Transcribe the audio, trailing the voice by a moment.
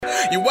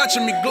You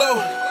watching me glow,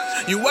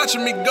 you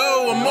watching me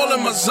go. I'm all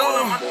in my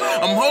zone,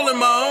 I'm holding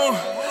my own.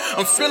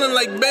 I'm feeling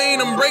like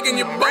Bane, I'm breaking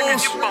your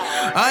bones.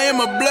 I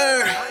am a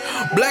blur,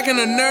 black and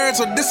a nerd,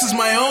 so this is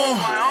my own.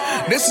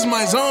 This is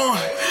my zone,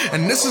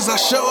 and this is our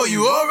show.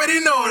 You already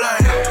know,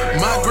 like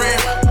my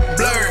gram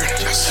blurred,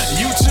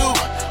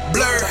 YouTube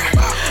blurred.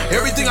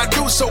 Everything I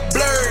do so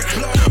blurred.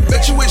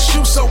 Bet you wish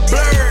you so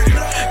blurred.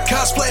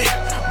 Cosplay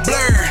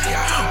blurred,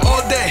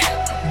 all day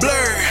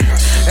blurred.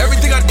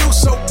 Everything I do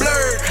so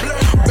blurred.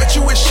 Bet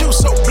you wish you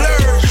so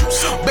blurred.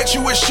 Bet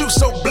you wish you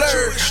so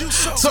blurred.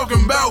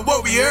 Talking about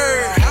what we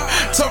heard,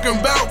 talking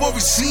about what we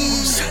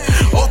seen,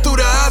 all through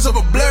the eyes of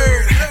a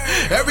blur.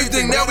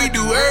 Everything that we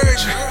do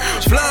urge,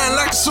 flying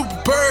like a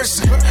super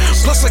person.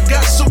 Plus I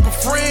got super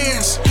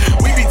friends,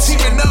 we be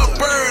teaming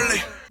up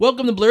early.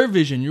 Welcome to Blur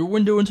Vision, your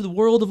window into the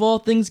world of all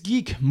things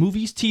geek,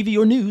 movies, TV,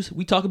 or news.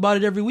 We talk about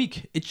it every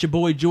week. It's your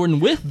boy Jordan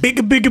with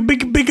bigger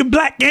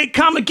black gay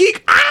comic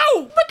geek.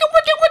 Ow!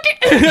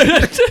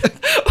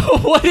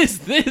 What is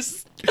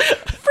this?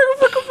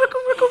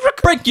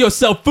 Break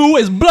yourself, fool!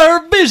 It's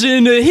Blur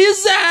Vision,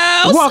 his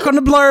house. Welcome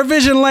to Blur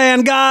Vision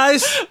land,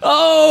 guys.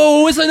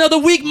 Oh, it's another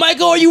week,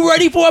 Michael. Are you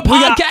ready for a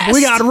podcast?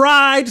 We got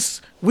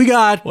rides. We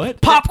got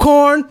what?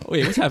 Popcorn.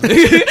 Wait, what's happening?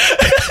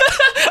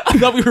 I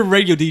thought we were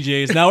radio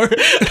DJs. Now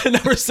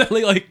we're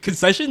selling like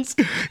concessions.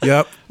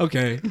 Yep.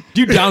 Okay.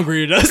 You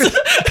downgraded us.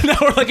 Now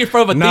we're like in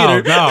front of a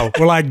theater. No,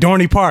 we're like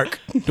Dorney Park.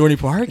 Dorney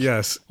Park?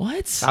 Yes.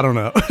 What? I don't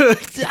know.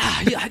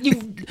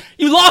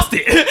 You lost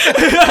it.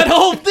 The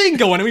whole thing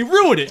going and we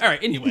ruined it. All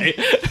right. Anyway,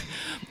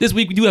 this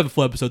week we do have a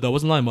full episode though. I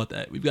wasn't lying about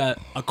that. We've got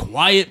A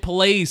Quiet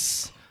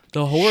Place,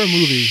 the horror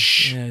movie.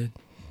 Yeah,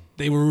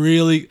 they were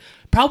really.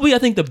 Probably, I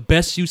think, the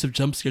best use of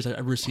jump scares I've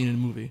ever seen in a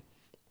movie.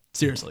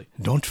 Seriously.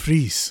 Don't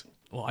freeze.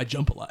 Well, I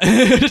jump a lot.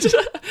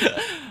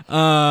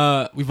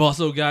 We've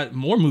also got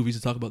more movies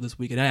to talk about this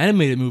week. An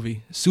animated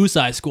movie,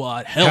 Suicide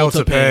Squad, Hell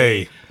to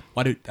Pay.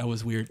 Why did that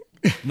was weird.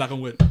 Knock on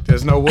wood.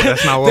 There's no wood.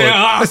 That's not wood.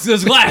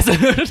 There's glass.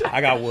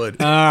 I got wood.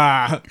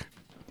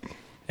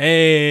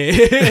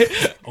 Hey.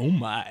 Oh,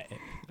 my.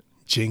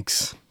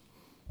 Jinx.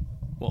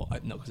 Well,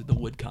 no, because of the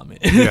wood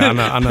comment. Yeah,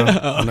 I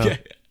know. Okay.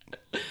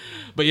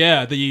 But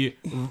yeah, the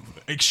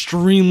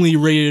extremely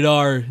rated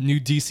R new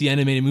DC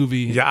animated movie.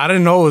 Yeah, I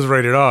didn't know it was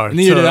rated R.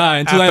 Neither did I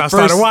until I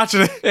started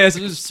watching it. Yeah,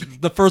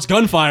 the first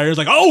gunfire. It was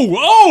like,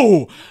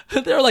 oh,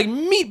 they're like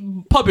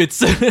meat puppets.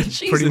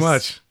 Jesus. Pretty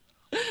much.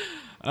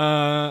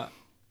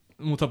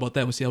 We'll talk about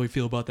that. We'll see how we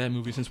feel about that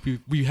movie since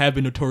we have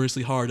been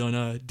notoriously hard on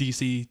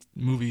DC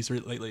movies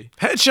lately.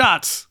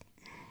 Headshots.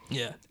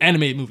 Yeah,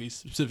 animated movies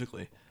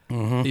specifically.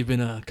 Mm-hmm. They've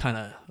been kind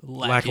of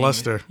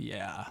lackluster.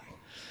 Yeah,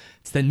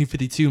 it's that new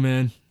 52,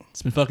 man.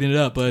 It's been fucking it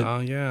up, but... Oh,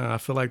 yeah. I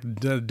feel like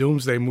the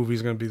Doomsday movie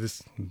is going to be the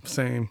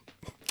same.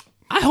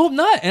 I hope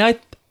not. And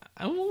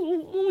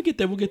when we get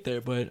there, we'll get there,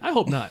 but I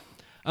hope not.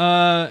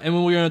 And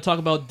when we're going to talk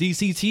about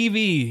DC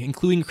TV,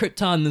 including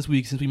Krypton this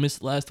week, since we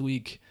missed last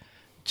week.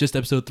 Just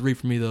episode 3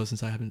 for me, though,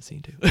 since I haven't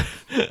seen 2.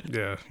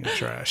 Yeah, you're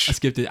trash. I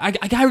skipped it. I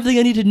got everything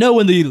I need to know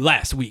in the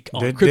last week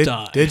on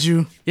Krypton. Did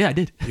you? Yeah, I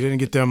did. You didn't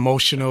get the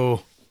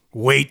emotional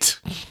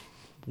weight.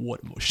 What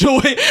emotional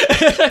weight?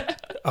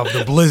 Of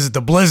the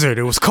blizzard.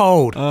 It was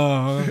cold.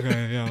 Oh,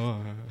 okay, yeah.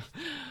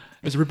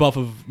 It's a ripoff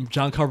of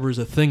John Carver's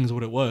A Thing is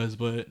what it was,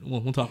 but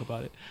we'll talk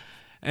about it.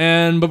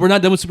 But we're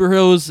not done with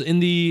superheroes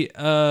in the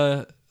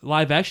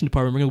live action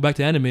department. We're going to go back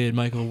to animated,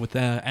 Michael, with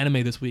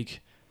anime this week. You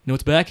know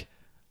what's back?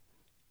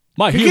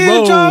 My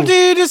Hero.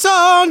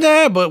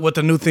 But with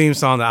the new theme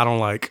song that I don't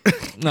like.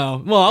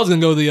 No. Well, I was going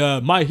to go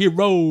the My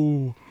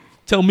Hero.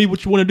 Tell me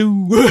what you want to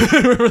do.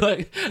 Remember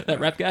that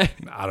rap guy?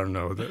 I don't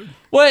know.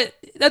 What?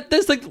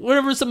 That's like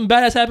whenever something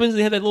badass happens,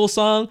 they have that little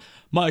song,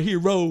 My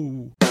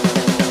Hero.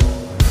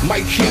 My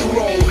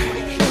hero.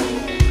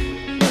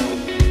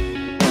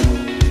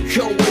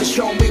 Show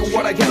me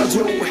what I gotta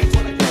do.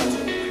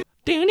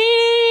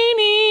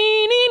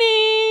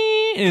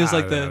 And it's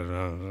like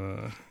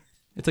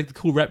it's like the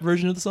cool rap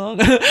version of the song.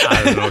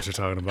 I don't know what you're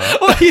talking about.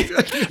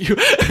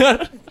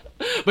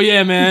 But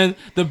yeah, man,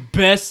 the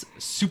best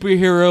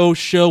superhero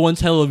show on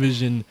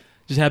television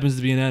just happens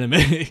to be an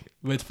anime.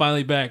 But it's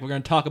finally back. We're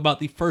going to talk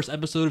about the first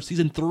episode of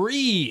season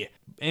 3.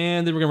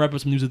 And then we're going to wrap up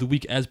some news of the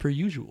week as per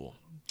usual.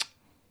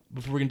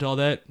 Before we get into all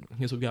that,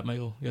 guess what we got,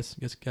 Michael? Guess.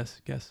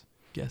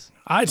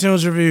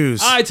 iTunes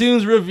reviews.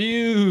 iTunes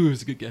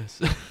reviews. Good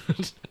guess.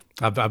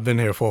 I've been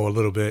here for a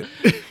little bit.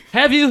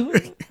 Have you?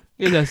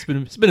 Yeah, it's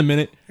been a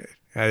minute.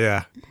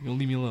 Yeah. You're going to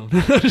leave me alone.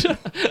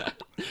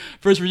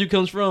 First review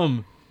comes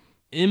from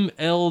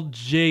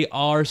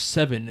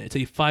MLJR7. It's a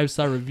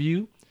 5-star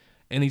review.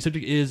 And the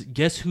subject is,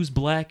 guess who's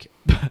black?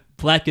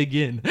 Black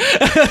again.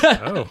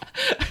 Oh.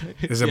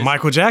 Is it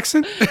Michael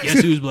Jackson?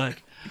 Guess who's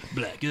black?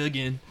 Black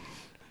again.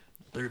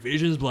 Their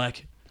vision's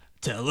black.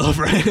 Tell a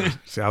friend.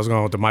 See, I was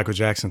going with the Michael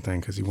Jackson thing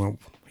because he was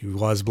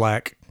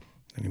black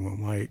and he went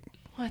white.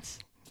 What?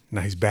 Now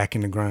he's back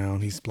in the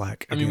ground. He's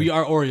black. I mean, we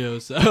are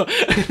Oreos, so.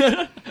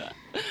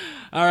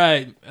 All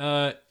right.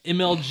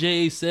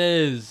 MLJ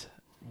says,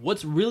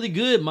 what's really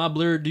good, my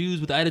blurred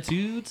dudes with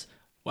attitudes?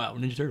 Wow,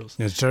 Ninja Turtles.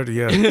 Ninja Turtle,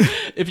 yeah.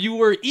 If you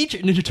were each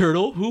Ninja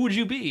Turtle, who would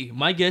you be?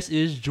 My guess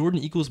is Jordan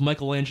equals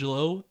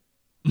Michelangelo.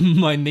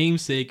 My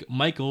namesake,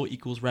 Michael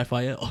equals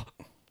Raphael.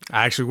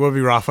 I actually will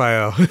be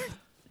Raphael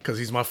because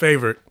he's my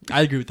favorite.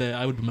 I agree with that.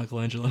 I would be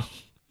Michelangelo.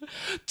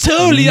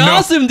 Totally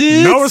awesome,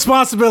 dude. No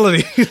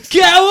responsibility.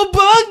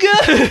 Cowabunga!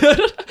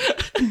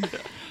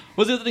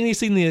 What's the other thing you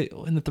see in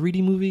the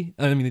 3D movie?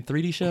 I mean, the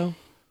 3D show?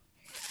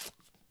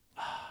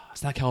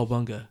 It's not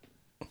Cowabunga.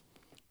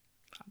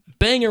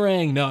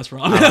 Bangarang. No, it's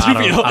wrong. That's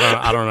real.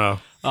 I don't know.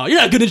 Oh, you're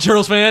not a good Ninja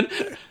Turtles fan.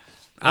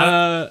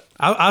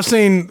 I've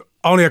seen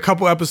only a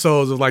couple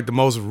episodes of like the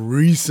most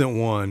recent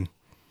one,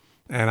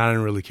 and I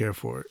didn't really care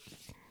for it.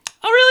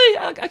 Oh, really?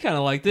 I kind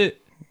of liked it.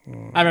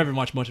 I haven't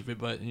watched much of it,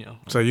 but you know.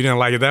 So you didn't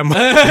like it that much?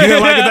 You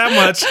didn't like it that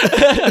much?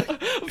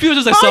 People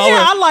just I saw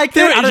yeah, I liked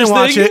it. I didn't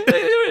watch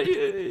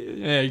it.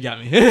 Yeah, you got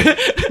me.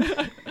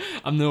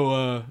 I'm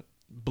no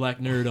black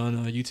nerd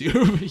on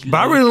YouTube. But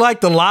I really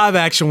liked the live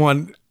action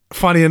one.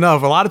 Funny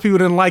enough, a lot of people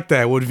didn't like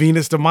that with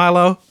Venus de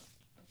Milo.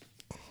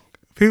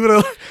 People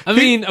don't. I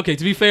mean, okay.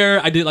 To be fair,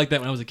 I did like that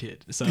when I was a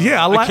kid. So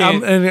Yeah,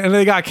 and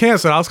they got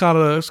canceled. I was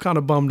kind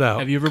of bummed out.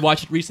 Have you ever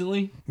watched it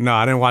recently? No,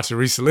 I didn't watch it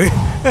recently.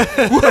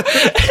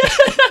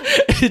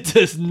 It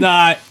does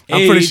not.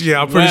 I'm pretty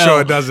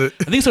sure it doesn't.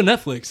 I think it's on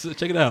Netflix. So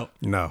check it out.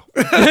 No.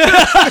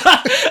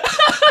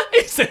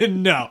 He said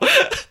no.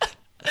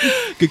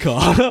 Good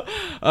call.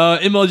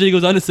 MLJ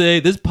goes on to say,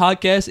 "This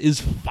podcast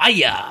is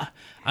fire.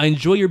 I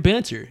enjoy your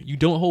banter. You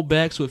don't hold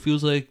back, so it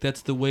feels like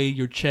that's the way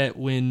you chat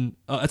when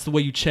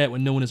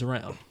no one is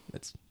around.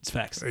 It's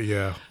facts.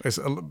 Yeah, it's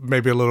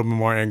maybe a little bit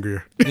more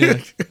angrier. Yeah.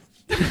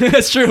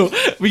 That's true.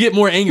 We get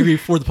more angry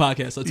for the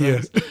podcast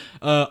sometimes.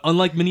 Yeah.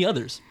 Unlike many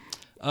others.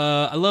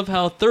 I love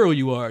how thorough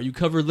you are. You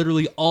cover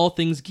literally all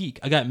things geek.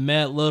 I got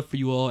mad love for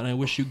you all, and I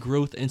wish you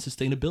growth and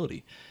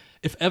sustainability.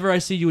 If ever I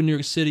see you in New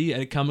York City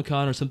at a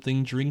Comic-Con or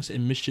something, drinks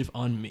and mischief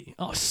on me."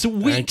 Oh,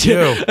 sweet. Thank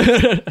you.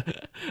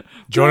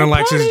 Jordan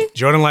likes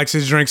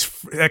his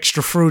drinks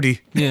extra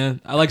fruity. Yeah,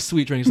 I like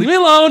sweet drinks. Leave me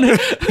alone.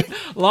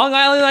 Long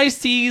Island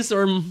iced teas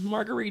or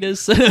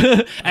margaritas.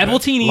 Apple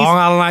teenies. Long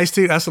Island iced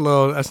tea. That's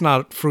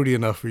not fruity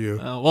enough for you.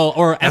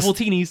 Or apple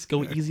teenies.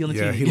 Go easy on the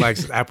Yeah, tea. he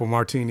likes apple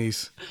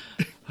martinis.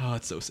 Oh,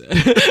 it's so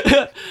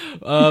sad.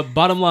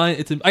 Bottom line,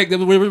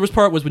 the worst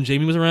part was when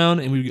Jamie was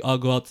around and we'd all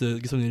go out to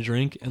get something to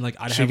drink, and like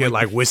I'd get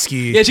like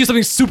whiskey. Yeah, she get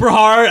something super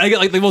hard. I get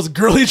like the most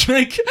girly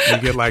drink. You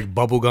get like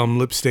bubblegum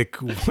lipstick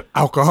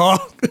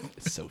alcohol.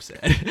 It's so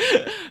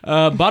sad.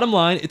 Bottom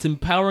line, it's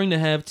empowering to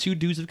have two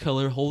dudes of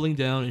color holding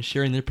down and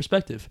sharing their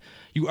perspective.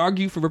 You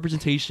argue for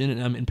representation,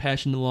 and I'm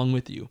impassioned along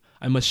with you.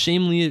 I must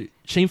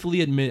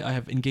shamefully admit I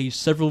have engaged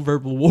several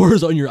verbal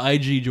wars on your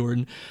IG,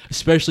 Jordan,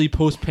 especially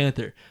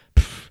post-Panther.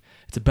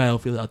 It's a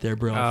battlefield out there,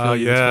 bro. Oh,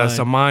 yeah, it's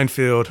a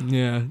minefield.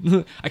 Yeah.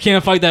 I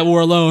can't fight that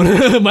war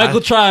alone.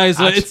 Michael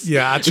tries. I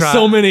try.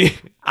 So many.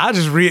 I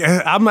just read.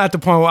 I'm at the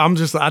point where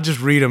I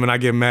just read them and I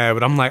get mad,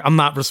 but I'm like, I'm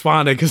not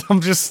responding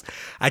because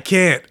I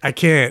can't.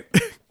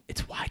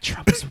 It's why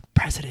Trump is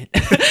president.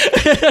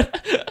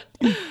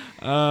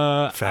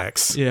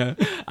 Facts. Yeah.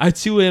 I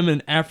too am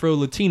an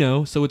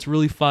Afro-Latino, so it's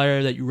really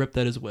fire that you rep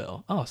that as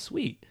well. Oh,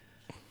 sweet.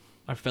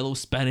 Our fellow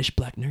Spanish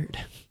black nerd.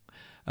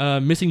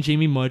 Missing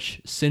Jamie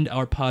much. Send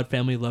our pod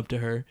family love to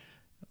her.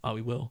 Oh,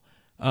 we will.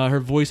 Her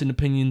voice and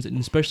opinions, and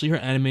especially her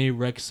anime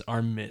recs,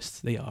 are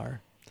missed. They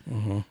are.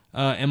 Mm-hmm.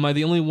 Am I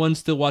the only one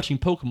still watching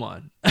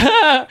Pokemon?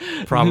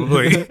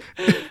 Probably.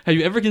 Have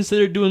you ever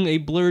considered doing a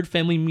blurred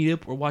family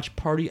meetup or watch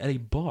party at a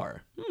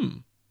bar?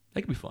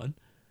 That could be fun.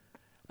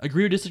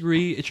 Agree or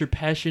disagree, it's your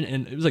passion,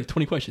 and it was like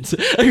 20 questions.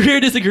 Agree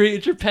or disagree,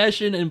 it's your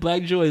passion and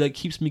black joy that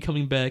keeps me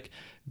coming back.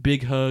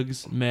 Big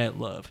hugs, mad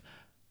love.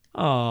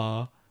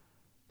 Aww.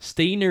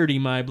 Stay nerdy,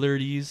 my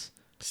blurdies.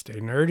 Stay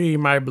nerdy,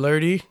 my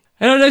blurdy.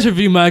 And our next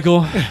review,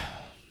 Michael,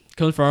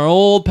 comes from our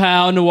old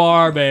pal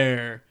Noir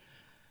Bear.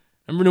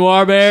 Remember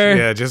Noir Bear?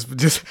 Yeah,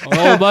 just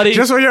old buddy.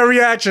 Just for your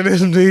reaction,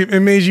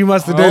 it means you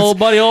must have did. Old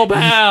buddy, old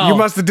pal. You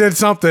must have did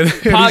something.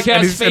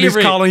 Podcast favorite. And he's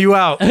calling you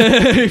out.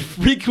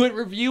 Frequent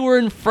reviewer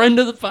and friend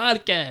of the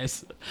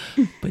podcast.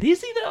 But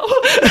is he though?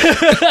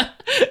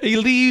 He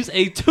leaves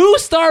a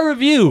 2-star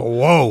review.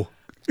 Whoa.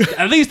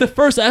 I think it's the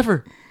first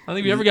ever. I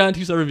think we ever got a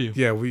 2-star review.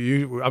 Yeah,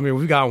 we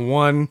got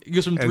one. It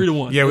goes from 3 to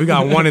 1. Yeah, we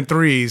got 1 and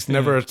 3s,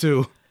 never a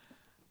 2.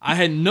 I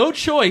had no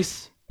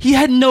choice. He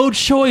had no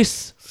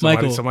choice,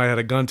 Michael. Somebody had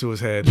a gun to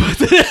his head.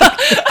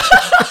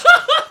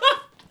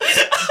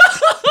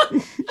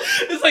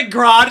 It's like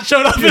Grodd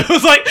showed up and it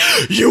was like,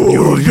 you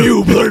will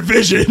review Blurred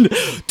Vision.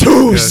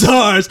 2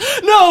 stars.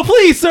 No,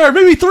 please, sir.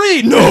 Maybe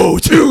 3. No,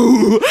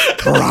 2.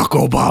 Barack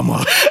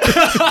Obama.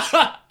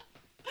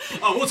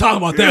 Oh, we'll talk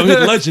about that with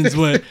Legends,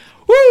 but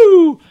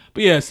woo.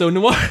 But yeah, so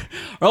Noir,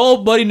 our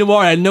old buddy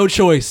Noir had no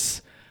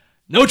choice.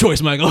 No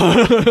choice, Michael.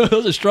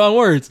 Those are strong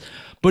words.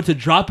 But to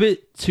drop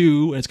it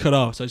to, and it's cut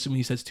off, so I assume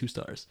he says 2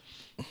 stars.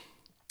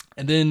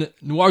 And then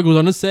Noir goes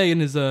on to say in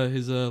his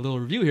little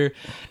review here,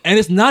 and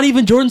it's not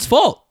even Jordan's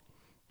fault.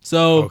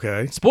 So,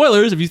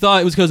 spoilers if you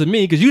thought it was because of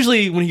me, because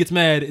usually when he gets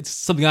mad, it's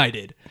something I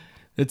did.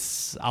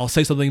 I'll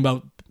say something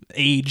about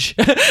age.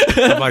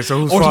 I'm like, so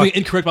who's Or fault? something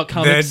incorrect about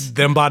comics.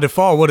 Then by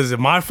default, what is it?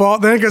 My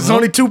fault then? Because there's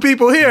only 2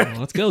 people here. Well,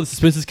 let's go. The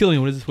suspense is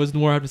killing. What does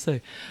more I have to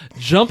say?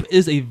 Jump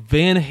is a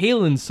Van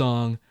Halen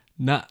song,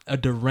 not a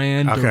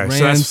Duran Okay,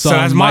 Duran so song.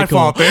 that's my Michael.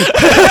 fault then.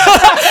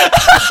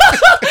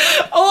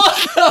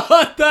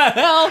 What the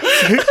hell?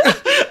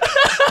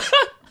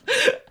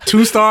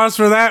 2 stars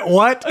for that?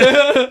 What?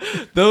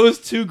 Those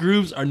 2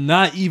 groups are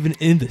not even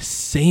in the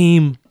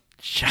same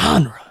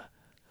genre.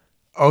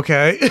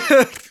 Okay.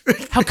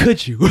 How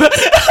could you?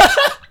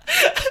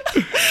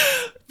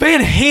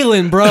 Van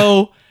Halen,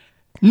 bro.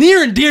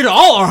 Near and dear to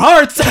all our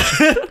hearts.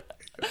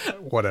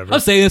 Whatever. I'm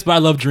saying this, but I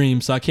love Dream,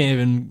 so I can't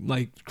even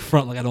like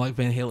front like I don't like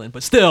Van Halen.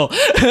 But still,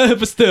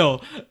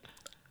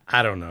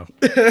 I don't know.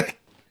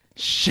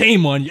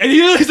 shame on you. And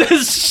he literally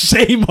says,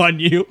 "Shame on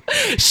you,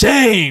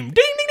 shame." Ding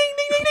ding ding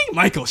ding ding ding.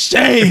 Michael,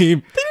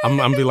 shame. I'm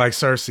gonna be like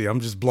Cersei. I'm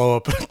just blow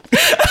up.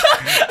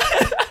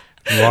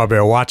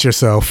 Better watch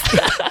yourself.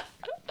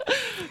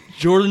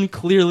 Jordan,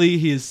 clearly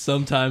he is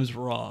sometimes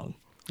wrong.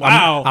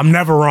 Wow. I'm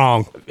never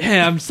wrong.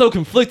 Man, I'm so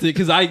conflicted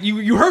because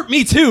you hurt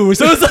me too.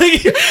 So it's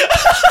like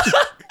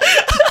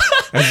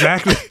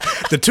Exactly.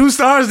 The 2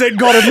 stars didn't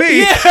go to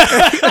me.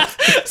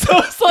 so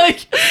it's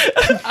like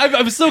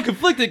I'm so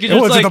conflicted because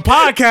It was like the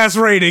podcast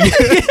rating.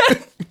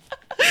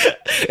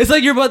 it's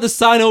like you're about to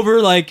sign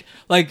over like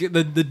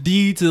the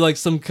deed to like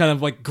some kind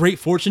of like great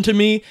fortune to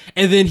me,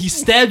 and then he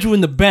stabs you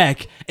in the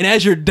back, and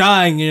as you're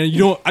dying, and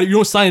you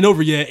don't sign it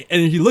over yet,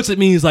 and he looks at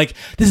me, and he's like,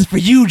 "This is for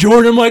you,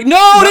 Jordan." I'm like,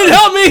 "No, it didn't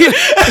help me."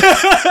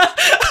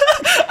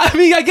 I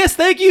mean, I guess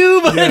thank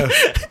you, but Yeah.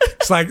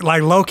 It's like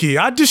Loki.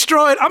 I'm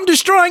destroying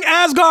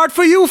Asgard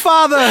for you,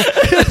 Father.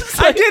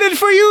 I did it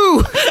for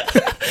you.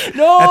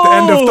 no. At the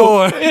end of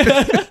Thor.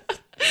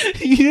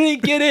 You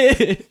didn't get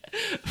it.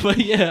 But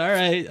yeah, all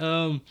right.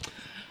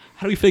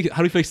 How do we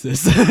fix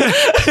this? Do you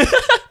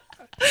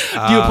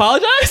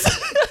apologize?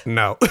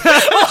 No.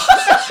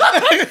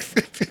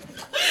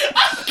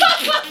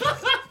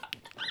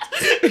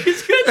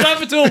 He's gonna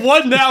drop it to a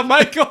 1 now,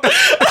 Michael.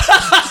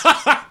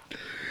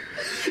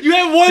 You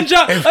have 1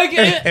 job. If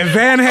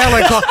Van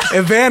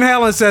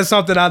Halen says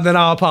something, then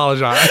I'll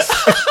apologize.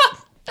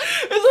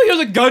 It's like there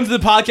was a gun to the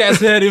podcast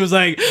head. He was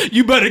like,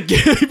 "You better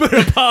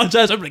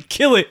apologize. I'm gonna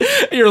kill it."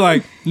 And you're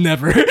like,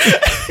 "Never."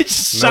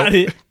 Just shot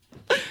it.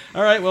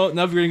 All right. Well,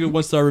 now we're gonna go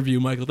 1-star review,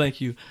 Michael.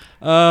 Thank you.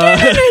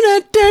 That's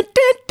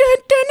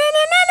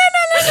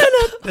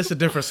a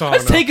different song.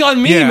 Let's though. take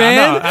on me, Yeah,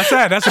 man. I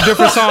know. That's a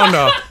different song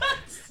though.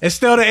 It's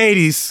still the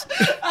 80s.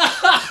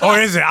 Or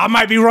is it? I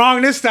might be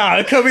wrong this time.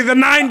 It could be the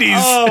 90s.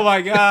 Oh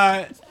my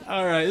god.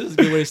 All right, this is a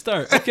good way to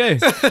start. Okay.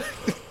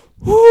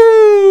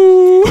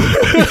 Woo!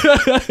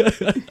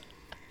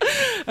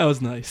 That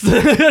was nice.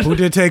 Who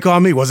did take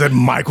on me? Was it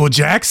Michael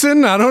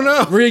Jackson? I don't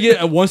know. We're gonna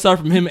get a 1-star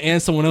from him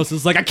and someone else.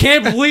 It's like, I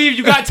can't believe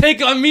you got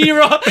Take On Me,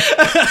 bro.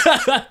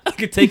 I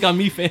could Take On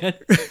Me fan.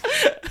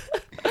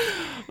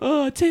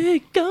 Oh,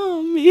 take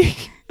on me.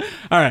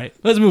 All right,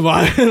 let's move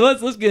on.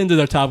 Let's get into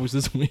our topics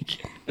this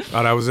week.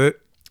 Oh, that was it?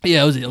 Yeah,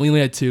 that was it. We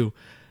only had 2.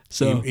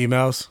 So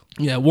Emails?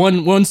 yeah,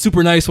 one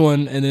super nice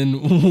one, and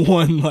then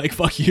 1 like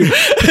fuck you.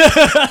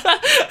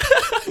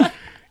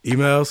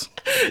 Emails?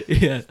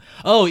 Yeah.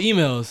 Oh,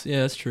 emails.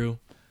 Yeah, that's true.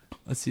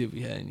 Let's see if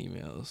we had any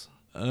emails.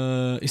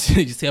 You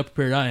see how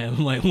prepared I am.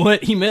 I'm like,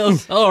 what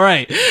emails? All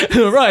right,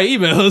 right,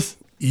 emails.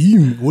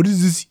 What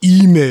is this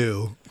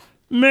email?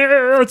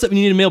 Mail. What's up? You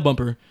need a mail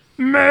bumper.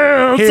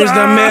 Mail. Here's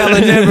the mail.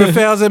 It never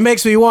fails. It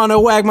makes me want to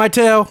wag my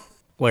tail.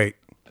 Wait,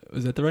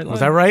 Was that the right line?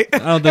 was that right? I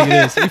don't think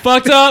it is. You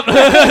fucked up.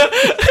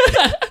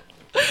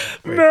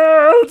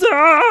 Mail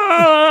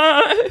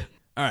time.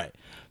 All right.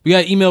 We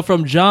got an email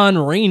from John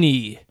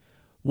Rainey.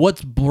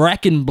 What's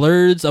Bracken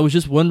Blurs? I was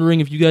just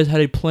wondering if you guys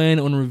had a plan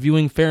on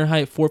reviewing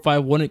Fahrenheit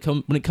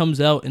 451 when it comes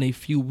out in a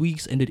few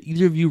weeks, and did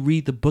either of you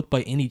read the book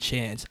by any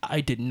chance? I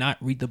did not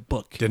read the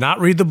book. Did not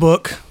read the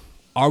book.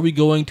 Are we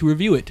going to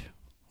review it?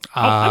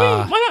 I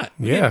mean, why not?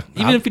 Yeah.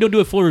 Even if we don't do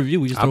a full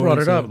review, we just I throw brought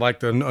in it up.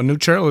 Like a new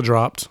trailer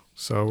dropped.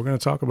 So we're going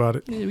to talk about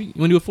it. Yeah, you want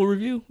to do a full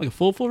review? Like a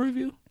full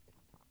review?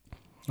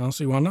 I don't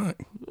see why not.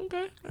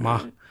 Okay.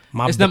 My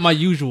It's not my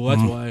usual,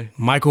 that's why.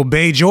 Michael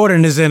Bay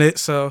Jordan is in it,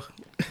 so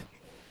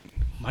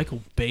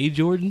Michael Bay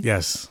Jordan?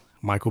 yes,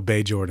 Michael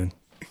Bay Jordan.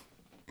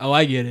 Oh,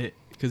 I get it.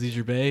 Because he's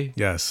your Bay?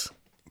 Yes.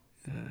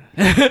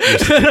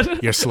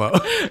 You're slow.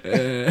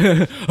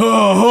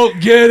 Oh,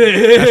 get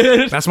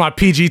it. That's my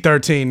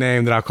PG-13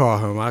 name that I call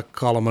him. I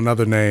call him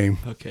another name.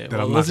 Okay, that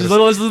well, I'm let's not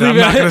just gonna- leave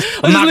that it.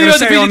 I'm not gonna-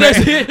 Let's I'm not just gonna leave it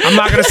say at on the the I'm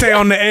not going to say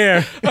on the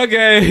air.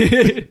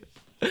 Okay.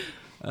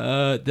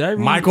 Did I read?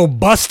 Michael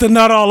bust a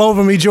nut all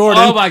over me,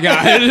 Jordan. Oh my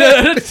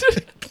god.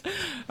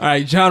 All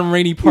right, John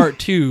Rainey Part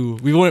 2.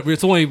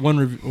 It's only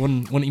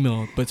one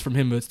email, but it's from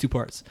him, but it's 2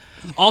 parts.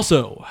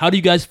 Also, how do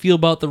you guys feel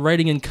about the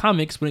writing in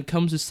comics when it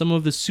comes to some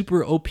of the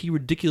super OP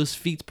ridiculous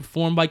feats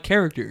performed by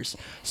characters,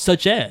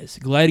 such as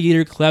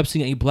Gladiator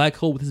collapsing a black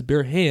hole with his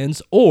bare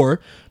hands, or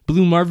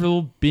Blue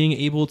Marvel being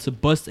able to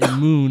bust a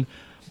moon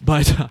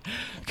But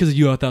because of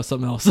you, I thought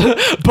something else.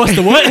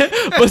 Busted what?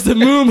 Busted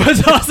Moon. I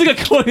was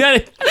like, going at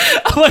it.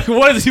 I'm like,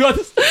 what is you about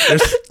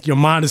this? Your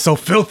mind is so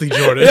filthy,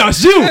 Jordan. Yeah,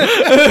 it's you.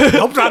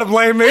 Don't try to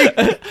blame me.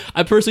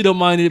 I personally don't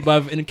mind it, but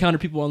I've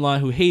encountered people online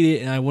who hate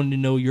it, and I wanted to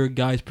know your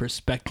guys'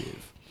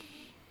 perspective.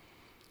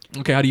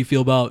 Okay, how do you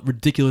feel about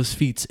ridiculous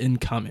feats in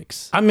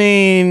comics? I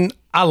mean,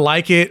 I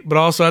like it, but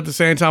also at the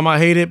same time, I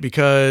hate it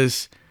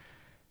because,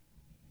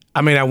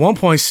 I mean, at one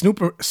point,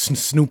 Snooper. What?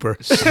 Snoop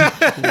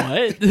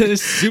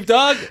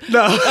Dogg?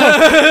 No.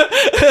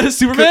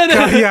 Superman?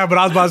 Yeah, but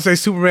I was about to say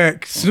Superman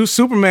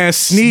sneezed.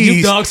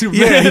 Snoop Dogg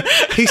Superman. Yeah,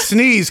 he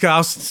sneezed, because I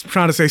was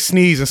trying to say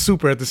sneeze and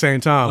super at the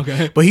same time.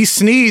 Okay. But he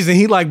sneezed and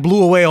he like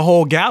blew away a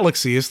whole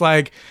galaxy. It's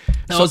like...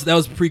 That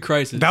was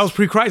pre-crisis. That was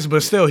pre-crisis,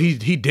 but still,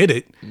 he did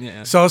it.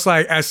 Yeah. So it's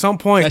like, at some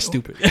point... That's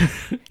stupid.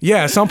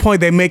 Yeah, at some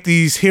point, they make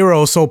these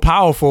heroes so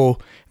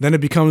powerful, then it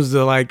becomes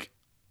the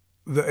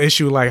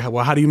issue, like,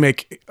 well, how do you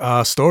make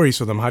stories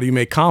for them? How do you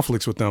make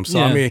conflicts with them? So,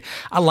 Yeah. I mean,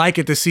 I like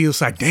it to see,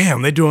 it's like,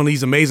 damn, they're doing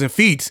these amazing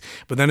feats,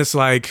 but then it's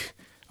like,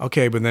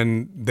 okay, but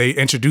then they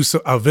introduce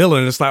a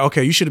villain, it's like,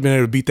 okay, you should have been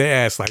able to beat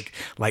their ass, like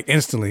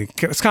instantly.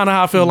 It's kind of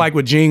how I feel like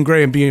with Jean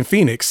Grey and being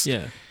Phoenix.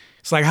 Yeah.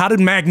 It's like, how did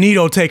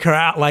Magneto take her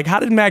out? Like, how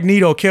did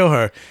Magneto kill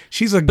her?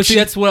 But see,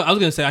 that's what I was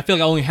gonna say. I feel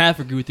like I only half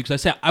agree with you,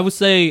 because I would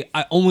say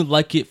I only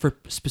like it for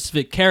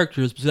specific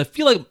characters, because I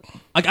feel like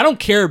I don't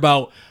care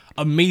about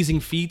amazing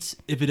feats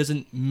if it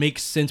doesn't make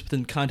sense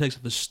within the context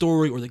of the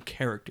story or the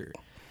character.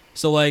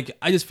 So like,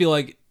 I just feel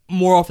like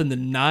more often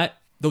than not,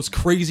 those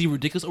crazy,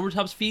 ridiculous,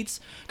 over-the-top feats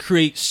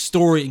create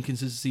story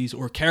inconsistencies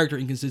or character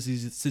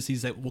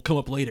inconsistencies that will come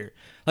up later.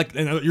 Like,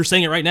 and you're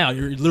saying it right now.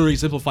 You're literally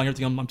simplifying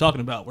everything I'm talking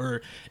about,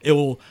 where it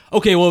will,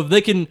 okay, well,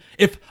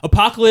 if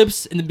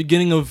Apocalypse in the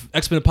beginning of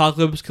X-Men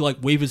Apocalypse could, like,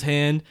 wave his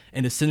hand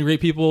and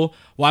disintegrate people,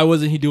 why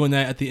wasn't he doing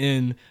that at the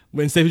end,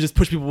 when instead he just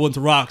push people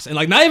into rocks? And,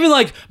 like, not even,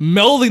 like,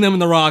 melding them in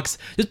the rocks,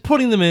 just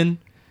putting them in.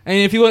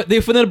 And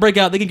if for them to break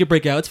out, they can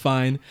break out. It's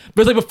fine.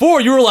 But it's like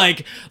before, you were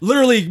like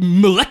literally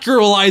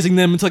molecularizing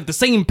them into like the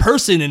same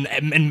person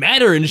and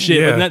matter and shit.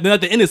 Yeah. But then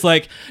at the end, it's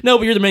like, no,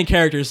 but you're the main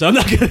character, so I'm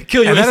not gonna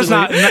kill you. And they're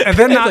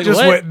not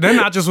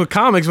like, just with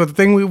comics, but the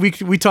thing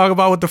we talk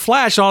about with the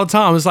Flash all the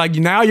time. It's like,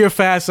 now you're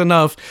fast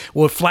enough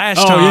with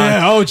Flash time. Oh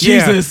yeah, oh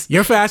Jesus, yeah,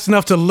 you're fast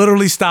enough to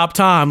literally stop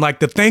time. Like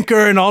the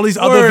Thinker and all these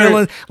other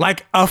villains.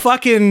 Like a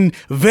fucking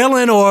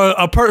villain or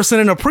a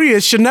person in a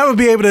Prius should never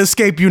be able to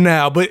escape you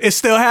now, but it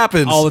still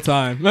happens all the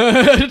time.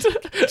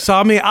 So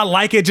I mean, I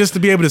like it just to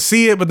be able to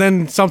see it, but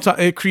then sometimes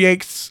it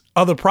creates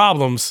other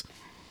problems.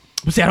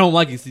 But see, I don't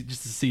like it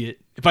just to see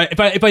it.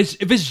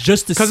 If it's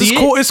just to see it's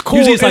cool, it's cool.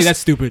 Usually it's like, that's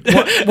stupid.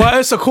 Well,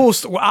 it's a cool.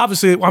 Well,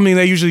 obviously, I mean,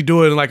 they usually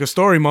do it in like a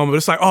story moment. But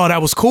it's like, oh,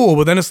 that was cool.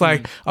 But then it's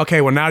like, okay,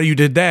 well, now you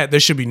did that,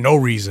 there should be no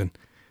reason.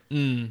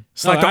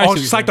 It's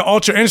like the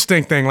Ultra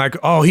Instinct thing. Like,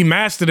 oh, he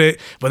mastered it,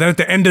 but then at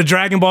the end of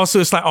Dragon Ball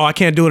Super, it's like, oh, I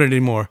can't do it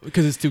anymore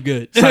because it's too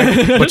good. It's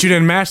like, but you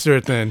didn't master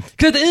it then.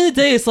 Because at the end of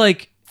the day, it's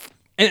like,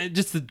 and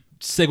just to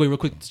segue real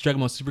quick to Dragon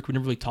Ball Super, we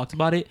never really talked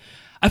about it.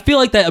 I feel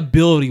like that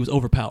ability was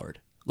overpowered.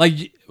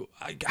 Like,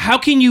 how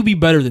can you be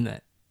better than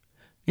that?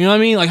 You know what I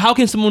mean? Like, how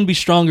can someone be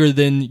stronger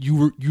than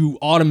you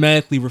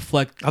automatically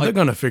reflect? They're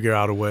gonna figure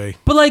out a way.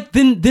 But like,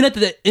 then at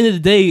the end of the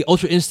day,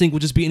 Ultra Instinct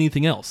would just be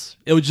anything else.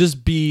 It would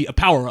just be a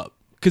power up.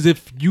 Because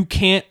if you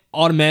can't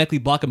automatically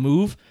block a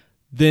move,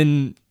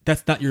 then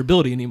that's not your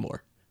ability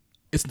anymore.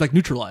 It's like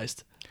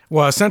neutralized.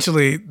 Well,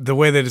 essentially, the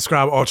way they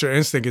describe Ultra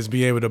Instinct is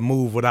being able to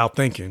move without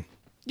thinking.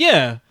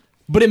 Yeah.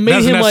 But it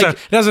made him like... It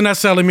doesn't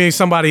necessarily mean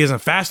somebody isn't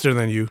faster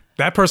than you.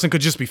 That person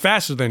could just be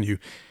faster than you.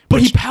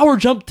 But he power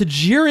jumped to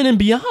Jiren and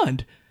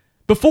beyond.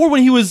 Before,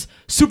 when he was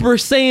Super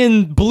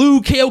Saiyan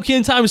Blue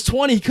Kaioken times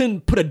 20, he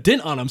couldn't put a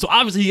dent on him. So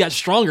obviously he got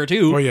stronger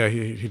too. Oh yeah,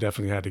 he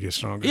definitely had to get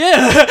stronger.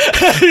 Yeah.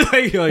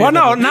 Well,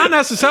 no, not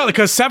necessarily,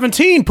 because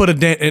 17 put a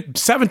dent.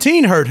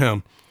 17 hurt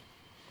him.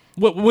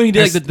 When he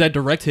did like that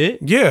direct hit?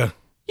 Yeah.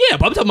 Yeah,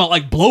 but I'm talking about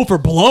like blow for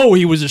blow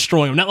he was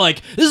destroying him. Not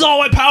like, this is all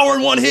my power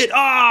in one hit.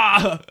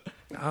 Ah!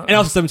 And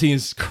also 17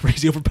 is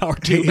crazy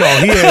overpowered too. He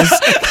is.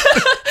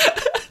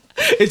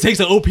 It takes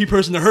an OP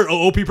person to hurt an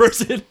OP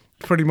person.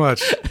 Pretty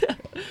much.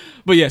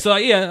 But yeah, so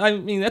yeah, I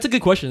mean, that's a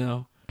good question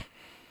though.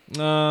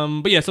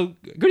 But yeah, so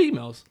good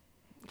emails.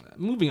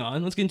 Moving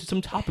on, let's get into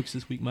some topics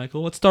this week,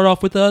 Michael. Let's start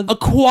off with A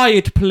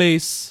Quiet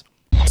Place.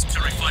 They're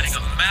fighting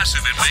a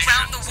massive invasion.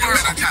 Around the world.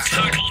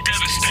 Total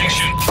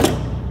devastation.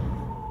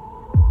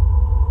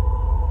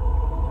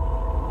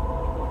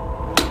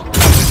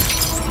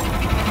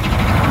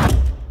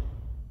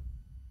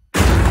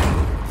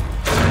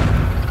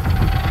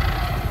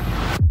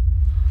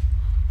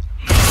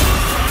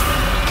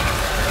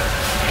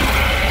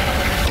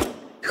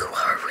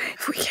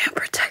 We can't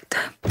protect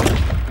them.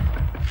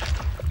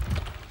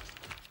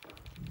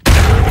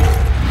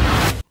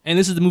 And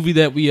this is the movie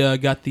that we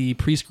got the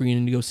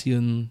pre-screen to go see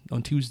on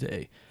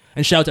Tuesday.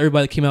 And shout out to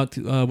everybody that came out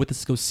with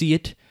us to go see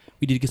it.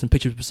 We did get some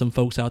pictures with some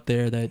folks out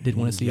there that did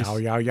want to see us.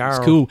 Yow. It's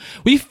cool.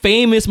 We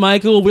famous,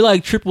 Michael. We're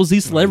like Triple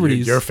Z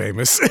celebrities. You're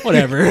famous.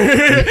 Whatever.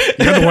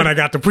 You're the one I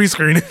got the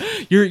pre-screen.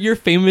 You're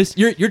famous.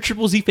 You're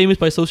Triple Z famous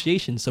by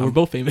association, so we're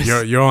both famous.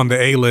 You're on the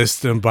A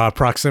list, and by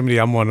proximity,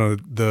 I'm on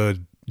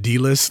the D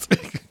list.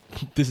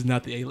 This is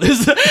not the A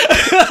list.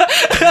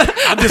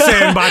 I'm just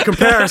saying by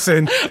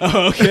comparison.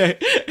 Oh, okay.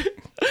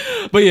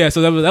 But yeah,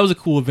 so that was a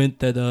cool event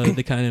that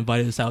they kind of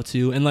invited us out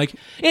to, and like,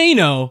 and you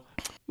know,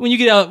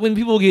 when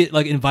people get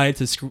like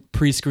invited to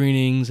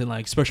pre-screenings and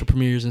like special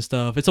premieres and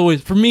stuff, it's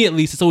always, for me at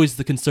least, it's always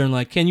the concern,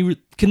 like,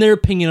 can their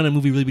opinion on a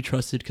movie really be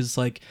trusted? Because it's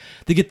like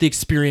they get the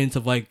experience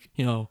of like,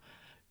 you know,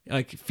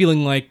 like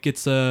feeling like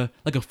it's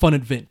like a fun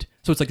event,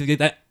 so it's like they get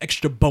that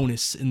extra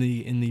bonus in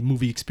the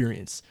movie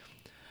experience.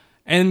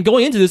 And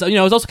going into this, you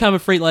know, I was also kind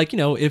of afraid, like, you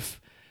know,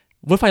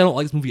 what if I don't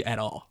like this movie at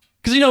all?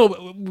 Because, you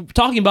know,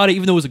 talking about it,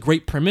 even though it was a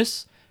great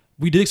premise,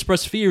 we did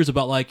express fears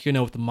about, like, you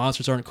know, if the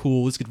monsters aren't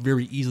cool, this could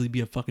very easily be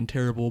a fucking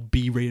terrible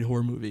B-rated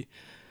horror movie.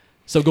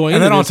 So going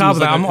into this, on top of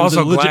that, I'm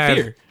also glad,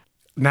 fear.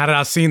 Now that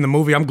I've seen the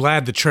movie, I'm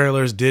glad the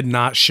trailers did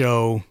not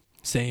show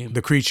Same.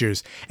 the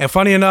creatures. And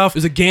funny enough, It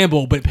was a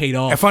gamble, but it paid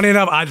off. And funny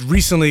enough, I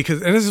recently,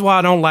 and this is why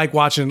I don't like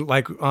watching,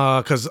 like,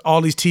 because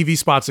all these TV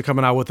spots are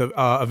coming out with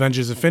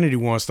Avengers Infinity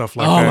War and stuff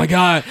like that. Oh my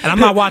God. And I'm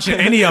not watching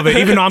any of it,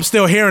 even though I'm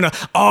still hearing,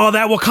 that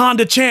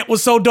Wakanda chant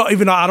was so dope,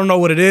 even though I don't know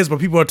what it is, but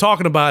people are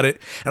talking about it.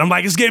 And I'm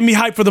like, it's getting me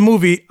hyped for the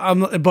movie.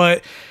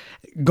 But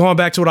going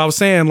back to what I was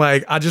saying,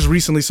 like, I just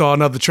recently saw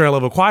another trailer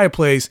of A Quiet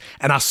Place,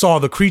 and I saw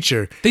the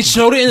creature. They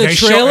showed it in the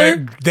trailer?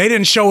 They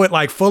didn't show it,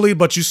 like, fully,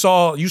 but you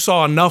saw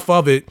enough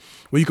of it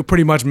where you could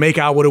pretty much make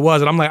out what it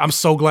was. And I'm like, I'm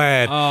so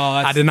glad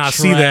I did not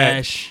see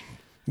that.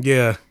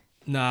 Yeah.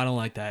 No, I don't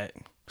like that.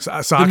 So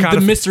I kind The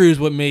of... mystery is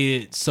what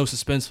made it so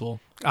suspenseful.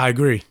 I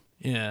agree.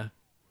 Yeah.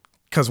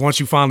 Because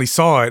once you finally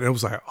saw it, it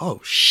was like,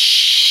 oh,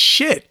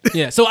 shit.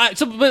 Yeah. I'm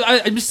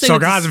just saying. So,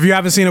 guys, if you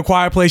haven't seen A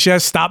Quiet Place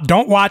yet, stop.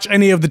 Don't watch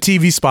any of the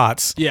TV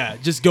spots. Yeah,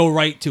 just go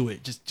right to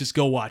it. Just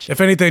go watch it.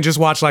 If anything, just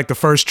watch, like, the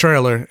first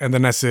trailer, and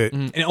then that's it.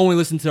 And only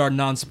listen to our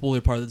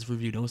non-spoiler part of this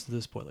review. Don't listen to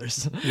the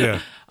spoilers. Yeah.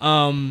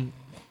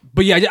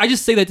 But yeah, I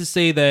just say that to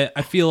say that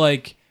I feel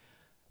like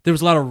there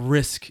was a lot of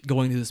risk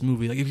going to this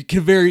movie. Like, it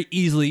could very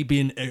easily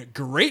be a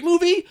great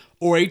movie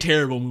or a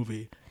terrible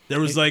movie.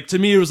 There was like, to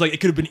me, it was like, it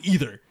could have been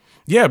either.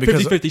 Yeah,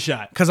 because 50-50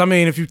 shot. Because I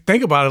mean, if you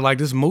think about it, like,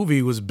 this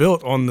movie was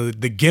built on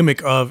the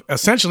gimmick of,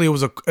 essentially, it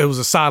was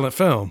a silent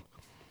film.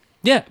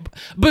 Yeah,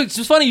 but it's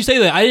just funny you say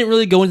that. I didn't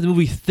really go into the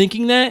movie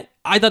thinking that.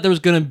 I thought there was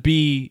gonna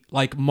be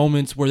like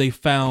moments where they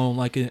found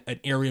like an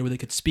area where they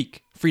could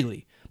speak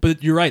freely.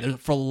 But you're right.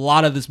 For a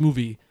lot of this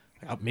movie,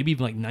 maybe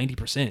even like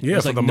 90%. Yeah,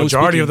 was, for like, the no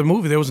majority speaking. of the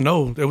movie,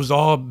 it was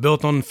all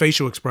built on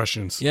facial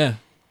expressions. Yeah.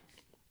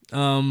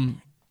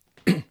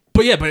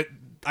 But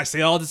I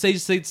say all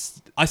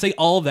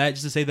of that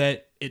just to say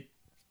that it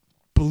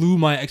blew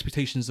my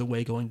expectations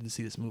away going to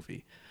see this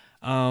movie.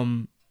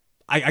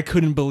 I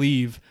couldn't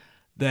believe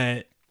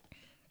that.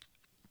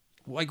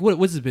 Like,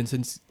 what's it been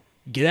since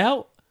Get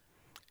Out?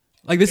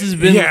 Like, this has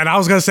been. Yeah, and I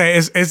was gonna say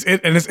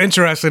it's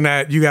interesting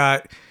that you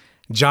got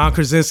John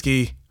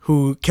Krasinski,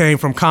 who came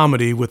from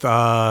comedy with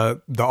The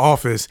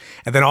Office,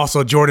 and then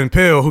also Jordan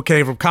Peele, who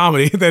came from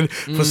comedy. Then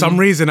for some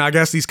reason, I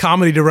guess these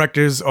comedy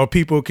directors or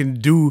people can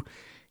do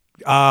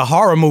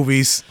horror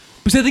movies.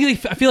 Because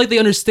I feel like they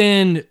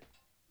understand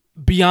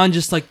beyond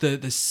just like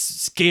the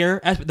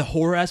scare aspect, the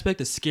horror aspect,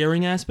 the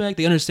scaring aspect.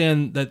 They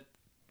understand that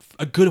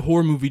a good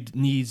horror movie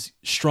needs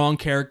strong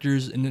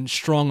characters and then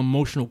strong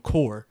emotional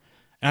core.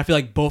 And I feel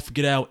like both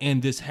Get Out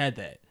and this had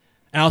that.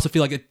 And I also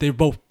feel like they're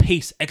both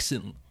paced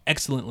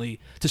excellently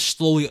to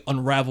slowly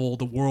unravel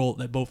the world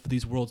that both of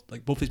these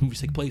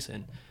movies take place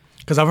in.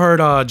 Because I've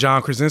heard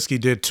John Krasinski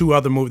did 2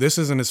 other movies. This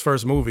isn't his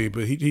first movie,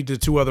 but he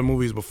did 2 other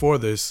movies before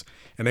this,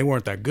 and they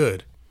weren't that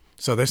good.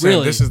 So they're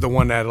saying This is the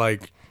one that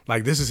like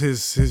this is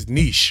his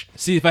niche.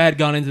 See, if I had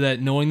gone into that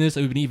knowing this,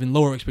 it would have been even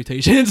lower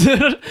expectations. My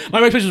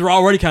expectations were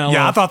already kind of low.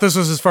 Yeah, I thought this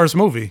was his first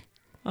movie.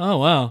 Oh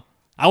wow,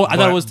 I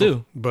thought it was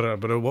too. But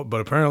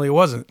apparently it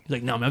wasn't. He's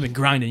like, no, man, I've been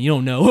grinding. You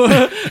don't know.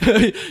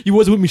 You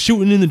wasn't with me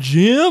shooting in the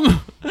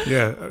gym.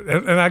 Yeah,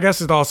 and I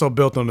guess it's also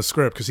built on the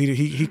script because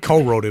he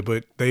co-wrote it,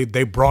 but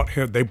they brought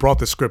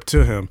the script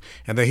to him,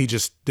 and then he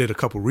just did a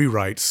couple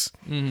rewrites.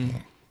 Mm-hmm.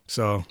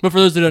 So, but for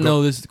those that don't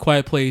know, this is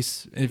Quiet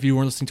Place. If you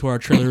weren't listening to our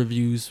trailer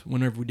reviews,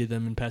 whenever we did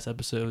them in past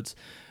episodes,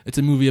 it's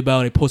a movie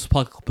about a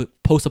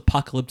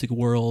post-apocalyptic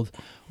world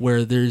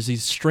where there's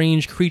these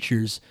strange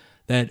creatures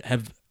that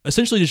have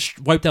essentially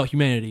just wiped out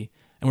humanity.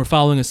 And we're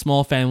following a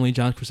small family,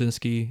 John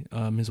Krasinski,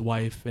 his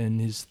wife,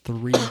 and his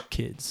 3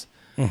 kids.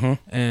 Mm-hmm.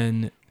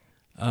 And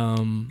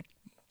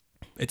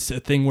it's a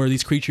thing where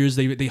these creatures,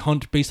 they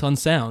hunt based on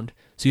sound.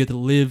 So you have to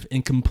live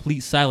in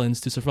complete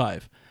silence to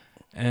survive.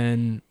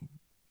 And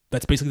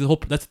that's basically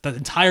that's the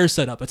entire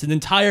setup. That's an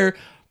entire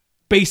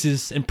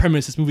basis and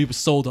premise this movie was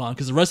sold on,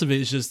 because the rest of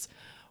it is just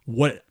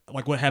what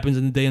happens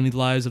in the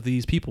lives of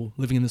these people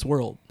living in this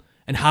world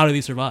and how do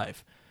they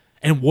survive.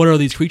 And what are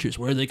these creatures?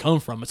 Where do they come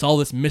from? It's all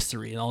this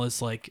mystery and all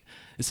this like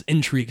this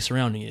intrigue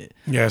surrounding it.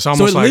 Yeah, it's So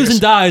almost it like lives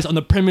and dies on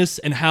the premise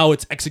and how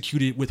it's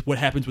executed with what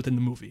happens within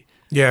the movie.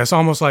 yeah, it's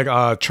almost like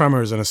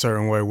Tremors in a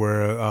certain way,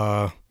 where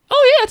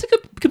Oh yeah, it's a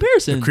good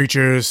comparison.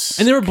 creatures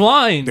And they were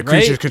blind, the right?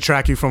 creatures can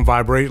track you from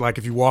vibrate. Like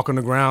if you walk on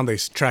the ground, they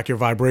track your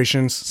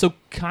vibrations. So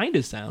kind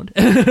of sound.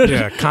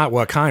 Yeah,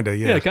 kinda.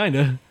 Yeah, kind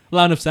of.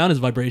 Loud enough sound is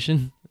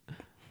vibration.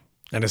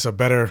 And it's a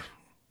better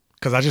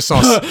because I just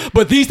saw.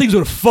 But these things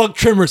would fuck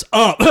Tremors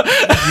up.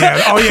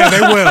 Yeah. Oh yeah,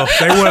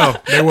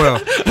 they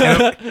will.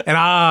 And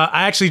I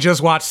actually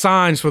just watched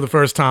Signs for the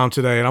first time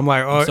today, and I'm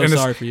like, oh, so and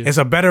sorry for you. It's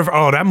a better.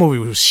 Oh, that movie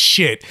was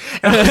shit.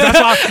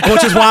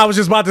 Which is why I was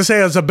just about to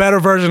say it's a better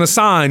version of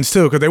Signs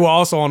too, because they were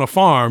also on a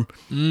farm.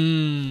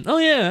 Oh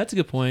yeah, that's a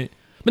good point.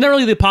 But not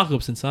really the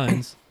apocalypse in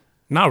Signs.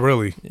 Not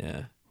really.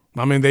 Yeah.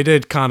 I mean, they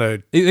did kind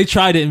of. They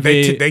tried to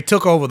invade. They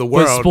took over the but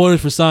world.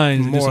 spoilers for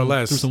Signs. More or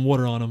less. Threw some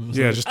water on them.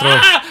 Yeah, Like, just throw.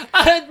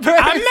 I'm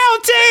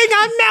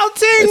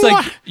melting. It's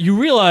like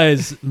you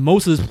realize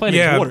most of this planet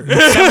is water.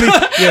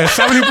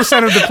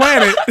 70% of the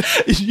planet.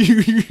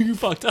 you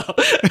fucked up.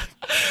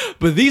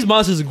 But these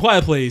monsters in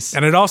Quiet Place.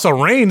 And it also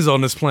rains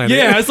on this planet.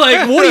 Yeah, it's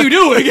like, what are you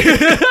doing?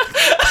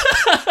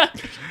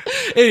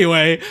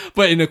 Anyway,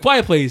 but in A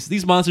Quiet Place,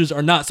 these monsters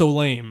are not so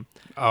lame.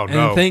 Oh, And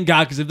no. thank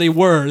God, because if they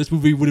were, this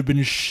movie would have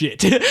been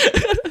shit.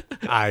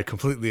 I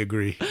completely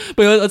agree.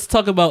 But let's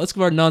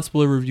give our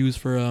non-spoiler reviews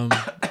for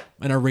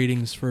and our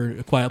ratings for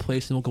A Quiet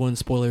Place, and we'll go into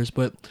spoilers.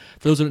 But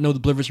for those that don't know the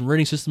Blurred Vision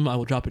rating system, I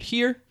will drop it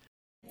here.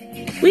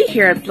 We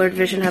here at Blurred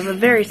Vision have a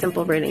very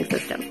simple rating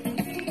system.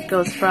 It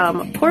goes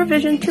from poor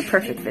vision to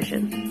perfect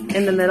vision.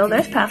 In the middle,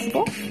 there's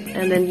passable,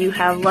 and then you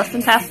have less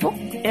than passable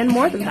and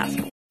more than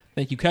passable.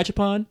 Thank you,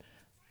 Catchupon.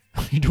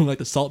 You're doing like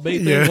the salt bait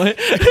thing. Yeah. What?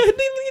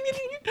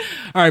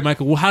 All right,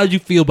 Michael. Well, how did you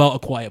feel about A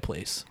Quiet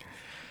Place?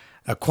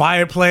 A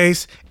Quiet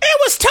Place.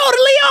 It was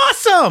totally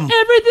awesome.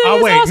 Everything Oh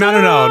is wait, awesome.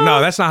 no.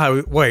 That's not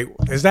how. Wait,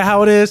 is that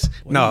how it is?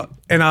 No,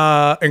 in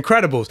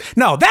Incredibles.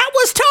 No, that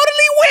was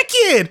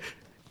totally wicked.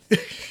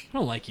 I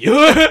don't like you.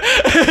 You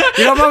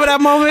don't remember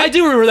that moment? I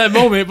do remember that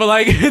moment, but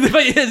like, if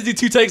I had to do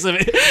 2 takes of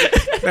it.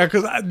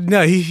 Because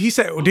no, he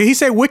said. Did he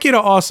say wicked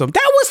or awesome?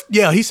 That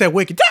was he said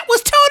wicked. That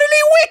was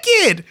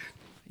totally wicked.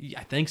 Yeah,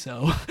 I think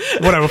so.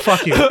 Whatever.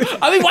 Fuck you.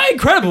 I mean, why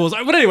Incredibles?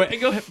 But anyway,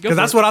 go ahead. Because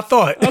that's what I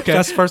thought. Okay.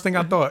 That's the first thing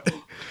I thought.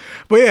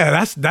 But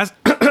yeah, that's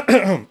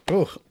oh,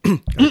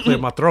 gotta clear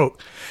my throat.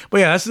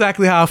 But yeah, that's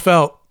exactly how I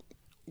felt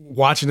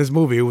watching this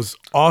movie. It was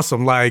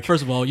awesome. Like,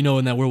 First of all, you know,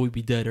 in that world we'd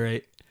be dead,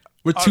 right?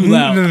 We're too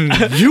loud.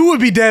 no. You would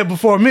be dead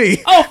before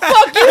me. Oh,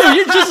 fuck you!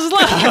 You're just as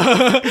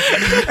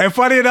loud. And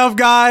funny enough,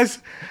 guys,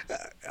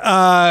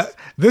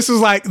 this is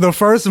like the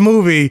first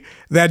movie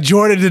that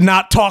Jordan did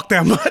not talk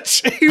that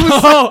much. He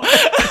was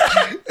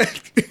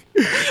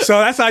so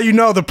that's how you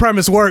know the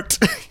premise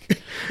worked.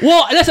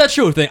 Well, that's not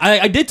true. Thing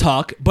I did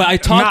talk, but I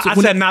talked. I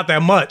said not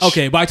that much.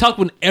 Okay, but I talked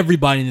when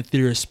everybody in the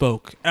theater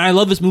spoke, and I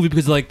love this movie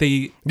because like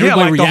Yeah,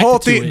 everybody like the whole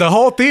reacted to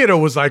it. theater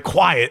was like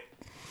quiet.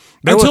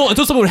 until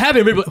something would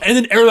happen, and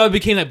then everybody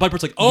became that blood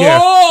person like, oh,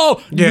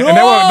 Yeah, no!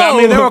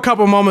 and there were a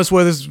couple of moments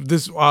where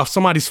this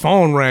somebody's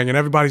phone rang and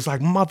everybody's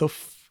like, mother.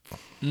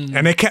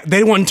 And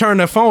they wouldn't turn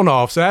their phone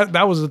off. So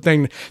that was the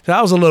thing.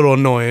 That was a little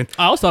annoying.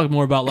 I was talking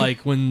more about like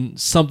when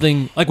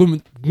something like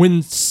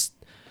when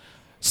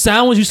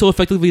sound was used so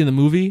effectively in the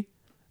movie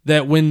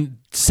that when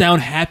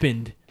sound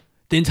happened,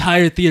 the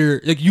entire theater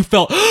like you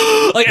felt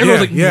like everyone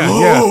was like,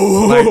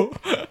 no!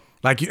 Yeah.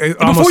 Like it And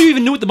almost, before you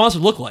even knew what the monster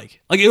looked like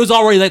it was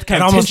already that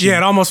kind it of almost tension.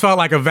 it almost felt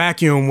like a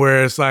vacuum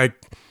where it's like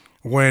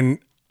when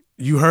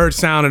you heard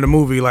sound in the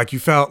movie, like you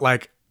felt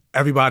like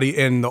everybody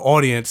in the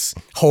audience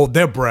hold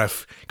their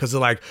breath because they're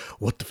like,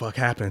 what the fuck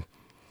happened?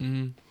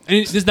 And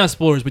this is not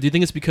spoilers, but do you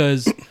think it's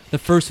because the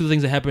first 2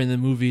 things that happen in the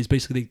movie is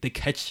basically they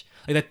catch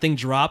like that thing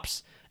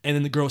drops and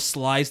then the girl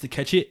slides to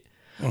catch it?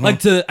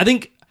 Like I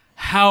think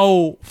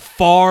how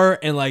far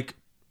and like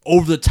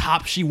over the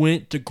top she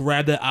went to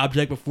grab that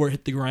object before it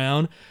hit the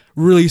ground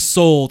really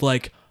sold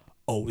like,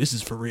 oh, this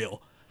is for real.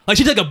 Like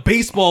she did like a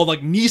baseball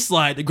like knee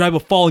slide to grab a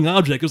falling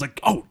object. It was like,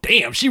 oh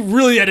damn, she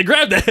really had to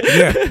grab that.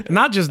 Yeah,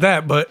 not just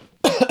that, but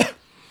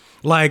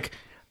like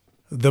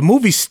the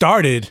movie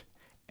started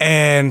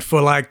and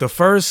for like the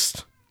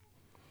first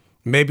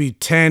maybe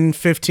 10,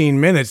 15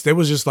 minutes, there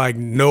was just like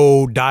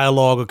no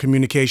dialogue or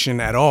communication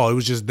at all. It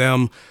was just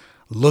them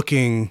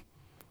looking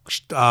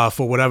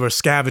for whatever,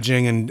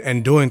 scavenging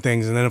and doing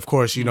things. And then of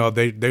course, you know,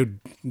 they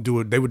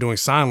were doing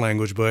sign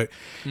language, but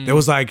there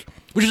was like,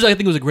 Which is I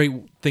think was a great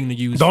thing to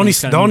use. the for only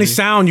this kind of only movie.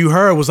 sound you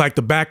heard was like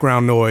the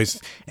background noise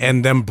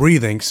and them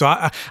breathing. So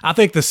I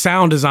think the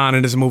sound design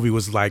in this movie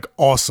was like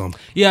awesome.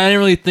 Yeah, I didn't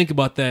really think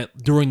about that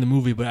during the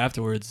movie, but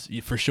afterwards,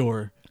 for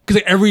sure. Because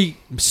like, every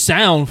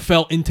sound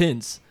felt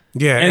intense.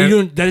 Yeah, and you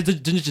don't, that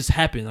didn't just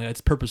happen. Like it's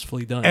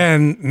purposefully done.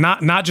 And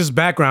not just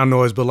background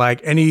noise, but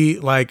like any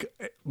like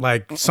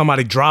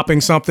somebody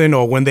dropping something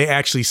or when they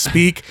actually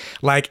speak,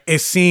 like it in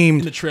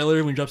seemed the trailer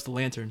when he drops the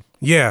lantern.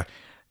 yeah.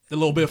 the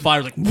little bit of fire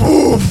is like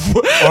woof.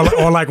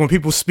 or like when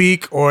people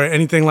speak or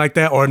anything like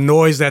that, or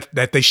noise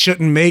that they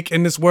shouldn't make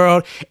in this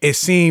world, it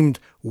seemed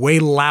way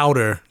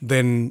louder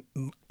than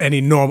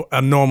a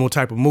normal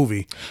type of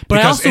movie. But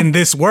because in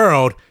this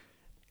world,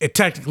 it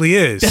technically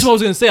is. That's what I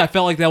was gonna say. I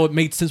felt like that would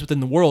make sense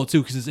within the world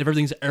too, because if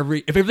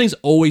everything's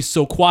always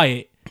so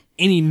quiet,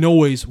 any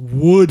noise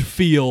would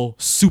feel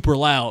super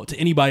loud to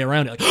anybody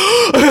around it. Like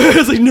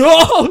it's like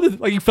no,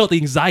 like you felt the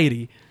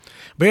anxiety.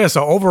 But yeah,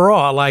 so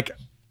overall, like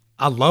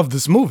I love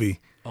this movie.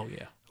 Oh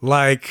yeah.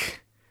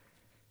 Like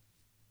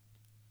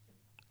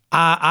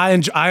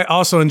I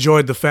also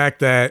enjoyed the fact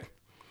that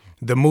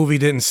the movie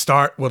didn't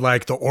start with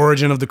like the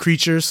origin of the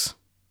creatures.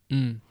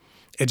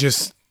 It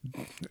just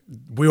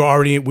we were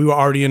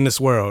already in this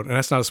world, and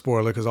that's not a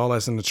spoiler because all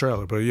that's in the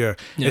trailer. But yeah.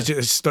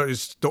 It's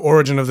the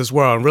origin of this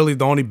world, and really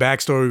the only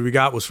backstory we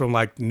got was from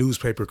like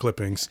newspaper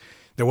clippings.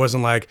 There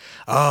wasn't like,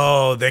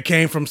 oh, they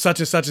came from such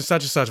and such and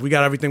such and such. We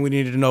got everything we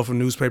needed to know from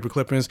newspaper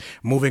clippings.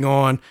 Moving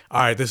on.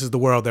 All right, this is the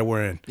world that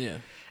we're in. Yeah,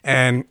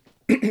 and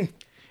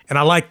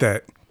I like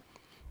that.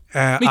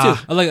 Me too.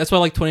 That's why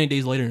I like 28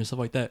 Days Later and stuff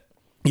like that.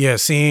 Yeah,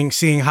 seeing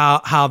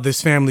how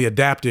this family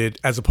adapted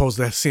as opposed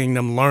to seeing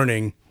them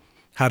learning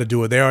how to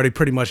do it. They already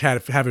pretty much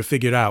have it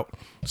figured out.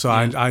 So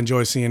I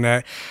enjoy seeing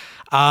that.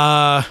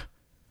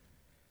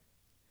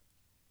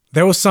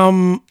 There was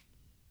some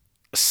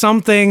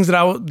things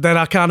that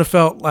I kind of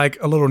felt like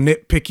a little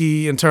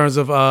nitpicky in terms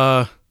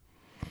of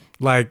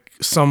like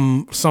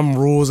some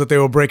rules that they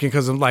were breaking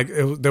because of like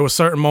there were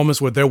certain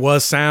moments where there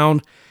was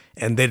sound.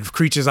 And then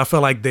creatures, I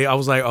felt like I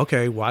was like,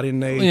 okay, why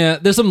didn't they? Yeah,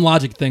 there's some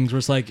logic things where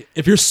it's like,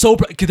 if you're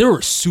because they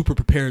were super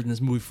prepared in this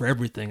movie for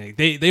everything. Like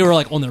they were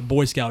like on their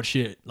Boy Scout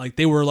shit. Like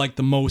they were like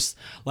the most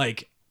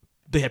like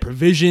they had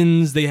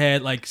provisions, they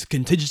had like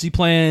contingency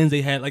plans,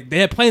 they had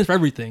plans for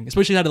everything,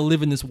 especially how to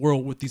live in this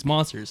world with these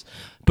monsters.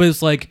 But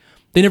it's like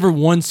they never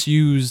once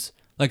used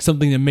like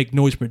something to make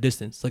noise from a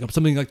distance, like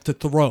something like to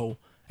throw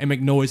and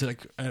make noise,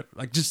 like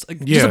just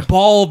a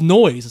ball of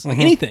noise. It's like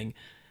anything.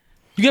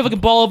 You can have like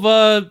a ball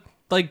of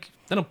like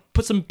I don't know,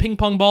 put some ping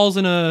pong balls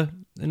in a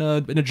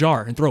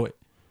jar and throw it.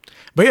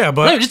 But yeah,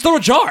 no, just throw a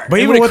jar.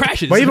 But even when it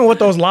crashes. But even with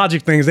those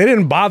logic things, they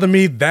didn't bother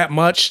me that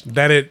much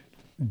that it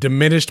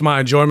diminished my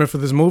enjoyment for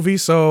this movie.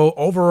 So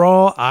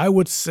overall, I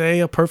would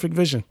say a perfect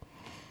vision.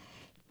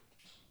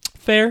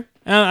 Fair.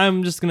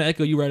 I'm just gonna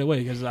echo you right away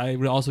because I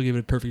would also give it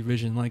a perfect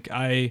vision. Like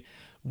I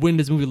went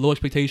this movie with low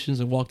expectations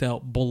and walked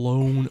out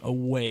blown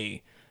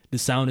away. The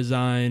sound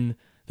design,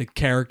 the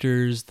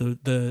characters,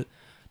 the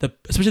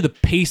especially the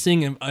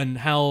pacing and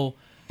how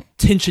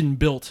tension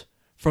built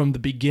from the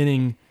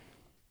beginning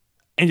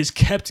and just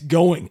kept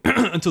going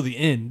until the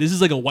end. This is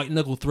like a white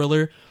knuckle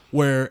thriller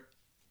where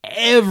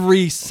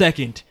every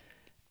second,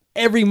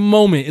 every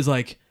moment is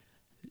like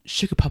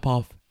shit could pop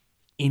off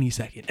any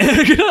second.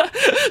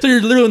 So you're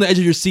literally on the edge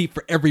of your seat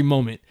for every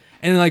moment.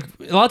 And like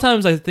a lot of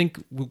times I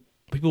think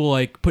people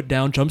like put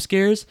down jump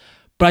scares,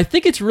 but I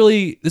think it's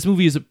really, this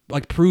movie is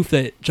like proof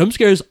that jump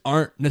scares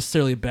aren't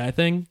necessarily a bad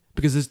thing.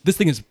 Because this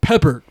thing is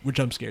peppered with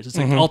jump scares. It's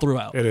like all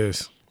throughout. It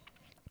is.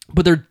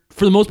 But they're,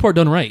 for the most part,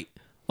 done right.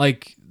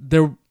 Like,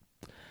 they're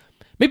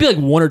maybe like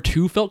one or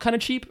two felt kind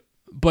of cheap,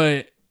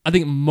 but I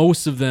think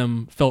most of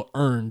them felt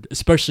earned,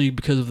 especially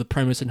because of the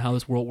premise and how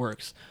this world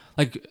works.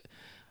 Like,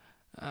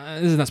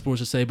 this is not supposed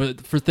to say,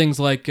 but for things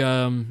like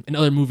in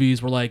other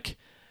movies where, like,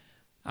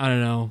 I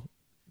don't know,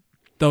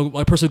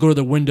 a person will go to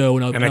the window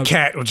and a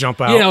cat will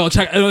jump out. You know, it's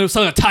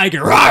like a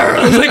tiger.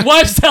 I was like,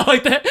 why does it sound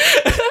like that?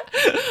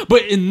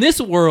 But in this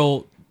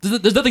world,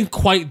 there's nothing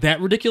quite that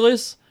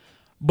ridiculous.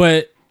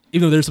 But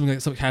even though there's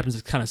something happens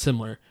that's kind of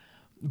similar,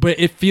 but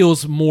it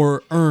feels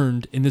more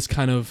earned in this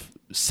kind of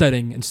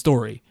setting and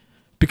story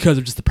because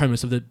of just the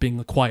premise of it being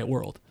a quiet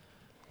world.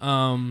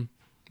 But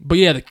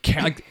yeah,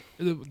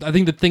 I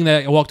think the thing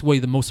that I walked away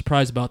the most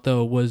surprised about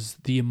though was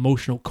the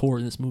emotional core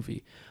in this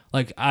movie.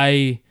 Like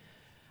I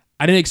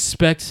didn't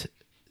expect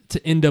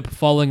to end up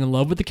falling in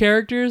love with the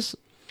characters.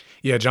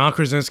 Yeah, John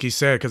Krasinski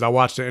said, because I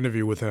watched the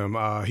interview with him,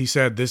 he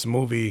said this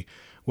movie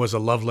was a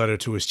love letter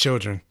to his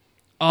children.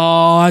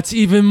 Oh, it's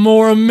even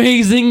more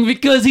amazing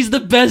because he's the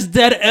best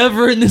dad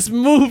ever in this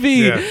movie.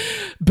 Yeah.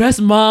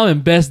 Best mom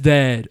and best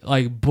dad.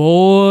 Like,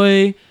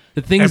 boy,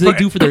 the things they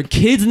do for their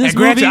kids in this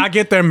movie. Granted, I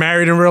get they're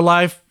married in real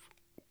life,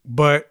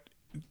 but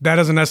that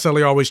doesn't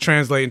necessarily always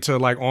translate into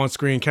like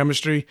on-screen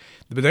chemistry.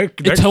 But it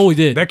totally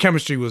did. Their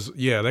chemistry was,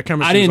 their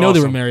chemistry I didn't know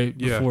awesome. they were married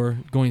before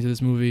going to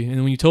this movie.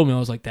 And when you told me, I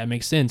was like, that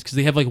makes sense. Because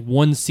they have like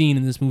one scene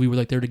in this movie where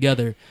like they're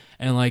together.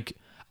 And like,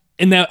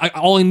 and that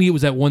all I needed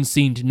was that one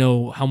scene to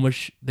know how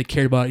much they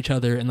cared about each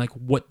other and like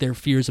what their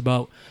fears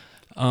about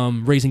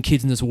raising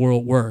kids in this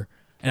world were.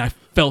 And I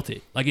felt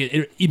it. Like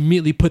it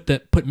immediately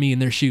put me in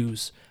their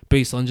shoes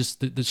based on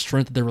just the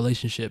strength of their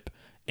relationship.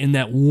 In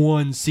that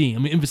one scene,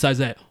 I'm gonna emphasize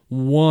that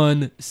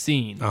one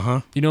scene.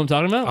 You know what I'm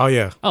talking about? Oh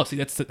yeah. Oh, see,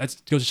 that's goes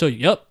to show you.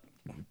 Yep,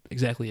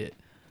 exactly it.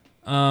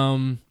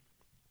 But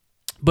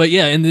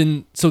yeah, and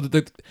then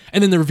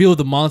the reveal of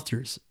the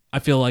monsters, I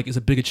feel like is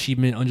a big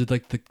achievement under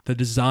like the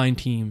design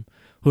team,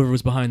 whoever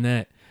was behind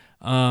that.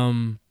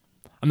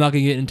 I'm not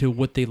gonna get into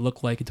what they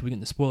look like until we get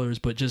into spoilers,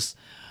 but just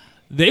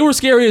they were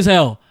scary as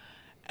hell.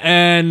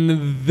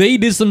 And they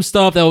did some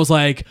stuff that was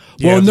like,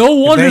 well, no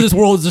wonder this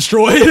world is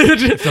destroyed.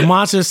 The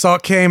monsters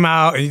came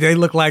out and they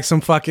look like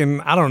some fucking,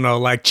 I don't know,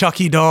 like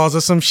Chucky dolls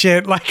or some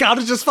shit. Like, I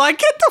was just like,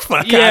 get the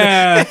fuck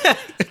out of here.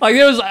 Like,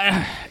 there was,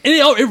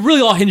 it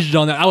really all hinged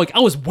on that. I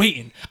was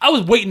waiting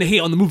to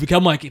hate on the movie. 'Cause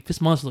I'm like, if this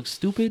monster looks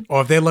stupid.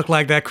 Or if they look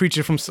like that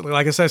creature from,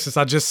 like I said, since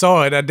I just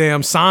saw it, that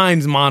damn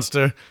Signs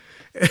monster.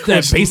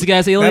 That basic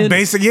ass alien. That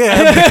basic,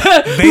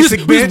 basic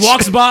who bitch. just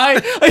walks by.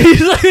 He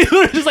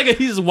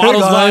just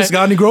waddles by.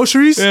 Got any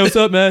groceries? Yeah, what's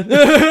up, man?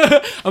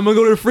 I'm gonna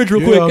go to the fridge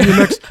real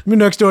quick. My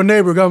next door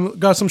neighbor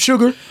got some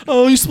sugar.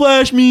 Oh, you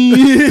splashed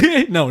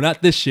me. No,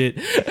 not this shit.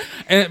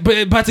 But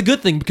it's a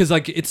good thing because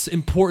like it's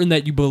important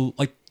that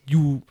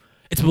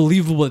it's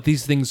believable that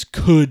these things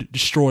could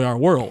destroy our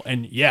world.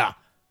 And yeah,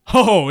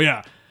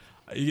 a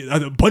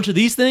bunch of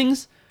these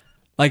things,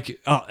 like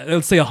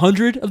let's say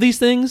 100 of these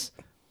things.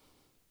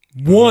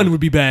 One would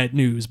be bad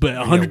news, but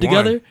 100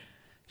 together,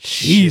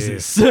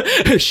 Jesus,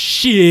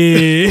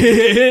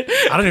 shit.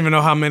 I don't even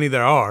know how many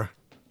there are.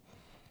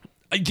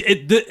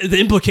 The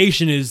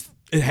implication is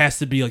it has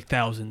to be like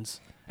thousands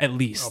at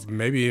least.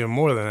 Maybe even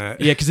more than that.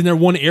 Yeah, because in their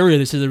one area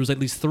they said there was at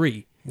least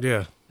 3. Yeah,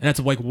 and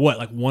that's like what,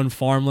 like one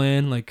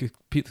farmland, like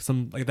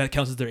some like that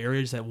counts as their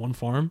area, just that one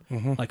farm.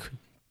 Mm-hmm. Like,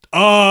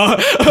 what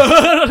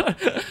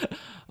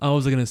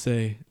was I gonna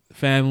say?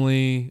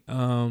 Family,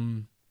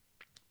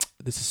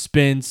 the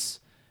suspense.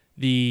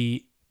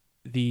 The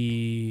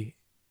I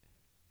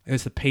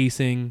guess the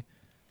pacing.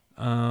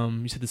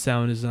 You said the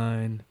sound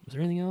design. Was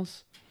there anything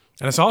else?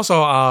 And it's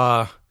also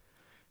a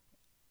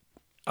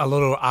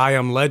little I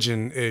Am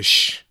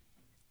Legend-ish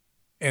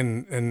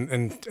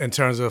in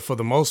terms of, for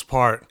the most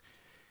part,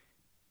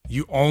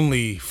 you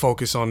only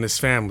focus on this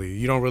family.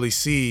 You don't really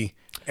see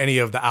any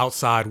of the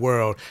outside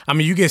world. I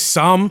mean, you get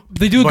some.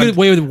 They do a good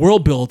way with the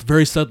world build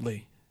very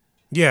subtly.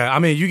 Yeah, I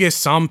mean, you get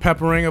some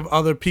peppering of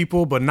other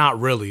people, but not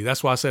really.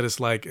 That's why I said it's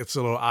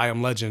a little I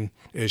Am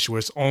Legend-ish, where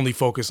it's only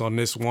focused on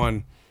this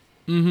one.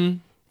 Mm-hmm.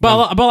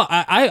 But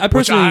I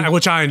personally,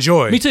 which I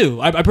enjoy. Me too.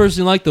 I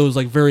personally like those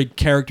like very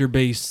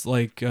character-based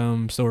like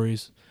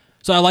stories.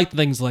 So I like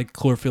things like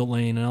Cloverfield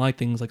Lane, and I like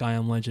things like I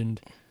Am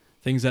Legend.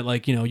 Things that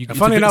like, you know, you can.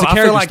 Funny enough, I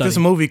feel like this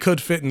movie could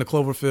fit in the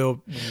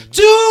Cloverfield.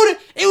 Dude,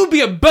 it would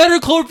be a better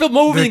Cloverfield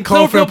movie than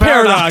Cloverfield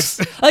Paradox.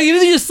 Like,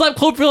 if you just slap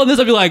Cloverfield on this,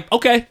 I'd be like,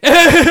 okay.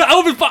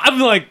 I'd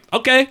be like,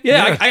 okay,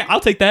 yeah. I'll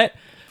take that.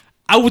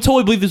 I would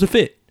totally believe there's a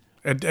fit.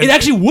 It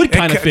actually would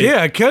kind of fit.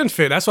 Yeah, it can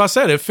fit. That's why I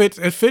said it fits.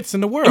 It fits in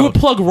the world. It would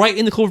plug right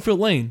into Cloverfield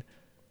Lane.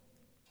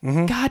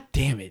 Mm-hmm. God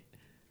damn it!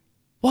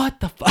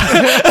 What the fuck?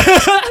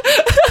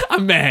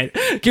 I'm mad.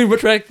 Can we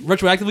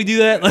retroactively do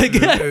that? Like,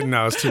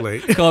 no, it's too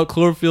late. Call it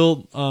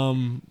Cloverfield.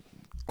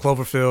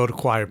 Cloverfield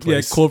Quiet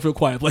Place. Yeah, Cloverfield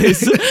Quiet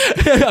Place.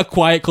 A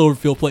quiet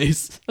Cloverfield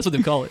place. That's what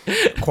they call it.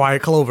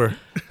 Quiet Clover.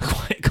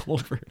 Quiet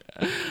Clover.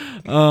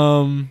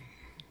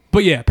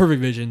 But yeah,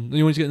 Perfect Vision.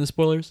 You want to get into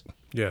spoilers?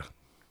 Yeah.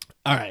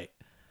 All right.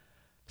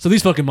 So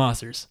these fucking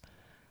monsters,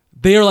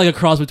 they are like a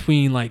cross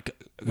between like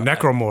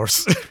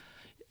necromorphs.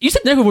 You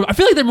said necromorphs. I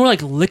feel like they're more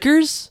like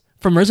lickers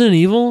from Resident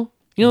Evil.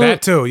 You know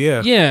that too.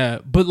 Yeah. Yeah,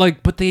 but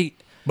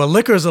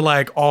lickers are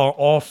like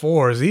all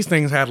fours. These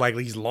things had like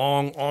these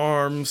long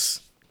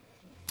arms.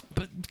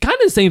 But kind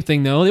of the same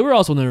thing though. They were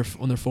also on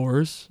their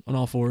fours, on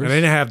all fours. And they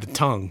didn't have the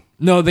tongue.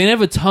 No, they didn't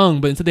have a tongue,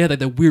 but instead they had like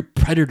that weird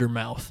predator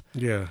mouth.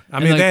 Yeah, I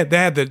mean like, they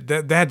had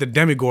the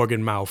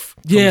Demogorgon mouth.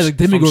 Yeah, the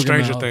Demogorgon from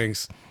Stranger mouth.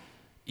 Things.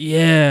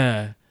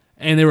 Yeah,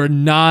 and they were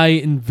nigh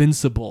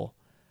invincible.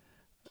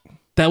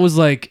 That was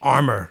like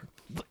armor.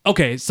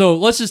 Okay, so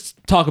let's just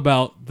talk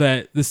about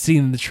the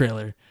scene in the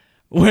trailer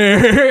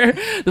where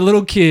the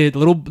little kid, the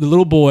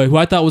little boy, who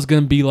I thought was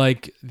gonna be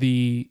like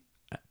I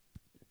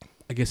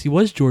guess he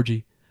was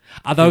Georgie.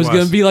 I thought it was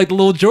gonna be like the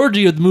little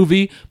Georgie of the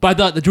movie, but I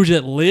thought the Georgie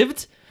that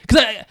lived,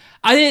 because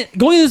I didn't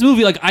going into this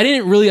movie, like I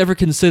didn't really ever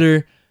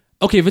consider,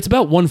 okay, if it's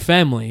about one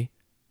family,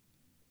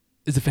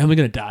 is the family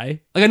gonna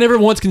die? Like I never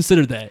once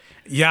considered that.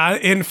 Yeah,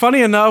 and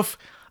funny enough,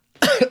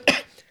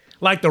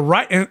 like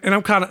and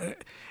I'm kind of.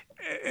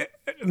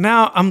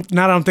 Now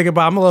that I'm thinking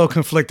about it, I'm a little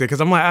conflicted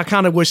because I'm like, I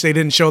kind of wish they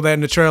didn't show that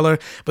in the trailer,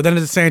 but then at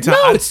the same time,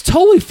 no, it's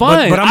totally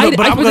fine.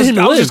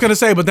 I was just gonna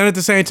say, but then at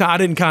the same time, I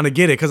didn't kind of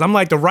get it because I'm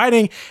like, the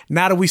writing.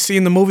 Now that we see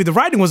in the movie, the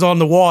writing was on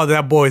the wall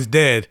that boy's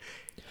dead.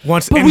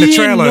 Once but in we the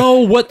trailer, didn't know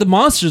what the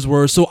monsters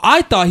were, so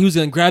I thought he was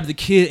gonna grab the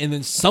kid and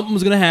then something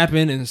was gonna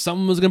happen and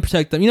something was gonna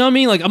protect them. You know what I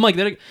mean? Like I'm like,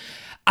 I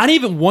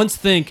didn't even once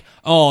think,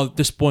 oh,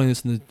 they're spoiling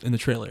this in the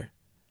trailer.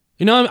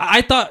 You know,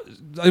 I thought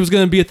it was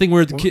going to be a thing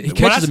where the kid, he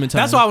catches him in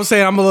time. That's why I was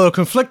saying I'm a little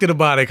conflicted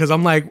about it because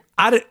I'm like,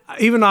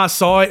 even though I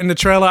saw it in the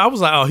trailer, I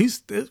was like, oh,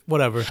 he's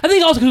whatever. I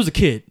think also because he was a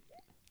kid.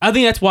 I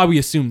think that's why we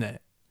assumed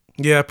that.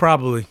 Yeah,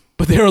 probably.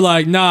 But they were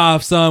like, nah,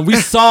 son, we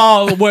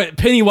saw what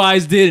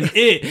Pennywise did in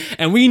It,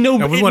 and we know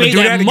it made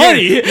that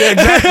money. Yeah,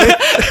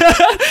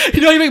 exactly. You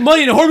know how you make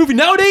money in a horror movie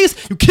nowadays?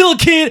 You kill a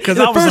kid in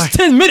the first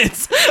 10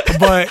 minutes.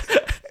 But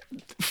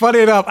funny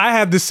enough, I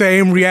had the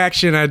same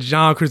reaction that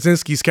John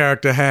Krasinski's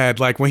character had.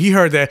 Like when he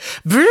heard that,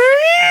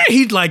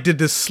 he like did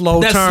this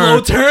slow That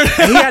turn. slow turn.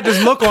 And he had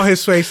this look on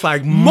his face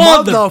like,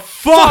 Motherfucker.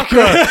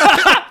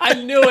 motherfucker. I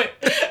knew it.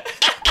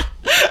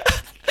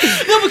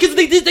 No, because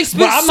they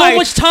spent I'm so like-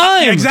 much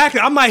time.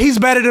 Exactly. I'm like, he's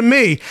better than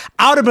me.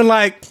 I would have been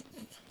like,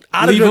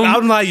 Leave him?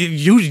 I'm like,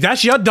 you.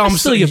 That's your dumb. That's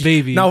still your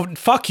baby. No,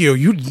 fuck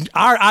you.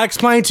 I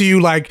explained to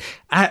you like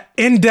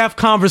in-depth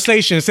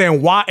conversation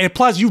saying why, and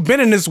plus you've been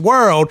in this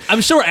world.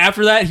 I'm sure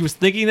after that he was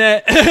thinking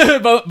that,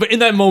 but in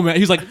that moment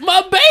he was like,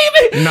 "My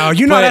baby." No,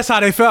 you know But- that's how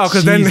they felt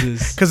because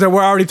Jesus.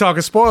 we're already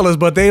talking spoilers,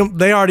 but they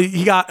already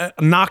he got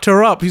knocked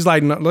her up. He's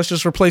like, no, let's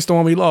just replace the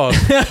one we lost.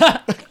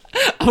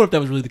 I wonder if that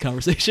was really the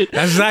conversation.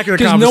 That's exactly the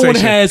Because no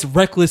conversation. one has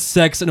reckless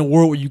sex in a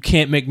world where you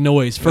can't make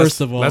noise.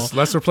 First of all,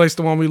 let's replace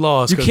the one we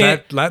lost You because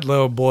can't- that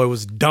little boy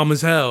was dumb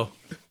as hell.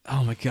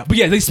 oh my god! But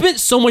yeah, they spent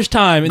so much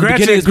time in the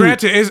beginning of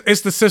Granted, this movie.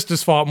 it's the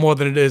sister's fault more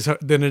than it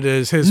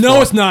is his. No,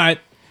 fault. it's not.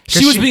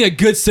 She was being a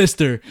good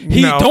sister.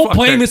 No, Don't fuck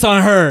blame that. this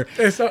on her.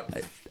 It's not-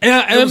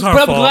 And was her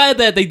but I'm fault. glad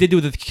that they did do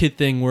the kid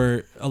thing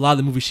where a lot of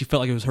the movie she felt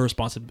like it was her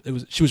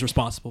she was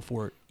responsible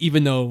for it,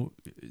 even though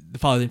the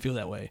father didn't feel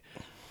that way.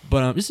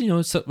 But just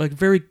it's like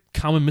very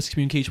common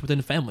miscommunication within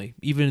the family,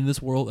 even in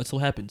this world that still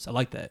happens. I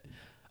like that.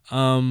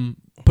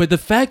 But the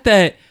fact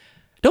that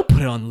don't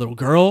put it on the little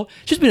girl.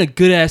 She's been a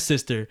good ass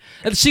sister.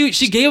 And she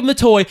gave him the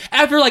toy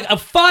after like a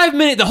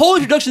 5-minute. The whole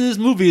introduction to this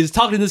movie is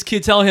talking to this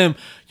kid, telling him,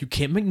 "You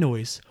can't make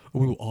noise,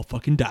 or we will all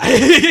fucking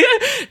die."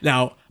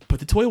 Now put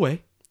the toy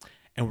away,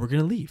 and we're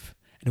gonna leave,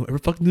 and don't ever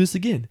fucking do this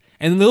again.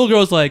 And the little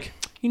girl's like,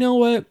 you know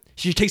what?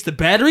 She takes the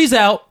batteries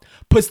out.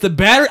 Puts the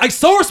battery, like,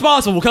 so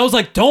responsible. Cause I was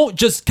like, don't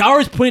just, I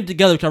always put it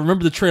together because I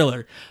remember the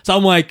trailer. So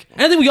I'm like,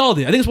 and I think we all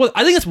did. I think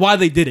that's why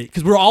they did it.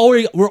 Because we're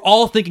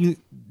all thinking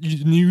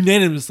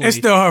unanimously. It's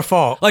still her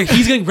fault. Like,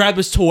 he's gonna grab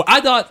his toy.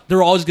 I thought they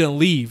were all just gonna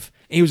leave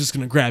and he was just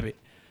gonna grab it.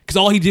 Because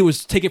all he did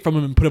was take it from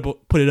him and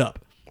put it up.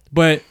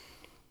 But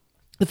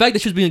the fact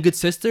that she was being a good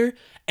sister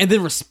and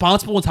then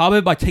responsible on top of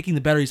it by taking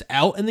the batteries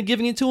out and then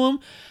giving it to him,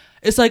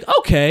 it's like,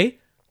 okay.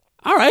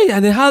 All right,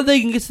 and then how they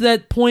can get to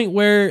that point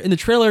where in the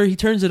trailer he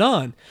turns it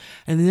on,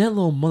 and then that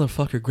little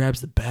motherfucker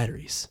grabs the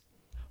batteries.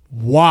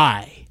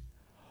 Why?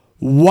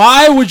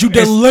 Why would you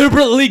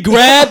deliberately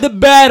grab the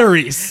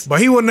batteries?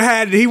 But he wouldn't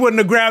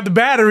have grabbed the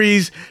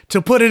batteries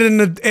to put it in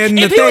the If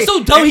he thing. was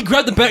so dumb, he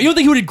grabbed the battery. You don't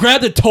think he would have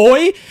grabbed the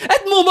toy?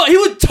 At the moment, he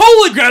would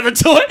totally grab the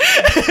toy.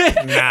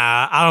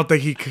 Nah, I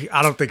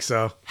don't think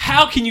so.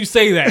 How can you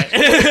say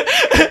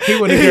that? He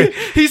wouldn't have.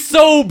 He's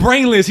so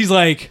brainless. He's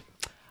like,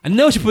 I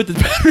know she put the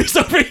batteries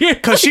over here.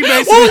 Cause she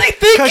basically, what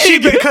was he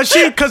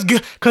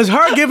thinking? cause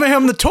her giving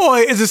him the toy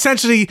is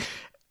essentially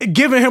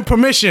giving him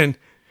permission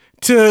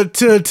to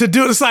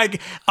do. It's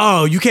like,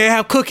 oh, you can't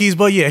have cookies,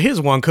 but yeah,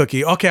 here's one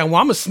cookie. Okay, well,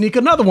 I'm gonna sneak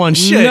another one.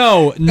 Shit.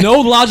 No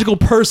logical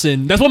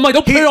person. That's what I'm like.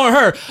 Don't put it on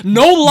her.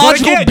 No But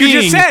logical again, being.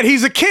 you just said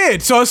he's a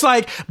kid, so it's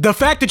like the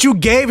fact that you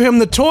gave him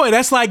the toy.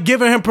 That's like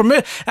giving him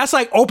permission. That's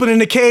like opening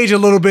the cage a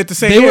little bit to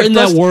say, They were "Here, in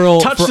that touch-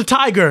 world Touch for- the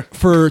tiger.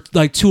 for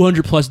like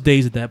 200 plus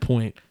days at that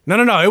point. No.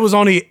 It was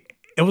only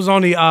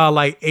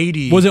like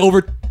 80. Was it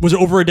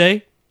over a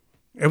day?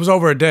 It was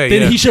over a day.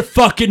 Then yeah. he should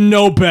fucking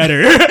know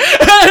better.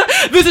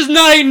 This is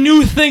not a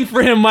new thing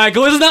for him,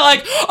 Michael. This is not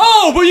like,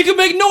 oh, but you can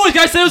make noise.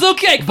 Guy said it was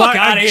okay. Fuck But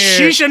out of here.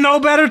 she should know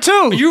better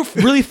too. You're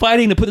really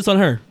fighting to put this on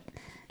her.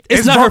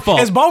 It's not her fault.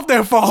 It's both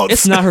their faults.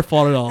 It's not her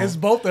fault at all. It's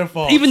both their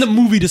faults. Even the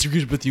movie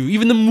disagrees with you.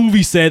 Even the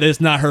movie said that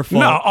it's not her fault.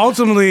 no,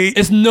 ultimately,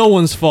 It's no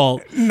one's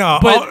fault. No,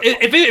 But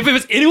if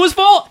it's anyone's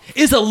fault,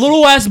 it's the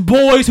little ass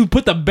boys who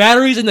put the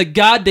batteries in the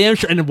goddamn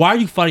shirt. And why are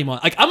you fighting on?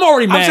 Like, I'm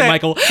already mad, saying-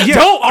 Michael. yeah,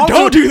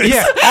 Don't do this.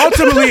 Yeah,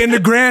 ultimately, in the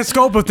grand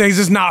scope of things,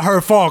 it's not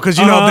her fault because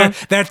you know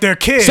that they're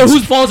kids. So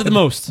whose fault is it the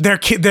most? They're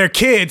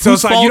kids. So Whose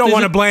it's like you fault don't is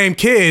want to it? blame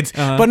kids,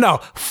 but no,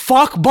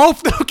 fuck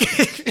both the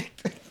kids.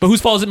 But whose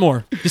fault is it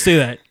more? Just say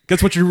that.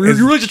 That's what you're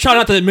really just trying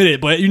not to admit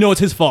it, but you know it's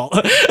his fault.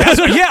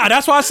 Yeah,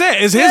 that's why I said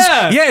it's his.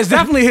 Yeah. Yeah, it's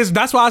definitely his.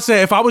 That's why I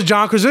said if I was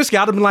John Krasinski,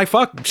 I'd have been like,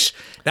 "Fuck, psh,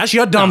 that's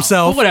your dumb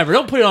self." But whatever.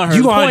 Don't put it on her.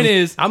 You The gonna, point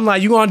is, I'm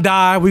like, you gonna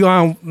die. We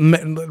gonna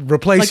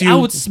replace like, you. I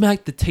would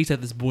smack the taste out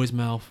of this boy's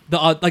mouth.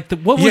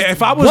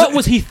 What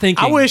was he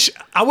thinking? I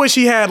wish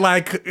he had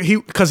like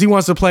because he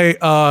wants to play.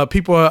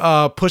 People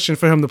are pushing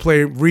for him to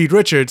play Reed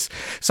Richards.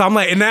 So I'm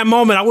like, in that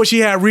moment, I wish he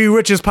had Reed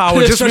Richards' power.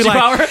 Just be Stretchy like,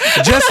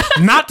 power? just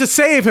not to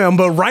save him,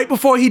 but right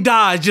before he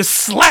dies, just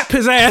slap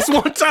his ass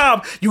one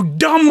time. You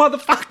dumb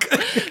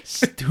motherfucker.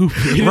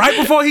 Stupid. Right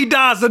before he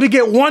dies, let me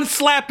get one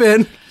slap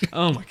in.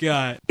 Oh my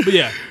god. But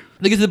yeah,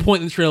 they get to the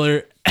point in the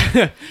trailer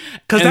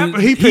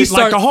Because he picked,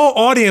 like the whole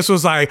audience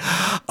was like,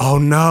 oh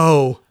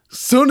no.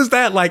 Soon as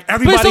that, like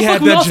But it's everybody so had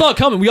fucking, we all that. saw it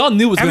coming. We all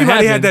knew it was going to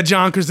happen. Everybody had that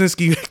John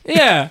Krasinski.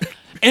 Yeah.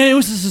 And it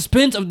was the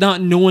suspense of not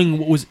knowing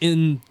what was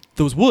in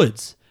those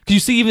woods. Because you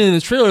see, even in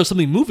the trailer,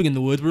 something moving in the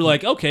woods. We're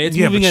like, okay, it's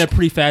Yeah, moving but at a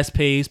pretty fast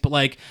pace, but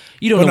like,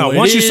 you don't know No, what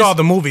once it you is. saw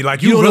the movie,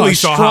 like You you don't know really how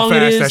saw how strong it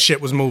fast is. that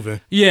shit was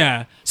moving.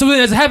 Yeah. So then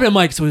as it happened, I'm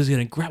like, so he's going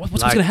to grab, what's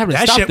Like, going to happen to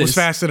that stop shit this? was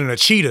faster than a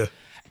cheetah.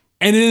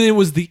 And then it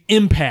was the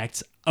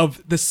impact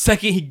of the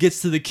second he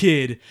gets to the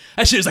kid.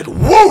 That shit is like,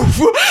 woof!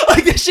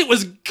 Like, that shit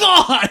was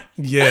gone.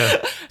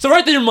 Yeah. So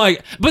right there, I'm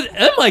like, what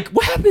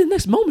happened in the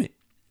next moment?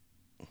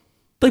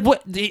 Like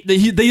what? They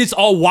just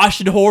all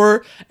watched in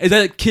horror, and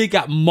that kid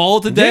got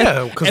mauled to death.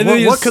 Yeah, because and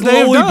then what could they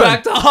have done?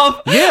 Backed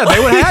off. Yeah, they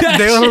would have.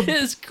 They That were,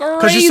 shit is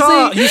crazy.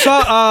 Because you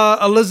saw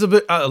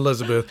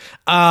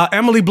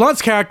Emily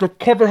Blunt's character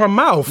cover her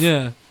mouth.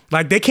 Yeah.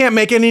 Like they can't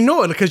make any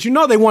noise because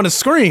they want to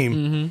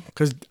scream.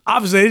 Because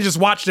obviously they just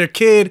watched their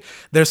kid,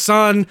 their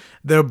son,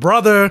 their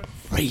brother.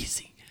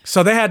 Crazy.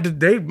 So they had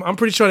to. I'm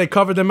pretty sure they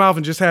covered their mouth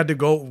and just had to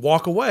go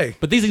walk away.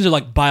 But these things are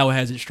like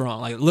Biohazard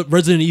strong, like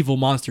Resident Evil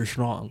monster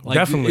strong. Like,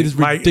 Definitely, it is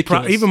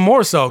ridiculous. even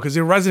more so because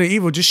in Resident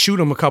Evil, just shoot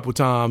him a couple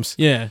times.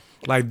 Yeah.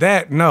 Like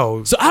that.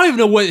 No. So I don't even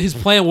know what his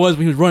plan was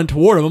when he was running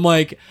toward him. I'm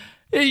like,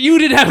 you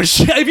didn't have a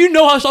chance. If you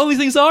know how strong these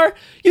things are,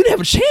 you didn't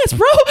have a chance,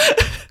 bro.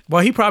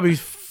 Well, he probably.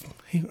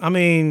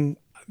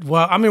 We're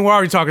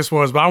already talking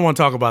spoilers, but I don't want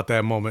to talk about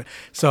that moment.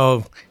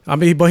 So,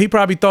 but he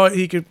probably thought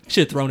he could.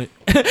 Should have thrown it.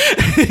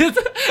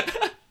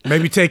 I'll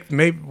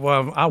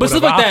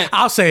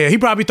say it. He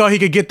probably thought he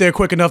could get there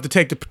quick enough to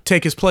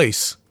take his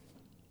place.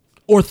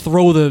 Or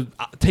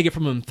take it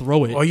from him and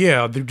throw it. Oh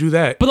yeah, do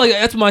that. But like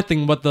that's my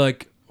thing. But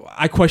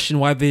I question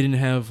why they didn't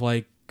have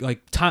like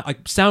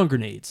sound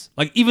grenades.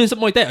 Like even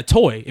something like that, a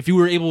toy. If you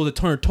were able to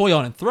turn a toy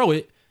on and throw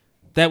it,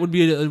 that would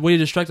be a way to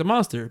distract a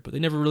monster. But they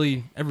never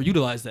really ever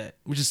utilized that,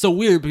 which is so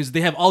weird because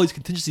they have all these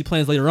contingency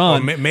plans later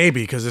on. Well,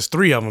 maybe because there's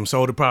 3 of them,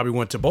 so it probably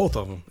went to both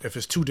of them. If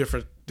it's 2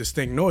 different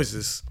distinct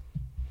noises.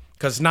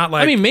 Because it's not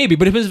like... maybe,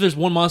 but it depends if there's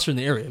one monster in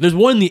the area. If there's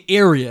one in the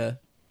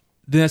area,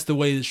 then that's the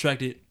way to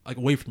distract it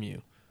away from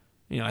you.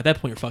 At that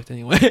point, you're fucked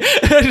anyway.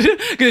 Because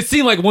it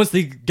seemed like once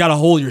they got a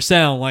hold of your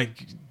sound,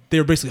 like, they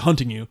were basically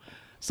hunting you.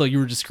 So you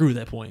were just screwed at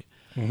that point.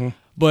 Mm-hmm.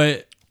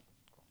 But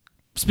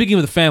speaking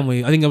of the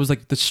family, I think that was,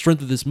 the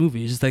strength of this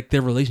movie. It's just,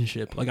 their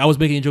relationship. I was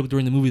making a joke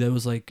during the movie that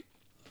was, it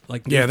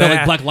felt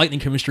like Black Lightning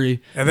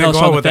chemistry. And then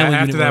going with that,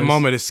 after that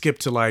moment, it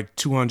skipped to,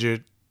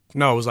 200...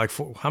 No, it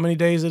was how many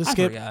days did it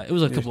skip? It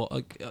was a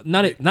couple,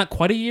 not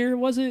quite a year,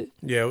 was it?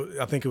 Yeah,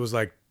 I think it was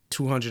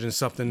 200 and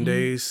something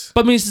days.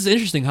 But it's just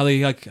interesting how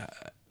they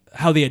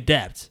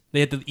adapt.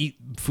 They have to eat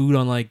food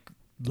on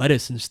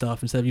lettuce and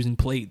stuff instead of using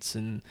plates,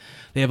 and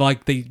they have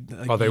they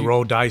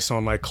roll dice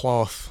on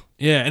cloth.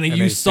 Yeah, and they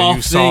use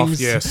soft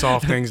things.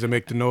 Soft things to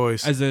make the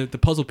noise as the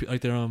puzzle,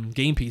 their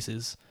game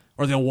pieces,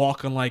 or they'll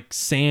walk on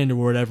sand or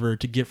whatever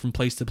to get from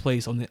place to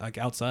place on the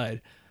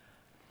outside.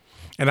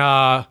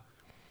 And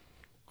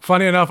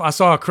funny enough, I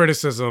saw a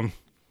criticism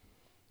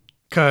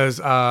because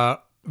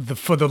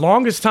for the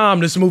longest time,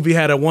 this movie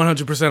had a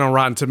 100% on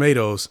Rotten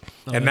Tomatoes,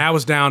 and that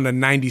was down to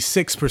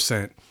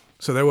 96%.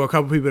 So there were a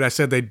couple people that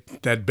said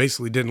that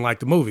basically didn't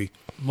like the movie.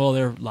 Well,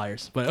 they're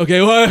liars, but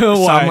okay. Why?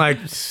 So I'm like,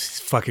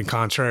 fucking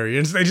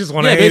contrarians. They just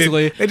want to hate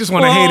it. They just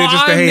want to hate it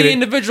just to hate it. I'm the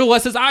individual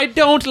that says I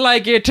don't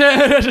like it.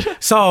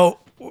 So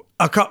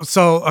a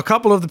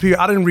couple of the people,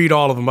 I didn't read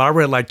all of them, but I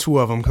read 2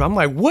 of them because I'm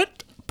like,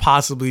 what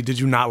possibly did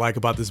you not like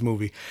about this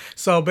movie?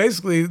 So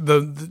basically,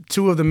 the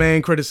 2 of the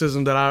main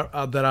criticism that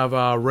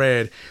I've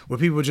read were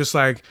people just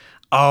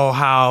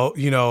how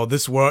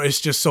this world is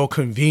just so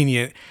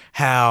convenient.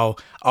 How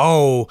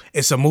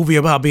it's a movie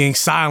about being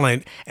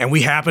silent, and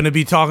we happen to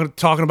be talking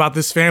about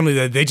this family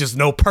that they just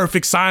know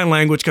perfect sign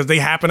language because they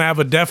happen to have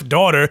a deaf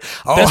daughter.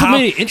 That's what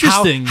made it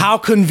interesting. How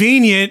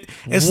convenient!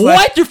 It's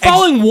you're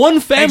following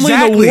one family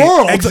in the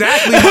world.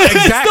 Exactly.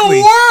 It's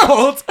the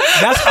world.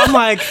 I'm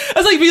like,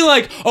 that's like being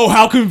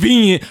how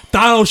convenient.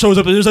 Thanos shows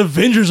up and there's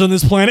Avengers on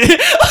this planet.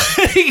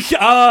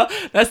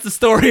 That's the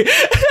story.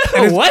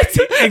 What?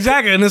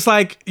 Exactly, and it's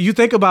you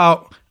think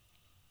about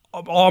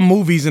all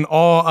movies and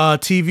all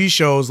TV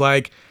shows,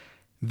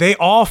 they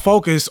all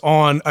focus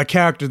on a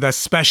character that's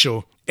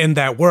special in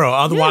that world.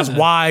 Otherwise,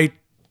 why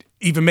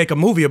even make a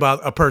movie about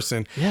a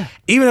person? Yeah.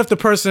 Even if the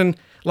person,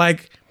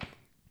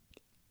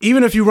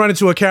 even if you run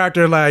into a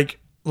character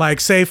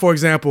say, for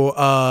example,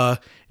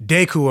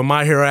 Deku in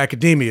My Hero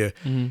Academia.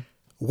 Mm-hmm.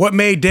 What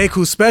made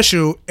Deku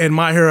special in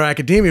My Hero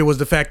Academia was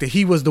the fact that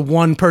he was the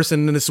one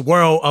person in this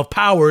world of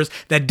powers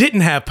that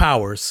didn't have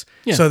powers.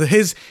 Yeah. So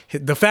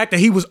the fact that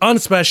he was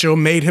unspecial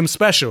made him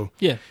special.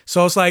 Yeah.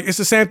 So it's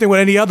the same thing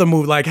with any other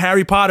movie.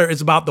 Harry Potter is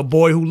about the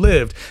boy who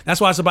lived. That's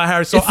why it's about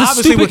Harry. So it's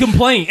a stupid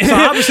complaint. So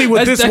obviously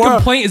with this world,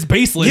 complaint is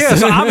baseless. Yeah.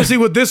 So obviously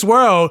with this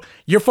world,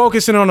 you're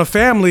focusing on a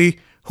family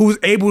who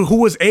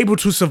was able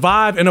to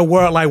survive in a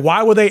world.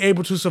 Why were they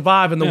able to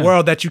survive in the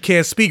world that you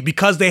can't speak?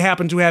 Because they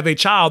happened to have a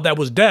child that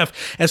was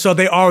deaf, and so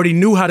they already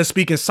knew how to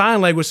speak in sign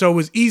language, so it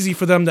was easy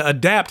for them to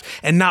adapt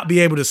and not be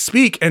able to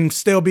speak and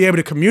still be able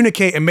to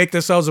communicate and make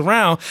themselves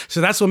around. So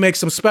that's what makes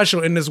them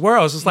special in this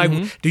world. So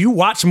it's do you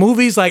watch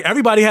movies?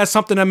 Everybody has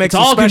something that makes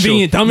them special. It's all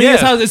convenient. I mean,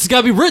 that's how it's got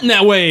to be written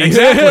that way.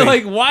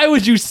 Exactly. Why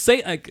would you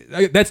say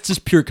that's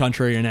just pure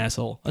contrarian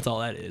asshole. That's all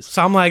that is.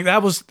 So I'm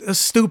that's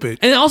stupid.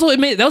 And also,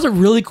 that was a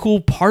really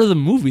cool part of the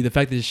movie, the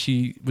fact that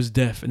she was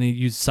deaf and they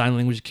used sign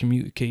language to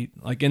communicate.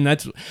 And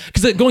that's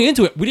because going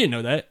into it, we didn't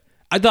know that.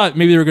 I thought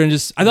maybe they were going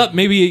to I thought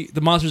maybe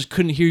the monsters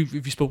couldn't hear you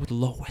if you spoke with a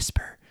low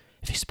whisper.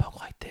 If you spoke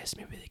like this,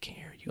 maybe they can't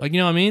hear you. You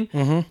know what I mean?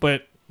 Mm-hmm.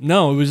 But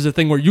no, it was just a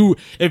thing where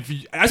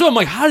that's why I'm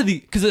how did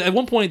because at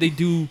one point they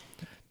do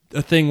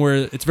a thing where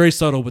it's very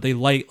subtle, but they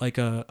light like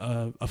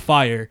a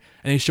fire,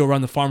 and they show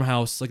around the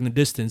farmhouse, like in the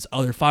distance,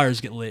 other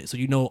fires get lit, so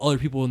you know other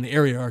people in the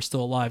area are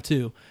still alive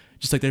too.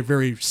 Just like they're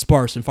very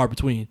sparse and far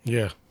between.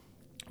 Yeah.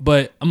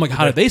 But I'm like,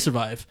 how did they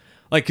survive?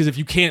 Like, because if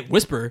you can't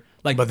whisper,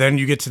 like, But then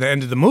you get to the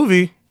end of the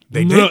movie,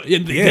 they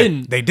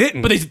didn't. They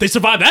didn't. But they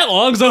survived that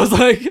long, so I was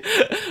like,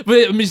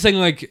 but I'm just saying,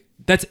 like,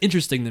 that's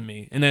interesting to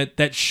me, and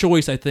that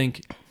choice, I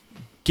think,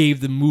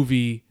 gave the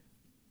movie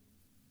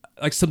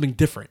like something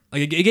different.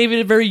 Like, it gave it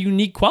a very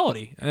unique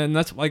quality, and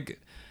that's like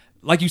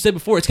you said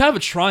before, it's kind of a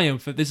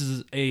triumph that this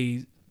is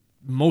a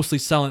mostly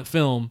silent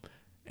film,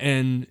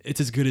 and it's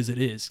as good as it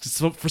is.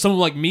 'Cause for someone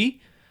like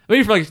me,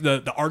 maybe for like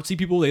the artsy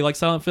people, they like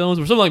silent films.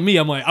 For someone like me,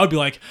 I would be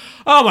like,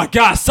 oh my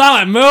god,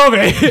 silent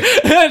movie.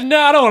 No,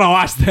 I don't want to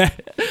watch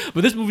that.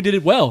 But this movie did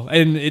it well,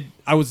 and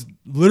I was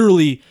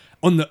literally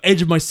on the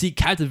edge of my seat,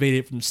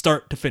 captivated from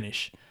start to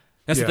finish.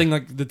 That's the thing.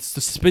 Like the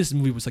suspense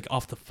movie was like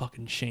off the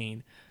fucking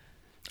chain.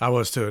 I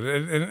was too,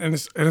 and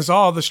it's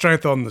all the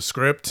strength on the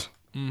script,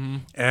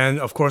 and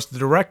of course the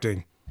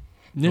directing.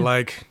 Yeah.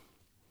 Like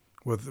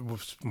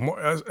with more,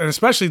 and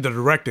especially the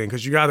directing,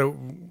 because you got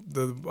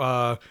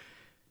to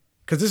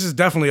because this is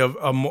definitely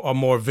a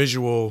more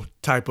visual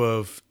type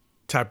of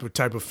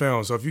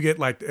film. So if you get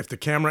like if the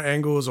camera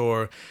angles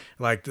or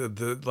like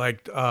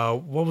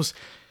what was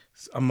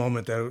a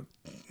moment that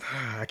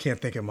I can't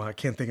think in my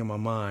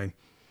mind.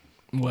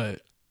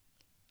 What?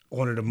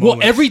 One of the moments.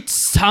 Well, every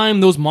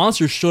time those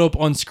monsters showed up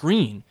on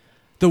screen,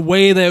 the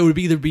way that it would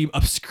either be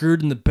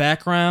obscured in the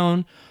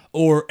background,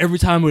 or every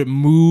time it would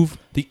move,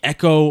 the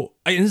echo.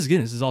 This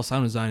is all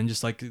sound design and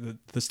just like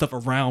the stuff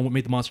around what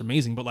made the monster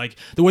amazing. But like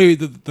the way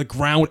the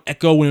ground would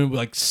echo when it would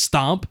like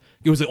stomp,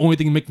 it was the only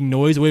thing making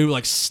noise. The way it would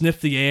like sniff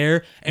the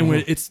air, and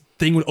when its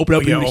thing would open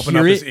up, and you would open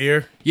hear up it. his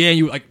ear. Yeah, and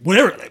you would, like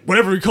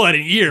whatever we call it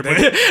an ear, but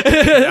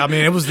I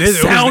mean, it was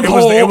this. Sound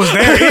it was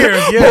their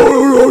ears. Yeah.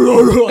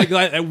 like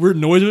that weird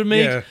noise it would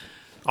make. Yeah.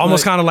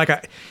 Almost kind of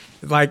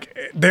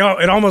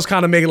it almost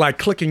kind of made like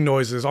clicking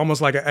noises,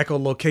 almost like an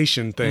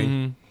echolocation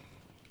thing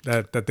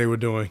that they were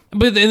doing.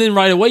 But and then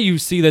right away you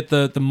see that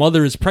the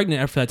mother is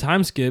pregnant after that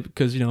time skip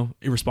because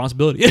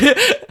irresponsibility,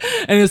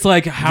 and it's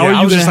like how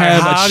are you going to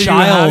have a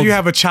child? How do you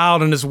have a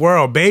child in this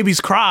world?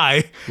 Babies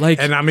cry,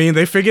 and I mean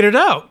they figured it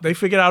out. They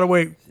figured out a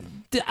way.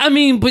 I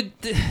mean, but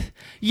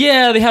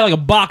yeah, they had like a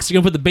box you're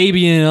gonna put the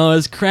baby in and all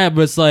this crap,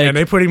 but it's like, and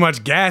they pretty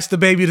much gassed the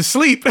baby to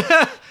sleep.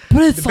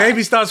 But it's the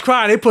baby starts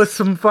crying. They put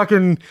some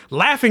fucking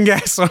laughing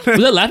gas on it. Was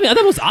that laughing? I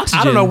thought it was oxygen.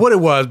 I don't know what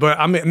it was, but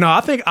I mean, no, I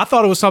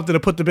thought it was something to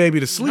put the baby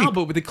to sleep. No,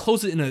 but they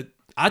closed it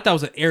I thought it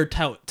was an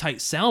airtight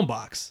sound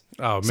box.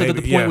 Oh, so maybe.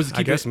 that the point was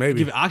to give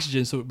it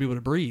oxygen so it would be able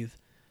to breathe.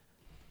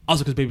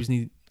 Also, because babies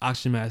need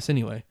oxygen masks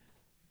anyway.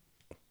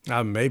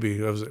 Maybe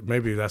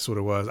that's what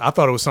it was. I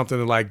thought it was something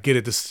to like get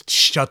it to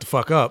shut the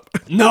fuck up.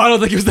 No, I don't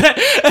think it was that.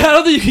 I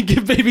don't think you can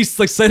give babies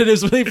like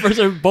sedatives when they first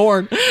are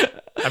born.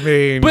 I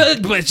mean,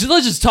 but let's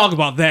just talk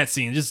about that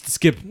scene. Just to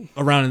skip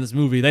around in this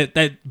movie.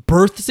 That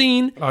birth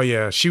scene. Oh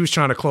yeah, she was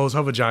trying to close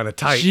her vagina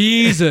tight.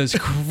 Jesus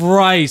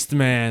Christ,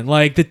 man!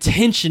 Like the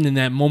tension in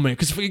that moment,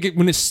 because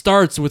when it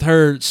starts with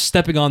her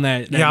stepping on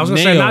that I was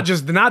gonna say not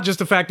just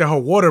the fact that her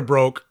water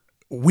broke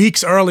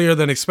weeks earlier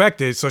than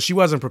expected, so she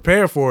wasn't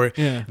prepared for it.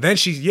 Yeah. Then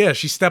she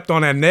stepped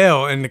on that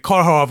nail and it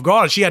caught her off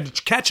guard. She had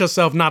to catch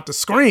herself not to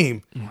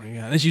scream. Oh my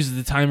god! Then she uses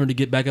the timer to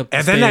get back up.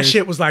 And then that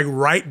shit was like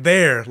right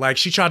there. Like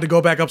she tried to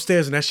go back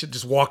upstairs and that shit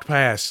just walked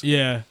past.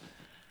 Yeah.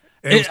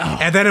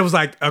 And then it was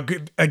like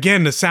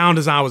again, the sound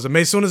design was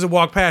amazing. As soon as it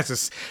walked past,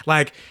 it's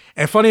like,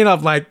 and funny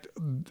enough, like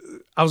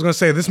I was gonna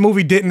say, this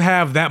movie didn't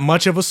have that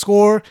much of a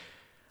score.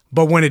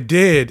 But when it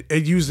did,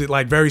 it used it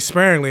like very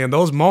sparingly. And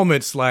those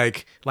moments,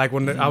 like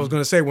when I was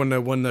gonna say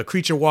when the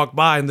creature walked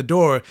by in the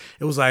door,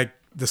 it was like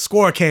the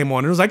score came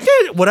on. It was like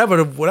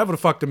whatever the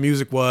fuck the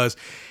music was,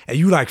 and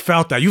you like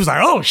felt that. You was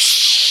like, oh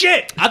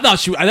shit! I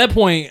thought at that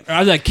point,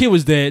 that kid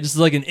was dead, just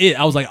like an It.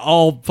 I was like,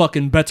 all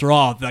fucking bets are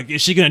off. Like, is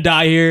she gonna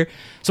die here?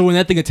 So when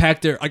that thing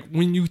attacked her, like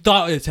when you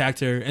thought it attacked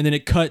her, and then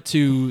it cut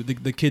to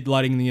the kid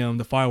lighting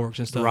the fireworks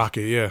and stuff. The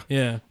rocket, yeah.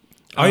 Yeah.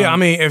 Oh yeah, I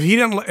mean, if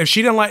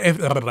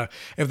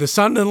the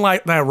son didn't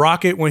like that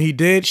rocket when he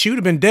did, she would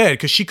have been dead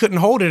because she couldn't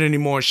hold it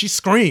anymore. She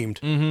screamed.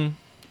 Mm-hmm.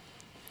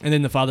 And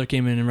then the father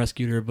came in and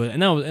rescued her. But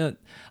and that was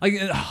like,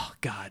 oh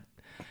god.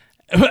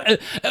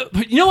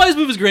 You know why this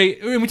movie was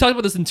great? We talked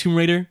about this in Tomb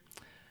Raider,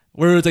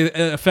 where it's like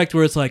an effect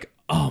where it's like,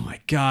 oh my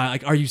god,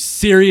 like, are you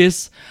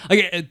serious?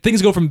 Like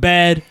things go from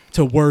bad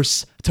to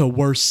worse to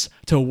worse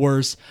to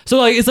worse. So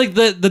like it's like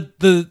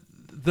the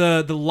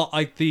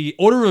like the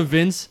order of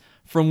events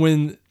from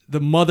when the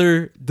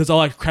mother does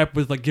all that crap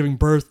with like giving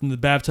birth in the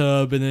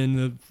bathtub, and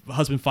then the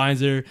husband finds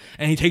her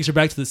and he takes her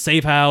back to the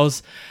safe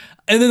house,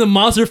 and then the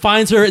monster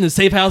finds her in the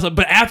safe house.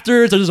 But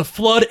after there's a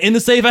flood in the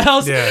safe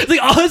house. Yeah.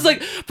 It's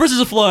like first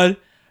there's a flood,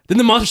 then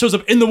the monster shows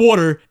up in the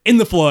water in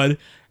the flood.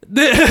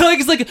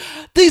 It's like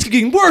things keep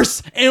getting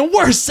worse and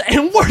worse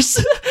and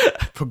worse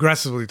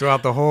progressively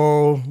throughout the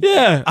whole.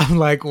 Yeah, I'm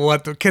like,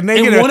 what? Can they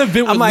and get one a?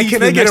 event I'm like,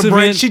 can they get a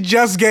break? She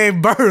just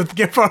gave birth.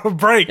 Give her a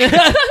break.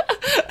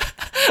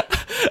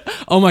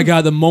 Oh my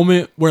god, the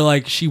moment where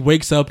like she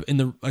wakes up in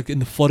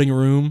the flooding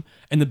room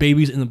and the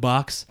baby's in the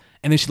box,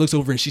 and then she looks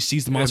over and she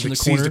sees the monster in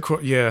the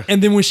corner. Yeah.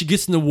 And then when she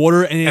gets in the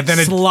water and then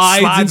it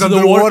slides into under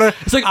the water,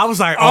 it's like I was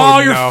like, oh, no.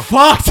 you're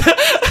fucked.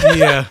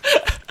 Yeah.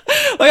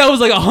 Like I was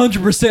like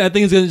 100%. I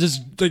think it's gonna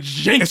just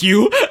like yank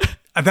you.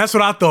 That's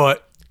what I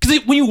thought.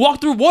 Because when you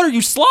walk through water,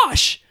 you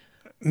slosh.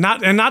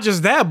 Not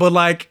just that, but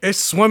like it's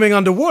swimming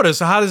underwater.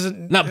 So how does it?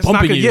 Not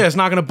bumping you. Yeah, it's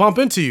not gonna bump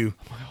into you.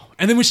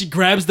 And then when she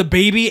grabs the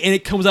baby and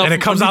it comes out,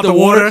 the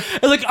water,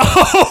 it's like,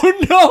 oh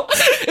no!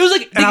 It was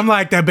like, and I'm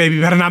like, that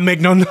baby better not make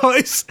no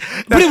noise.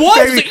 But it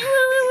was. Baby,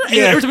 Like,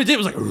 yeah. Every time it did, it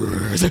was like,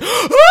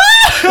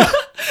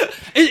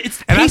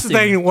 it's and that's the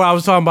pacing. thing. What I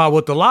was talking about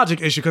with the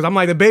logic issue, because I'm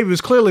like, the baby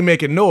was clearly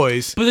making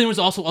noise. But then there was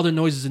also other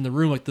noises in the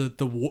room, like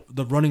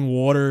the running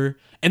water,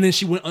 and then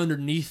she went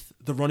underneath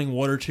the running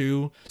water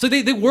too. So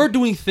they were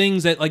doing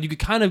things that like you could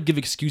kind of give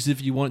excuses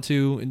if you want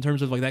to in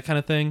terms of like that kind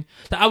of thing.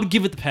 That I would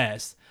give it the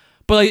pass.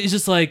 But like, it's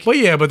just like, but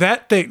yeah, but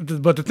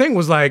the thing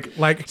was like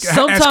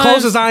sometimes, as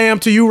close as I am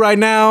to you right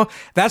now,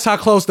 that's how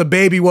close the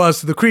baby was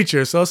to the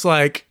creature. So it's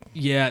like,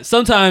 yeah,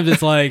 sometimes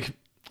it's like,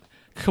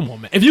 come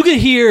on, man. If you can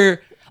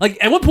hear, like,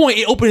 at one point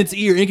it opened its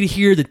ear and you can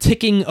hear the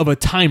ticking of a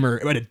timer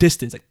at a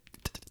distance, like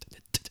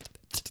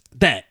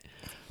that.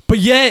 But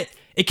yet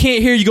it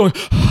can't hear you going.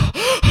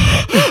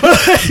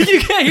 You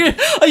can't hear,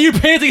 like, you're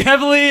panting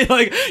heavily,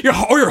 like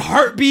your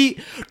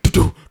heartbeat,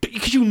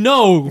 because you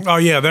know. Oh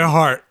yeah, their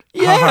heart.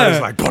 Yeah. Her heart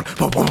is like, boom,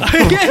 boom, boom, boom.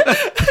 Yeah,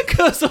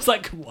 because I was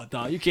like, come on,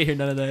 dog, you can't hear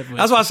none of that. But.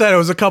 That's why I said it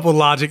was a couple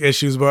logic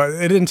issues, but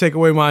it didn't take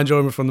away my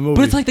enjoyment from the movie.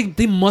 But it's like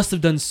they must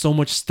have done so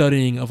much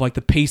studying of like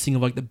the pacing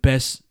of like the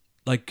best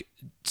like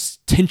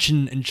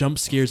tension and jump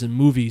scares in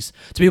movies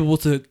to be able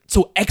to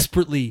so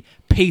expertly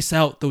pace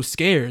out those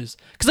scares.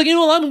 Because like, you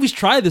know, a lot of movies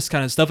try this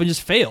kind of stuff and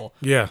just fail.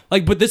 Yeah.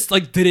 Like, but this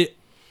like did it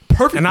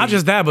perfectly. And not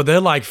just that, but they're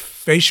like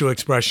facial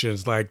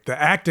expressions, like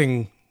the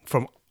acting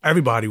from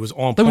everybody was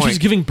on Like point. when she was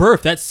giving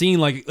birth, that scene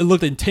like it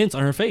looked intense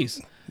on her face.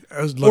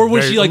 Or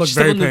when she like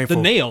stepped on the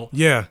nail.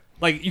 Yeah.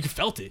 Like you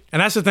felt it.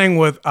 And that's the thing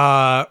with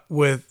a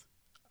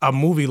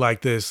movie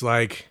like this.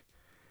 Like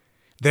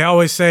they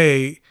always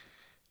say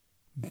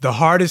the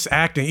hardest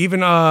acting, even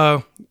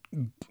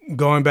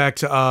going back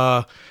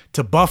to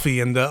Buffy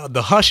and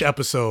the Hush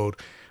episode,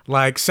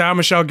 like Sarah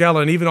Michelle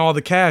Gellar and even all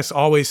the cast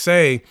always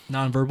say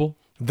Nonverbal.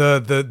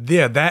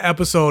 That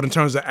episode in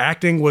terms of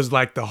acting was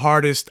like the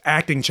hardest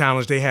acting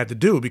challenge they had to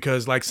do,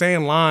 because like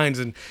saying lines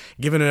and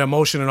giving an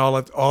emotion and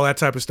all that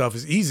type of stuff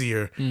is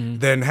easier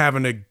than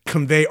having to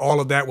convey all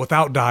of that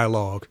without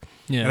dialogue.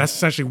 Yeah. And that's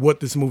essentially what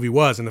this movie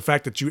was, and the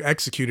fact that you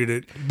executed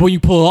it. But when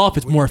you pull it off,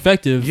 it's more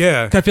effective.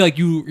 Yeah. 'Cause I feel like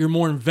you're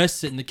more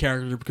invested in the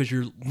character because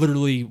you're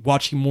literally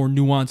watching more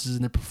nuances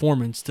in their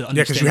performance to understand.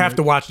 Yeah, because you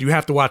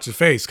have to watch the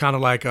face, kind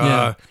of like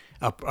a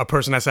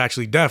person that's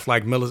actually deaf,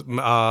 like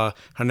her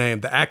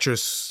name, the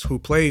actress who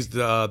plays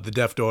the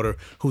deaf daughter,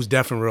 who's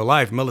deaf in real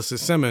life, Melissa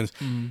Simmons.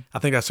 I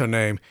think that's her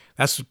name.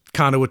 That's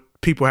kind of what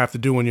people have to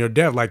do when you're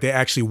deaf. Like they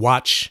actually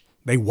watch.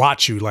 They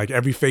watch you, like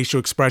every facial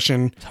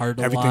expression. It's hard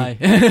to everything. lie.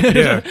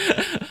 Yeah.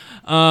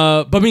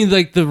 But I mean,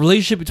 like the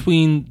relationship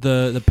between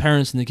the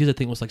parents and the kids, I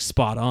think was like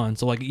spot on.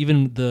 So like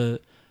even the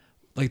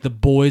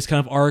boys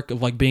kind of arc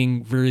of like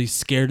being really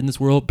scared in this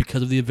world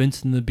because of the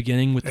events in the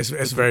beginning with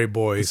it's very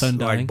boys.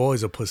 Like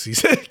boys are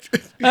pussies.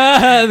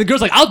 The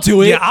girl's like, I'll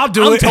do it. Yeah, I'll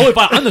do I'm it. Totally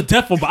fine. I'm the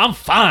deaf one, but I'm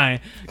fine.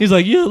 He's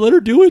like, yeah, let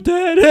her do it,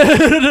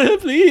 Dad.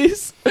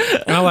 Please.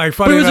 And I'm like,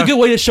 but it was a good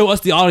way to show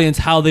us the audience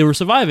how they were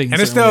surviving.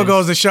 And it still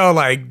goes to show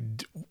like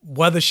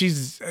whether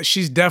she's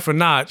deaf or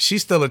not,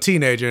 she's still a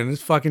teenager, and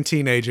it's fucking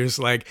teenagers.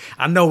 Like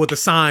I know what the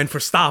sign for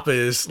stop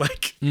is.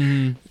 Like.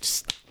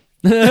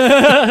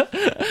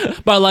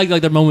 But I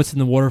like the moments in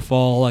the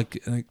waterfall,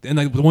 like one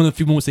of the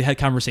few moments they had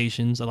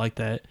conversations. I like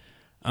that.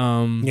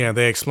 Yeah,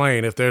 they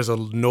explain if there's a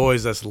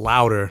noise that's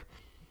louder,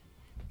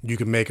 you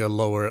can make a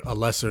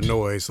lesser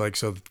noise. Like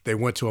so, they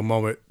went to a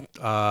moment.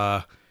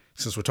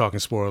 Since we're talking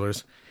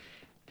spoilers,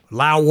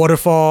 loud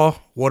waterfall.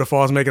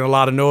 Waterfall's making a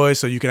lot of noise,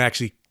 so you can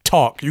actually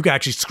talk. You can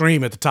actually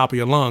scream at the top of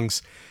your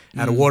lungs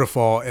at a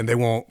waterfall, and they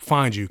won't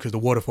find you because the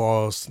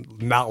waterfall's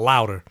not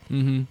louder.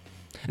 Mm-hmm.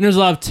 And there's a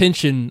lot of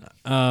tension,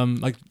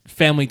 like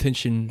family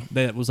tension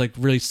that was like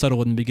really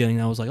subtle in the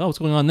beginning. I was like, oh, what's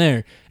going on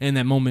there? And in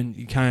that moment,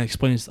 you kind of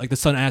explains, like the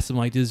son asked him,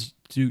 like,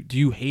 do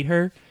you hate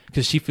her?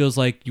 Because she feels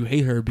like you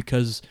hate her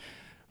because,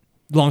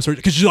 long story,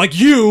 because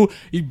you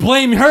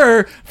blame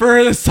her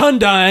for the son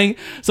dying.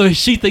 So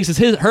she thinks it's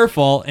her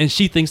fault, and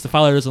she thinks the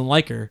father doesn't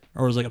like her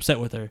or was like upset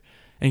with her.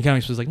 And he kind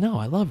of was like, no,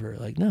 I love her.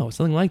 Like, no, it's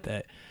nothing like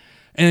that.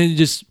 And it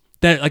just,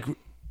 that like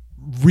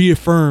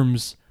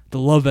reaffirms the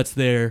love that's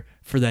there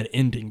for that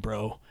ending,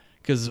 bro.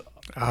 Because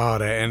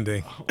that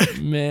ending,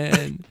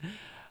 man,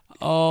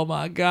 oh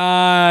my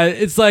god,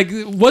 it's like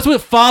what's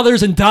with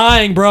fathers and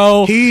dying,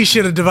 bro? He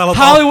should have developed.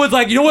 Hollywood's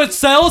like, you know what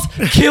sells?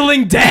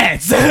 Killing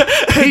dads.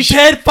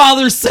 Dead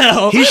fathers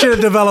sell. He should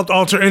have developed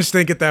Ultra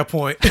Instinct at that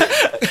point. But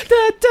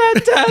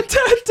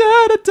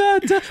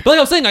like I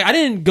was saying, like I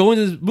didn't go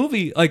into this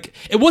movie like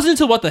it wasn't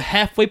until about the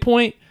halfway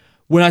point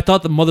when I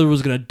thought the mother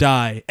was gonna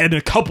die, and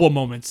a couple of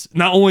moments,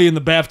 not only in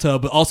the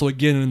bathtub but also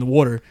again in the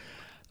water,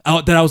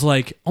 that I was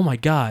like, oh my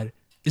god,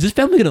 is this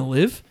family gonna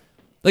live?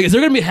 Like, is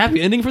there gonna be a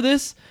happy ending for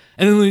this?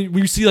 And then when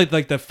you see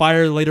like the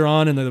fire later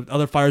on, and the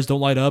other fires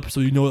don't light up, so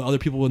you know other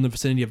people in the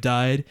vicinity have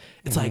died.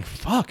 It's like,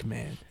 fuck,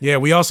 man. Yeah,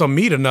 we also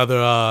meet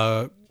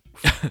another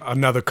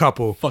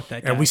couple. Fuck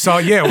that guy. And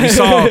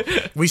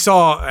we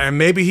saw, and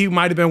maybe he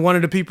might have been one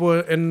of the people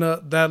in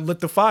that lit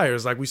the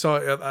fires. Like we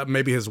saw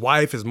maybe his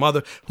wife, his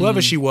mother,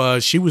 whoever she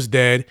was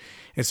dead,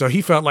 and so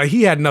he felt like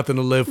he had nothing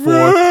to live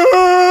for.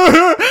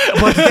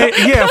 But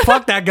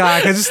fuck that guy,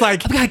 because it's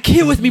like, I got a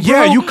kid with me,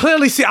 bro. Yeah, you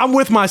clearly see I'm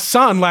with my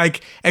son.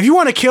 Like, if you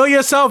want to kill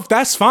yourself,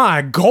 that's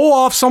fine. Go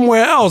off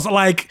somewhere else.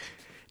 Like,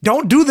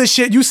 don't do this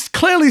shit. You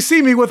clearly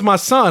see me with my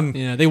son.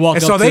 Yeah, they walk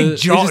and up so they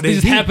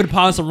just happen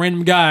upon some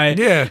random guy.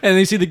 Yeah. And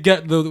they see the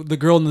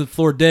girl on the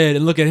floor dead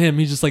and look at him.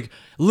 He's just like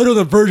literally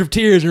on the verge of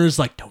tears, and they're just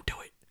like, don't do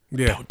it.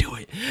 Yeah. Don't do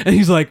it. And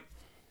he's like,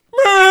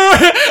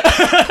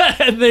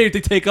 and they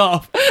take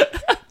off.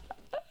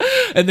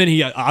 And then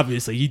he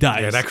obviously he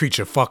dies. Yeah, that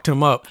creature fucked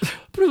him up.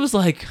 But it was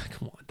like,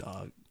 come on,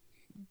 dog.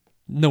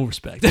 No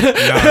respect.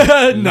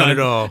 None at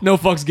all. No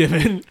fucks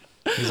given.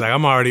 He's like,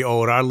 I'm already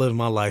old. I live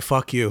my life.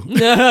 Fuck you.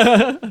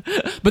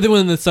 But then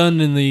when the son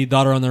and the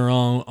daughter on their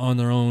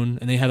own,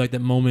 and they have like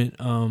that moment,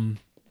 in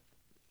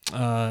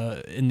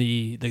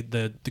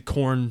the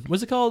corn,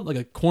 what's it called? Like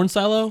a corn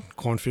silo?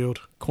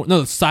 Cornfield.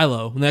 No,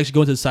 silo. When they actually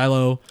go into the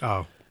silo.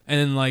 Oh. And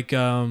then like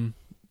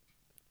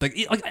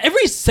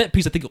every set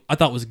piece I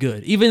thought was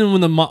good. Even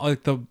when the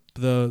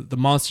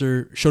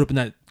monster showed up in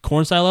that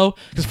corn silo,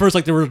 because first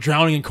like they were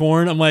drowning in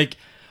corn. I'm like,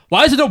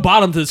 why is there no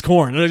bottom to this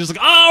corn? And they're just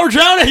like, oh, we're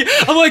drowning.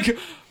 I'm like,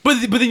 but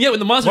then yet when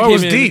the monster came in,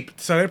 it was deep,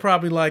 so they're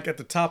probably like at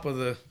the top of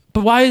the.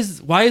 But why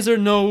is there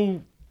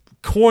no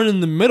corn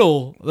in the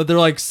middle that they're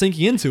like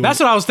sinking into? That's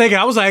what I was thinking.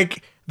 I was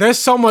like, there's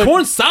so much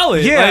corn's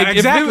solid. Yeah, like,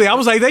 exactly. I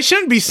was like, they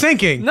shouldn't be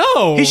sinking.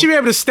 No, he should be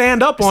able to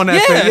stand up on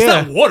that thing. It's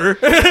not water.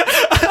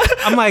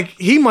 I'm like,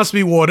 he must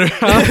be water.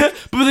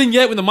 But then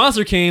yet when the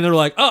monster came, they were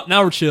like, oh,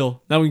 now we're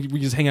chill. Now we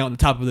just hang out on the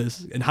top of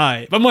this and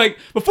hide. But I'm like,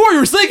 before you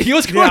were sinking,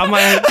 what's going on? I'm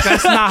like,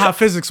 that's not how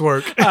physics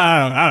work.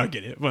 I don't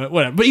get it, but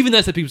whatever. But even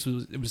that set piece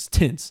it was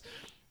tense.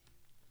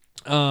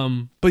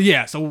 But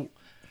yeah, so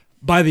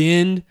by the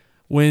end,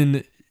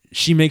 when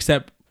she makes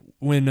that,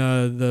 when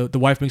the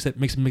wife makes him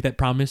make that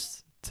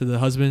promise to the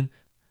husband,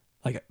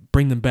 like,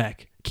 bring them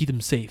back, keep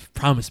them safe,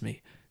 promise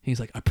me. He's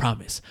like, I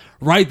promise.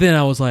 Right then,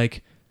 I was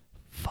like,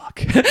 fuck.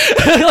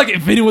 Like,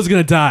 if anyone's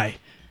gonna die,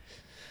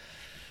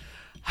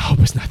 I hope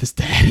it's not this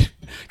dad.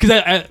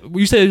 Because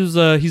you said it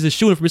was he's a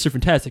shoo-in for Mr.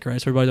 Fantastic,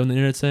 right? So everybody on the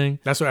internet saying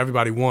that's what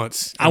everybody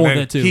wants. I want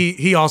that too.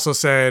 He also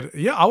said,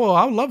 yeah, I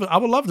would love it. I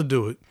would love to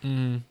do it.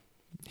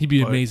 He'd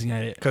be amazing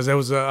at it. Because there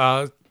was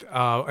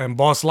and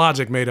Boss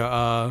Logic made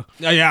a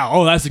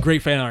that's a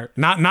great fan art.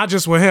 Not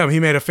just with him. He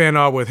made a fan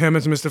art with him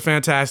as Mr.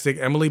 Fantastic,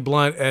 Emily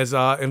Blunt as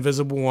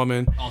Invisible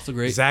Woman, also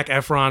great. Zac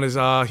Efron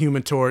as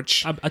Human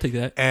Torch. I take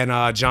that.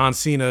 And John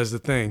Cena as the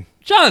Thing.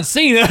 John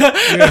Cena.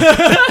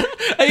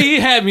 He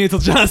had me until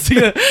John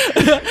Cena.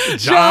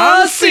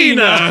 John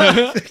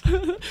Cena.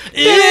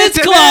 It's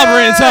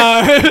clobbering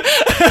time.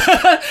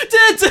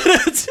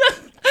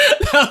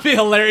 That'd be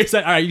hilarious.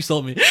 All right, you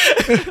sold me.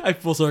 I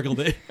full circled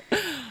it.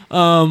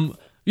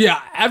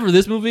 Yeah, after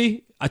this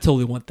movie, I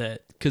totally want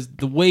that because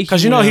the way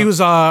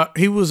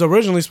he was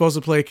originally supposed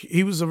to play.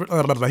 He was one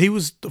of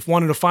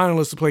the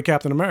finalists to play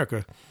Captain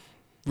America.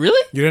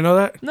 Really? You didn't know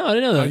that? No, I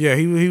didn't know that. Yeah,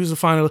 he was a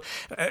finalist.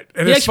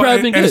 And he actually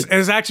probably been good. And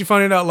it's actually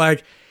funny that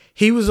like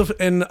he was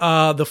in the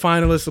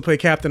finalist to play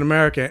Captain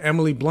America.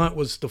 Emily Blunt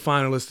was the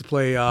finalist to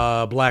play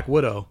Black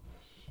Widow,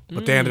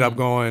 but they ended up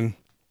going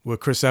with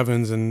Chris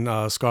Evans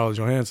and Scarlett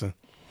Johansson.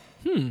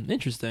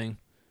 Interesting.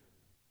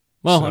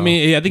 Well, so, I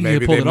mean, I think he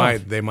pulled it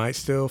off. They might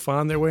still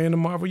find their way in the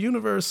Marvel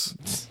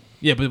Universe.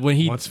 Yeah, but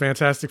once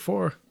Fantastic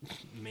Four,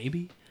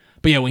 maybe.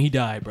 But yeah, when he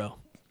died, bro.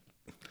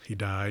 He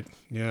died.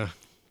 Yeah.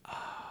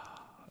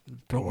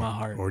 Broke my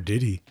heart. Or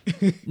did he?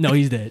 No,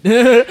 he's dead.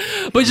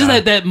 But just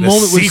that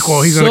moment was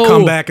sequel, he's gonna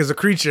come back as a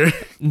creature.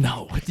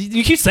 No,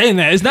 you keep saying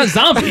that. It's not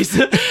zombies.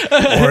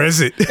 Or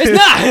is it? It's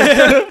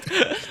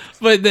not.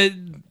 But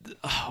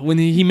when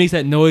he makes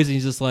that noise and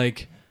he's just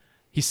like,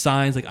 he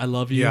signs like, I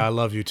love you. Yeah, I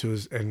love you too.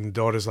 And the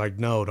daughter's like,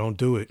 no, don't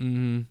do it.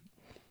 Mm-hmm.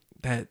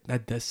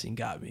 That death scene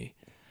got me.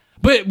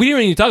 But we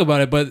didn't even talk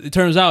about it, but it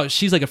turns out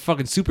she's like a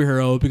fucking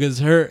superhero because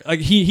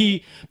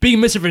he being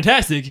Mr.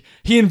 Fantastic,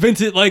 he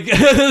invented like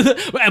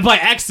by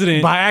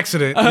accident. By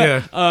accident,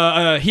 yeah.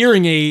 A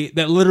hearing aid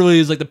that literally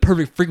is like the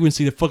perfect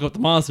frequency to fuck up the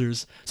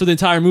monsters. So the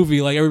entire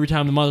movie, like every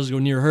time the monsters go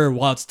near her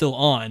while it's still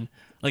on,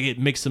 like it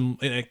makes them,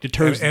 it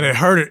deters them. And it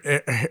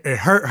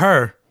hurt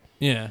her.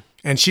 Yeah.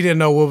 And she didn't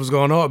know what was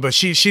going on, but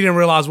she didn't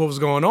realize what was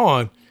going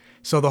on.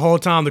 So the whole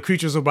time the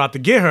creatures were about to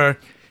get her,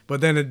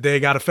 but then they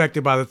got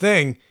affected by the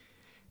thing.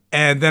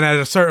 And then at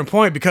a certain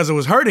point, because it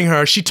was hurting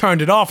her, she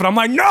turned it off. And I'm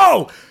like,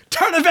 no,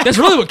 turn it back That's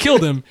on. really what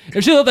killed him.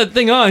 If she left that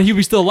thing on, he'd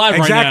be still alive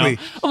exactly. right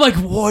now. I'm like,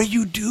 what are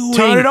you doing?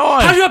 Turn it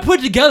on. How did you not put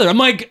it together? I'm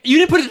like, you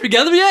didn't put it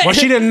together yet? Well,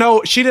 she didn't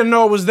know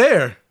it was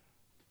there.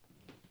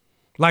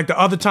 Like the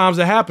other times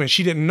it happened,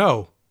 she didn't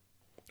know.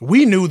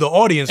 We knew the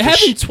audience. It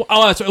happened.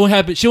 Oh, that's right. What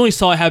happened? She only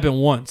saw it happen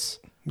once.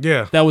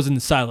 Yeah, That was in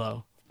the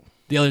silo.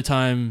 The other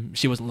time,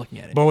 she wasn't looking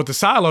at it. but with the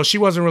silo, she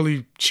wasn't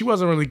really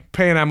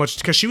paying that much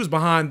because she was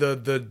behind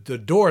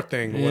the door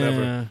thing or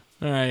whatever. Yeah.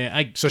 All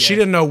right. So she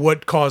didn't know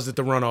what caused it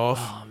to run off.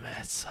 Oh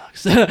man, it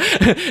sucks.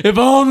 If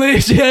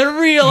only she had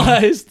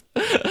realized.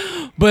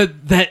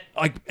 But that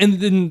and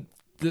then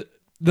the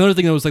other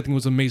thing that was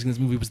was amazing in this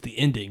movie was the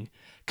ending.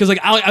 Because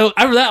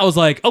after that I was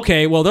like,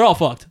 okay, well they're all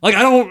fucked. Like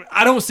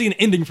I don't see an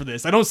ending for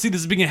this. I don't see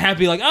this being a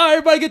happy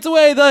everybody gets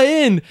away, the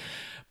end.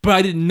 But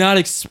I did not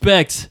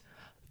expect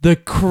the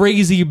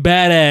crazy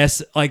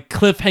badass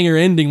cliffhanger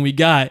ending we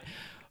got,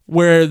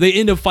 where they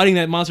end up fighting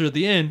that monster at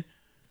the end.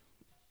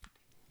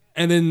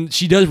 And then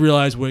she does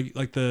realize what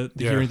the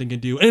hearing thing can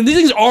do, and these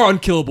things are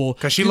unkillable.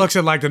 Because she looks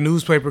at the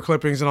newspaper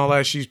clippings and all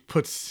that. She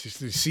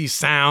sees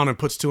sound and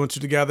puts two and two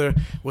together.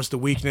 What's the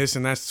weakness?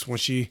 And that's when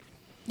she.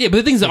 Yeah, but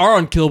the things that are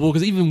unkillable,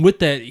 because even with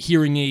that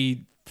hearing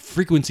aid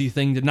frequency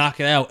thing to knock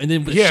it out, and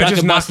then with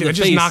shotgun bots to the face,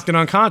 just knocked it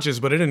unconscious,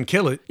 but it didn't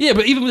kill it. Yeah,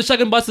 but even with the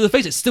shotgun bots to the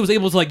face, it still was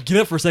able to get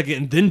up for a second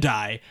and then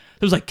die.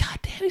 It was God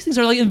damn, these things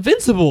are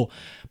invincible.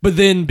 But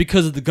then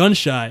because of the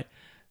gunshot,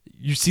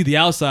 you see the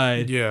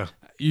outside. Yeah.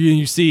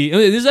 You see,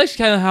 this is actually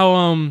kind of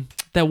how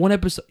that one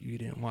episode you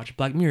didn't watch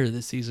Black Mirror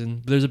this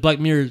season. But there's a Black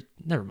Mirror.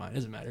 Never mind, it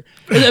doesn't matter.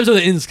 There's an episode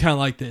that ends kind of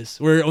like this,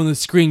 where on the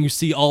screen you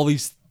see all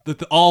these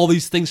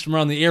things from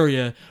around the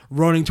area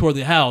running toward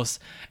the house,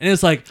 and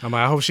it's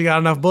I hope she got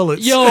enough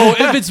bullets. yo,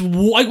 if it's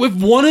if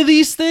one of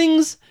these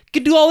things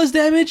could do all this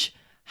damage,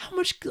 how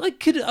much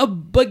could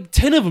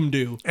 10 of them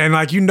do?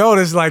 And you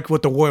notice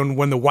with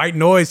when the white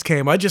noise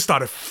came, I just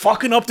started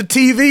fucking up the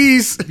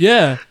TVs.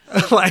 Yeah.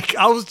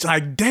 I was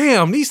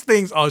damn, these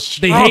things are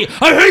strong.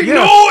 I hate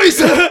noise!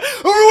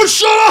 Everyone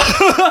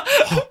shut up!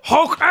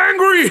 Hulk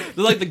angry!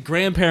 They're the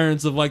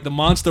grandparents of the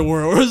monster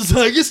world. It's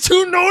it's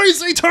too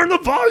noisy, turn the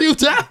volume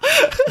down.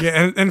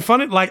 Yeah, and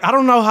funny, I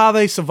don't know how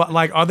they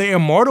survive. Are they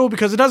immortal?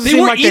 Because it doesn't They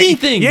seem weren't like eating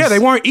things. Yeah, they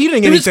weren't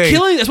eating They were just anything.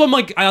 killing. That's why I'm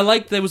I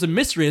like that it was a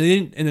mystery. And they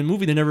didn't, in the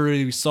movie, they never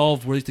really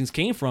solved where these things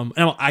came from.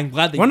 And I'm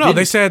glad they Well, no,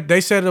 didn't.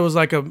 they said it was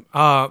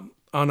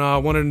on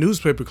one of the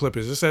newspaper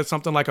clippings. It said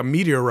something like a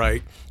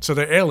meteorite. So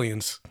they're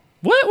aliens.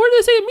 What? Where did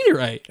they say a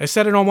meteorite? They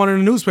said it on one of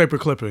the newspaper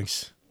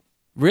clippings.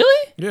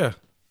 Really? Yeah.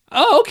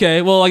 Oh,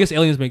 okay. Well, I guess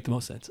aliens make the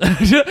most sense.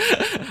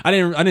 I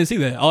didn't see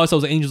that. All I saw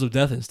was angels of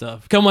death and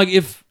stuff. Come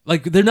if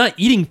they're not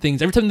eating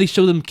things. Every time they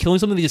show them killing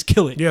something, they just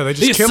kill it. Yeah, they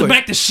just kill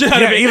smack it. the shit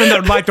out of it. Even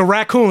the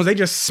raccoons, they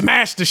just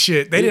smashed the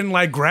shit. They didn't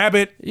grab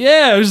it.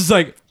 Yeah, it was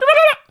just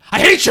I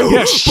hate you.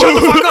 Yeah, shut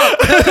the fuck up.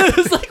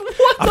 It's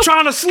what? I'm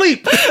trying to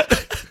sleep.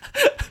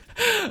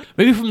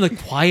 Maybe from the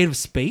quiet of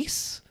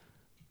space.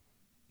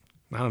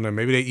 I don't know.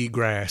 Maybe they eat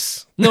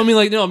grass. No, I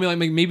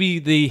mean maybe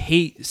they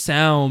hate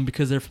sound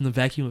because they're from the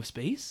vacuum of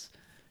space.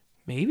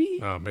 Maybe.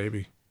 Oh,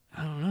 maybe.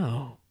 I don't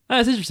know.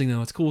 That's interesting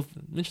though. It's cool,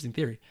 interesting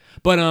theory.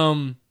 But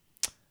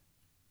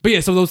yeah.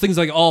 So those things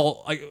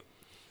all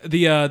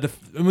the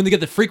when they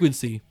get the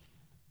frequency,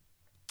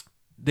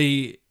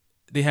 they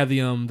have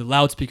the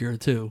loudspeaker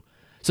too.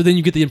 So then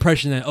you get the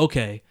impression that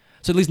okay.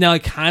 So at least now,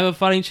 kind of a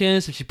fighting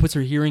chance if she puts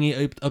her hearing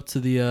aid up to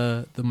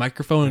the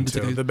microphone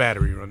Until the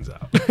battery runs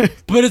out.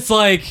 But it's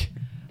what?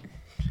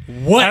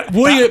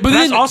 What are you? But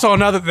that's then, also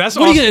another. That's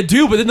what also, are you gonna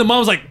do? But then the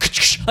mom's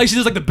she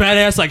does the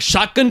badass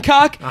shotgun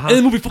cock, and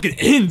the movie fucking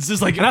ends.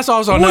 It's and that's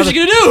also what another. is she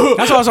gonna do?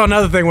 That's also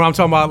another thing when I'm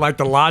talking about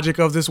the logic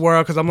of this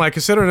world, because I'm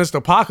considering this the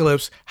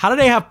apocalypse. How do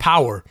they have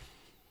power?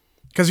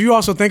 Because you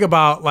also think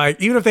about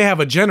even if they have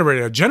a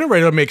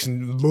generator makes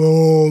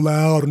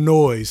loud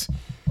noise,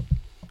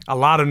 a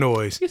lot of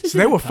noise. So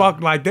they would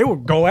they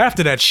would go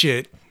after that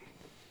shit.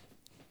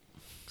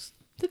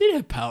 They did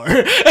have power.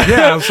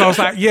 Yeah, so it's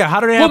how do they have?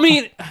 Well, I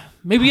mean,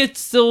 maybe it's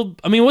still.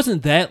 I mean, it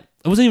wasn't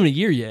even a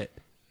year yet.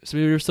 So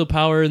maybe there's still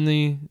power in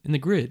the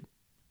grid.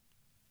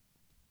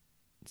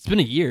 It's been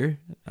a year.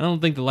 I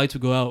don't think the lights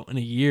would go out in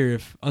a year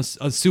if,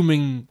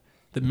 assuming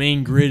the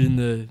main grid in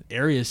the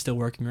area is still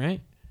working, right?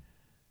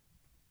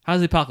 How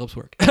does the apocalypse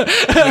work? I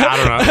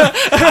don't know.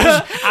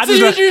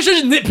 You're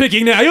just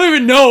nitpicking now. You don't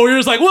even know.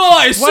 You're just well,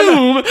 I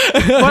assume.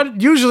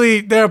 But usually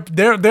there are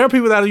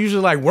people that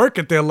usually work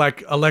at their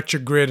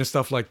electric grid and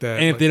stuff like that.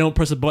 And if they don't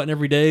press a button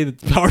every day, the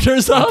power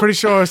turns off. I'm pretty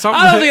sure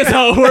something. I don't think that's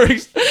how it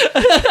works.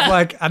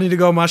 I need to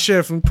go on my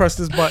shift and press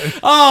this button.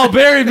 Oh,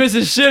 Barry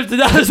misses shift and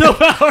now there's no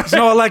power. There's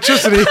no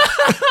electricity.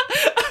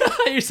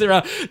 You sit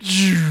around.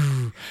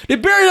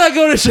 Did Barry not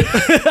go to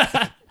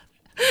shift?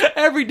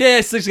 Every day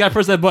at 6, you gotta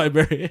press that button,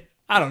 Barry.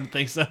 I don't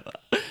think so.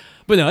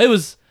 But no, it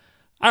was.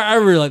 I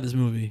really like this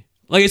movie.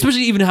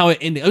 Especially even how it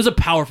ended. It was a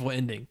powerful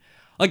ending.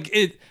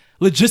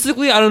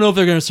 Logistically, I don't know if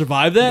they're gonna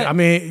survive that. I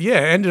mean,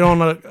 yeah, it ended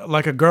on a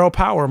girl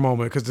power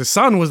moment because the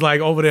son was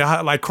over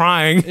there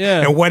crying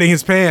and wetting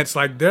his pants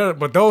but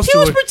those he two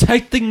was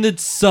protecting the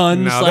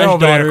son. No, they're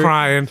over daughter. there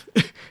crying.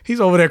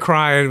 He's over there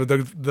crying with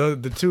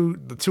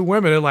the two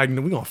women. They're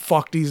we gonna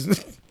fuck these.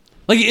 It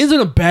ends on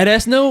a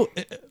badass note,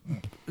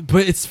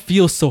 but it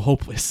feels so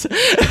hopeless.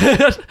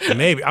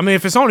 Maybe. I mean,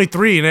 if it's only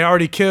 3 and they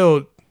already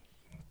killed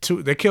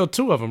two. They killed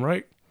two of them,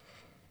 right?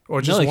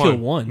 Or just they one?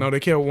 killed one. No, they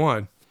killed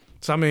one.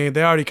 So I mean,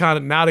 they already kind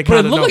of now they But kind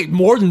it of looked know. like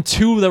more than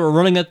two that were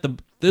running at the.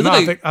 No,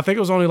 I think it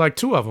was only like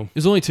two of them.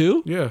 There's only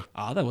two. Yeah,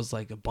 That was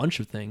like a bunch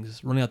of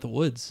things running out the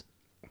woods.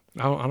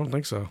 I don't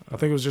think so. I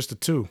think it was just the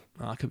two.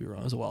 I could be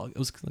wrong. It was a while. It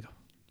was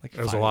like It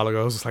was a 5 while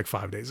ago. It was like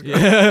 5 days ago.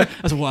 Yeah,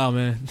 that's a while,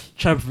 man.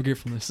 Try to forget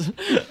from this.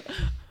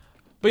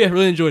 But yeah,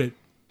 really enjoyed it.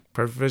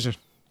 Perfect Vision.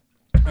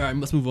 All right,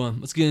 let's move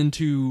on. Let's get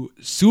into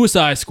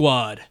Suicide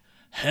Squad: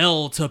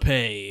 Hell to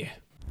Pay.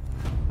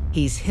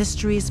 He's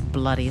history's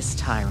bloodiest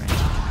tyrant.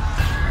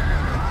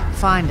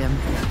 Find him,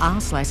 I'll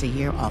slice a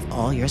year off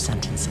all your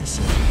sentences.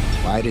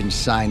 I didn't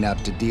sign up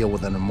to deal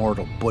with an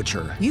immortal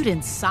butcher. You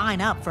didn't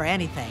sign up for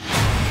anything.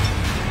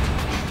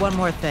 One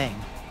more thing.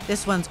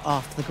 This one's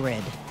off the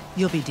grid.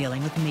 You'll be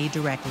dealing with me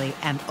directly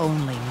and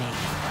only me.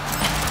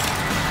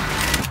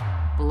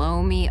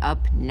 Blow me up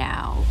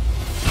now.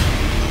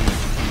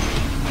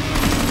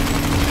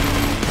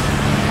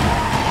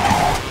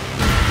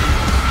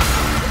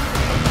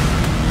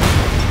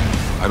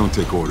 I don't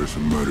take orders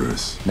from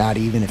murderers. Not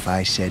even if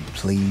I said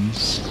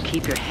please.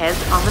 Keep your heads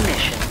on the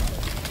mission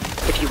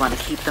if you want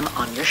to keep them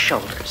on your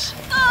shoulders.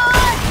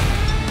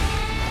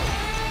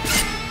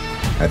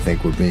 I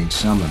think we're being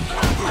summoned.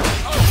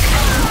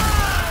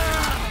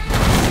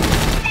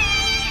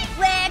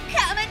 We're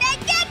coming to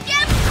get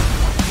you!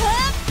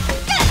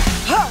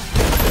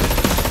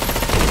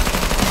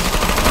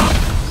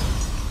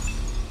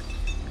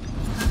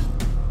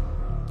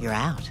 You're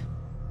out.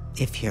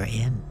 If you're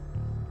in.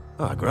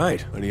 Oh,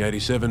 great. Only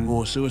 87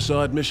 more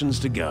suicide missions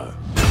to go.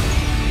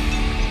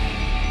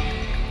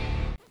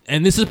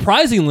 And this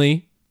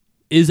surprisingly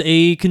is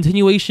a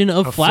continuation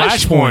of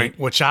Flashpoint,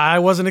 which I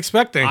wasn't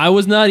expecting. I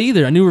was not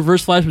either. I knew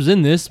Reverse Flash was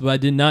in this, but I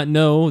did not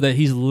know that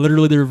he's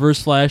literally the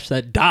Reverse Flash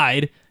that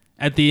died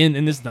at the end.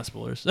 And this is not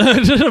spoilers.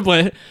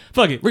 But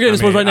fuck it. We're getting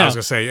spoilers right now. I was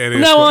going to say,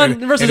 From now on,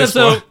 the rest of this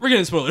episode, we're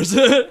getting spoilers.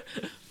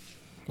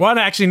 Well,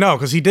 actually, no,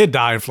 because he did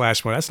die in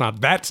Flashpoint.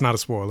 That's not a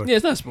spoiler. Yeah,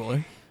 it's not a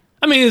spoiler.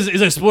 I mean, is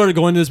a spoiler to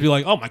go into this and be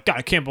like, oh my god,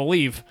 I can't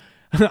believe.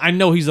 I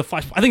know he's a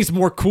Flash. I think it's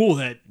more cool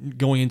that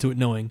going into it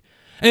knowing.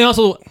 And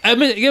also, I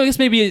guess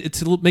maybe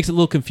it makes it a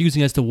little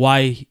confusing as to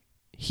why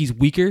he's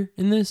weaker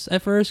in this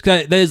at first.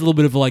 Cause that is a little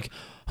bit of like,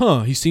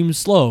 he seems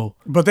slow.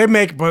 But they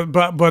make,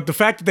 but the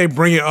fact that they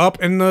bring it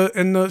up in the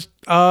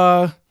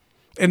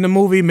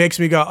movie makes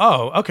me go,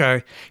 oh,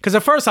 okay. Because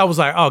at first I was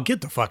like, oh,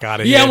 get the fuck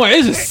out of here. Yeah, I'm like,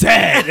 this is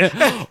sad.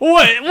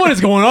 What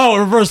is going on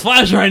with Reverse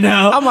Flash right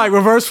now? I'm like,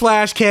 Reverse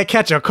Flash can't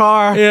catch a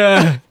car.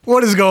 Yeah.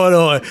 What is going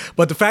on?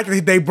 But the fact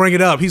that they bring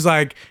it up, he's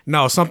like,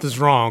 no, something's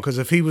wrong. Because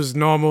if he was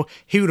normal,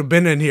 he would have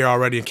been in here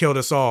already and killed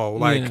us all.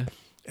 Like,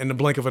 in the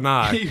blink of an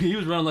eye. He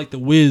was running like the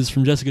Wiz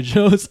from Jessica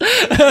Jones.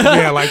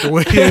 Yeah, like the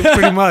Wiz,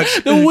 pretty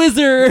much. The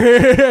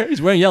Wizard.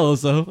 He's wearing yellow,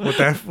 so with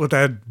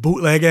that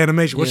bootleg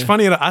animation. Which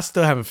funny enough, I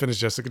still haven't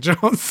finished Jessica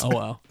Jones. Oh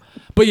wow.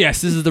 But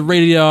yes, this is the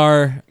rated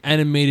R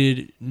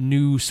animated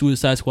new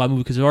Suicide Squad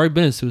movie because there's already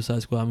been a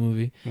Suicide Squad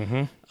movie.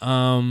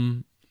 Mm-hmm.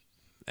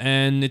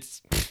 And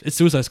it's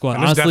Suicide Squad.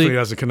 This Honestly, definitely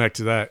doesn't connect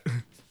to that.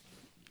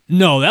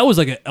 No, that was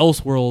like an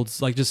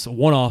Elseworlds, like just a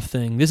one-off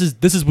thing. This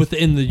is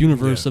within the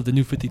universe of the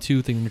New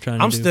 52 thing they're trying to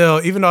do. I'm still,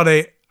 even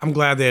though I'm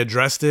glad they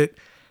addressed it,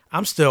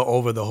 I'm still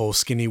over the whole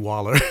skinny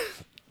Waller.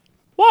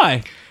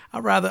 Why? I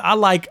love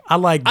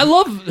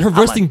her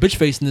resting bitch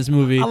face in this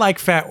movie. I like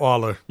Fat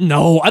Waller.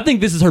 No, I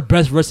think this is her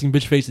best resting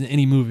bitch face in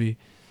any movie.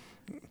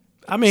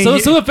 I mean, some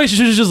of the faces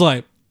she was just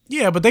like,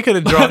 yeah, but they could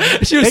have drawn.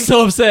 She was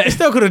so upset. They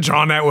still could have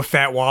drawn that with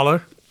Fat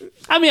Waller.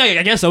 I mean,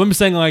 I guess so. I'm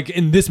saying like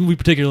in this movie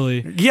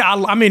particularly. Yeah,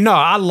 I mean, no,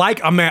 I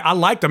like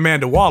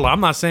Amanda Waller.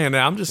 I'm not saying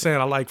that. I'm just saying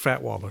I like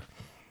Fat Waller.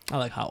 I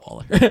like Hot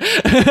Waller.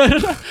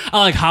 I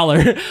like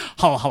holler.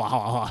 Holla, holla,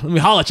 holla, holla. Let me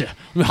holler at you.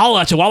 Let me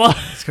holler at you, Waller.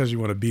 It's because you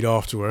want to beat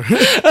off to her.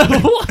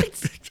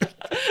 What?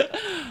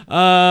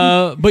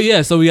 But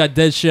yeah, so we got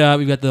Deadshot.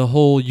 We got the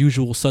whole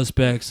usual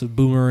suspects of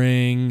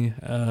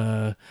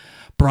Boomerang.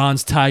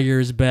 Bronze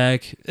Tiger's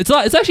back. It's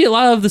actually a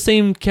lot of the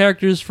same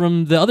characters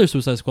from the other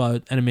Suicide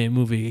Squad animated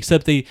movie,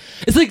 except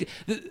it's like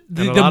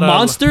the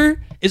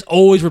monster is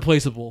always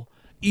replaceable.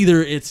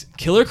 Either it's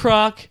Killer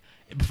Croc,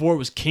 before it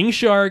was King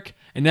Shark,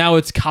 and now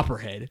it's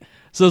Copperhead.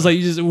 So it's like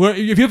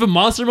if you have a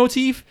monster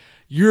motif,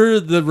 you're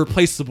the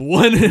replaceable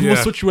one, and we'll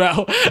switch you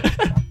out.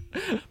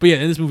 But yeah,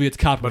 in this movie it's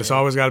Copperhead. But it's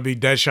always got to be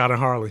Deadshot and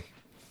Harley.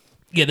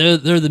 Yeah,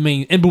 they're the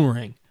main, and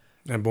Boomerang.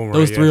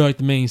 Those three are like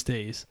the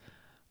mainstays.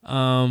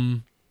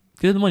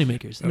 They're the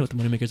moneymakers. You know what the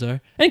moneymakers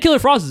are. And Killer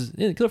Frost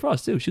Killer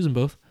Frost too. She was in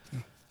both.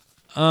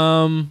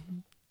 And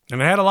they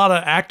had a lot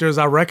of actors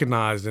I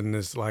recognized in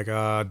this. Like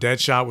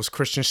Deadshot was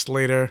Christian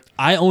Slater.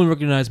 I only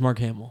recognized Mark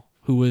Hamill,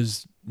 who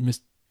was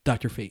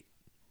Dr. Fate.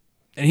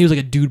 And he was like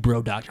a dude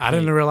bro Dr. Fate. I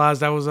didn't realize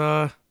that was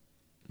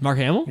Mark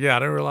Hamill? Yeah, I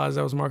didn't realize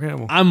that was Mark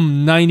Hamill.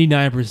 I'm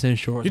 99%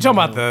 sure. You talking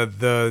about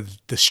the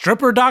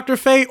stripper Dr.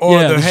 Fate or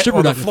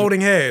the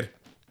floating head?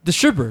 The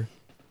stripper.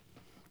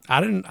 I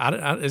didn't.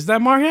 Is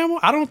that Mark Hamill?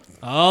 I don't.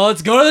 Oh,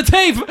 let's go to the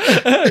tape.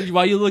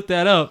 While you look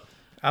that up.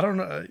 I don't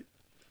know.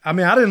 I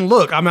mean, I didn't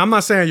look. I mean, I'm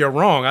not saying you're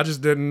wrong. I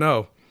just didn't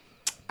know.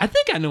 I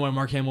think I know my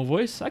Mark Hamill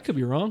voice. I could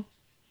be wrong.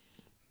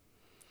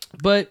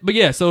 But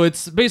yeah, so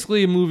it's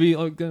basically a movie.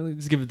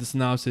 Let's give it the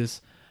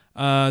synopsis.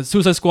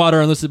 Suicide Squad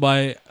are enlisted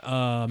by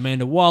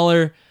Amanda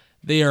Waller.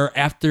 They are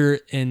after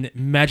a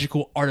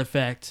magical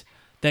artifact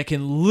that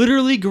can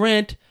literally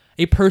grant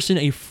a person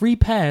a free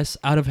pass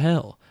out of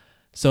hell.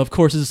 So, of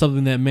course, this is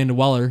something that Amanda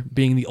Waller,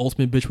 being the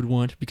ultimate bitch, would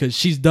want because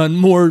she's done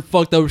more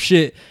fucked up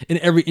shit in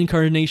every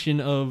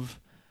incarnation of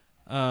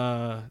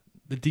the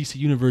DC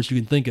universe you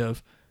can think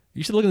of.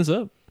 You should look this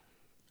up.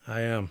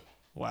 I am.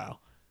 Wow.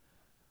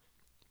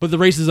 But the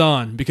race is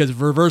on because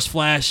Reverse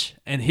Flash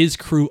and his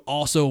crew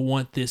also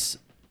want this.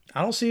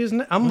 I don't see his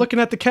name. I'm looking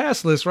at the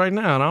cast list right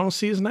now, and I don't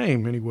see his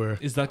name anywhere.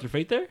 Is Dr.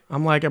 Fate there?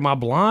 I'm like, am I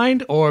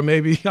blind? Or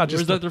maybe I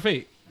just... Where's Dr.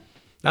 Fate?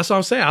 That's what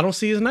I'm saying. I don't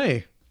see his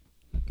name.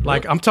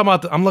 Like, I'm talking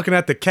about... I'm looking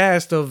at the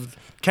cast of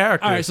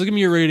characters. All right, so give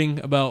me your rating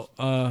about...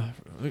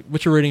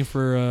 what's your rating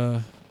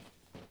for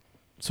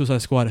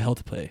Suicide Squad Hell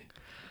to Pay?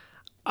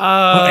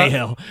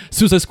 Hell.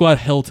 Suicide Squad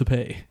Hell to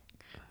Pay.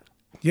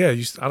 Yeah,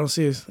 I don't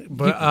see his...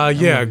 But,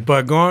 yeah,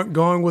 but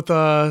going with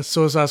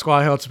Suicide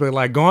Squad Hell to Pay,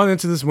 like, going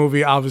into this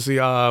movie,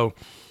 obviously...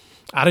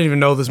 I didn't even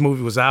know this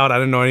movie was out. I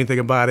didn't know anything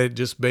about it,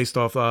 just based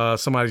off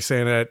somebody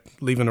saying that,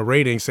 leaving a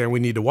rating, saying we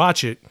need to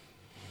watch it.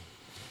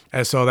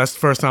 And so that's the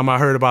first time I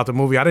heard about the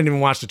movie. I didn't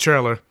even watch the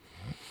trailer.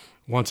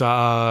 Once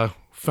I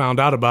found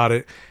out about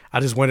it,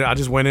 I just went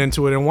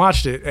into it and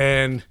watched it.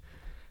 And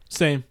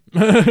same.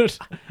 What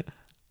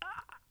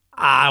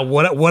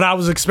I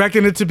was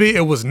expecting it to be,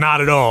 it was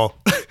not at all.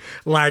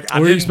 Like,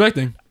 what were you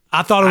expecting?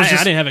 I thought it was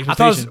just... I didn't have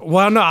expectations.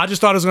 I just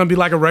thought it was going to be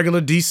like a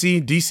regular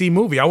DC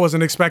movie. I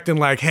wasn't expecting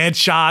like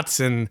headshots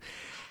and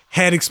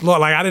head explode.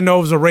 Like, I didn't know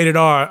it was a rated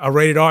R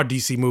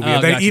DC movie.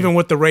 And then even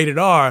with the rated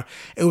R,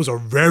 it was a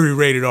very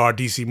rated R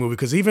DC movie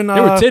because even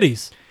there were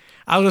titties.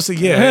 I was gonna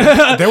say,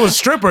 yeah, there was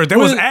strippers, there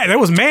was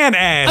man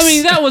ass. I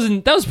mean, that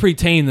was pretty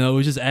tame though. It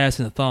was just ass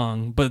and a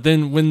thong. But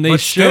then when they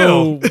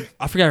show,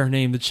 I forgot her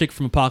name, the chick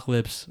from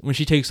Apocalypse, when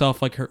she takes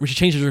off when she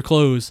changes her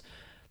clothes.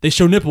 They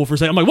show nipple for a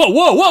second. I'm like,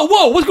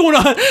 whoa, what's going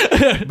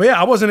on? But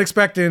yeah, I wasn't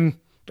expecting,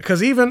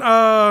 because even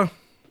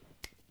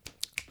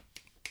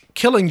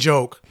Killing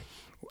Joke,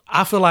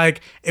 I feel like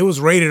it was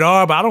rated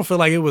R, but I don't feel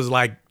like it was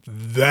like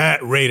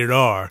that rated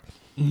R.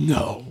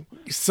 No.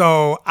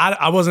 So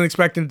I wasn't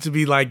expecting it to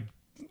be like,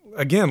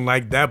 again,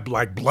 like that,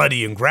 like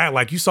bloody and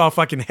like you saw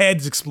fucking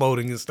heads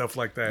exploding and stuff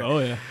like that. Oh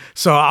yeah.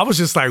 So I was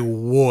just like,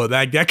 whoa,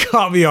 that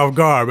caught me off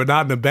guard, but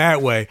not in a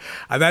bad way.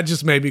 That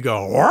just made me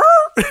go, what?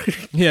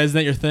 Yeah, isn't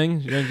that your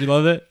thing? You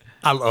love it?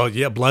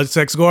 Yeah, blood,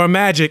 sex, gore, and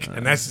magic.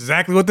 And that's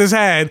exactly what this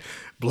had.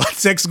 Blood,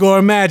 sex, gore,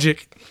 and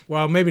magic.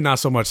 Well, maybe not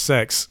so much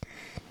sex.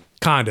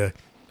 Kinda.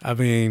 I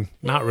mean,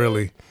 not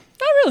really.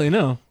 Not really,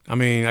 no. I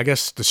mean, I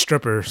guess the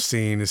stripper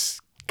scene is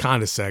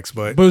kind of sex,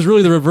 but... But it was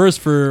really the reverse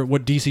for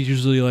what DC's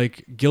usually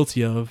like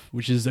guilty of,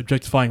 which is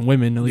objectifying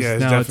women. At least yeah,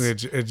 it's now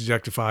definitely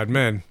objectified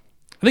men.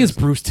 I think it's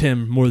Bruce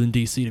Timm more than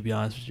DC, to be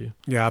honest with you.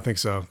 Yeah, I think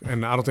so.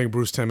 And I don't think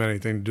Bruce Timm had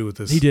anything to do with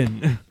this. He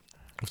didn't.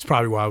 It's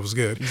probably why it was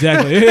good.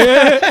 Exactly. And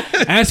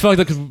that's fucked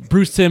up because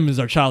Bruce Timm is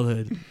our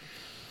childhood.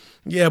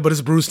 Yeah, but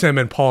it's Bruce Timm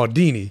and Paul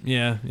Dini.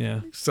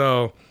 Yeah.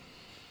 So,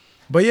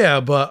 but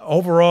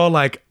overall,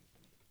 like,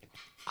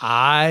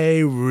 I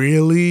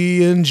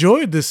really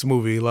enjoyed this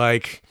movie.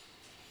 Like,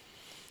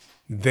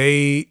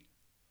 they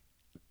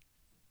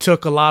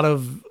took a lot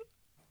of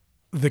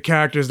the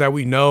characters that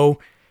we know,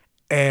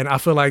 and I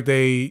feel like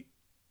they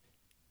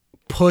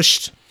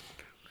pushed...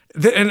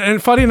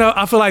 And funny enough,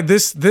 I feel like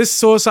this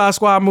Suicide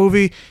Squad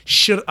movie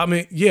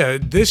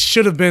this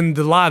should have been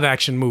the live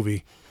action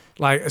movie.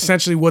 Like,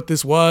 essentially what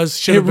this was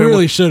should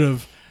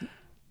have.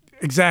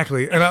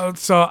 Exactly. And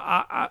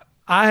I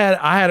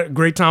had a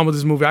great time with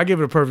this movie. I give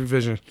it a perfect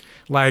vision.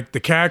 Like, the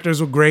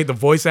characters were great, the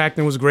voice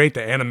acting was great,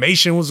 the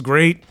animation was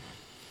great.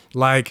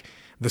 Like,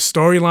 the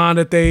storyline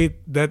that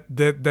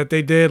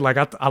they did, like,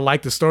 I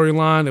liked the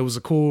storyline. It was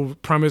a cool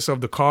premise of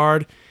the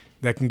card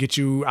that can get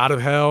you out of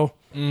hell.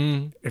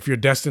 If you're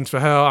destined for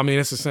hell. I mean,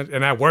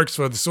 and that works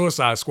for the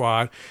Suicide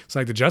Squad. It's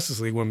like the Justice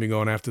League wouldn't be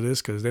going after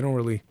this because they're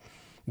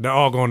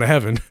all going to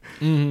heaven.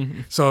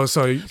 Mm-hmm. So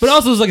but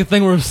also it was like a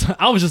thing where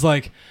I was just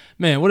like,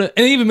 man, and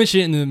they even mention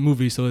it in the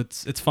movie, so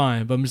it's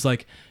fine. But I'm just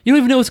like, you don't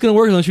even know what's gonna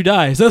work unless you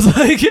die. So it's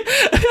like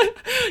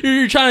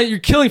you're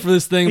killing for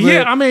this thing. But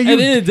yeah, I mean, at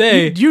the end of the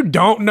day, you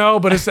don't know,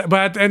 but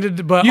at the end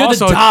of you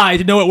also have to die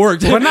to know it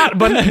worked.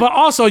 but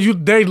also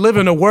they live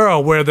in a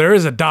world where there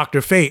is a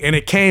Dr. Fate, and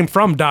it came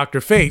from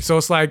Dr. Fate. So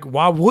it's like,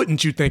 why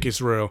wouldn't you think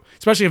it's real?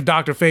 Especially if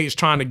Dr. Fate is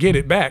trying to get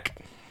it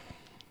back.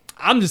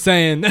 I'm just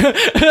saying,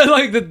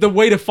 like the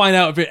way to find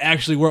out if it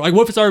actually worked. Like,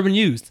 what if it's already been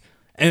used?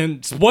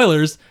 And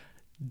spoilers,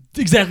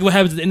 exactly what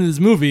happens at the end of this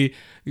movie.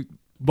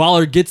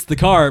 Waller gets the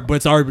card, but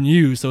it's already been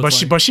used. So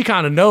but she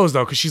kind of knows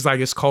though, because she's like,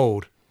 it's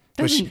cold.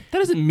 That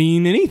doesn't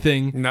mean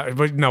anything.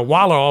 No,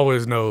 Waller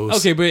always knows.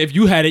 Okay, but if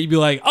you had it, you'd be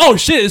like, oh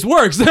shit, this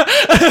works.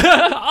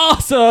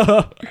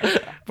 Awesome.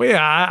 But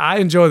yeah, I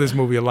enjoy this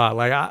movie a lot.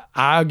 Like,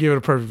 I'll give it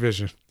a perfect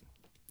vision.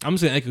 I'm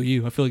just gonna echo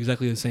you. I feel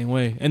exactly the same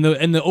way. And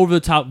the over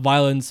the top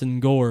violence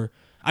and gore,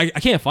 I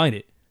can't find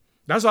it.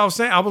 That's what I was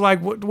saying. I was like,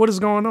 what is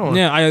going on?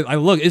 Yeah, I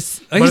look.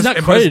 He's not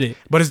credited.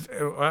 But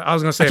I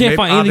was gonna say I can't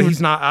find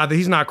anything. either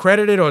he's not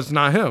credited or it's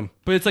not him.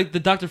 But it's like the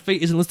Dr.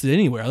 Fate isn't listed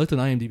anywhere. I looked on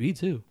IMDb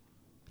too.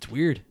 It's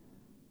weird.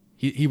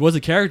 He was a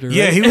character. Right?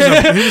 Yeah, he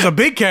was a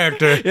big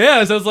character.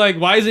 Yeah, so it's like,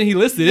 why isn't he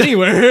listed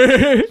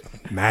anywhere?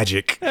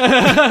 Magic.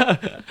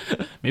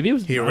 Maybe it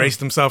was. He erased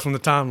himself from the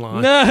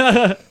timeline.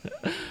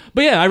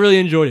 But yeah, I really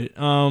enjoyed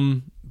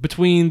it.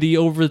 Between the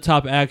over the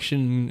top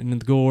action and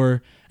the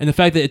gore, and the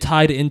fact that it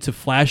tied into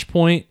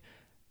Flashpoint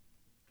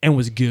and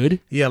was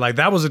good. Yeah, like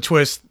that was a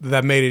twist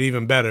that made it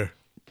even better.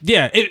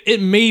 Yeah, it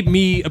made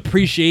me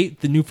appreciate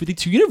the New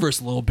 52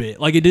 universe a little bit.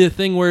 Like it did a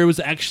thing where it was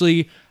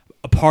actually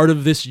a part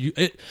of this.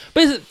 But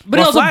it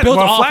also built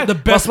off the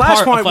best part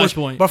of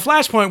Flashpoint. But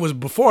Flashpoint was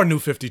before New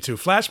 52.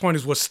 Flashpoint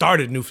is what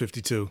started New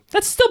 52.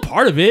 That's still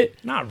part of it.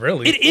 Not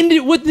really. It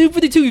ended with New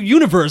 52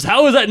 universe.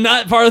 How is that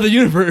not part of the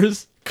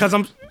universe? Because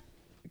I'm...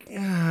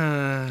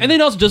 And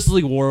then also Justice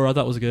League War, I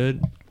thought was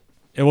good.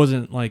 It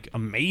wasn't like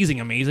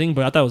amazing,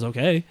 but I thought it was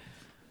okay.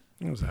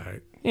 It was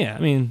alright. Yeah, I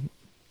mean,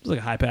 it was like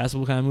a high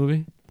passable kind of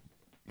movie.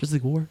 Justice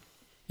League War.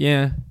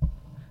 Yeah.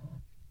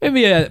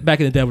 Maybe back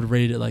in the day I would have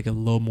rated it like a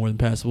low more than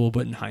passable,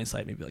 but in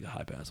hindsight, maybe like a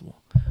high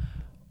passable.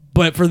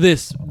 But for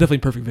this, definitely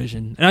Perfect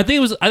Vision. And I think it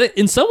was,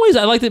 in some ways,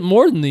 I liked it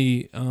more than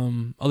the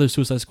other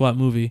Suicide Squad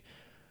movie.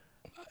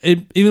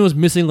 It even was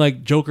missing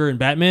like Joker and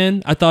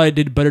Batman. I thought it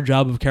did a better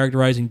job of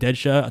characterizing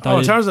Deadshot.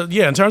 In terms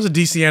of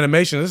DC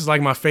animation, this is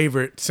like my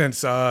favorite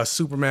since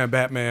Superman,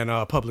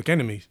 Batman, Public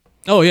Enemy.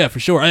 Oh yeah,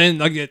 for sure. And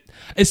like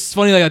it's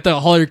funny. Like I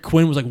thought Harley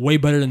Quinn was like way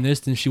better than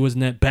this than she was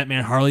in that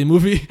Batman Harley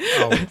movie.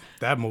 Oh,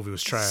 that movie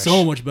was trash.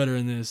 So much better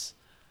in this.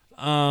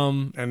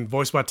 And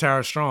voiced by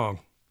Tara Strong.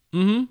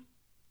 Mm-hmm.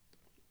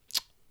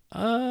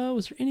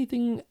 Was there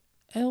anything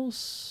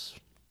else?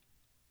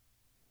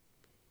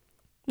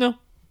 No.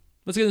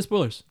 Let's get into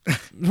spoilers.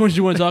 What did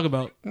you want to talk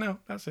about? No,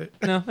 that's it.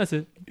 No, that's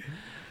it.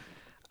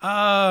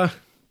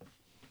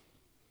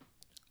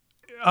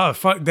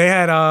 They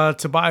had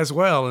Tobias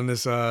Well in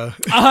this. That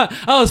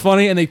was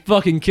funny, and they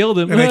fucking killed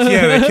him.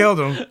 They killed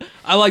him.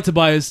 I like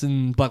Tobias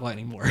and Black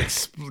Lightning more.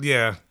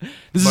 Yeah.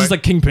 This is just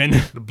like Kingpin.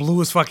 Blew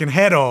his fucking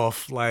head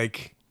off.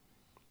 Like,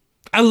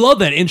 I love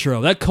that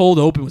intro. That cold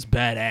open was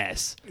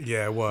badass.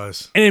 Yeah, it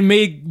was. And it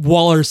made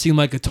Waller seem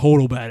like a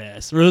total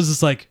badass. Where it was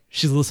just like,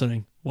 she's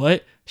listening.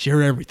 What? She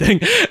heard everything.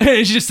 And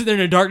she's just sitting there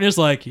in the darkness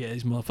like, yeah,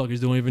 these motherfuckers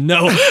don't even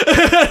know.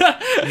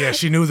 Yeah,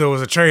 she knew there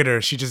was a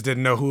traitor. She just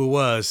didn't know who it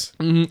was.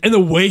 Mm-hmm. And the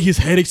way his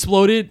head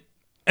exploded.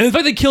 And the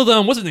fact they killed,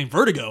 what's his name?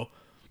 Vertigo.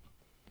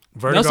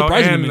 Vertigo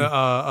and the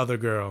other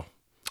girl.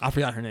 I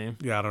forgot her name.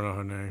 Yeah, I don't know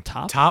her name.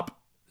 Top?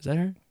 Is that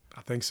her?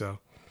 I think so.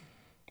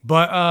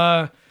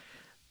 But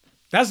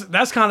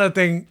that's kind of the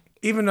thing.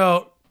 Even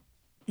though,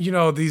 you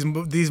know, these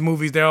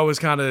movies, they always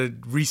kind of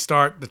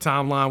restart the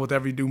timeline with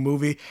every new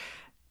movie.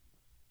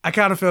 I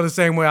kind of feel the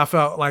same way I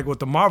felt like with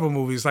the Marvel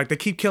movies. Like they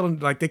keep killing,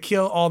 like they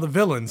kill all the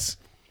villains.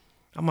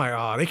 I'm like,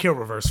 oh, they kill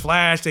Reverse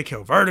Flash, they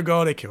kill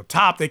Vertigo, they kill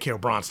Top, they kill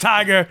Bronze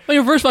Tiger. Well,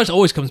 Reverse Flash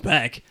always comes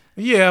back.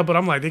 Yeah, but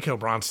I'm like, they kill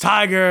Bronze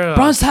Tiger.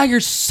 Bronze Tiger.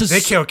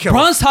 They kill Killer.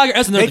 Bronze Tiger.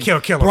 That's another They kill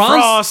Killer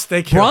Frost.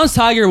 Bronze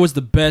Tiger was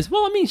the best.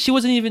 Well, I mean, she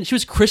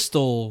was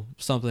Crystal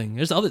something.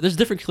 There's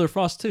different Killer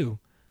Frost too.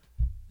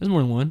 There's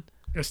more than one.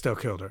 They still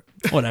killed her.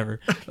 Whatever.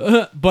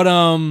 But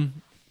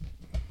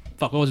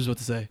fuck, what was I supposed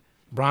to say?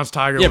 Bronze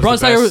Tiger. Yeah, Bronze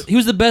Tiger. He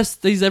was the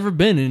best he's ever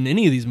been in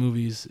any of these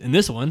movies. In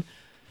this one,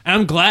 and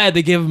I'm glad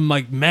they gave him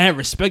like mad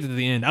respect at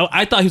the end.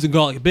 I thought he was gonna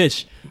go out like a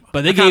bitch,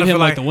 but they gave him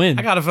like the win.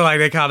 I gotta feel like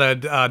they kind of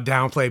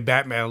downplayed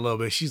Batman a little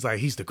bit. She's like,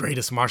 he's the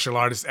greatest martial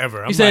artist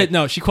ever. He said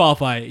no. She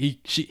qualified.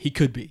 He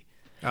could be.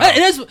 And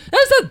that's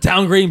not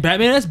downgrading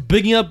Batman. That's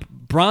bigging up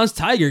Bronze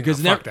Tiger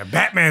because fuck that.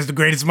 Batman's the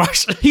greatest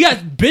martial. He got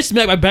bitch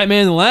smacked by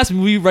Batman in the last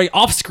movie right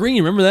off screen.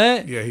 Remember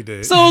that? Yeah, he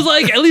did. So it was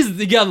like at least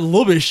they got a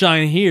little bit of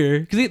shine here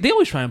because they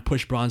always try and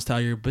push Bronze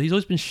Tiger, but he's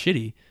always been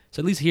shitty.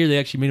 So at least here they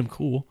actually made him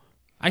cool.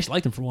 I actually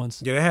liked him for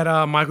once. Yeah, they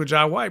had Michael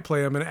Jai White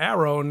play him in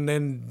Arrow and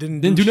then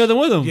didn't do nothing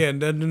with him. Yeah, and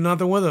didn't do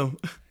nothing with him.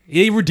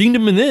 Yeah, he redeemed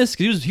him in this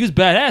because he was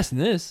badass in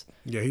this.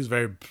 Yeah, he was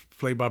very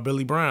played by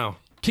Billy Brown.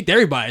 Kicked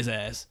everybody's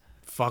ass.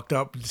 Fucked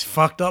up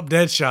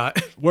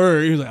Deadshot.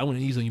 Word. He was like, I want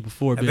to ease on you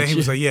before, and bitch. then he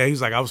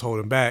was like, I was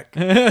holding back.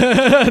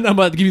 And I'm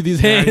about to give you these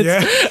hands.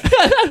 Yeah.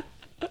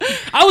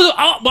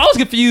 I was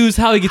confused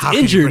how he gets how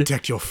injured. Can you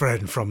protect your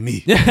friend from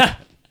me? But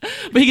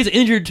he gets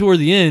injured toward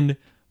the end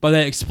by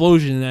that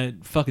explosion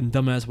that fucking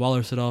dumbass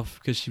Waller set off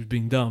because she was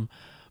being dumb.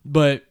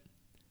 But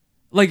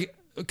like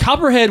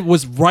Copperhead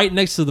was right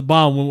next to the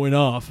bomb when it went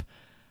off.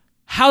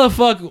 How the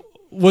fuck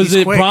was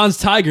it quick. Bronze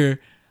Tiger,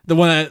 the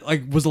one that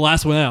like was the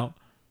last one out?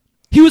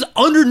 He was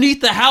underneath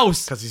the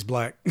house because he's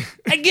black.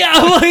 Yeah,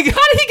 I'm like,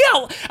 how did he get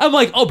out? I'm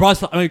like, oh,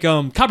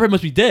 Copperhead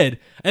must be dead.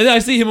 And then I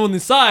see him on the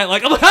side,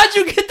 like, I'm like, how'd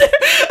you get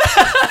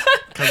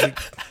there?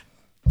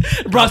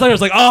 Bronze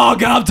Tiger's like, oh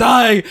god, I'm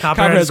dying.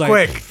 Copperhead's like,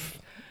 quick.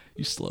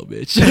 You slow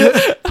bitch.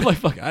 I'm like,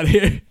 fuck out of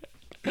here.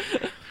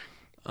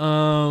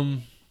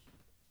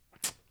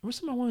 What's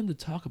something I wanted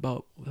to talk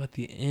about at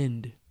the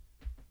end?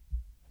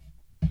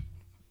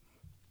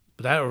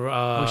 That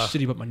I was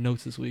shitty about my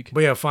notes this week.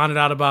 But yeah, finding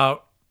out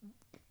about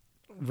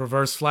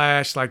Reverse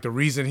Flash, like the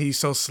reason he's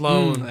so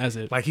slow, that's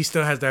it. Like he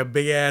still has that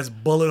big ass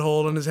bullet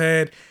hole in his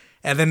head,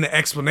 and then the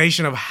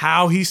explanation of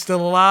how he's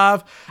still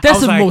alive.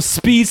 That's the most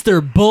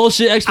speedster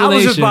bullshit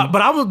explanation.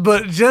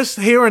 But just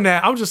hearing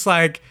that, I was just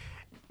like,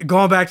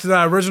 going back to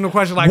the original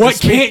question, like, what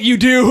can't you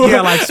do?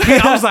 Yeah, like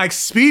I was like,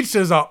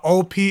 speedsters are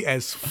OP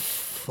as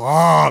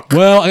fuck.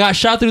 Well, I got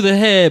shot through the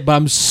head, but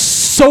I'm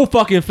so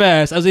fucking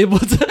fast. I was able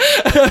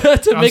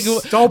to make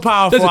it so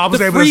powerful. I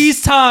was able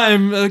freeze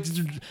time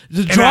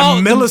to draw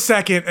in a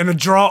millisecond and to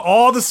draw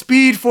all the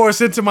speed force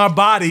into my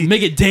body,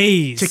 make it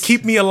days to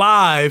keep me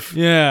alive.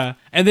 Yeah,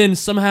 and then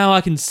somehow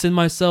I can send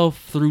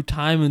myself through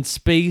time and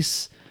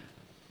space.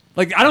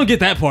 Like I don't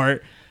get that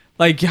part.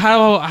 Like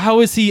how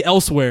is he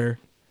elsewhere?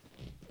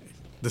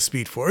 The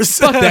Speed Force.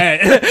 Fuck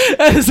that.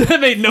 That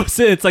made no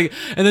sense. Like,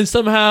 and then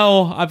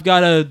somehow I've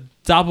got a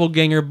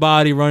doppelganger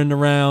body running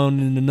around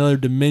in another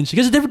dimension.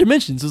 Because it's different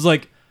dimensions. It's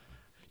like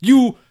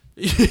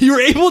you're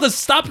able to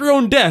stop your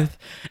own death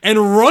and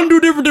run to a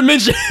different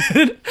dimension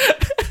and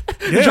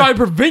try to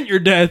prevent your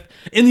death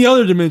in the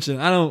other dimension.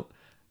 I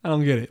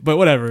don't get it. But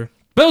whatever.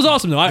 But it was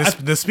awesome though.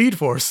 The Speed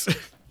Force.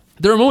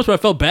 There were moments where I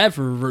felt bad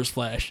for Reverse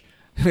Flash.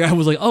 I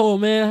was like, oh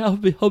man, I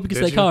hope he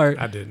gets that card.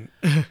 I didn't.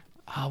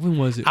 When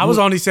was it? I was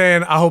only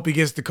saying I hope he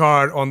gets the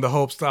card on the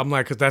hopes. I'm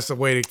like, because that's the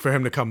way for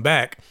him to come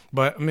back.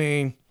 But I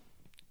mean,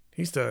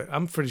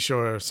 I'm pretty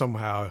sure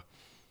somehow.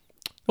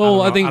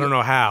 Well, I don't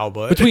know how,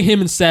 but between him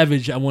and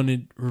Savage, I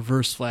wanted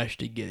Reverse Flash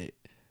to get it.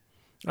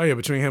 Oh yeah,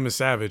 between him and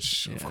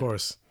Savage, of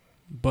course.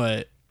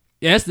 But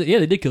yeah,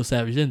 they did kill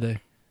Savage, didn't they?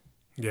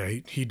 Yeah,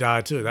 he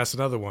died too. That's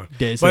another one.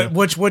 But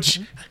which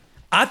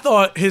I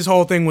thought his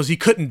whole thing was he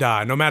couldn't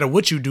die no matter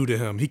what you do to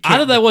him. He can't. I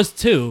thought that was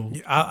too.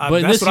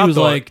 But in this he was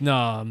like, no,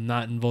 I'm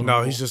not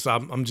invulnerable. No, he's just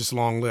I'm just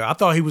long lived. I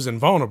thought he was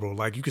invulnerable.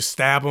 Like you could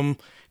stab him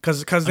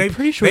because I'm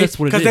pretty sure that's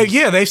what it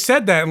is. They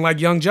said that in like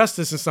Young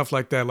Justice and stuff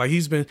like that. Like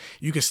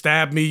you can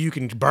stab me, you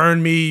can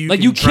burn me,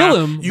 you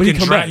kill him, but he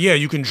come back. Yeah,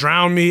 you can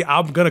drown me.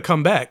 I'm gonna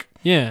come back.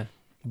 Yeah,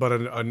 but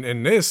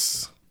in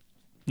this,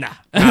 nah.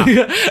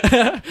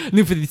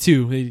 New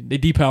 52, they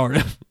depowered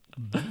him.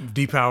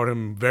 Depowered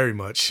him very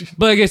much.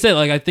 But like I said,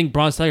 I think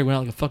Bronze Tiger went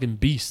out like a fucking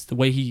beast. The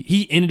way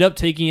he ended up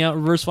taking out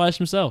Reverse Flash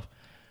himself.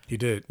 He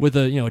did with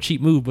a cheap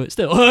move, but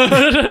still.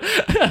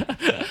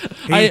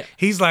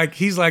 He's like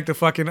the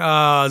fucking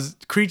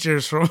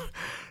creatures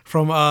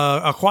from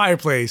A Quiet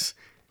Place,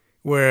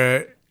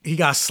 where he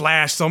got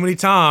slashed so many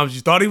times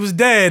you thought he was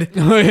dead.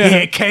 Oh,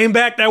 yeah. He came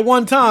back that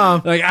one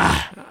time. Like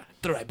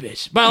throw that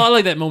bitch. But I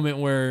like that moment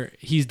where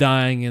he's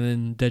dying and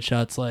then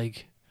Deadshot's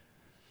like.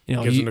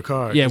 Gives him the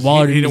card. Yeah,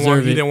 Waller didn't deserve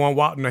it. He didn't want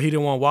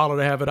Waller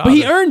to have it. But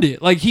he earned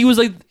it. Like he was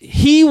like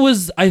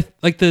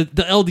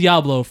the El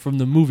Diablo from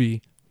the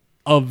movie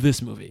of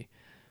this movie,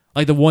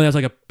 like the one that's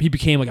like he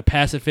became like a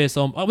pacifist.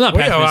 Not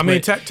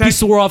pacifist. He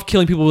swore off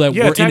killing people that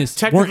weren't innocent.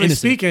 Technically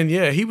speaking,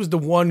 he was the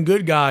one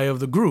good guy of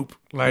the group.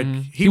 Like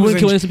he wouldn't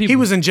kill innocent people. He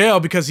was in jail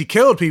because he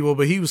killed people,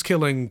 but he was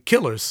killing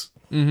killers.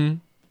 Mm-hmm.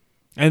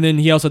 And then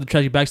he also had the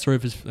tragic backstory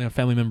of his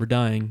family member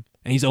dying,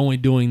 and he's only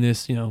doing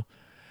this, trying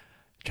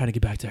to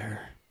get back to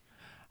her.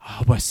 I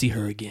hope I see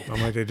her again.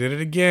 I'm like, they did it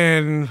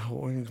again.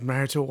 He's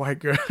married to a white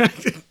girl.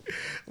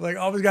 Like,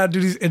 always got to do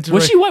these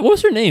Was she white? What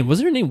was her name?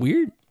 Was her name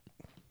weird?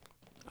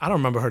 I don't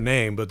remember her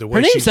name, but the way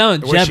her name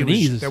sounded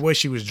Japanese. The way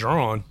she was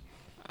drawn.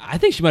 I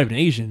think she might have been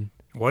Asian.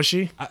 Was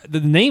she? The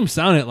name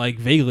sounded like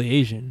vaguely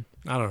Asian.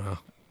 I don't know.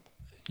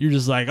 You're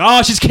just like,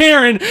 oh, she's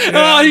Karen.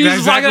 Yeah, you're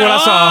that's exactly what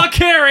I saw.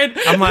 Karen.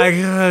 I'm like,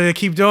 they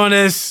keep doing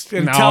this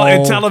in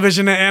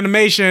television and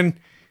animation.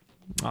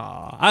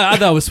 I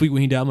thought it was sweet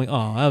when he died. I'm like,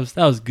 oh,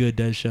 that was good,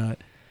 Deadshot.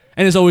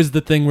 And it's always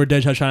the thing where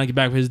Deadshot's trying to get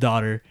back with his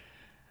daughter.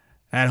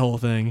 That whole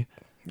thing.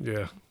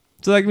 Yeah.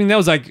 So that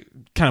was like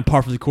kind of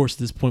par for the course at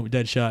this point with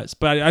Deadshots.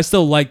 But I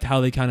still liked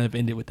how they kind of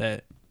ended with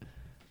that.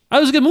 That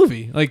was a good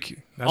movie.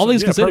 Like all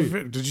things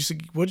considered.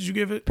 What did you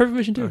give it? Perfect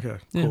Vision 2. Okay,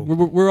 yeah, cool.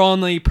 We're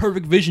on the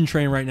Perfect Vision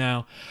train right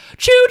now.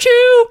 Choo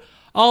choo!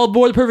 All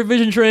aboard the Perfect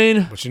Vision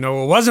train. But you know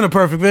what wasn't a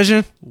Perfect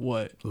Vision?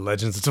 What?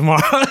 Legends of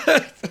Tomorrow.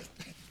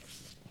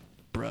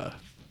 Bruh.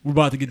 We're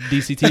about to get to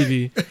DC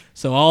TV.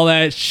 So all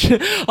this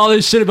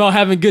shit about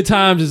having good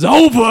times is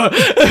over.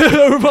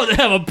 We're about to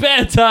have a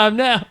bad time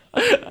now.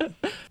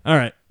 All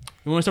right.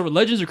 You want to start with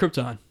Legends or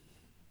Krypton?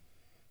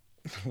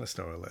 Let's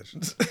start with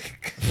Legends.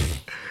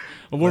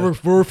 Well,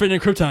 we're fitting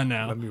in Krypton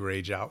now. Let me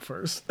rage out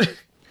first.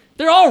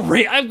 They're all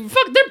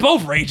they're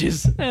both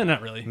rages.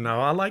 Not really.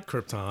 No, I like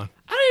Krypton.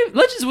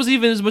 Legends was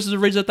even as much as a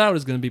rage as I thought it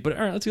was going to be. But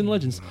all right, let's get into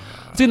Legends.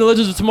 Let's get into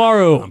Legends of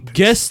Tomorrow.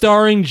 Guest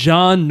starring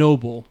John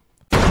Noble.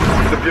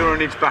 The Bureau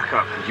needs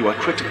backup. You are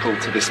critical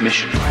to this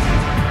mission.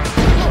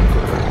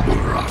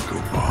 Barack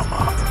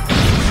Obama.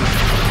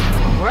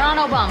 We're on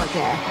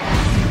Obamacare.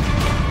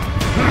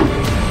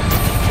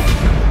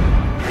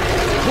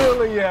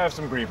 Clearly you have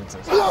some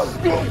grievances.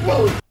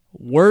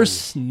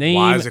 Worst name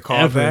Why is it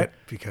called ever. that?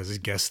 Because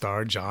it guest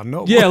starred John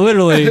Noble. Yeah,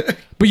 literally.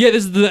 But yeah,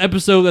 this is the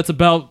episode that's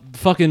about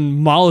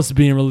fucking Mollis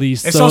being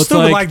released. It's so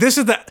stupid. Like this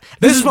is it.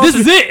 This is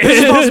it. This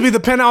is supposed to be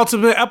the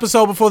penultimate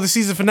episode before the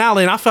season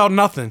finale, and I felt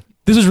nothing.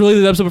 This is really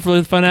the episode before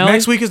the finale?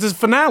 Next week is the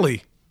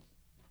finale.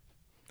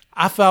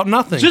 I felt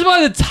nothing. Just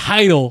by the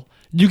title,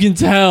 you can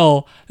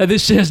tell that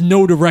this shit has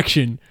no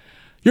direction.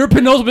 Your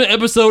penultimate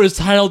episode is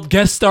titled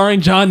Guest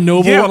Starring John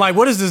Noble. Yeah, like,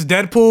 what is this,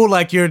 Deadpool?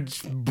 Like, you're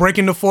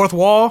breaking the fourth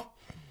wall?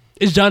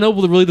 Is John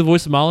Noble really the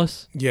voice of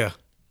Mollis? Yeah.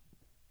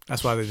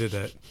 That's why they did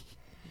that.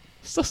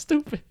 So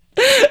stupid.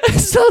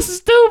 It's so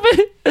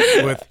stupid.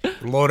 With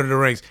Lord of the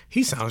Rings.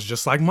 He sounds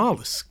just like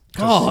Mollis.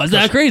 Oh, is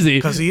that crazy?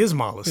 Because he is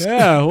Mollis.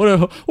 Yeah,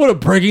 what a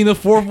breaking the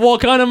fourth wall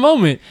kind of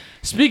moment.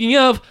 Speaking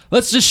of,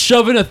 let's just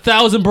shove in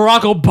 1,000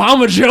 Barack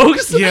Obama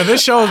jokes. Yeah,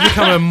 this show is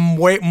becoming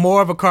way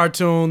more of a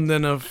cartoon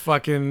than a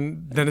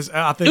fucking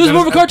I think it was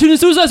more of a cartoon than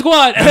Suicide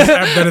Squad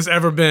than it's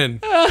ever been.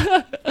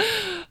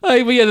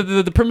 But yeah,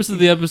 the premise of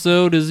the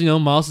episode is,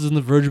 Mollis is on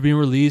the verge of being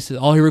released. And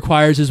all he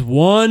requires is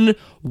one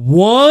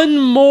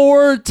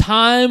more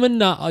time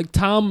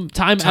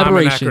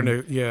aberration.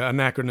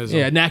 Anachronism.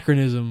 Yeah,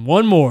 anachronism.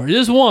 One more.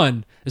 Just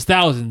one. It's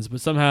thousands,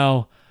 but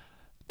somehow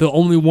the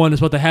only one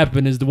that's about to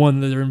happen is the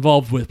one that they're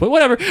involved with. But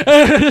whatever.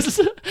 And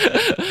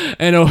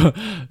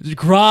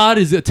Grodd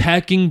is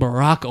attacking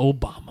Barack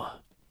Obama.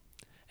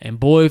 And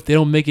boy, if they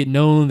don't make it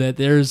known that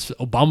there's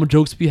Obama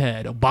jokes to be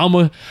had.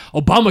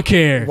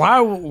 Obamacare. Why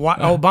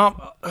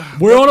Obama?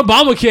 We're on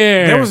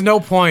Obamacare. There was no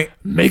point.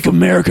 Make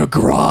America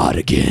Grodd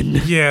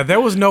again. Yeah,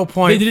 there was no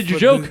point. They did your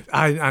joke.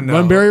 I know.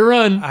 Run, Barry,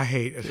 run. I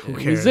hate it. Who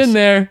cares? It was in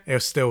there. It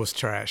still was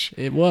trash.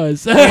 It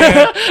was.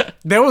 Yeah,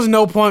 there was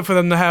no point for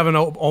them to have an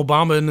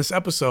Obama in this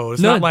episode.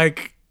 It's not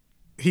like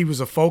he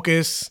was a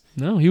focus.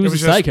 No, he was a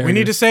just, side character. We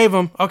need to save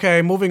him.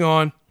 Okay, moving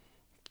on.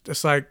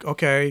 It's like,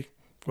 okay.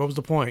 What was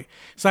the point?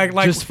 It's like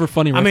just for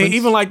funny reference. I mean,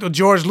 even like the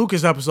George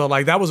Lucas episode,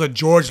 like that was a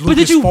George Lucas. But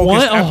did you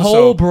want a episode.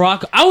 whole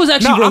Barack? I was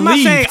actually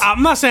relieved.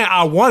 I'm not saying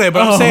I want it,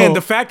 but I'm saying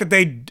the fact that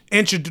they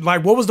introduced,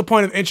 like, what was the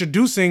point of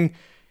introducing?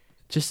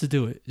 Just to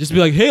do it, just to be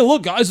like, hey,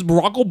 look, guys,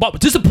 Barack Obama,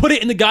 just to put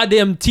it in the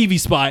goddamn TV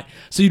spot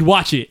so you'd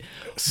watch it.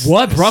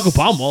 What, Barack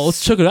Obama?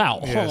 Let's check it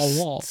out.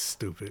 Yes,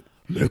 stupid.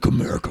 Make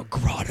America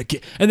Grodd again.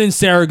 And then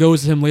Sarah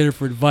goes to him later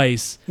for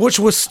advice, which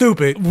was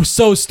stupid. It was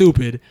so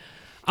stupid.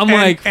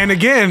 And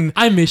again,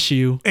 I miss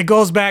you. It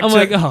goes back to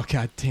oh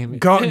god damn it.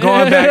 Going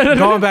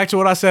back to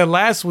what I said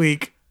last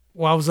week.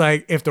 Well, I was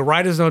like, if the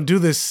writers don't do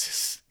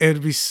this,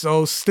 it'd be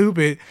so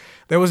stupid.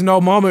 There was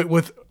no moment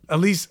with at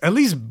least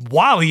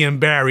Wally and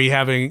Barry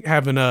having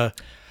a.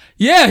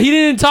 Yeah, he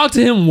didn't talk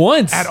to him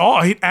once at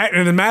all. And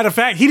as a matter of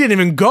fact, he didn't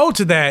even go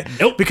to that.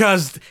 Nope.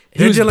 Because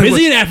he was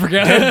busy in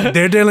Africa.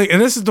 They're dealing,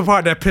 and this is the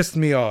part that pissed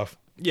me off.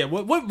 Yeah,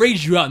 what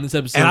raged you out in this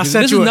episode? And this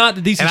is not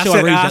the decent show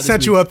I raged out I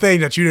sent you a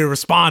thing that you didn't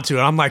respond to,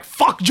 and I'm like,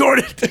 fuck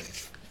Jordan.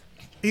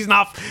 He's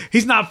not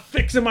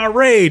fixing my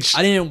rage.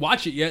 I didn't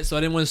watch it yet, so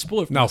I didn't want to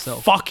spoil it for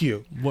myself. Fuck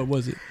you. What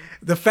was it?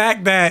 The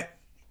fact that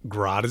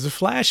Grodd is a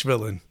Flash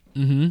villain.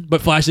 Mm-hmm.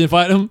 But Flash didn't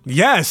fight him?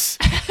 Yes.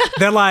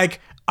 They're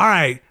like, all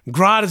right,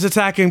 Grodd is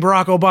attacking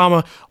Barack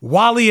Obama.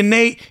 Wally and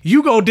Nate,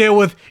 you go deal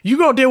with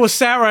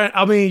Sarah.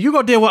 I mean, you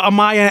go deal with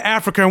Amaya in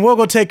Africa, and we'll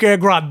go take care of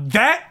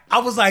Grodd. I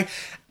was like,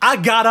 I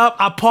got up,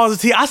 I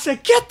paused the TV. I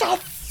said, get the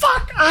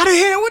fuck out of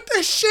here with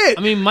this shit.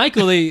 I mean,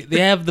 Michael, they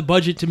have the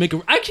budget to make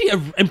an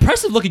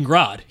impressive looking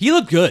Grodd. He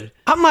looked good.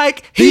 I'm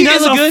like, he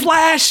is a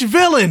Flash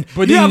villain.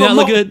 But did he not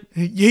look good?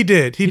 He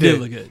did. He did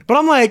look good. But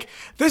I'm like,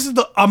 this is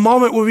a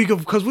moment where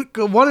because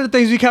one of the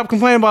things we kept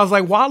complaining about is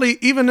like, Wally,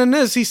 even in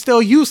this, he's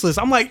still useless.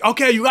 I'm like,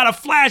 okay, you got a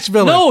Flash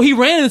villain. No, he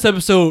ran in this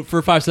episode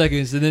for 5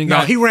 seconds and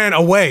then he ran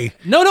away.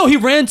 No, he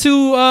ran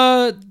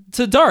to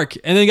Dark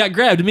and then got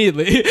grabbed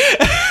immediately.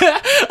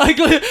 Like,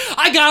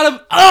 I got him.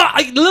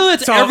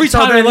 Literally, every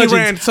time in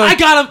Legends. I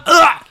got him.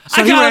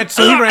 So he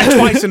ran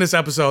twice in this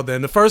episode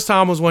then. The first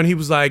time was when he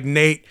was like,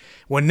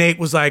 when Nate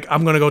was like,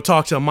 I'm going to go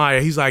talk to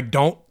Amaya. He's like,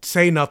 don't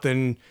say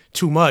nothing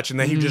too much. And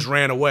then he just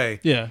ran away.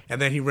 Yeah.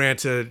 And then he ran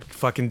to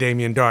fucking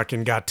Damien Dark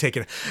and got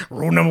taken.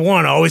 Rule number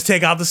 1, always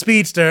take out the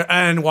speedster.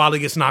 And Wally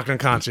gets knocked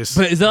unconscious.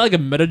 But is that like a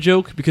meta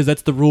joke? Because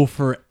that's the rule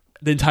for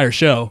the entire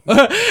show.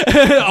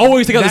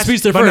 Always take out the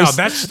speedster first.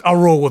 No, that's a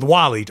rule with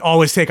Wally.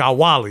 Always take out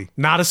Wally,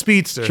 not a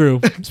speedster. True.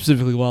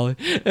 Specifically Wally.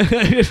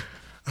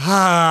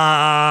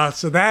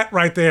 So that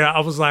right there,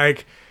 I was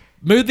like,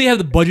 maybe they have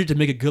the budget to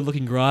make a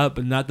good-looking Grodd,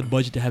 but not the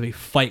budget to have a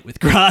fight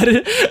with Grodd.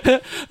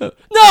 No,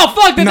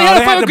 fuck that. They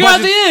had a fight with Grodd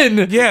at the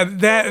end. Yeah,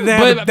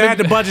 they had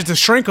the budget to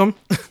shrink him.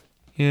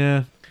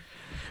 Yeah.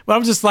 But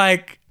I'm just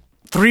like,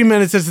 3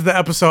 minutes into the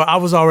episode, I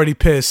was already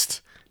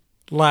pissed.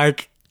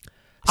 Like,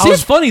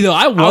 it's funny though.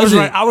 I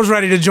was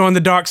ready to join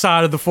the dark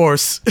side of the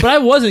Force, but I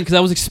wasn't, because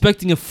I was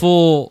expecting a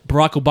full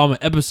Barack Obama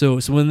episode.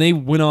 So when they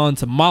went on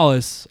to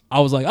Mollis, I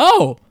was like,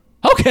 "Oh,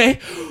 okay,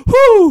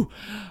 whoo,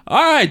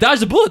 all right,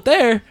 dodged a bullet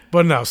there."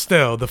 But no,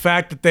 still the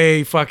fact that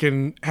they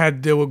fucking had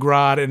to deal with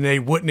Grodd and they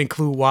wouldn't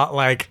include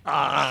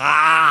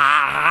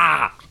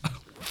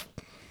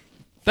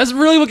That's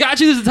really what got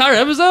you this entire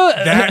episode?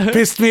 That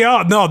pissed me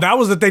off. No, that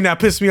was the thing that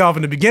pissed me off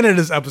in the beginning of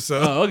this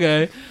episode. Oh,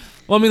 okay.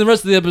 Well, I mean, the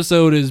rest of the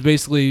episode is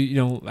basically, you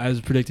know,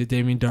 as predicted,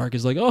 Damien Dark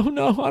is like, oh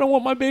no, I don't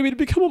want my baby to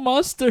become a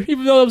monster,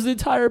 even though that was the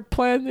entire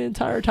plan the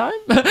entire time.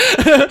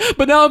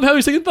 But now I'm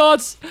having second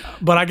thoughts.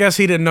 But I guess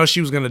he didn't know she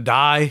was gonna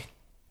die.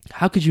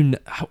 How could you?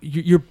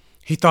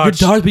 He thought your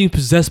daughter's being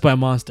possessed by a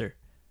monster.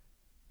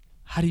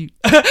 How do you?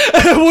 What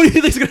do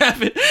you think's gonna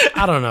happen?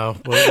 I don't know,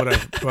 but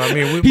whatever. But, I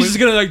mean, he's just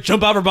gonna like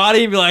jump out of her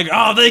body and be like,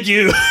 "Oh, thank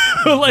you."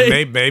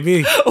 Like,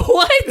 maybe.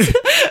 What?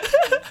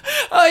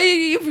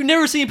 You've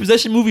never seen a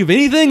possession movie of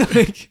anything?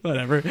 Like,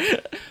 whatever.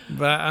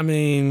 But I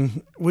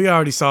mean, we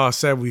already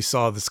said we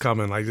saw this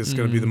coming. Like, this is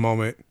gonna be the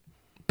moment.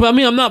 But I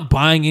mean, I'm not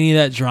buying any of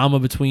that drama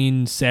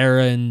between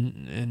Sarah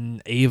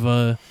and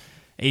Ava.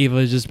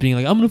 Ava just being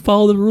like, I'm gonna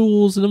follow the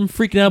rules, and I'm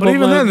freaking out. But about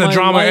even then, the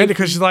drama life. ended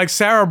because she's like,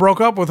 Sarah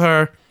broke up with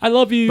her. I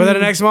love you. But then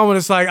the next moment,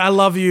 it's like, I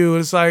love you.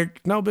 And it's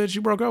like, no, bitch,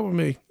 you broke up with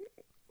me.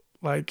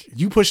 Like,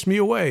 you pushed me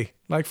away.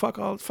 Like, fuck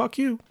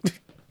you.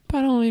 But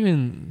I don't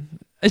even.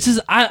 It's just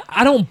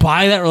I don't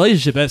buy that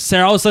relationship. That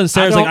Sarah, all of a sudden,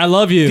 Sarah's like, I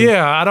love you.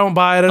 Yeah, I don't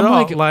buy it at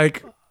all.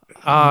 Like,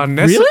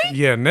 Nissa, really?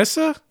 Yeah,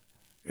 Nissa,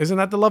 isn't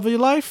that the love of your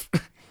life?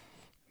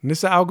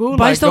 Nissa Al Ghul.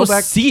 But I just don't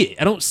see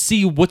it. I don't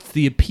see what's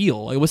the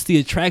appeal. Like, what's the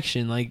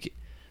attraction? Like,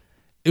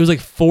 it was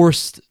like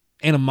forced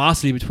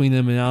animosity between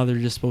them, and now they're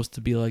just supposed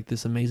to be like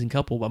this amazing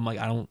couple. But I'm like,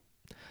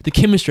 the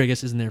chemistry, I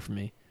guess, isn't there for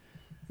me.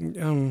 I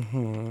don't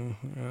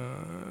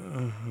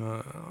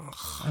know.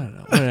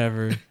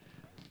 Whatever.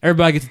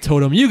 Everybody gets a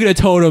totem. You get a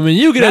totem, and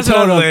you get a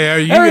totem.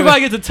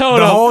 Everybody gets a totem.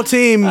 The whole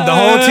team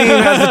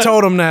has a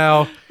totem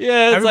now.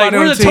 Yeah, it's everybody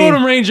like we're the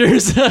totem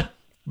rangers.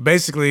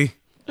 Basically.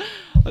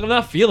 Like, I'm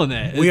not feeling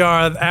that. We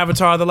are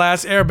Avatar: The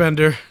Last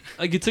Airbender.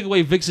 Like, it took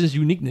away Vixen's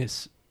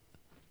uniqueness.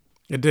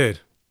 It did.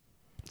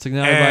 It's like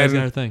now everybody's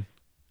got her thing.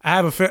 I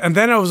have and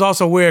then it was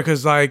also weird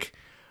because like,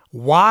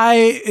 why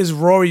is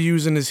Rory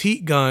using his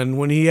heat gun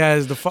when he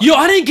has the? Yo,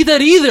 I didn't get that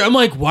either. I'm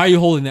like, why are you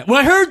holding that? When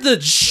I heard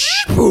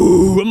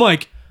the I'm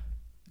like,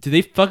 did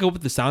they fuck up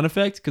with the sound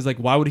effect? Because like,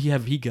 why would he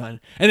have a heat gun?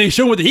 And they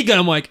show him with the heat gun.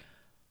 I'm like,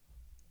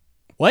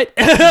 what?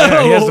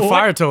 Yeah, he has the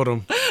fire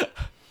totem.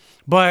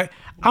 But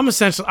I'm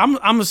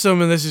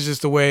assuming this is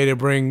just a way to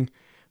bring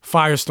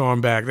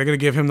Firestorm back. They're gonna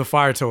give him the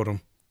fire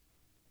totem.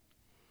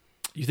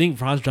 You think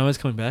Franz Drummond's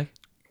coming back?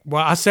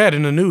 Well, I said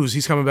in the news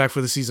he's coming back for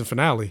the season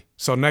finale.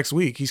 So next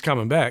week he's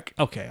coming back.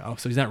 Okay,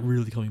 so he's not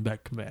really coming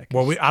back.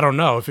 Well, I don't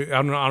know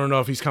I don't know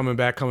if he's coming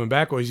back,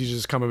 or is he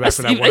just coming back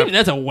for that one. Even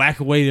that's a whack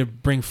way to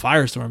bring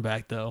Firestorm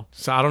back, though.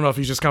 So I don't know if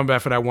he's just coming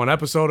back for that one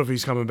episode, or if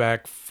he's coming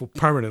back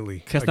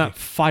permanently. That's not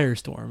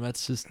Firestorm.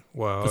 That's just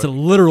it's a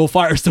literal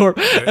firestorm.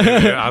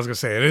 I was gonna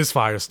say it is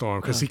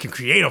Firestorm because he can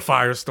create a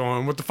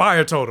firestorm with the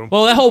fire totem.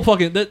 Well, that whole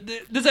fucking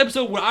this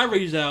episode, what I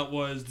raised out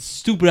was the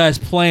stupid ass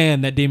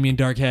plan that Damien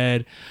Dark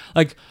had,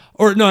 like.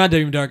 Or no, not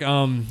Damien Dark.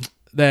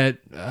 That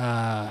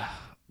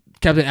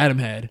Captain Adam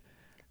had.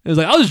 It was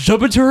like, I'll just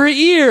jump into her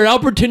ear and I'll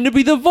pretend to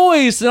be the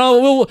voice,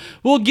 and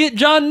we'll get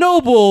John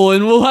Noble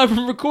and we'll have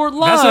him record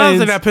lines. That's another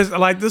thing that pissed.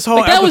 Like this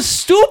whole that was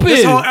stupid.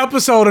 This whole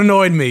episode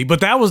annoyed me,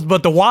 but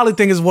the Wally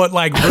thing is what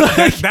like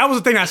that was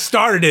the thing that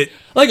started it.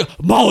 Like,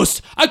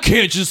 Mollis, I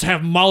can't just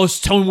have Mollis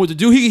tell me what to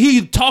do.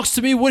 He talks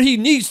to me when he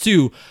needs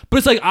to. But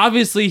it's like,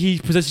 obviously he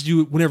possesses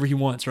you whenever he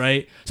wants,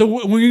 right? So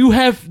when you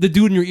have the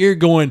dude in your ear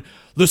going,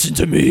 listen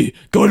to me,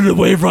 go to the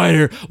Wave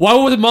Rider, why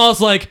wasn't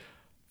Mollis like,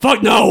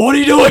 fuck no, what are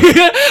you doing?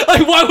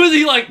 Like, why was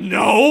he like,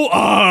 no?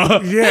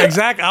 Yeah,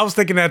 exactly. I was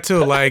thinking that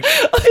too. Like,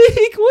 what are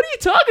you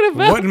talking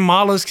about? Wouldn't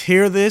Mollis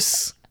hear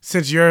this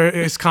since you're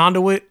his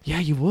conduit? Yeah,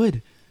 you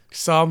would.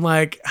 So I'm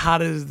like, how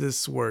does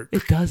this work?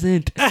 It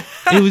doesn't.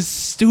 It was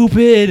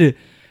stupid.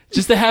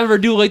 Just to have her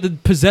do like the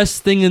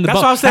possessed thing in the. That's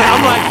what I'm saying.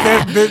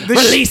 I'm like,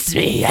 release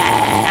me.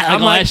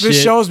 I'm like,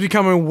 this show is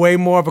becoming way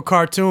more of a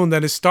cartoon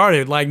than it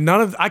started. Like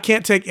I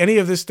can't take any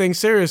of this thing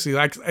seriously.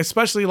 Like,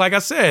 especially like I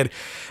said,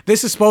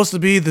 this is supposed to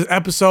be the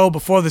episode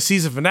before the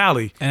season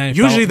finale. And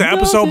usually the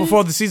episode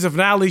before the season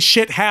finale,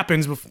 shit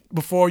happens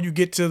before you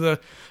get to the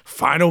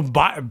final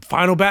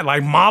bat.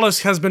 Like,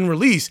 Mollis has been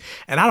released,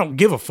 and I don't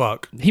give a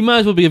fuck. He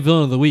might as well be a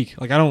villain of the week.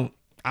 Like,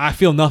 I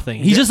feel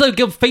nothing. He's just like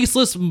a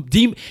faceless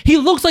demon. He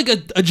looks like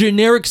a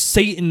generic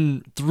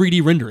Satan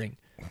 3D rendering.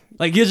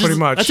 Like, he's just, pretty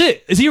much. That's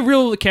it. Is he a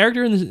real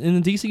character in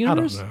the DC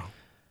universe? I don't know.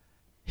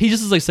 He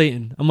just is like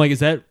Satan. I'm like,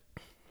 is that?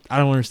 I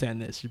don't understand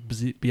this.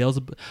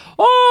 Beelzebub.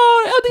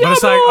 Oh, El Diablo! But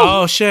it's like,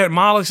 oh shit,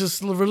 Mollis is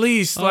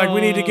released. Like,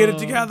 we need to get it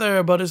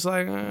together. But it's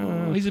like,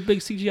 he's a big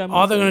CGI.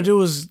 All they're gonna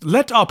do is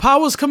let our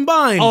powers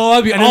combine. Oh,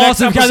 that'd be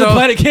awesome. Captain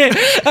Planet can't.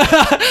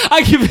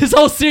 I give this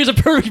whole series a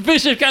perfect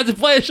vision if Captain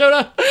Planet showed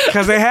up.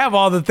 Because they have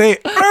all the things: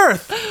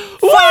 Earth,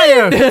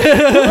 fire,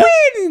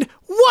 wind,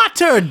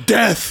 water,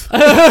 death.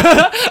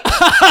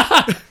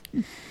 That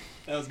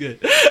was good.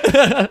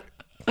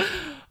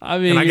 I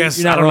mean, and I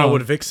guess I don't know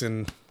what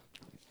Vixen.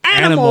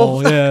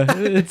 Animal, yeah.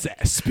 It's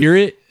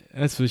spirit.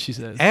 That's what she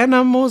says.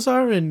 Animals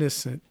are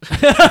innocent.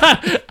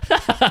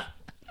 But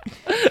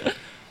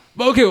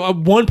okay,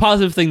 one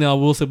positive thing that I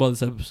will say about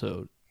this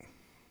episode.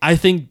 I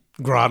think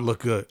Grodd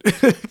looked good.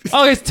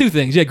 Oh, it's two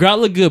things. Yeah, Grodd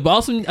looked good, but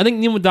also I think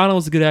Neil McDonough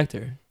was a good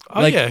actor.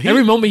 Oh, like yeah,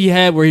 every moment he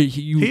had where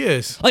he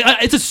is. Like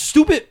it's a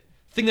stupid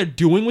thing they're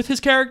doing with his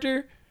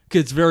character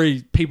because it's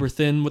very paper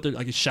thin.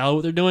 Like it's shallow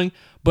what they're doing,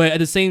 but at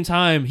the same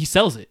time he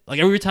sells it. Like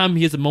every time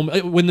he has a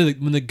moment, like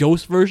when the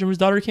ghost version of his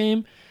daughter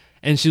came,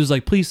 and she was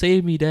like, "Please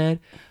save me, Dad."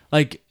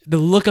 Like the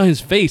look on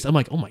his face, I'm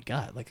like, "Oh my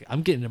God!" Like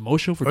I'm getting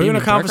emotional for even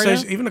the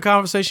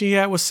conversation he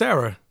had with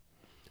Sarah.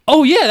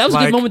 Oh yeah, that was a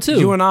good moment too.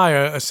 You and I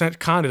are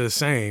kind of the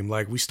same.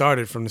 Like we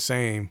started from the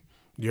same.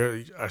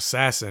 You're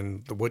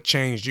assassin. What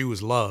changed you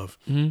is love.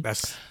 Mm-hmm.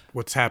 That's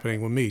what's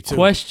happening with me too.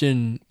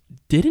 Question: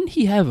 didn't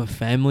he have a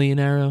family in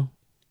Arrow?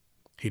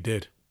 He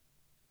did.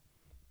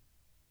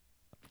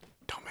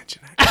 Don't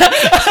mention that.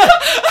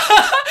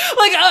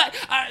 Like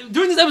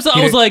during this episode,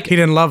 I was like, he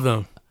didn't love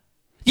them.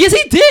 Yes,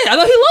 he did. I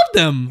thought he loved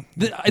them.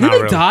 Did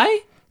they die?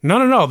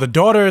 No. The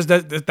daughter is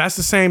that's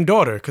the same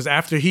daughter. Because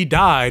after he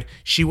died,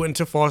 she went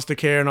into foster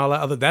care and all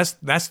that other. That's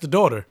the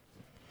daughter.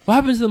 What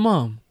happened to the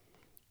mom?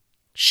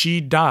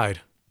 She died.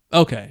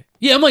 Okay.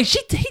 Yeah, I'm like,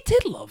 he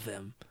did love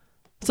them.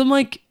 So I'm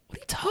like, what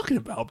are you talking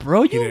about,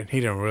 bro? He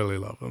didn't really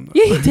love them. Though.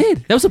 Yeah, he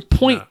did. That was a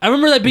point. No. I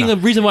remember that being the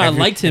reason why I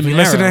liked him.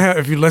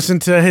 If you listen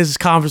to his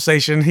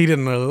conversation, he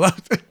didn't really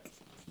love it.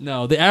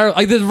 No, the Arrow,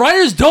 like the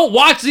writers don't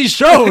watch these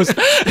shows.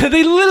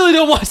 They literally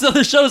don't watch the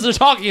other shows they're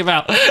talking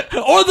about,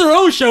 or their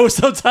own shows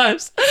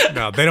sometimes.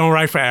 No, they don't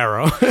write for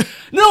Arrow.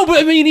 No, but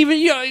I mean, even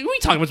we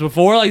talked about this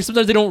before. Like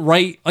sometimes they don't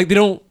write. Like they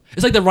don't.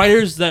 It's like the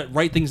writers that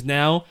write things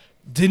now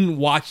didn't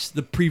watch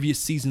the previous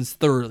seasons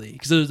thoroughly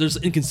because there's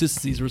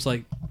inconsistencies where it's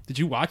like, did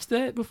you watch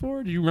that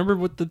before? Do you remember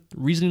what the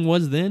reasoning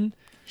was then?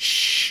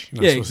 Shh.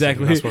 Yeah,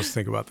 exactly. You're not supposed to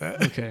think about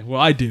that. Okay,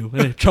 well, I do,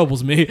 and it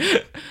troubles me.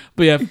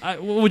 But yeah,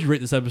 what would you rate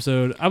this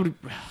episode? I would.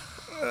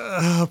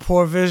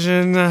 Poor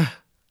Vision. There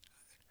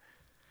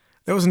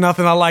was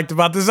nothing I liked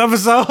about this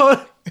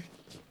episode.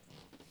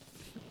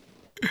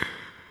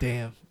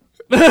 Damn.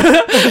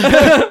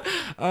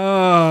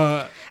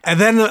 And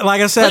then,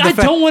 like I said, I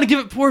don't want to give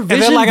it Poor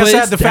Vision. And then, like I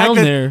said, the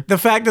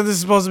fact that this is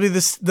supposed to be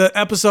the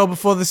episode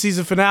before the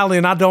season finale,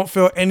 and I don't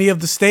feel any of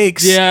the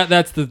stakes. Yeah,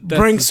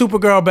 bring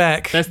Supergirl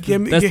back. That's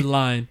the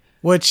line.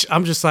 Which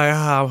I'm just like,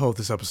 I hope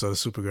this episode of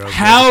Supergirl.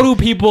 How do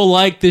people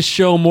like this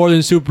show more than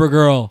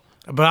Supergirl?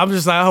 But I'm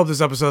just like, I hope this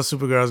episode of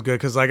Supergirl is good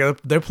because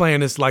like they're playing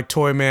this like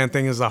Toy Man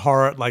thing as a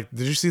horror. Like,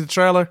 did you see the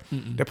trailer?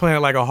 Mm-mm. They're playing it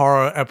like a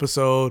horror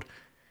episode.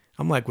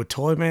 I'm like, with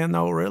Toy Man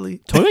though, really?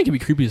 Toy Man can be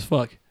creepy as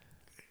fuck.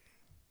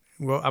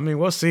 Well, I mean,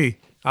 we'll see.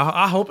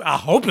 I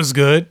hope it's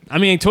good. I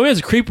mean, Toy Man's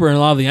a creeper in a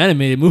lot of the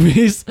animated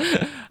movies.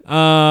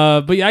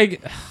 But yeah,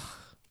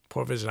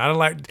 Poor Vision. I don't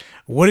like.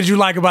 What did you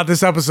like about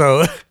this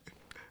episode?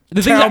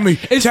 Tell me.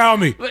 It's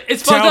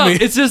fucked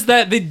up. It's just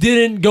that they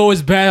didn't go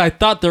as bad as I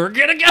thought they were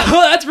gonna go.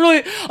 That's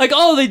really like,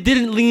 oh, they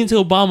didn't lean into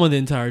Obama the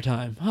entire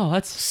time. Oh,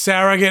 that's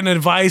Sarah getting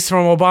advice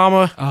from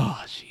Obama.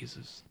 Oh,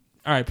 Jesus.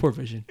 All right, Poor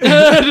Vision.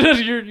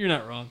 You're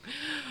not wrong.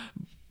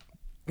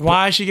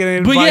 Why is she getting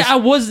advice? But yeah,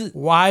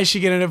 Why is she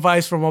getting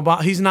advice from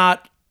Obama? He's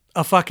not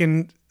a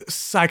fucking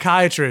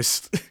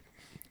psychiatrist.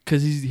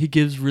 Because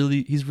he's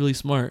really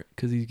smart.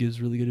 Because he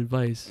gives really good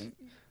advice.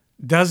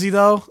 Does he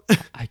though?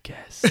 I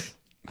guess.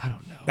 I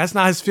don't know. That's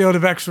not his field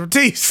of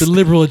expertise. The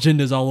liberal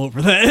agenda is all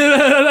over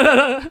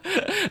that,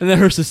 and that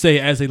hurts to say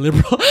as a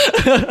liberal.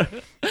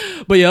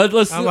 But yeah,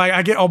 let's.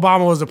 I get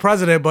Obama was the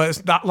president, but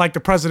it's not like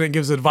the president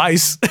gives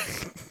advice.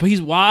 But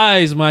he's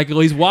wise, Michael.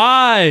 He's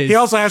wise. He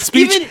also has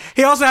speech.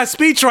 He also has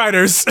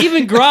speechwriters.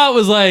 Even Grodd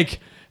was like,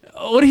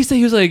 "What did he say?"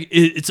 He was like,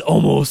 "It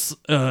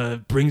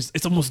brings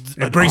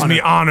me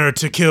honor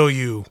to kill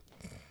you."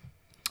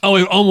 Oh,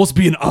 it would almost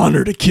be an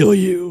honor to kill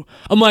you.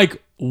 I'm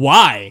like,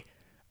 why?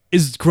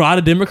 Is Grodd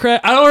a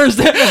Democrat? I don't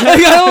understand.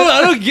 Like,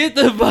 I don't get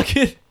the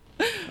fucking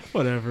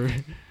whatever.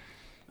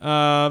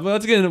 But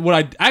let's get into what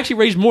I actually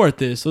raged more at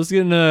this. So let's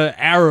get into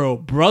Arrow,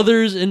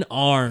 Brothers in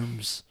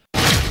Arms.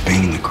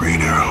 Being the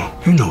Green Arrow,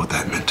 you know what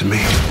that meant to me.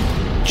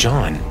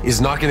 John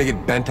is not going to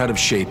get bent out of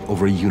shape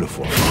over a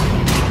uniform.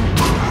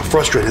 I'm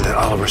frustrated that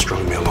Oliver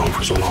strung me along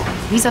for so long.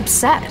 He's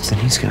upset. Then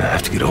he's going to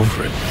have to get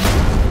over it.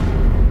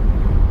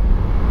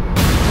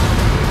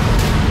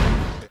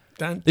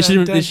 They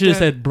should have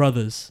said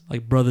brothers,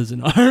 like Brothers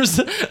in Arms.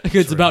 Like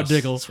it's about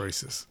Diggle. It's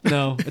racist.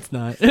 No, it's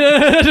not.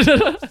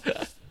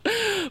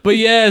 But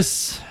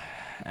yes,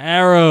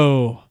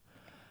 Arrow,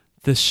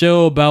 the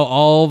show about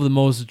all the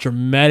most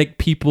dramatic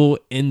people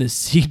in the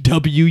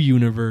CW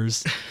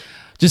universe.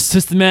 Just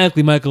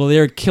systematically, Michael,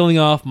 they're killing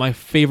off my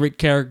favorite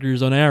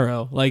characters on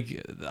Arrow.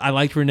 Like, I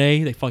liked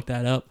Renee. They fucked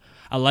that up.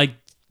 I liked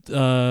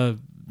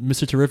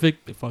Mr.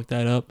 Terrific. They fucked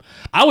that up.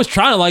 I was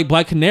trying to like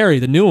Black Canary,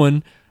 the new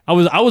one. I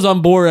was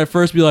on board at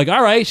first, be like,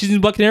 all right, she's in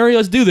Black Canary,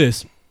 let's do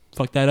this.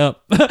 Fuck that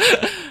up.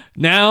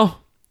 Now,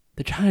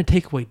 they're trying to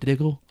take away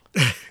Diggle.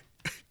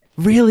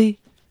 Really?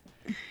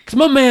 Because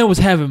my man was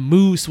having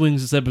mood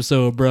swings this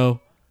episode, bro.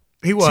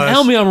 He was.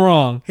 Tell me I'm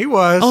wrong. He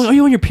was. Oh, are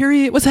you on your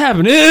period? What's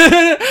happening?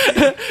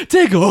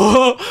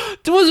 Diggle,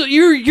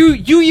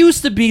 you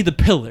used to be the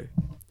pillar.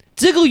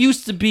 Diggle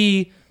used to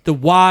be the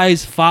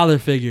wise father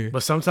figure.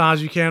 But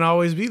sometimes you can't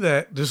always be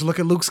that. Just look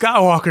at Luke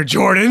Skywalker,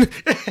 Jordan.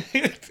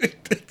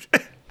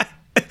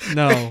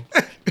 No.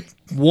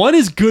 One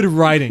is good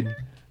writing.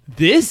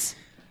 This,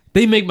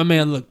 they make my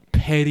man look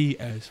petty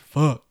as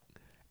fuck.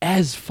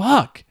 As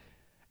fuck.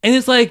 And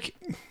it's like,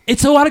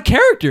 it's so out of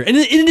character. And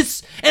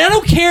I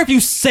don't care if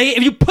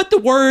you put the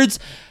words,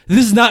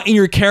 this is not in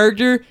your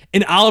character,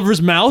 in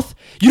Oliver's mouth.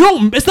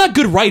 It's not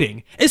good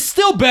writing. It's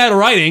still bad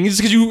writing. It's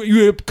because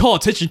you call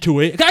attention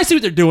to it. I see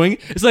what they're doing.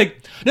 It's like,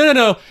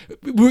 no.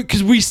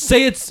 Because we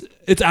say it's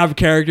out of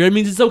character. It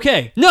means it's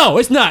okay. No,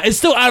 it's not. It's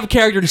still out of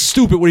character and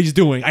stupid what he's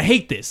doing. I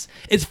hate this.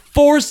 It's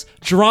forced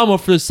drama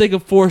for the sake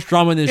of forced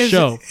drama in this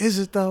show. Is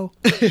it though?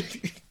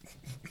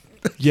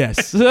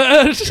 Yes.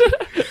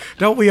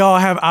 Don't we all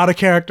have out of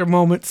character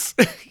moments?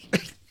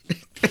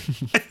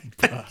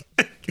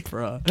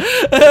 Bruh.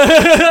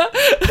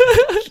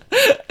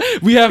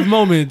 We have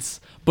moments,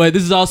 but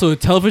this is also a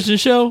television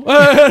show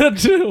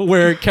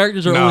where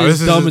characters are only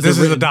as dumb as this they're is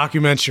a written.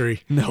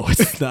 documentary. No,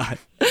 it's not.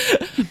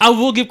 I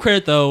will give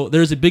credit though.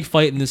 There's a big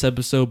fight in this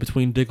episode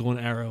between Diggle and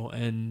Arrow,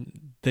 and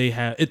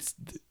it's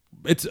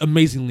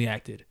amazingly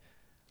acted.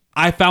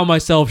 I found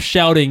myself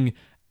shouting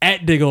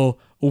at Diggle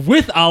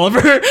with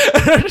Oliver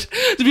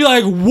to be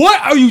like,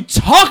 "What are you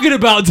talking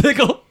about,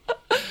 Diggle?"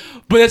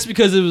 But that's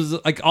because it was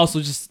like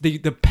also just the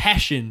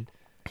passion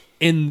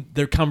in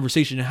their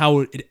conversation and how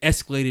it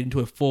escalated into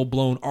a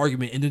full-blown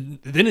argument and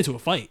then into a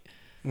fight.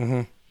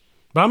 Mm-hmm.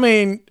 But I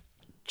mean,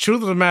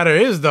 truth of the matter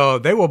is though,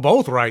 they were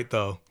both right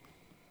though.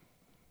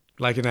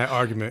 Like in that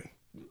argument.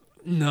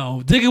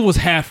 No, Diggle was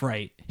half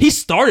right. He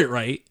started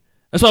right.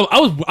 That's why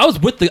I was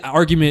with the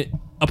argument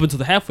up until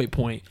the halfway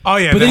point. Oh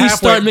yeah, but then he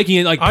started making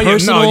it like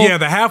personal. Yeah,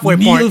 the halfway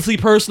point. Needlessly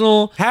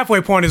personal.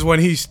 Halfway point is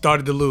when he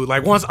started to lose.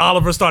 Like once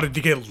Oliver started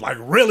to get like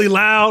really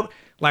loud,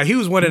 like he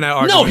was winning that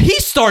argument. No, he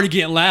started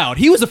getting loud.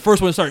 He was the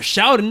first one to start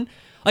shouting.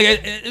 Like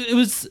it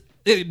was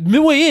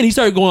midway in, he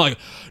started going like,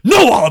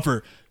 "No,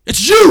 Oliver,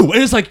 it's you!"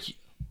 And it's like,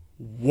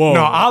 whoa.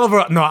 No,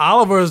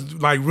 Oliver's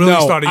like really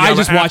started yelling. I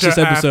just watched this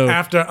episode.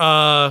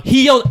 After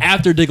he yelled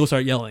after Diggle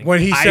started yelling. When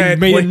he said, I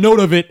made a note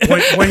of it.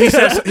 when he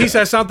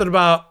said something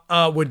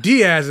about with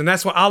Diaz, and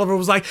that's when Oliver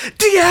was like,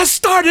 "Diaz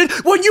started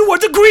when you were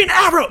the Green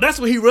Arrow." That's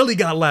when he really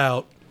got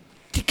loud.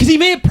 Because he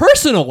made it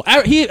personal.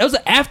 It was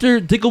after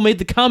Diggle made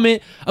the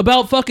comment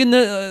about fucking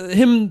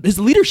his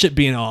leadership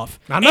being off.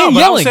 I know, and but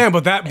yelling. I'm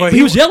saying, but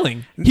he was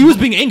yelling. He was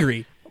being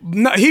angry.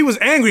 No, he was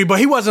angry, but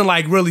he wasn't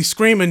like really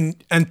screaming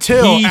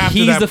until after that point.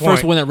 He's the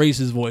first one that raised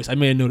his voice. I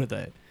made a note of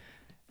that.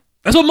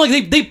 That's what I'm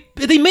like.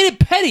 They made it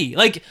petty.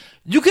 Like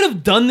you could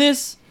have done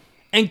this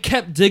and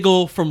kept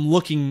Diggle from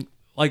looking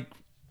like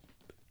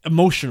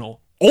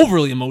emotional,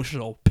 overly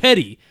emotional,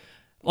 petty.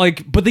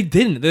 Like, but they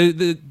didn't.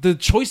 The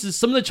choices,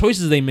 some of the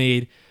choices they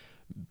made,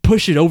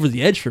 push it over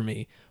the edge for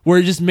me. Where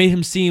it just made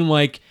him seem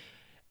like,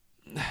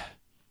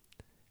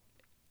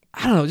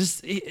 I don't know,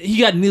 just he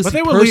got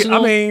needlessly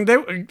personal.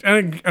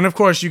 And of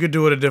course you could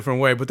do it a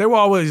different way, but they were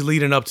always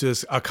leading up to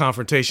a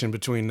confrontation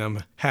between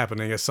them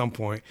happening at some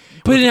point.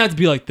 But it didn't have to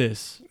be like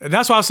this.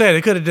 That's why I said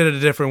they could have did it a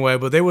different way,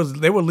 but they were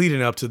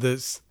leading up to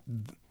this.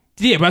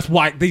 Yeah, but that's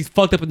why they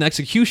fucked up in the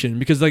execution,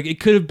 because like you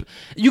could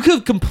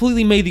have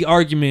completely made the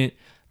argument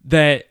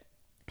that,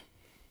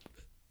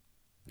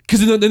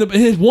 because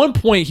at one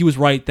point he was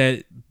right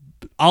that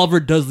Oliver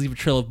does leave a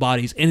trail of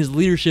bodies and his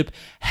leadership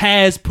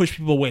has pushed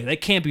people away.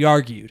 That can't be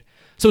argued.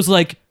 So it's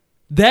like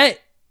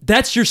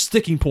that's your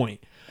sticking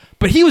point.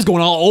 But he was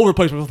going all over the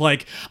place with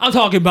like, I'm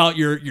talking about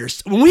your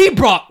when he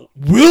brought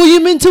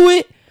William into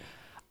it,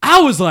 I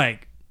was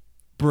like,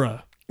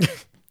 bruh,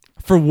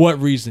 for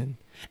what reason?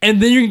 And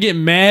then you're gonna get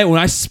mad when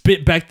I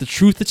spit back the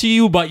truth to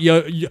you about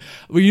you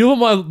know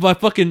what my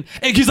fucking.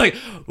 And he's like,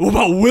 what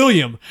about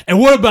William? And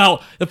what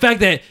about the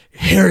fact that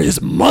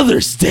his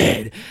mother's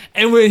dead?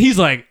 And when he's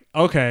like,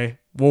 okay,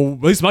 well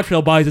at least my trail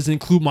of bodies doesn't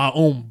include my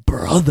own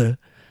brother.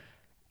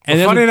 And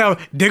well, funny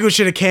enough, Diggle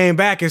should have came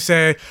back and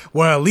said,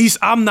 well, at least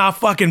I'm not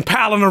fucking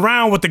palling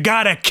around with the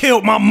guy that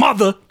killed my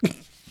mother.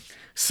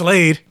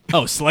 Slade.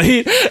 Oh,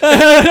 Slade?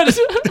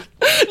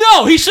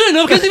 No, he shouldn't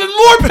have, because even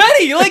more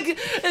petty. Like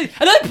at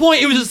that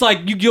point, it was just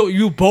like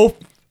you both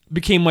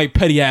became like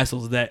petty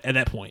assholes at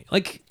that point.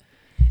 Like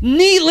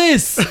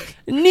needless.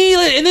 And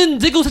then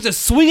Diggle takes a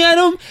swing at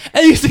him,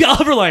 and you see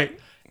Oliver like,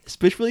 this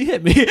bitch really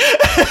hit me.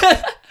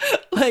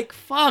 Like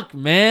fuck,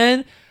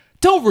 man.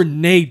 Don't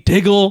Renee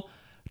Diggle.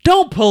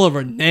 Don't pull a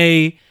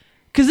Renee,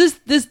 because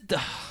this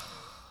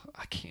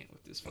I can't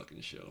with this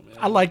fucking show, man.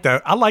 I like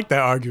that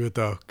argument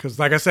though, because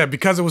like I said,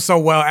 because it was so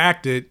well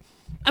acted.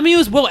 I mean, it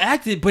was well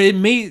acted, but it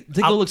made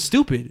Diggle look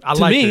stupid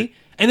to me. It.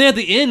 And then at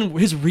the end,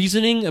 his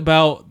reasoning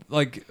about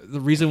like the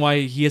reason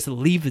why he has to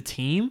leave the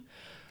team,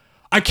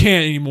 I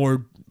can't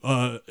anymore,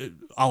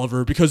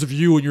 Oliver, because of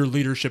you and your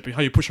leadership and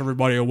how you push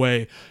everybody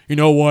away. You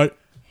know what?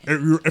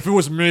 If it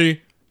was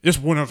me, this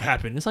wouldn't have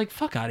happened. It's like,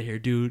 fuck out of here,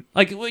 dude.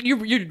 Like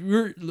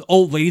your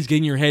old ladies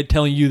getting in your head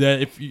telling you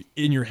that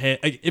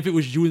if it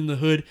was you in the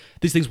hood,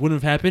 these things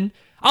wouldn't have happened.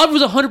 Oliver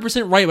was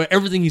 100% right about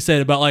everything he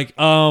said about like,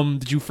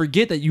 did you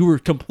forget that you were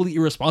completely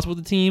irresponsible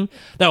with the team?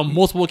 That on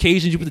multiple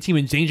occasions you put the team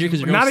in danger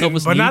because of your own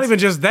selfless But needs? not even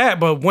just that,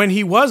 but when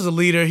he was a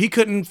leader, he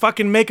couldn't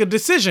fucking make a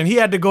decision. He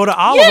had to go to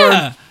Oliver.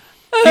 Yeah.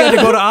 He had to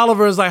go to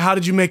Oliver. It's like, how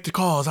did you make the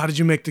calls? How did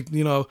you make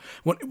the,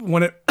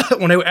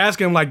 when they were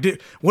asking him, like,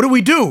 what do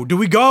we do? Do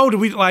we go? Do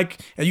we, like,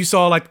 and you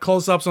saw, like,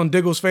 close-ups on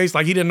Diggle's face,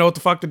 like, he didn't know what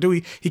the fuck to do.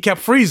 He kept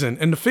freezing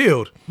in the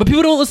field. But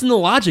people don't listen to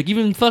logic.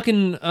 Even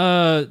fucking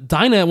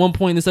Dinah at one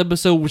point in this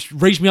episode, which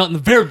raged me out in the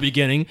very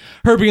beginning,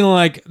 her being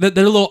like, their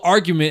little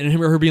argument, and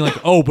her being like,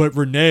 oh, but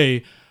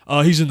Renee,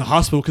 he's in the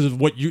hospital because of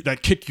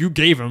that kick you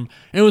gave him.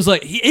 And it was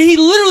like, he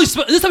literally,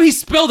 this time he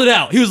spelled it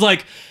out. He was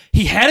like,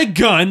 he had a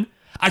gun.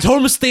 I told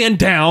him to stand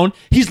down.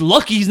 He's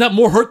lucky he's not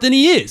more hurt than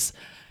he is.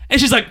 And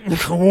she's like,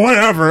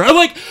 whatever. I'm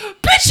like,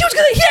 bitch, he was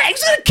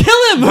gonna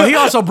kill him. But he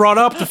also brought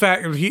up the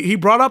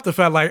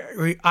fact,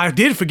 like, I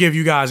did forgive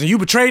you guys, and you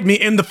betrayed me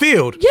in the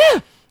field. Yeah.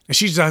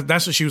 And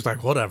that's what she was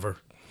like, whatever.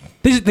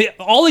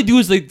 All they do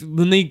is, like,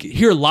 when they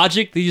hear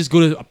logic, they just go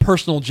to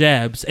personal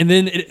jabs, and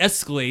then it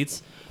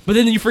escalates. But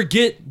then you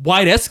forget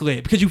why it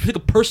escalated, because you took a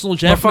personal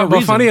jab for no reason.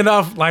 But funny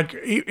enough, like,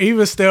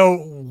 even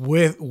still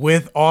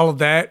with all of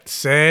that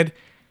said,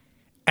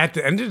 at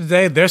the end of the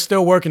day, they're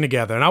still working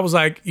together. And I was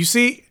like, you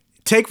see,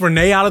 take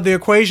Renee out of the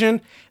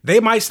equation, they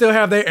might still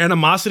have their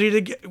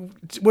animosity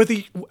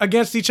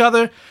against each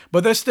other,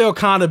 but they're still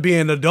kind of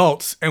being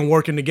adults and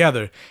working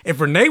together.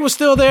 If Renee was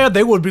still there,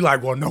 they would be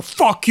like, well, no,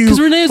 fuck you. Because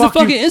Renee is a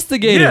fucking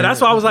instigator. Yeah,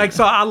 that's why I was like,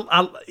 so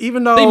I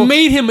even though... They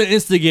made him an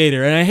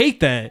instigator, and I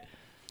hate that.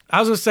 I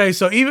was going to say,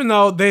 so even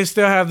though they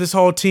still have this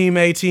whole Team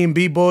A, Team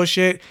B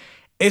bullshit,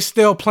 it's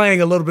still playing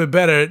a little bit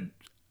better.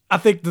 I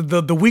think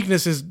the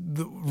weakness is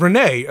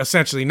Renee,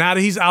 essentially. Now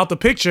that he's out the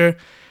picture.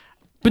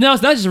 But now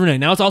it's not just Renee.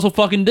 Now it's also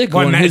fucking Diggle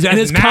and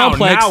his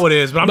complex now it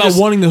is. But about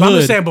wanting the hood. I'm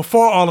just saying,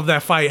 before all of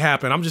that fight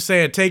happened, I'm just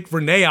saying, take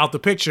Renee out the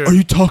picture. Are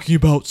you talking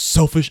about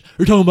selfish?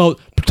 Are you talking about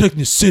protecting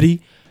the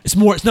city? It's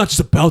not just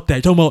about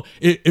that. You're talking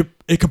about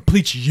it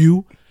completes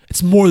you.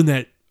 It's more than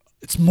that.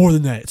 It's more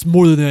than that. It's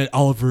more than that,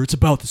 Oliver. It's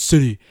about the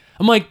city.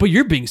 I'm like, but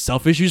you're being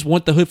selfish. You just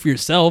want the hood for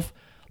yourself.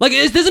 Like,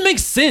 it doesn't make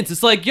sense.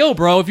 It's like, yo,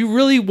 bro, if you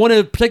really want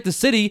to protect the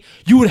city,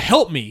 you would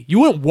help me.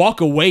 You wouldn't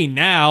walk away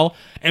now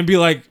and be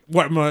like,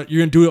 what, you're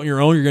going to do it on your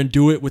own? You're going to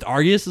do it with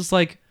Argus? It's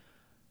like,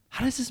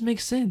 how does this make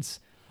sense?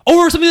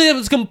 Or something that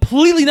was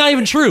completely not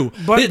even true.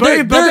 But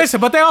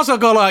they also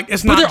go like,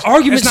 it's not just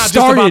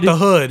about the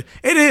hood.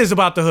 It is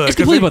about the hood. It's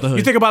completely about the hood.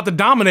 You think about the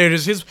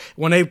Dominators,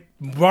 when they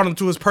brought him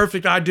to his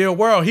perfect ideal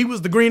world, he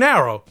was the Green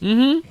Arrow.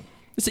 Mm-hmm.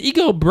 It's an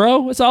ego,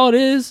 bro. That's all it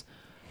is.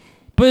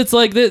 But it's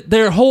like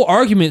their whole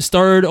argument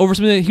started over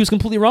something that he was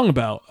completely wrong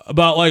about.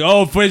 About like,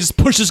 oh, if I just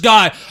push this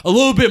guy a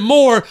little bit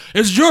more,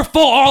 it's your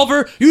fault,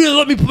 Oliver. You didn't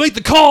let me make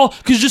the call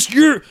because just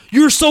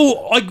you're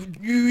so like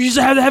you just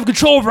have to have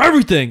control over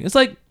everything. It's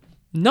like,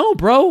 no,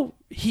 bro.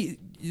 The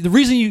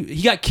reason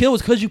he got killed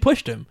was because you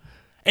pushed him,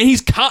 and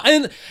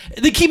and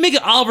they keep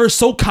making Oliver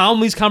so calm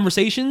in these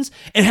conversations,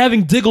 and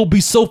having Diggle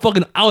be so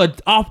fucking out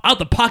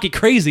the pocket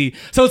crazy.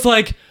 So it's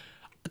like,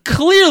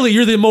 clearly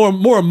you're the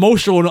more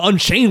emotional and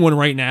unchained one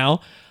right now.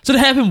 So to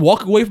have him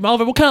walk away from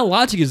Oliver, what kind of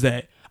logic is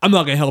that? I'm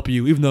not gonna help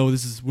you, even though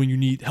this is when you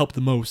need help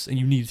the most and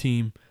you need a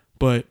team.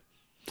 But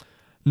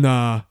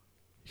nah,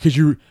 because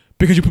you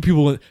put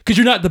people in, because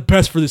you're not the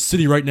best for this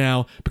city right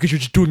now, because you're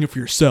just doing it for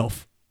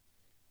yourself.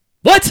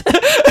 What?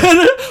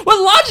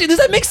 What logic? Does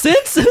that make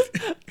sense?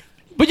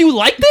 But you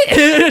liked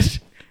it?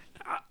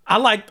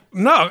 Like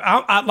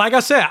I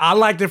said, I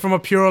liked it from a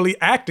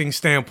purely acting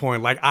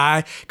standpoint.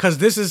 I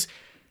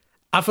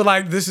feel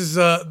like this is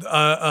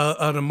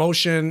an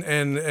emotion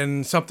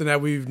and something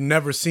that we've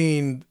never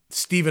seen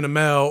Stephen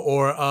Amell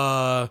or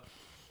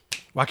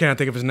why can't I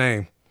think of his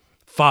name?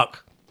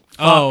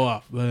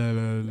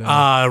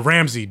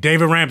 Ramsey,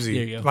 David Ramsey.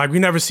 There you go. Like, we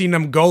never seen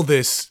them go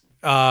this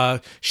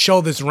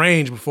show this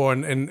range before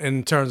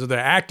in terms of their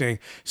acting.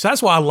 So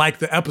that's why I like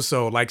the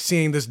episode, like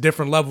seeing this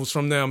different levels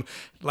from them.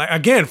 Like,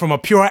 again, from a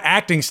pure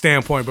acting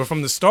standpoint, but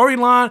from the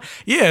storyline,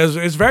 yeah,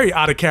 it's very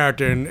out of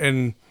character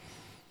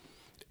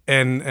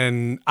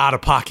and out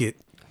of pocket.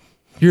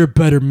 You're a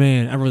better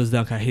man. I wrote this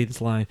down because I hate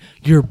this line.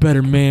 You're a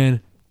better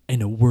man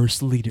and a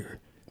worse leader.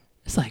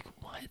 It's like,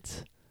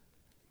 what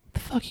the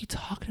fuck are you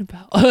talking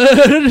about?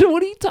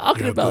 What are you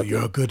talking about?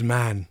 You're a good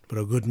man, but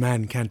a good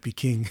man can't be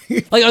king.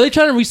 Like, are they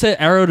trying to reset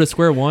Arrow to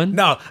square one?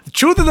 No. The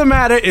truth of the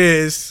matter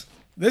is,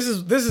 this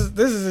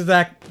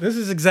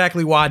is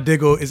exactly why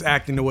Diggle is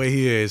acting the way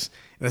he is.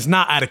 And it's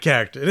not out of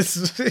character. This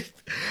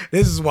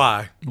is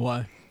why.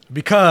 Why?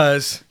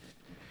 Because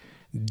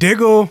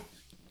Diggle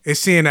is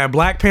seeing that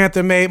Black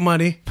Panther made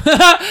money.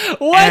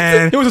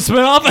 What? It was a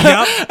spinoff?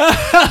 Yep.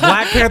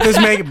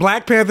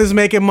 Black Panther's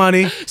making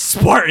money.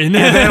 Spartan.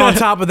 And then on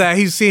top of that,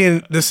 he's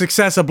seeing the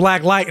success of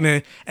Black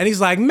Lightning, and he's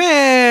like,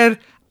 man,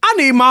 I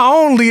need my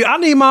own lead. I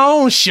need my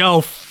own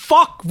show.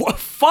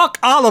 Fuck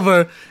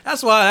Oliver.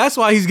 That's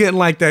why he's getting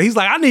like that. He's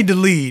like, I need to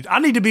lead. I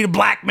need to be the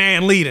black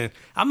man leading.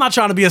 I'm not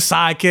trying to be a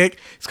sidekick.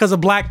 It's because of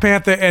Black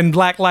Panther and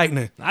Black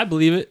Lightning. I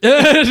believe it.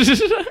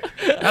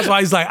 That's why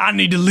he's like, I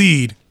need to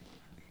lead.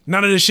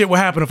 None of this shit would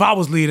happen if I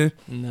was leading.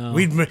 No.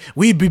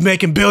 We'd be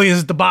making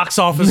billions at the box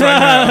office right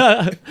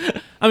now.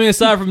 I mean,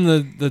 aside from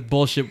the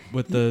bullshit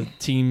with the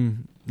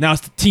team, now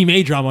it's the Team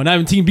A drama, not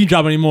even Team B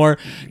drama anymore.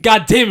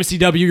 God damn it,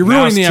 CW, you're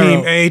Now ruining it's the Team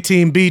Arrow. A,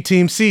 Team B,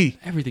 Team C.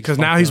 Everything's because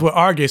now he's fucked with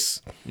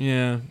Argus.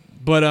 Yeah,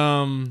 but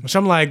which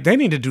I'm like, they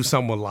need to do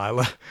something with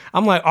Lila.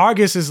 I'm like,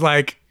 Argus is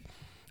like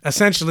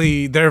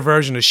essentially their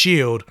version of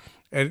Shield.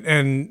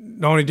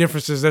 And the only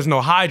difference is there's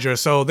no Hydra,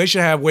 so they should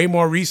have way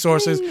more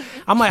resources.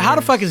 I'm like, how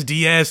the fuck is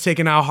Diaz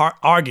taking out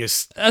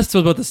Argus? That's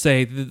what I was about to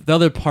say. The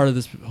other part of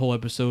this whole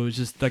episode is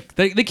just like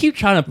they keep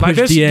trying to push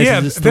Like Diaz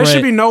as this there threat.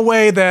 should be no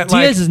way that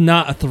Diaz is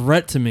not a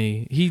threat to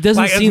me. He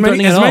doesn't seem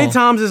threatening at as all. many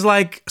times as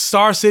like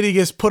Star City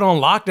gets put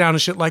on lockdown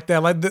and shit like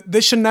that. Like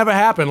this should never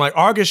happen. Like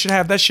Argus should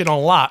have that shit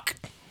on lock.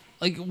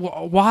 Like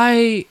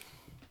why?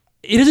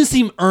 It doesn't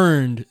seem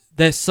earned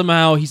that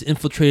somehow he's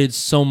infiltrated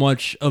so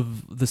much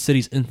of the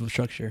city's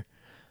infrastructure.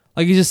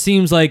 Like it just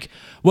seems like,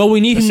 well, we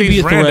need him to be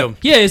a random.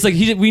 threat. Yeah, it's like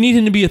we need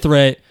him to be a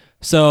threat.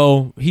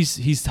 So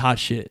he's hot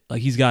shit.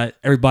 Like he's got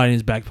everybody in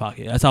his back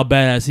pocket. That's how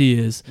badass he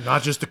is.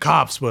 Not just the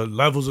cops, but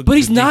levels of. But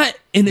he's not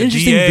an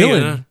interesting DA,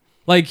 villain.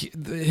 Like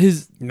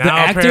the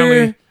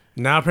actor.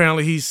 Now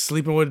apparently he's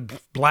sleeping with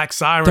Black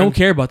Siren. Don't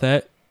care about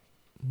that.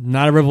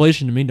 Not a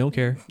revelation to me. Don't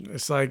care.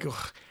 It's like,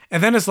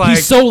 and then it's like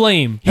he's so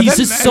lame. He's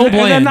just so bland.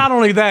 And then not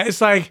only that,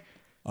 it's like,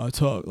 I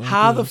talk. Like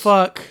how this. the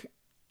fuck?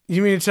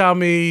 You mean to tell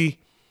me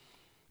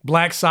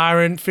Black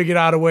Siren figured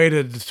out a way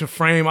to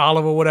frame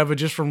Oliver, or whatever,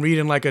 just from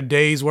reading like a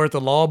day's worth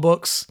of law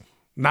books?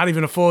 Not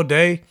even a full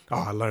day. Oh,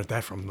 I learned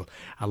that from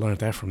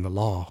the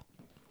law.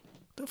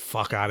 The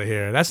fuck out of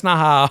here. That's not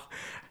how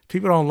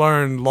people don't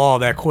learn law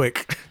that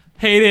quick.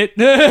 Hate it.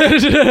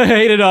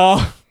 Hate it all.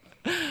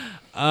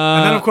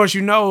 And then of course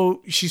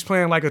she's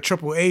playing like a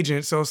triple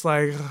agent, so it's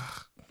like,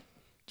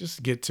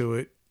 just get to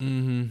it.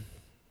 Mm-hmm.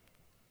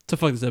 So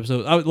fuck this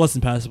episode. Less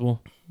than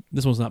passable.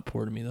 This one's not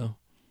poor to me though.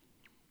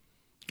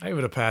 I give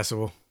it a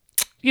passable.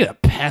 You get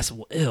a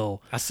passable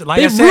ill.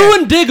 They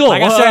ruined Diggle.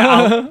 Like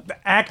I said,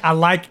 I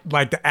like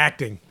the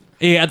acting.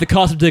 Yeah, at the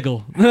cost of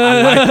Diggle.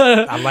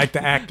 I like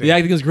the acting. The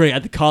acting is great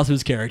at the cost of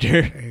his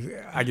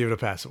character. I give it a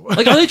passable.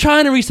 Like, are they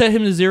trying to reset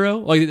him to zero?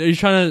 Like, are you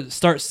trying to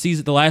start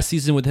the last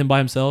season with him by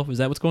himself? Is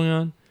that what's going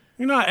on?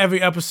 You know,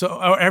 every episode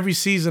or every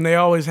season, they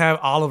always have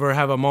Oliver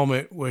have a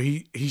moment where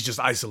he's just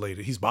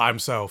isolated. He's by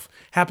himself.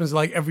 Happens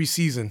like every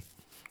season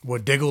where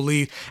Diggle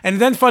leave. And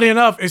then funny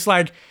enough, it's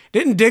like,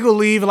 didn't Diggle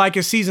leave like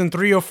in season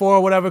 3 or 4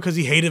 or whatever because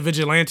he hated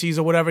vigilantes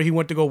or whatever? He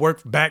went to go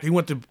work back. He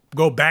went to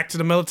go back to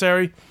the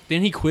military.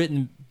 Didn't he quit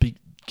in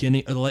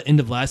beginning or the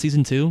end of last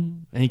season too?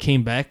 And he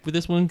came back with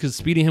this one because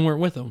Speedy and him weren't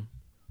with him.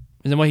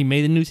 Is that why he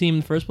made the new team in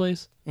the first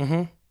place?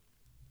 Mm-hmm.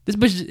 This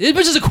bitch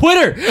is a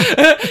quitter.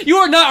 You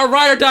are not a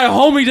ride or die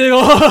homie, Diggle.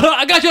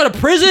 I got you out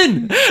of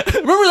prison.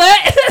 Remember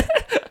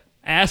that?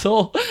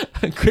 Asshole.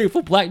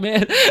 Grateful black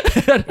man.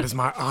 It is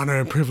my honor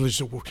and privilege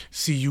to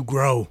see you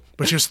grow.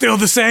 But you're still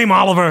the same,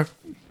 Oliver.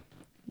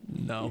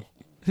 No.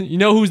 You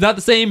know who's not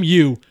the same?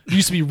 You. You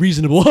used to be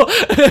reasonable.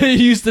 You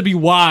used to be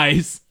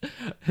wise.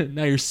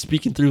 Now you're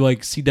speaking through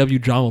like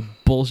CW drama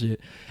bullshit.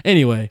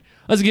 Anyway,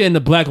 let's get into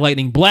Black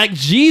Lightning. Black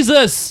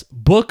Jesus,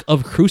 Book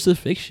of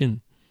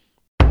Crucifixion.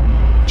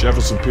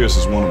 Jefferson Pierce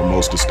is one of the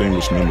most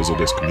distinguished members of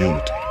this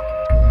community.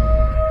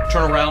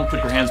 Turn around,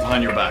 put your hands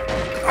behind your back.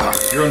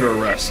 You're under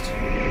arrest.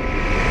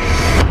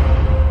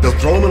 They'll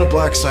throw him in a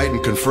black site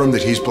and confirm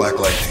that he's Black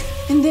Lightning.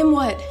 And then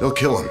what? They'll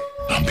kill him.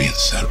 I'm being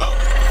set up.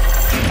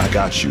 I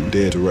got you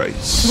dead to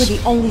rights. We're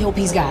the only hope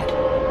he's got.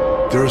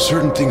 There are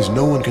certain things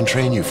no one can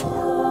train you for.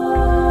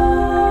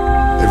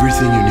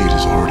 Everything you need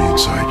is already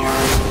inside you.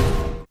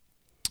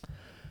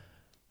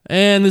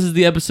 And this is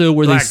the episode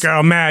where Black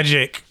girl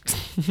magic.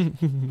 A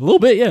little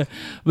bit, yeah.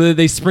 But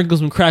they sprinkle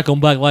some crack on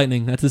Black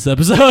Lightning. That's this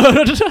episode.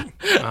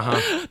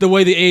 The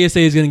way the ASA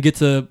is going to get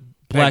to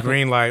Black that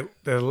green light,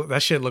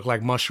 that shit looked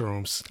like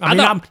mushrooms. I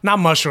mean, not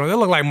mushrooms. They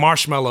look like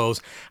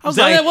marshmallows. I was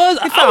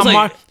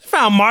like, he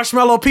found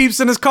marshmallow peeps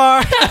in his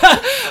car.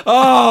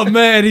 Oh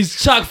man, he's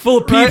chock full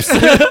of peeps.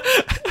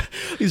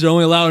 These are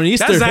only allowed on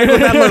Easter. That's exactly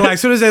what that looked like.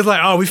 As soon as they're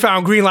like, oh, we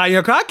found green light in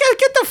your car.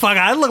 Get the fuck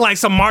out. It looked like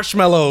some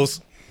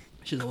marshmallows.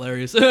 She's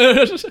hilarious.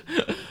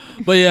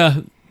 But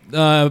yeah,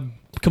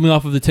 coming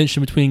off of the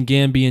tension between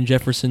Gambi and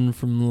Jefferson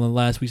from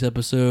last week's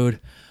episode,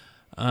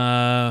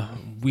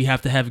 we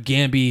have to have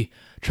Gambi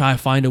try to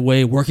find a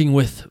way, working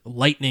with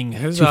Lightning,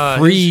 to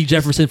free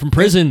Jefferson from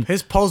prison.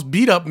 His post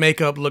beat up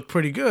makeup looked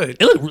pretty good.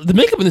 The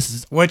makeup in this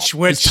is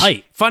which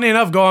tight. Funny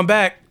enough, going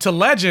back to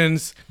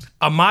Legends,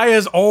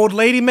 Amaya's old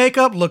lady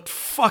makeup looked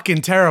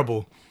fucking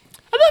terrible.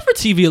 I thought for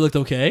TV it looked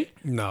okay.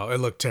 No,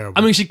 it looked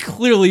terrible. I mean, she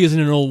clearly isn't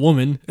an old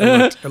woman.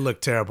 It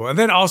looked terrible. And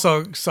then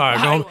also,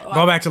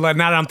 going back to now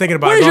that I'm thinking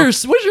about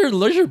where's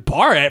your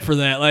bar at for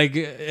that? Like,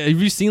 have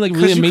you seen like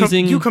really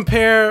amazing? You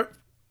compare.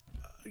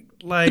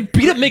 Like, the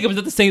beat up makeup is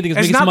not the same thing as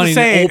making some money in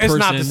an old person. It's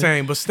not the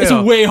same, but still.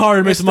 It's way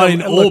harder to make some money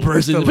in an old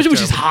person. Especially when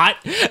she's hot.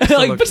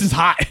 Like, bitch is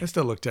hot. It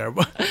still looked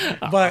terrible.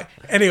 But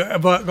anyway,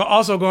 but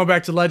also going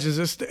back to Legends,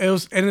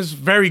 it's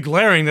very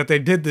glaring that they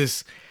did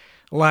this.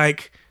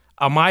 Like,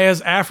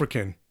 Amaya's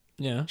African.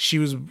 Yeah. She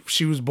was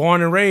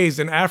born and raised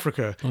in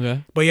Africa.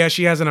 Okay. But yeah,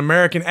 she has an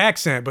American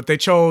accent, but they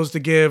chose to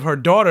give her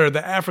daughter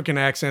the African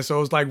accent. So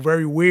it was like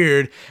very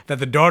weird that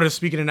the daughter's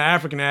speaking in an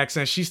African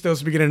accent. She's still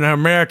speaking in an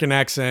American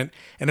accent,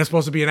 and they're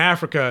supposed to be in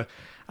Africa.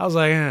 I was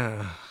like,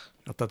 I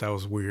thought that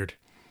was weird.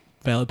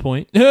 Valid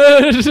point.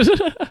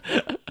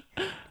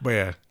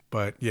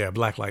 But yeah,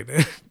 Black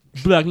Lightning.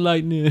 Black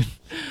Lightning.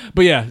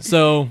 But yeah,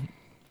 so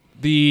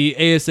the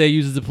ASA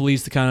uses the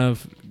police to kind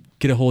of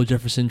get a hold of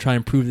Jefferson, try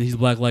and prove that he's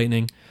Black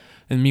Lightning.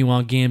 And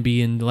meanwhile,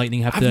 Gambi and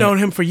Lightning have I've known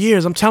him for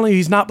years. I'm telling you,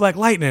 he's not Black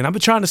Lightning. I've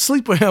been trying to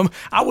sleep with him.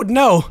 I would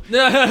know.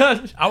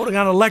 I would have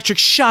got an electric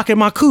shock in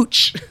my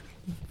cooch.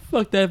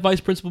 Fuck that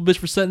vice principal bitch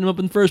for setting him up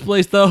in the first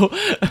place, though.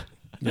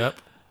 Yep.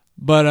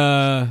 But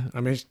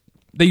I mean,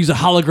 they use a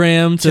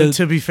hologram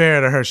to be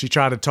fair to her, she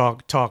tried to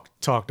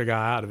talk the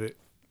guy out of it.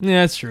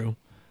 Yeah, that's true.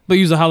 They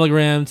use a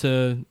hologram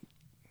to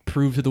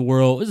prove to the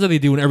world. This is what they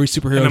do in every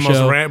superhero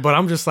show. But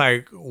I'm just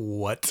like,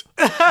 what?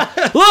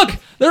 Look,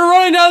 they're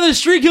running down the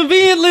street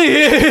conveniently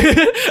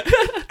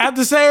at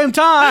the same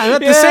time,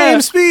 at the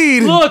same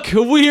speed. Look,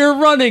 we are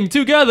running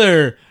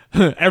together.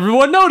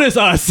 Everyone notice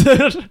us.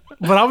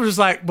 But I was just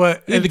like,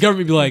 the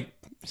government be like,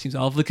 seems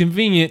awfully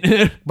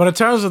convenient. But in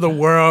terms of the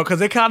world, because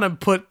they kind of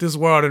put this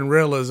world in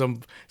realism,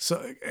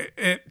 so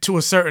to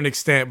a certain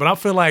extent. But I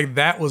feel like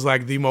that was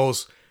like the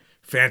most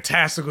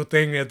fantastical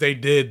thing that they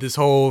did this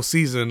whole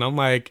season. I'm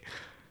like,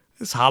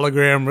 this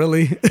hologram,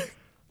 really?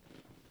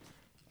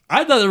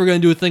 I thought they were going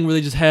to do a thing where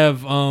they just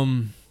have,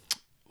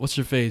 what's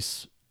her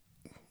face?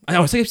 I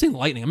was saying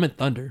Lightning. I meant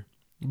Thunder.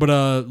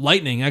 But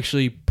Lightning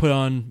actually put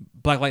on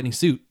Black Lightning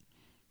suit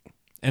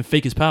and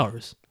fake his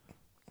powers.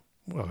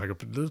 Well, like a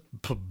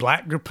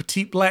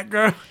petite black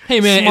girl. Hey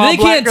man, and they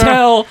can't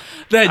tell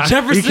that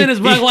Jefferson is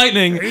Black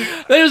Lightning.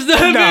 There's they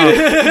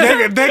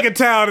can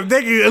tell.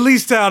 They can at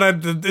least tell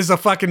that it's a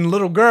fucking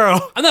little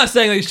girl. I'm not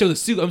saying like show the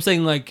suit. I'm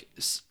saying like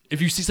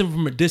if you see something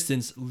from a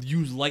distance,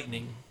 use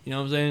lightning. You know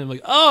what I'm saying? I'm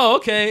like, oh,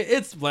 okay,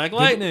 it's Black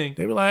Lightning.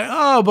 They were like,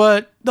 oh,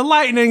 but the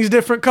lightning's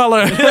different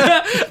color.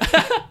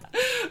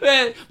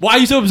 Man, why are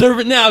you so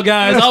observant now,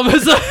 guys? All of a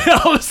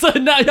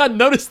sudden, now y'all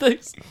notice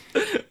things.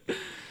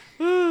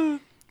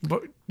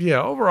 But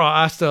yeah,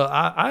 overall,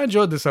 I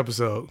enjoyed this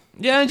episode.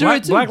 Yeah, I enjoyed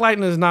it too. Black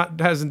Lightning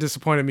hasn't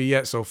disappointed me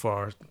yet so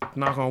far.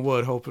 Knock on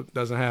wood, hope it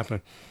doesn't happen.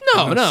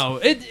 No, but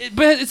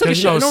it's like a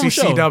show. It's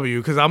CCW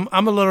because I'm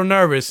a little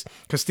nervous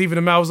because Stephen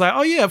Amell was like,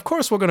 oh yeah, of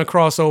course we're gonna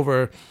cross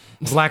over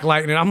Black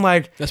Lightning. I'm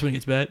like, that's when it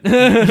gets bad.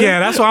 Yeah,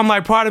 that's why I'm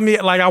like, part of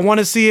me like I want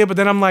to see it, but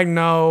then I'm like,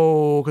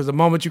 no, because the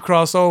moment you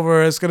cross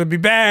over, it's gonna be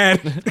bad.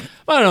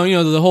 I don't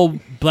know, the whole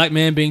black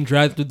man being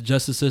dragged through the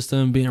justice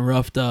system, being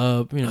roughed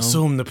up,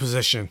 assume the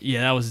position.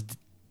 Yeah, that was,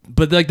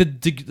 but like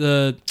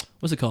the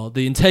what's it called?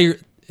 The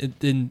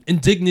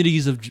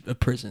indignities of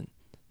prison.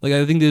 Like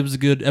I think it was a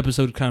good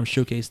episode to kind of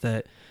showcase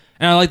that,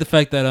 and I like the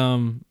fact that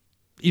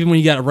even when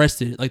he got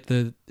arrested, like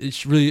it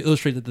really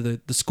illustrated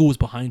that the school was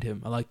behind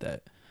him. I like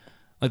that.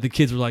 Like the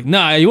kids were like,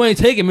 "Nah, you ain't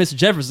taking Mr.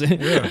 Jefferson."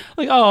 Yeah.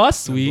 Like, oh, that's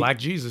sweet. Black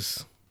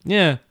Jesus.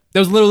 Yeah, that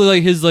was literally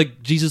like his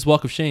like Jesus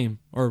walk of shame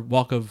or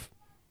walk of,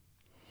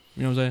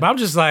 you know what I'm saying? But I'm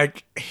just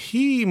like,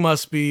 he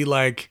must be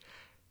like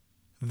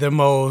the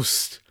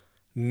most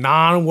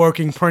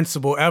non-working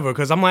principal ever.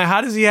 Because I'm like,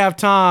 how does he have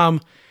time?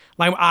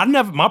 Like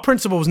my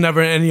principal was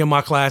never in any of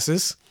my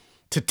classes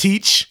to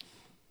teach.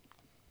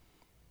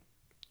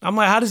 I'm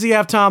like, how does he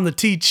have time to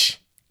teach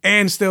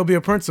and still be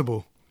a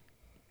principal?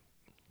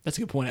 That's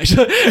a good point,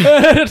 actually.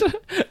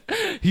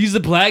 He's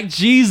the Black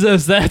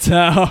Jesus. That's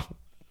how.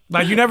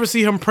 Like you never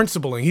see him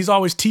principaling. He's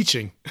always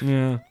teaching.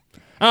 Yeah.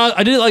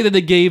 I did like that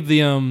they gave the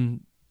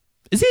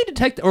Is he a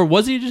detective or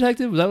was he a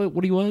detective? Was that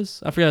what he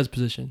was? I forgot his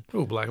position.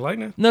 Oh, Black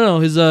Lightning? No,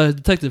 his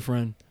detective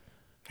friend.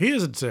 He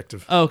is a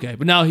detective. Oh, okay,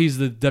 but now he's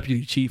the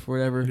deputy chief or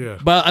whatever. Yeah.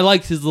 But I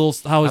liked his little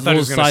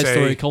side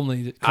story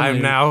culminated. I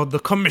am now the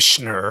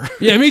commissioner.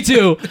 Yeah, me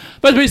too.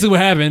 That's basically what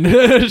happened.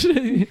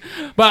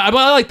 but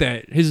I like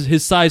that.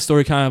 His side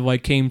story kind of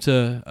like came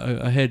to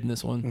a head in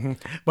this one. Mm-hmm.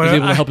 But he was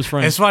able to help his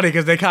friend. It's funny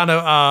because they kind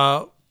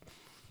of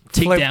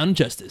take down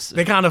justice.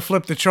 They kind of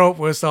flipped the trope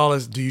where it's all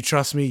this, do you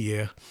trust me?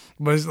 Yeah.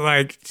 But it's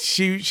like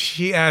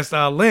she asked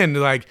Lynn,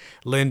 like,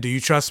 Lynn, do you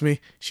trust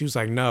me? She was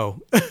like,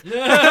 no.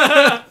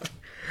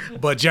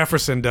 But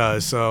Jefferson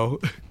does, so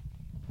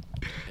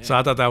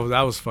I thought that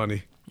was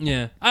funny.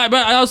 Yeah, but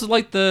I also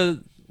like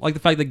the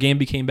fact that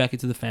Gambi came back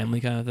into the family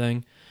kind of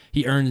thing.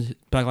 He earned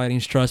Black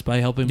Lightning's trust by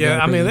helping. Yeah,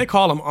 I mean they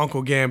call him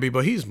Uncle Gambi,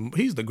 but he's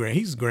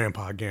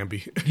Grandpa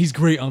Gambi. He's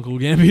great Uncle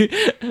Gambi.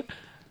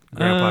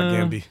 Grandpa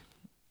Gambi.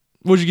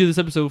 What'd you give this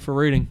episode for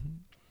rating?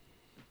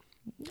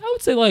 I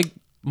would say like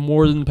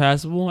more than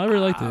passable. I really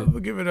liked it. I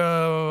would give it a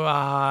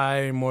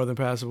high, more than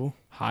passable.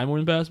 High, more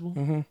than passable.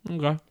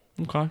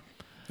 Mm-hmm. Okay.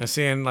 And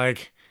seeing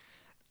like,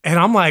 and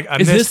I'm like,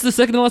 is this the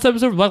second to last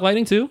episode of Black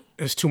Lightning too?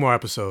 There's 2 more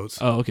episodes.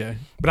 Oh, okay.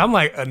 But I'm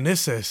like,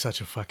 Anissa is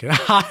such a fucking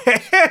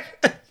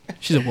hothead.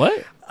 She's a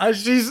what?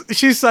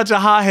 She's such a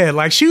hothead.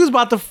 Like she was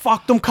about to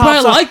fuck them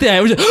cops. But I like that.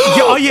 It was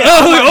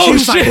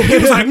shit.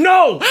 It was like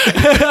no.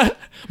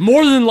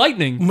 More than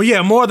Lightning.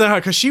 Yeah, more than her,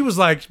 because she was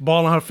like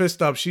balling her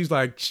fist up. She's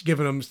like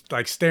giving him,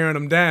 like staring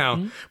him down.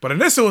 Mm-hmm. But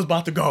Anissa was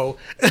about to go.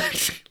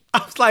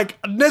 I was like,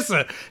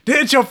 Anissa,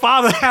 didn't your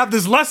father have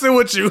this lesson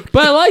with you?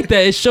 But I like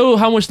that. It showed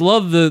how much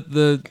love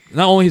the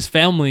not only his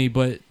family,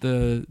 but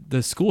the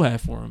school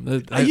had for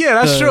him. Yeah,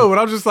 that's true. But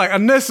I'm just like,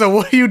 Anissa,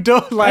 what are you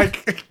doing?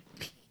 Like,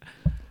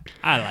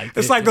 I like it.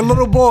 It's like the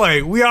little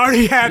boy. We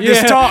already had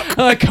this talk.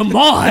 Like, come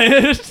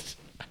on.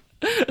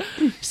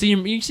 You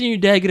see your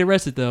dad get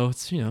arrested, though.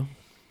 It's,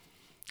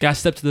 gotta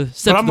step to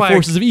the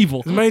forces of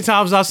evil. As many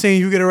times I've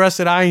seen you get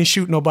arrested, I ain't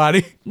shoot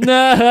nobody.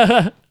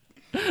 Nah.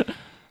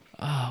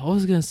 What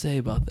was I gonna say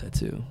about that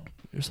too?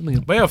 There's something.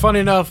 But yeah, funny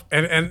enough,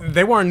 and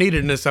they weren't needed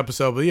in this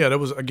episode. But yeah, there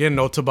was again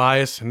no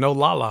Tobias and no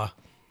Lala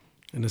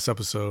in this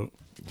episode.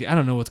 Yeah, I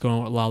don't know what's going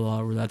on with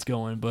Lala, where that's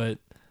going, but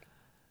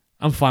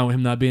I'm fine with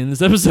him not being in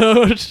this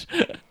episode.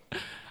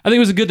 I think it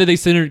was good that they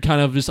centered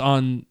kind of just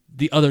on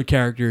the other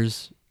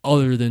characters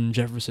other than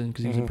Jefferson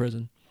because he was in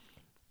prison.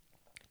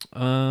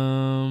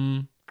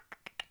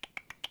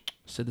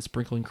 Said the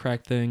sprinkling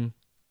crack thing.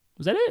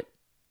 Was that it?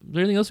 Is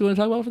there anything else you want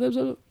to talk about for the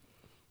episode?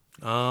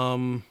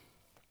 I'm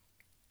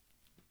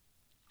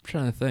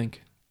trying to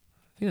think.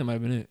 I think that might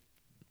have been it.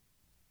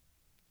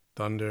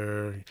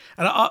 Thunder.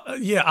 And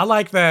I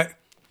like that.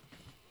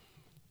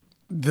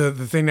 The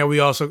thing that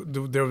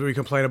we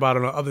complain about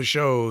on other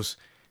shows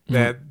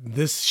that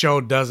this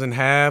show doesn't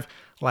have,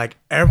 like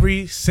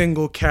every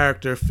single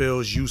character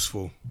feels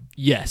useful.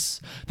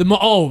 Yes. That's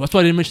what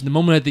I didn't mention. The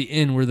moment at the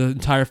end where the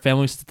entire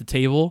family sits at the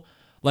table,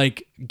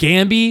 like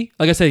Gamby,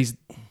 like I said, he's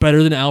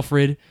better than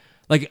Alfred.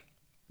 Like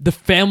the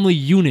family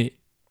unit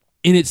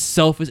in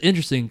itself is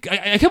interesting.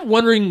 I kept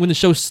wondering when the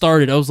show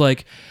started, I was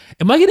like,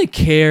 am I going to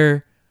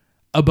care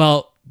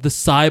about the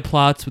side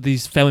plots with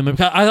these family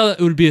members? I thought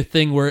it would be a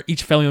thing where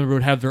each family member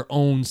would have their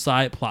own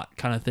side plot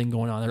kind of thing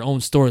going on, their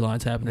own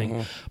storylines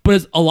happening.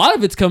 But a lot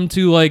of it's come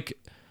to like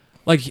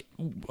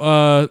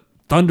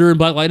Thunder and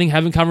Black Lightning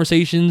having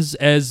conversations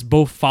as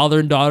both father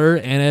and daughter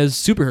and as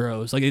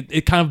superheroes. Like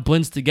it kind of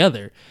blends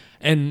together.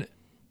 And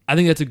I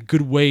think that's a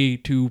good way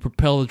to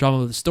propel the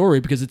drama of the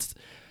story because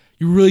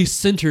you really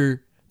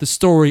center the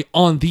story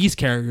on these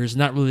characters,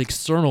 not really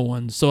external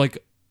ones. So like,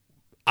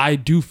 I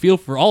do feel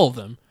for all of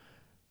them.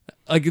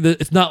 Like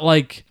it's not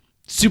like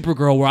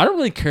Supergirl where I don't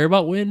really care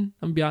about Winn.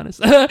 I'm gonna be honest.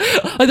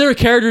 Like there are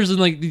characters in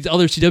like these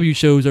other CW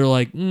shows that are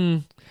like,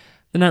 they're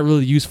not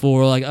really useful,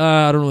 or like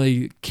I don't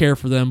really care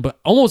for them. But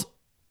almost,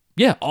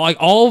 yeah, like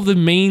all of the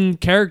main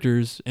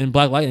characters in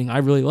Black Lightning, I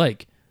really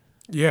like.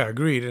 Yeah,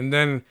 agreed. And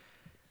then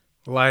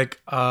like,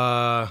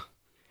 and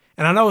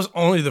I know it's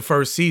only the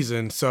first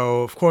season,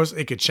 so of course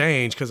it could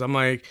change because I'm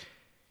like,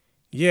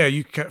 yeah,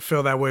 you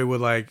feel that way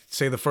with like,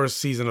 say the first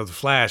season of The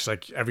Flash,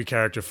 like every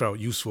character felt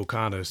useful,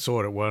 kind of,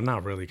 sort of. Well,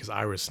 not really because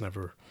Iris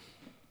never.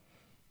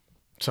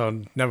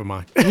 So never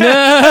mind.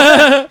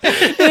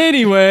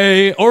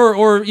 Anyway,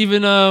 or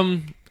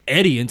even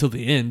Eddie until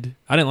the end.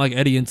 I didn't like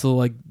Eddie until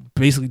like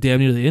basically damn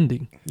near the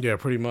ending. Yeah,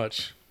 pretty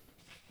much.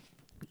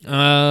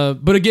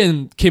 But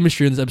again,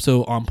 chemistry in this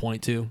episode on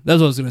point too. That's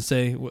what I was gonna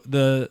say.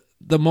 The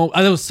moment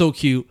that was so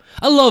cute.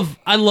 I love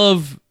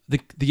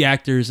the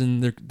actors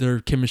and their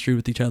chemistry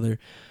with each other.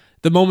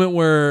 The moment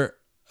where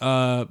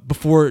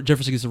before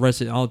Jefferson gets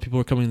arrested, and all the people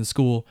are coming into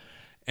school,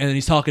 and then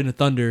he's talking to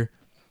Thunder,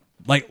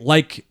 like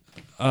Black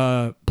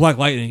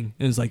Lightning,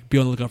 and is like, be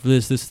on the lookout for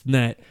this, and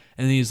that.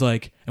 And then he's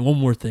like, and one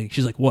more thing.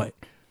 She's like, what?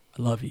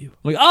 I love you.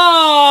 I'm like,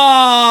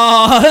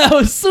 oh, that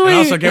was sweet. And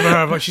also giving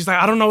her, she's like,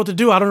 I don't know what to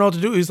do.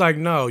 He's like,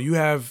 no, you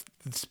have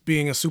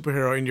being a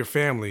superhero in your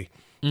family.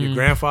 Your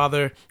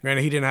grandfather,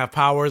 granted, he didn't have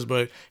powers,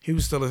 but he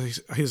was still a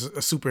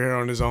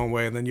superhero in his own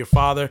way. And then your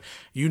father,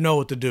 you know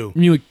what to do.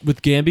 You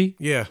with Gamby?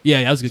 Yeah.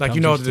 Yeah, that was a good. Like,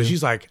 you know what to do.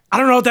 She's like, I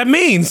don't know what that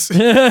means.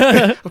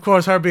 Of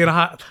course, her being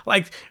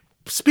like,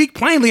 speak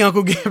plainly,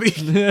 Uncle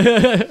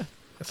Gamby.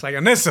 It's like,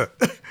 Anissa.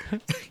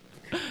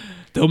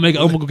 Don't make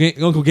Uncle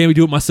Gamby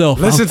do it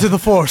myself. Listen to the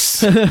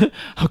Force.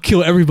 I'll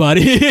kill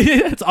everybody.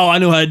 That's all I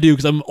know how to do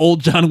because I'm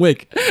old John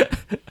Wick.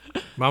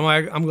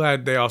 I'm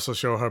glad they also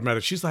show her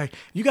medic. She's like,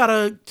 you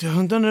gotta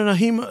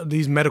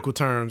these medical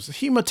terms.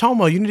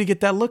 Hematoma, you need to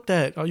get that looked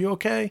at. Are you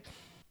okay?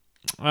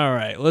 All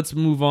right, let's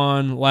move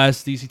on.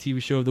 Last DC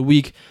TV show of the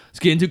week. Let's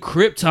get into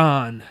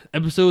Krypton.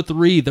 Episode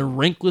 3, The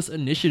Rankless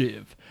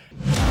Initiative.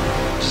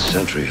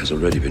 Sentry has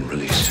already been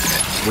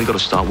released. We gotta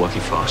start working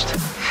fast.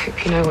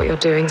 Hope you know what you're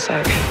doing,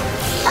 Soap.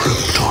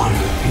 Krypton,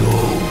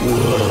 your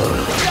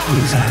world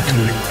is at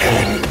an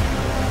end.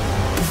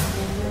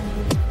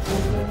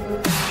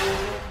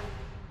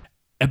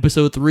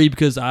 Episode 3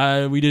 because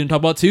we didn't talk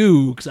about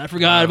 2 because I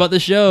forgot about the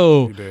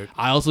show. You did.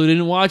 I also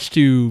didn't watch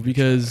 2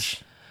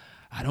 because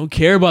I don't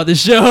care about the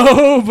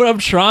show, but I'm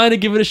trying to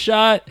give it a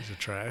shot. These are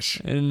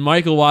trash. And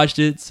Michael watched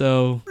it,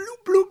 so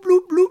bloop bloop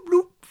bloop bloop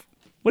bloop.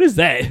 What is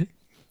that?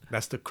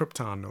 That's the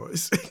Krypton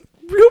noise.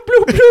 Bloop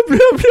bloop bloop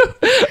bloop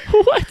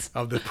bloop. What?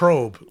 Of the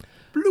probe.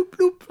 Bloop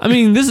bloop. I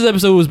mean, this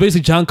episode was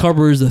basically John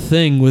Carpenter's The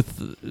Thing with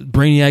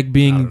Brainiac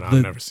being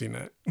I've never seen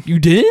that. You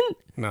didn't?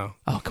 No.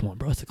 Oh, come on,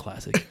 bro. It's a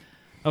classic.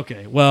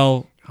 Okay,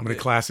 well, How many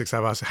classics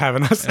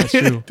haven't I seen? That's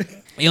true.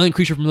 Alien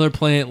creature from another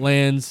planet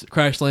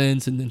crash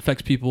lands, and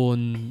infects people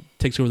and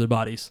takes over their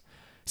bodies.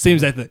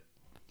 Seems like that,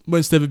 but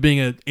instead of being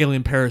an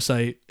alien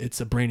parasite,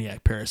 it's a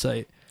Brainiac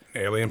parasite.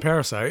 Alien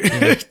parasite.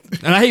 Yeah.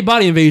 And I hate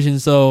body invasion,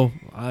 so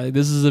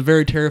this is a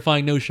very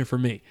terrifying notion for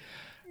me.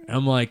 And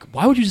I'm like,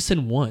 why would you just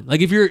send one?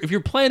 Like, if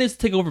your plan is to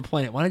take over a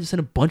planet, why not just send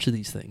a bunch of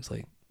these things?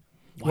 Like,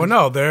 well,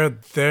 no, they're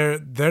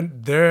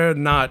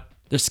not.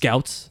 They're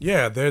scouts.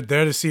 Yeah, they're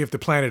there to see if the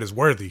planet is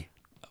worthy.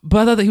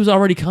 But I thought that he was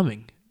already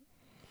coming.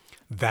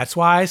 That's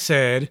why I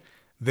said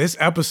this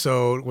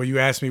episode, where you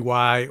asked me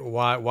why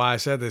I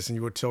said this, and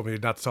you would tell me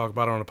not to talk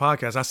about it on the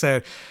podcast. I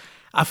said,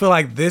 I feel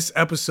like this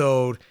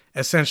episode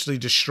essentially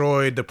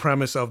destroyed the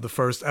premise of the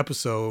first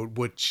episode,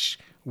 which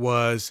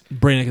was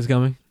Brainiac is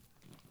coming.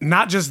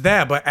 Not just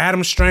that, but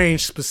Adam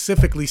Strange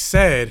specifically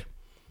said,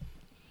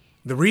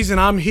 the reason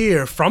I'm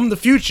here from the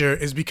future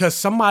is because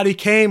somebody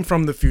came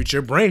from the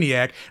future,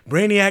 Brainiac.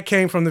 Brainiac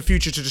came from the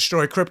future to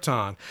destroy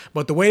Krypton.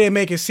 But the way they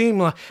make it seem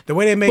like, the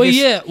way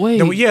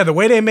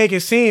they make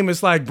it seem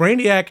is like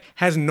Brainiac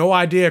has no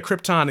idea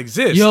Krypton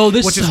exists. Yo,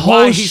 this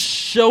whole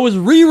show is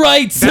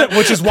rewrites.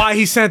 Which is why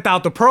he sent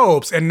out the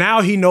probes, and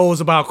now he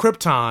knows about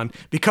Krypton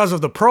because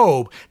of the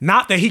probe.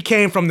 Not that he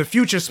came from the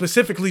future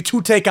specifically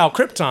to take out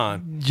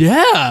Krypton.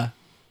 Yeah.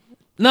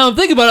 Now I'm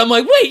thinking about it, I'm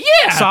like, wait,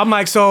 yeah. So I'm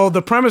like, so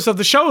the premise of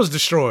the show is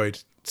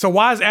destroyed. So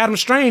why is Adam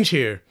Strange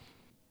here?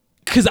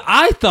 Because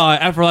I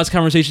thought after our last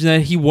conversation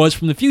that he was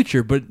from the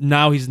future, but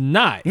now he's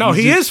not. No,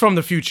 he is from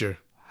the future.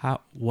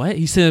 How? What?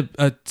 He sent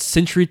a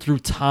century through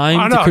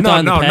time to Krypton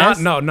in the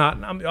past?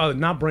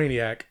 not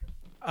Brainiac.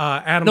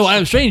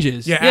 Adam Strange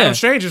is. Yeah, Adam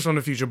Strange is from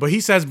the future, but he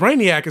says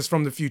Brainiac is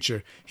from the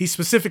future. He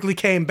specifically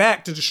came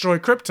back to destroy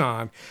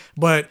Krypton.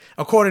 But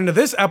according to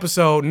this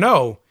episode,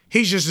 no.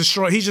 He's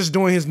just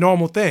doing his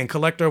normal thing,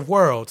 collector of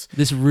worlds.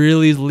 This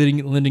really is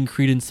lending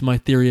credence to my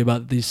theory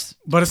about these.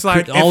 But it's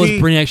like all this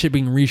Brainiac shit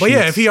being reshoots. But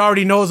yeah, if he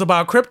already knows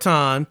about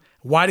Krypton,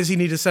 why does he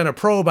need to send a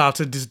probe out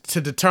to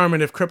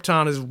determine if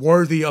Krypton is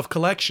worthy of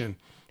collection?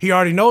 He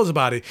already knows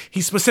about it. He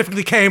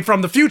specifically came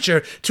from the future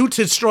to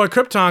destroy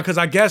Krypton because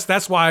I guess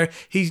that's why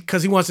he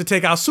wants to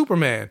take out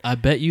Superman. I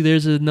bet you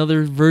there's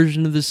another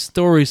version of this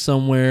story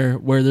somewhere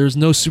where there's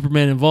no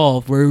Superman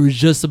involved, where it was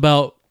just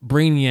about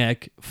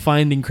Brainiac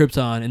finding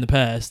Krypton in the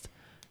past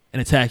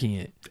and attacking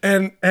it.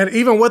 And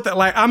even with that,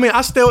 like, I mean,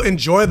 I still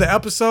enjoy the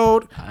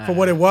episode for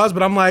what it was,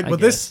 but I'm like,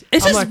 it's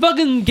just like,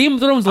 fucking Game of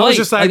Thrones light. I was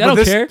just like, I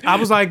don't care. I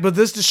was like, but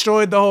this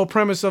destroyed the whole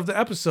premise of the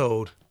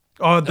episode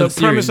or the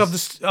premise of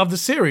the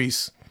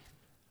series.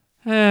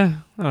 I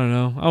don't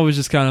know. I was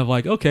just kind of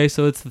like, okay,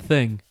 so it's the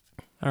thing.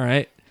 All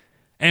right.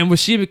 And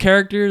was she a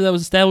character that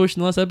was established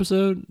in the last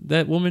episode?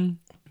 That woman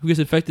who gets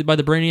infected by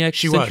the Brainiac?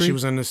 She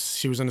was in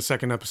the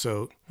second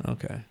episode.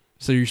 Okay.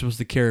 So you're supposed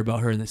to care about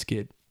her and this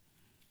kid.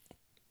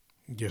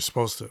 You're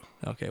supposed to.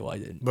 Okay, well I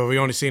didn't. But we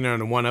only seen her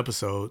in one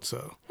episode,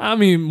 so. I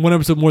mean, one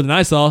episode more than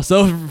I saw.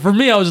 So for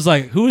me, I was just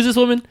like, who is this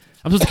woman?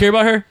 I'm supposed to care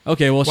about her?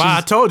 Okay, well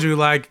I told you,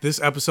 like,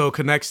 this episode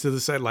connects to the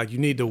set. Like, you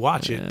need to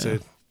watch it to.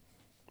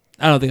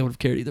 I don't think I would have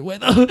cared either way,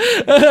 though.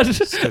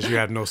 Just because you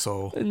have no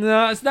soul.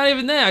 No, it's not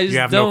even that. You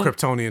have no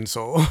Kryptonian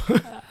soul.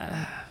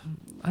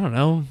 I don't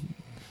know.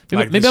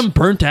 Maybe I'm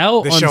burnt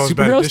out on superhero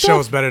stuff. This show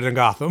is better than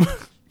Gotham.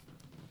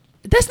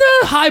 That's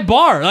not a high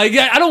bar. Like,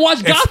 I don't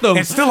watch Gotham.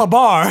 It's still a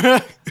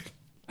bar.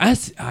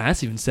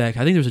 That's even sad.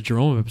 I think there was a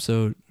Jerome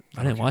episode.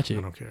 I didn't watch it.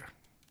 I don't care.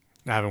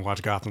 I haven't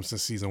watched Gotham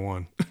since season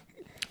 1.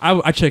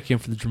 I check in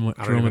for the Jerome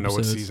I don't even know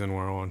episodes. what season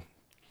we're on.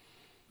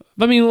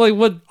 I mean, like,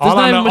 what? All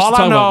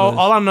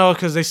I know,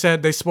 because they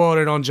said they spoiled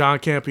it on John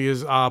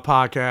Campia's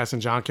podcast,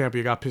 and John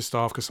Campia got pissed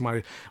off because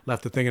somebody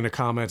left the thing in the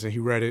comments and he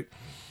read it.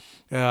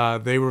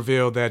 They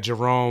revealed that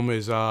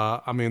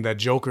that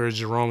Joker is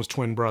Jerome's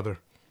twin brother.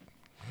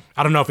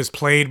 I don't know if it's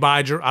played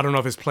by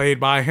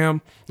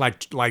him,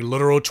 like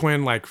literal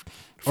twin, like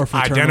or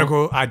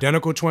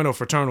identical twin or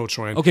fraternal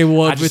twin. Okay,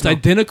 well, if it's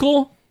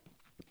identical,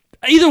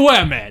 either way,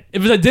 I'm mad.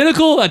 If it's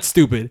identical, that's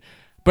stupid.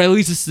 But at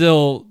least it's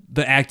still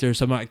the actor,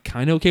 so I'm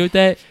kind of okay with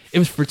that.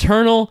 If it's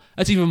fraternal,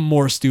 that's even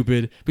more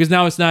stupid because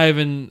now it's not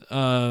even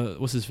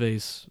what's his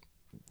face?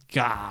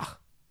 Gah.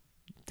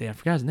 Damn, I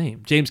forgot his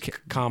name.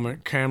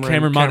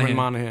 Cameron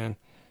Monaghan.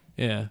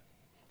 Yeah.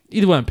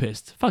 Either way, I'm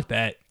pissed. Fuck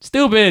that.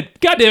 Stupid.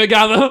 God damn it,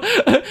 Gotham.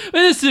 But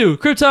this too.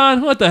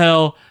 Krypton, what the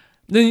hell?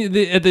 Then by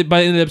the end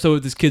of the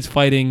episode, this kid's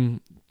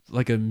fighting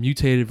like a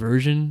mutated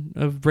version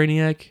of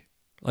Brainiac.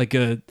 Like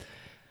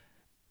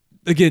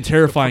again,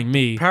 terrifying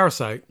me.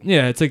 Parasite.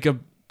 Yeah, it's like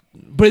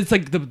but it's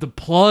like the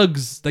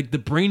plugs, like the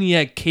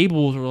Brainiac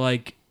cables are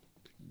like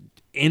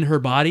in her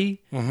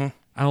body. Mm-hmm.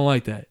 I don't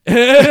like that.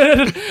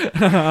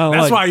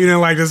 That's why you didn't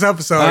like this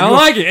episode. I don't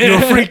like it. You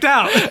were freaked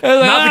out. Not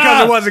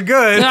because it wasn't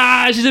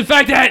good. She's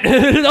infected.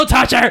 Don't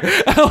touch her.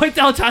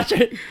 Don't touch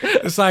her.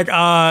 It's like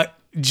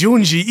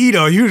Junji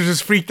Ito. You were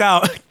just freaked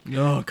out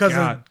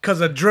because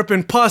of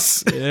dripping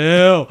pus. Ew.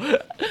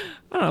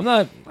 I don't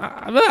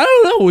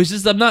know. It's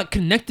just I'm not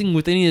connecting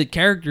with any of the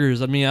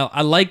characters. I mean,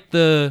 I like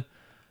the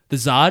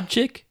Zod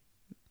chick.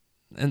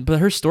 But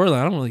her storyline,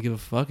 I don't really give a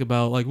fuck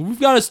about. Like, we've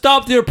got to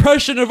stop the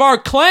oppression of our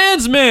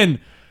Klansmen.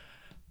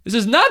 This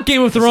is not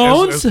Game of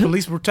Thrones. It's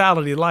police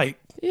brutality light.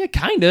 Yeah,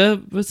 kind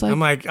of. It's like, I'm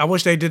like, I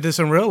wish they did this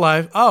in real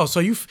life. Oh, so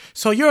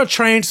you're a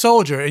trained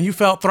soldier and you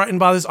felt threatened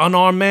by this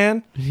unarmed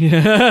man?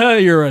 Yeah,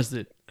 you're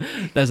arrested.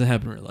 That doesn't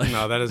happen in real life.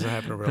 No, that doesn't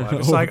happen in real life.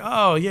 It's like,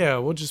 oh yeah,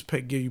 we'll just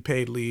give you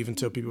paid leave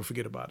until people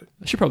forget about it.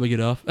 I should probably get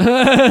off.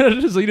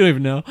 So you don't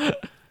even know.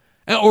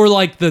 Or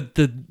like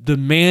the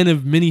man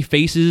of many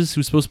faces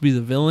who's supposed to be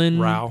the villain.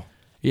 Rao.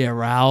 Yeah,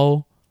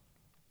 Rao.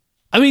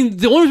 I mean,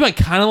 the only reason I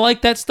kind of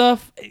like that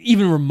stuff,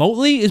 even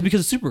remotely, is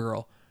because of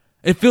Supergirl.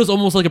 It feels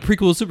almost like a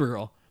prequel to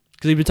Supergirl.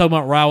 Because they've been talking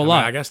about Rao a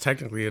lot. I guess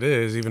technically it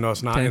is, even though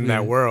it's not in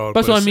that world.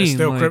 That's what I mean.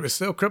 It's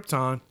still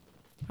Krypton.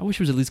 I wish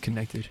it was at least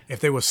connected. If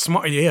they were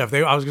smart, yeah.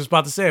 I was just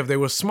about to say, if they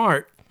were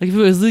smart. Like, if it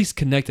was at least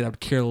connected, I would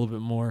care a little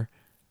bit more.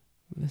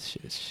 This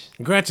shit is...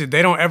 Granted,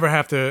 they don't ever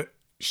have to...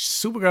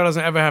 Supergirl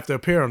doesn't ever have to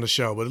appear on the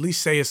show, but at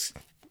least say it's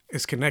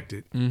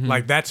connected. Mm-hmm.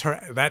 Like, that's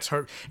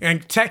her.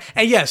 And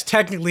yes,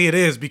 technically it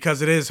is,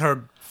 because it is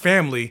her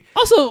family.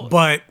 Also...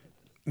 But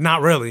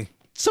not really.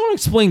 Someone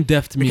explain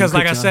Death to me. Because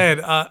like I said,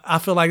 I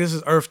feel like this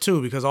is Earth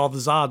 2, because all the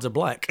Zods are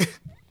black.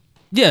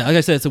 Yeah, like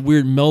I said, it's a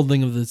weird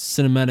melding of the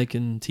cinematic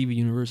and TV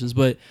universes.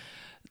 But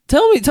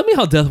tell me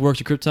how death works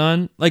at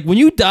Krypton. Like, when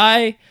you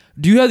die,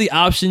 do you have the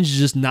option to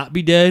just not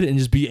be dead and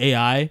just be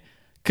AI?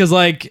 Because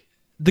like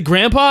the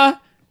grandpa,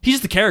 he's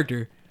just a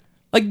character.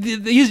 Like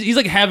he's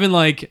like having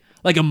like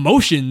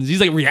emotions. He's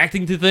like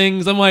reacting to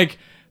things. I'm like,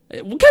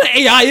 what kind of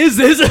AI is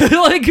this?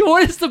 Like,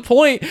 what is the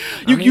point?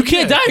 You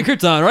can't die in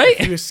Krypton, right?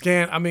 If you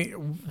scan. I mean,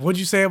 what'd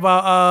you say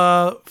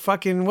about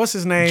fucking what's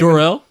his name?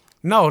 Jor-El?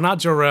 No, not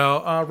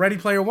Jor-El. Ready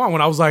Player One.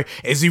 When I was like,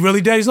 is he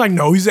really dead? He's like,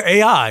 no, he's an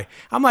AI.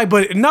 I'm like,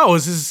 but no,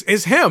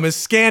 it's him. It's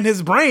scanned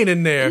his brain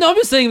in there. No, I'm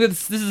just saying that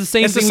this is the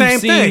same thing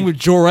we've seen with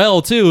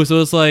Jor-El too.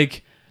 So it's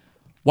like,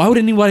 why would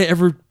anybody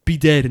ever be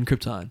dead in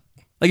Krypton?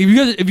 Like,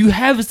 if you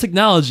have this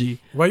technology,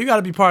 well, you got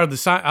to be part of the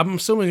science. I'm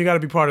assuming you got to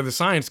be part of the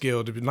science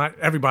guild. Not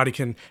everybody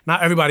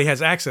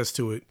has access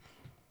to it.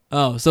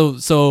 Oh,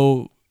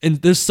 so and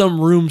there's some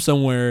room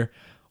somewhere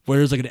where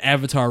there's like an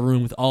avatar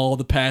room with all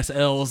the past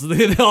L's.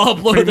 They all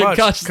upload their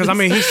consciousness. Because I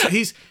mean,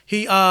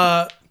 he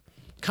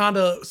kind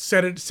of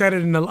said it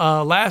in the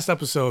last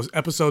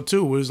episode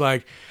 2, where it was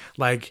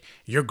like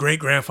your great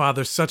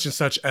grandfather such and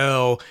such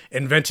L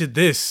invented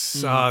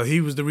this.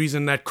 He was the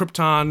reason that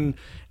Krypton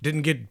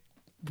didn't get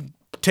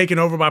taken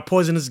over by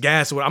poisonous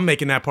gas. I'm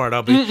making that part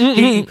up.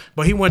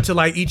 But he went to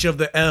like each of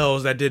the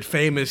L's that did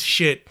famous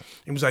shit.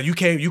 He was like,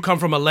 you come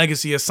from a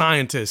legacy of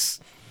scientists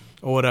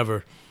or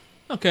whatever.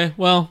 Okay,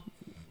 well,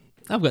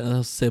 I've got nothing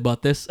else to say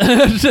about this.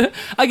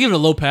 I give it a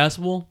low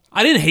passable.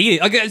 I didn't hate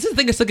it. I just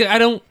think it's like I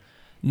don't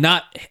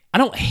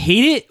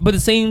hate it, but at the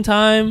same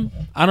time,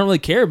 I don't really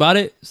care about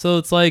it. So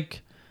it's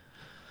like,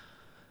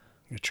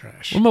 you're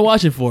trash. What am I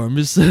watching for? I'm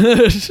just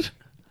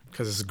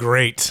because it's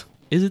great.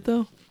 Is it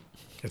though?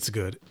 It's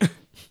good.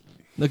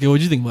 Okay,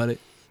 what'd you think about it?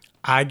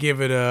 I give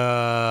it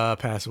a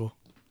passable.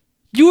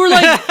 You were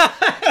like,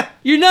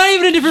 you're not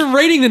even a different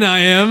rating than I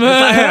am.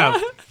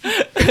 Yes,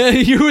 I am.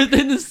 You were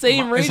in the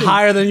same rating. It's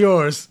higher than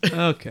yours.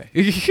 Okay.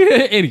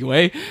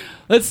 Anyway,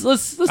 let's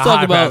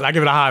talk about. I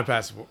give it a high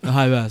passable. A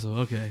high passable.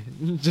 Okay.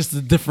 Just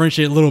to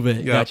differentiate a little bit.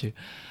 Yep. Got you.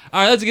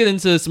 All right, let's get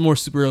into some more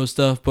superhero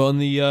stuff, but on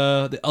the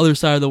other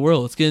side of the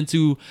world. Let's get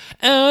into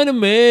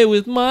anime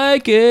with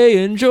Mikey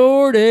and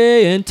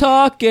Jordy and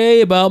talk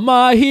about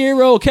My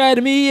Hero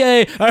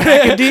Academia.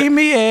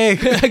 Academia.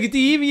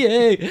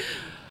 Academia.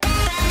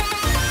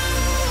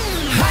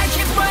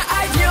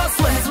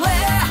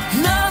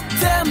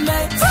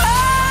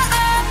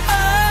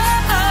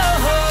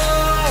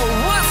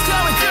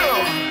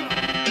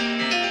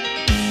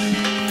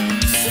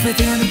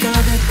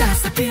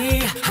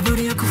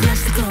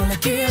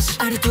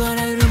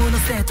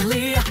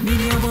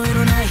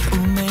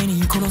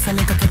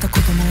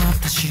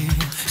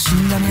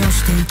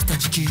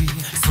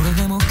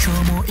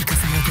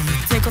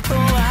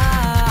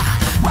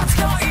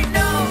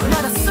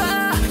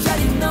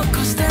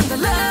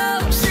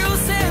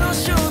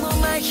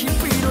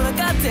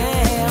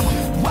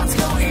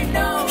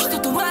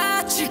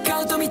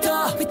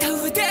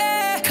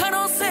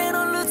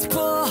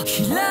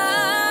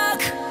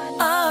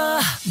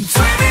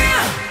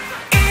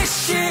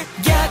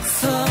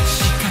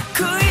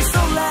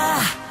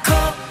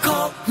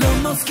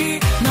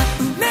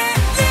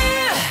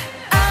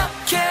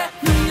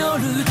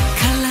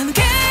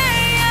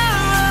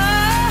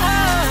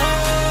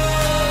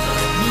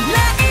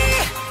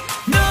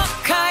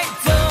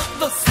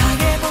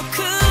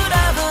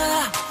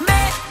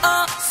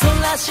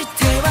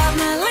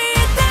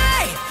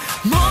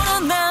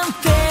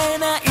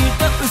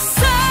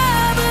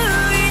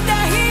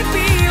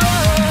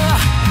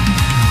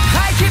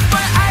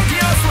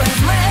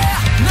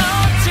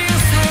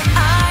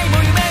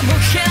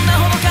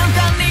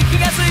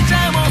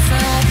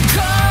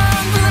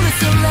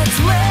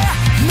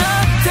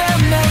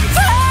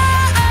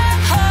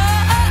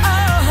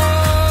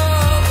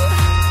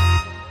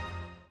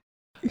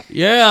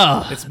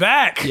 Yeah. It's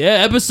back.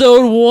 Yeah,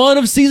 episode 1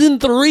 of season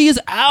 3 is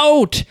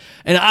out.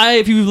 And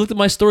if you looked at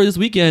my story this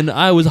weekend,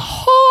 I was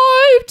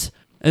hyped.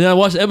 And then I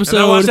watched the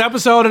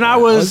episode. And I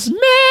was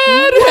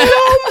mad.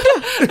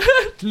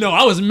 No,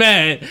 I was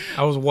mad.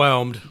 I was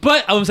whelmed.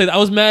 But I would say I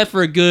was mad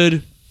for a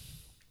good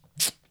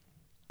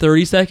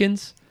 30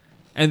 seconds.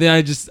 And then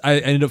I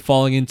ended up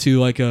falling into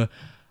like I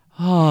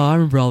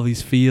remember all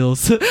these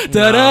feels. Da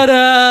da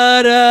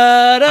da da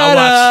da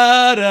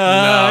da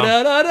da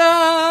da da.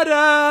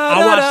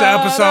 I watched the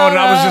episode and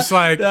I was just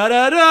like,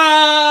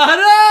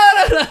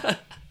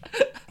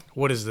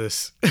 what is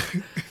this?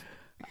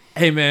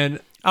 Hey man.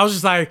 I was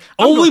just like,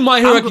 only My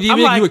Hero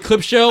Academia do a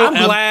clip show.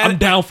 I'm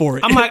down for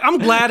it. I'm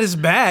glad it's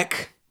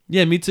back.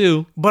 Yeah, me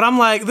too. But I'm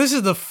like, this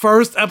is the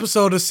first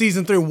episode of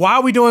season 3. Why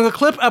are we doing a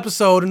clip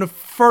episode in the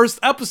first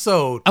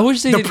episode? I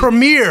wish the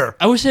premiere.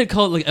 I wish they'd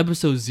call it like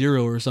episode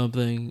 0 or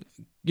something.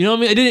 You know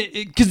what I mean?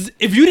 Because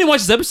if you didn't watch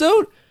this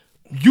episode,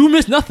 you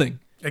missed nothing.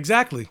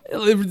 Exactly.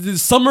 The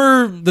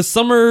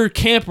summer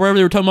camp, wherever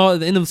they were talking about at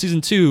the end of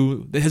season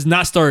 2, that has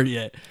not started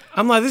yet.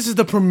 I'm like, this is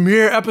the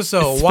premiere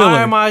episode. It's Why filler.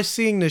 am I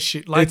seeing this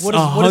shit? Like, It's what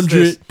is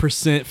this?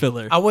 100%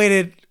 filler. I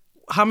waited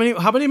how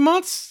many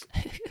months?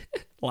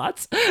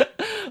 Lots.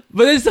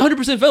 But it's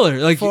 100% filler.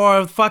 Like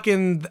for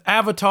fucking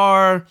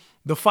Avatar,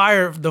 the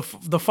fire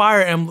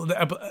emblem.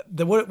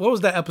 What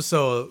was that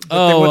episode?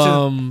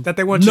 That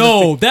they went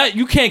to that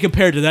you can't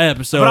compare it to that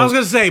episode. But I was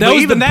gonna say,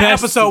 even that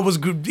episode was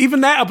good.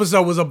 Even that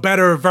episode was a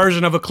better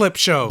version of a clip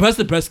show. But that's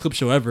the best clip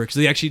show ever because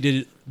they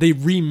actually they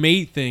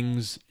remade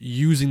things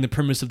using the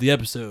premise of the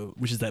episode,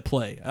 which is that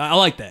play. I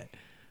like that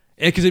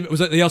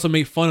because they also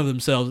made fun of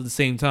themselves at the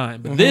same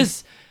time. But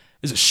this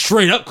is a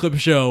straight up clip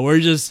show where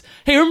you're just,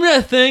 hey, remember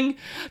that thing?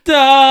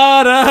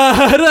 Da,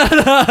 da, da,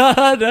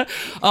 da, da.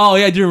 Oh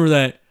yeah, I do remember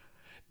that.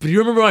 But do you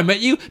remember when I met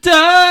you?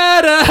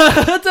 Da, da,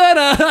 da, da,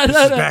 da, this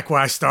is back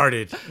where I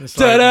started. It's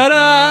like,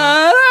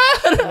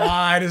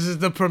 why? This is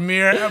the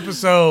premiere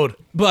episode.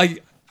 But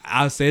like,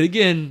 I'll say it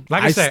again.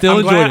 Like I said, still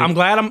enjoyed it. I'm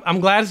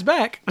glad it's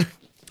back.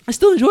 I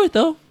still enjoy it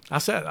though. I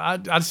said I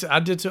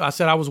did too. I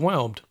said I was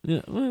whelmed.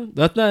 Yeah, well,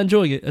 that's not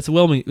enjoying it. That's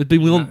whelming. It's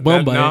being whelmed by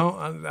it.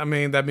 No, I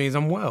mean that means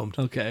I'm whelmed.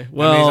 Okay,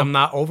 well, that means I'm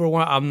not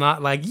overwhelmed. I'm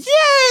not like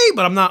yay,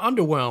 but I'm not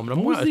underwhelmed.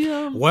 I'm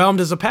whelmed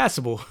is a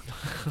passable.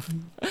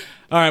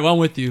 All right, well I'm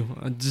with you.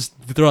 Just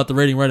to throw out the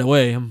rating right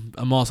away.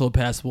 I'm also a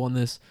passable on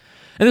this.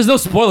 And there's no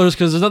spoilers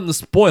because there's nothing to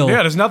spoil.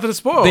 Yeah, there's nothing to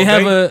spoil. They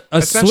have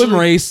a swim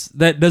race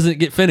that doesn't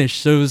get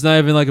finished, so it's not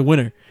even like a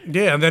winner.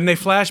 Yeah, and then they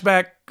flash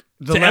back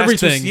to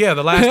everything.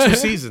 The last 2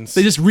 seasons.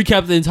 They just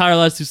recap the entire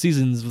last 2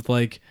 seasons with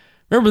like,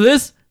 remember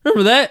this?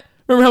 Remember that?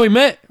 Remember how we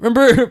met?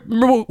 Remember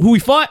who we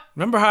fought?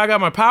 Remember how I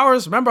got my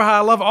powers? Remember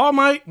how I love All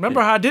Might?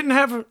 Remember how I didn't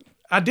have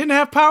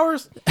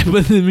powers?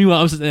 But then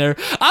meanwhile I'm sitting there,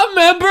 I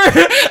remember.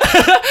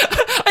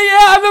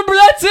 Yeah, I remember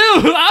that too.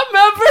 I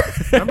remember.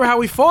 Remember how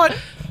we fought?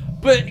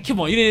 But come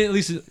on, you didn't at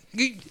least.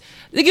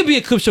 It could be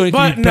a clip show. It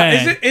could be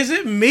bad. Is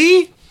it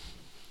me?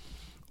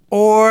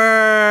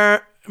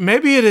 Or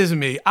maybe it is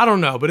me. I don't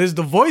know. But is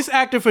the voice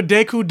actor for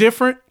Deku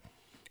different?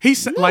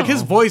 Like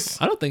his voice.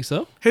 I don't think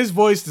so. His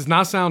voice does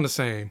not sound the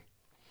same.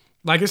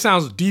 Like it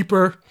sounds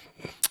deeper.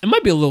 It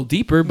might be a little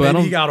deeper, but maybe I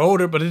don't. He got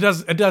older, but it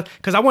does.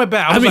 Because I went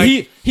back. I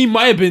mean, he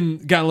might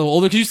have gotten a little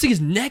older. Because you see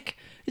his neck.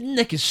 His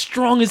neck is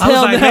strong as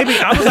hell.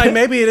 I was like,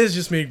 maybe it is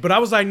just me. But I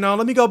was like, no,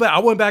 let me go back. I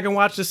went back and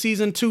watched the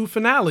season 2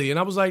 finale, and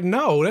I was like,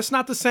 no, that's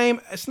not the same.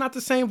 It's not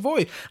the same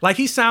voice. Like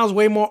he sounds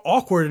way more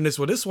awkward in this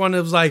one. This one, it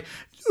was like,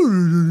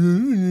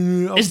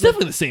 it's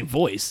definitely the same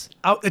voice.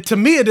 To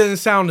me, it didn't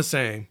sound the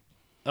same.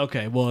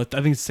 Okay, well, I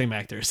think it's the same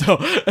actor. So,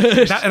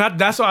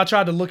 that's why I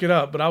tried to look it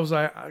up. But I was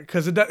like,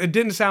 because it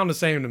didn't sound the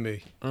same to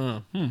me.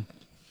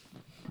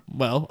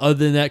 Well, other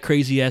than that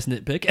crazy ass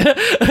nitpick,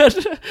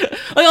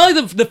 I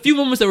like the few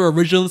moments that were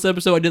original in this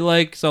episode. I did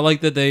like, so I like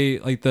that they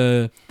like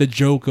the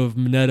joke of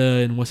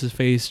Mineta and what's his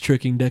face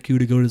tricking Deku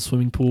to go to the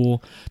swimming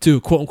pool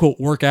to quote unquote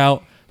work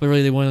out, but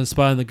really they wanted to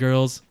spy on the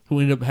girls who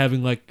ended up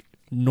having like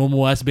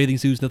normal ass bathing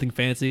suits, nothing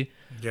fancy.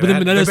 Yeah, but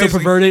then Mineta still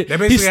perverted.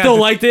 He still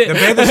liked it. The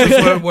bathing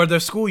suits were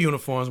their school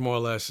uniforms, more or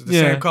less, the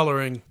same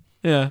coloring.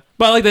 Yeah,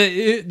 but I like that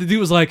the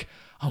dude was like,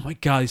 "Oh my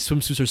god, these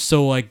swimsuits are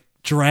so like."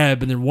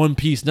 Drab and they're one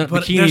piece, not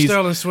but bikinis. They're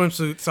still in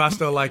swimsuits, so I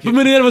still like it. But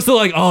Mineta was still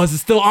like, "Oh, this is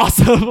still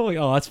awesome." I'm like,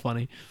 "Oh, that's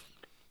funny."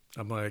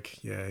 I'm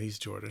like, "Yeah, he's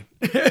Jordan."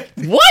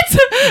 What?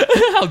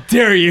 How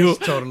dare you?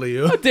 It's totally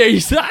you. How dare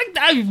you?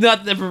 I'm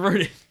not that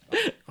perverted.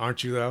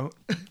 Aren't you though?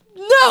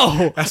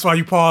 No. That's why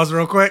you pause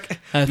real quick.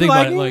 I think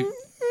about it like,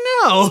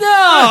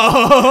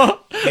 no.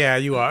 Yeah,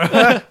 you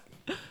are.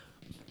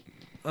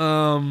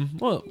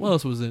 What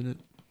else was in it?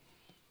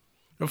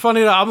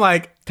 Funny though, I'm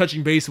like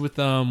touching base with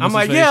I'm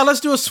like, yeah, let's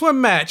do a swim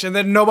match, and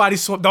then nobody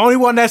swam. The only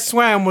one that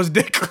swam was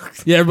Dick.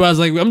 Yeah, everybody's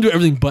like, I'm doing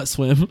everything but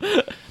swim,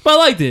 but I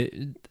liked it.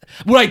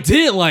 What I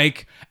didn't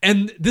like,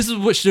 and this is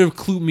what should have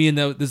clued me in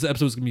that this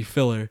episode was gonna be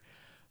filler.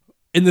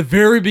 In the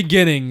very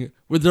beginning,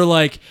 where they're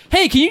like,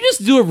 "Hey, can you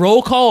just do a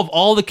roll call of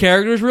all the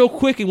characters real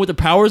quick and what their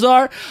powers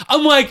are?"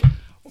 I'm like,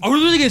 are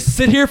we really gonna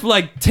sit here for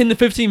like 10 to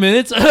 15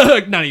 minutes?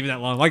 Not even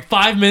that long. Like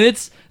 5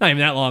 minutes? Not even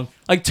that long.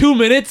 Like 2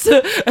 minutes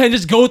and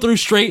just go through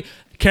straight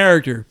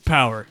character,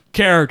 power,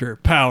 character,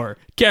 power,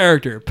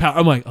 character, power.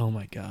 I'm like, oh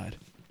my God.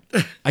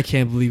 I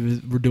can't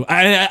believe we're doing.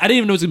 I didn't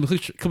even know it was gonna be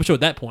a clip show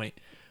at that point.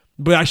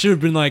 But I should have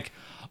been like,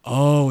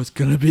 oh, it's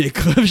gonna be a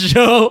clip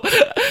show.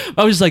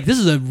 I was just like, this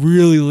is a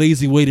really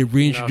lazy way to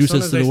reintroduce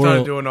us to the world. As soon as they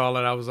started doing all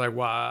that, I was like,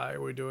 why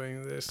are we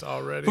doing this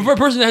already? But for a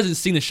person that hasn't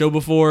seen the show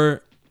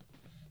before,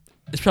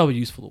 it's probably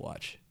useful to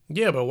watch.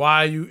 Yeah, but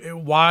why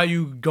are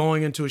you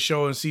going into a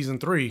show in season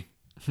 3?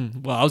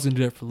 Well, I was gonna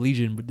do that for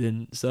Legion, but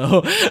didn't.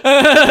 So,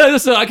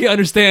 so I can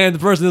understand the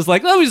person that's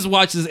like, let me just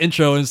watch this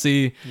intro and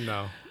see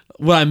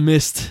what I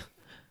missed.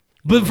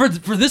 But for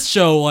this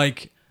show,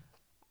 like,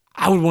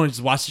 I would want to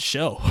just watch the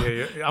show.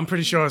 Yeah, I'm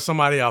pretty sure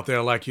somebody out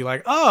there like you,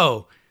 like,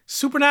 oh,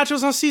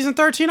 Supernatural's on season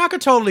 13. I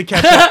could totally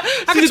catch up.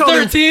 I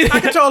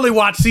could totally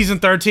watch season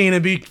 13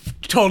 and be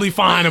totally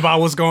fine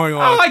about what's going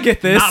on. Oh, I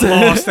get this. Not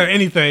lost or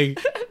anything.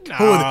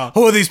 No.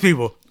 Who are these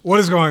people?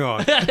 What is going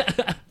on?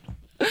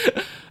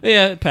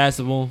 Yeah,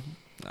 passable.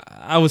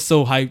 I was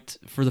so hyped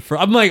for the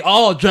first. I'm like,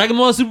 oh, Dragon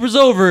Ball Super's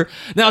over.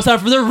 Now it's time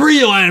for the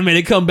real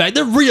animated comeback,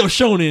 the real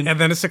shonen. And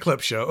then it's a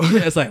clip show.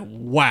 It's like,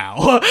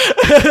 wow.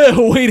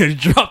 Way to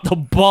drop the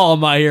ball,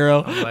 My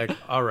Hero. I'm like,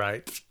 all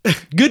right.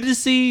 Good to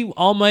see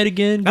All Might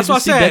again. Good That's to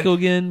what see I said. Deku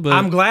again. But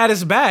I'm glad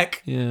it's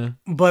back. Yeah.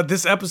 But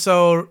this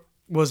episode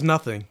was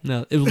nothing.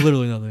 No, it was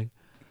literally nothing.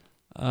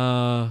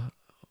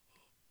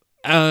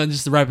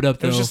 Just to wrap it up,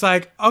 though. It was just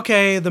like,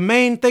 okay, the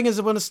main thing is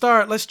going to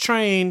start. Let's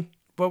train.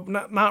 But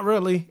not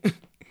really.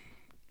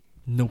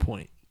 No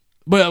point.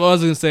 But I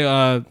was going to say,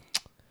 I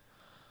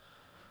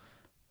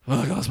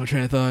lost my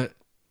train of thought.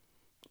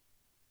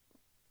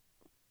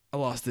 I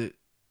lost it.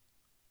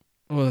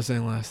 What was I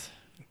saying last?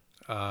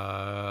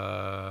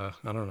 I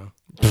don't know.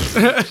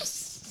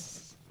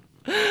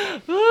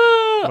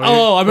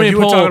 I'm ready to You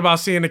were pull. talking about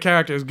seeing the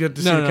characters. Good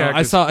to see the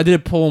characters. I did a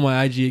poll on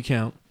my IG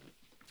account.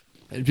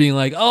 Being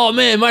like, oh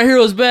man, My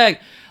Hero's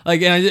back.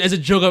 Like, and as a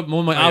joke up one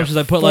of my options,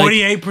 I put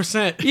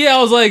 48%. Yeah,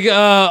 I was like,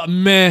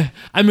 man,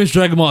 I miss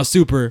Dragon Ball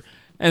Super.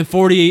 And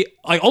 48,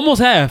 like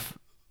almost half,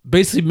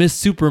 basically missed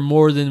Super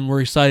more than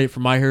we're excited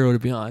for My Hero to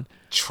be on.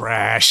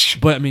 Trash.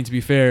 But I mean, to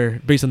be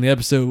fair, based on the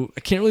episode,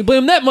 I can't really blame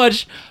them that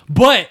much.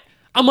 But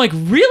I'm like,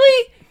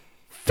 really?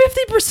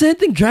 50%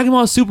 think Dragon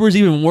Ball Super is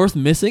even worth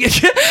missing?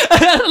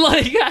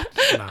 Like,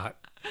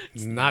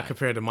 not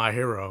compared to My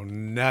Hero.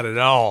 Not at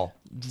all.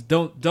 Just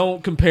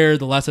don't compare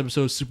the last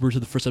episode of Super to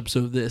the first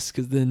episode of this,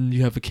 because then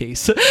you have a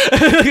case.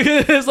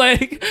 It's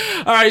like,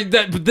 all right,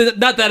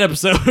 not that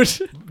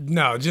episode.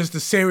 No, just the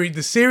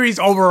series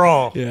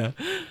overall. Yeah.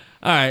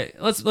 All right,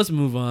 let's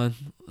move on.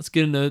 Let's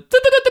get into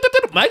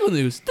Michael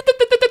news.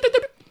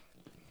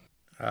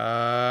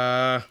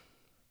 I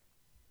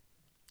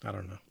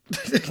don't know.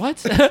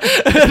 What?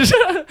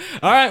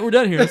 All right, we're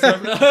done here. And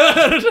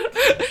that's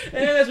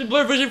been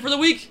Blurred Vision for the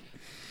week.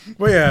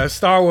 Well, yeah,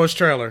 Star Wars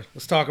trailer.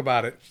 Let's talk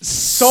about it.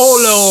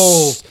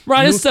 Solo.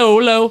 Riding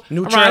solo.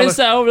 New Riding trailer.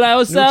 solo.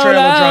 New trailer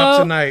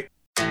dropped tonight.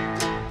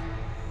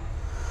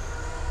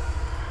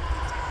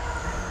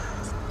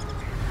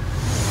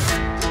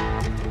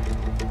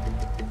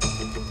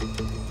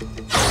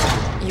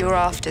 You're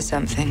after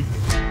something.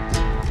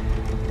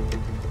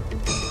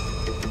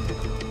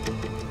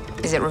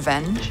 Is it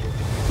revenge?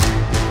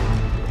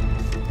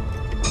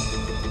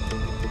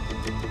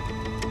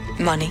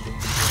 Money?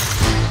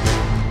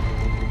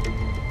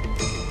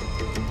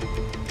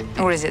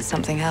 Or is it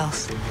something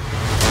else?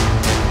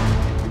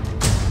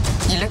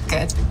 You look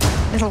good.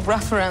 A little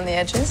rough around the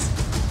edges,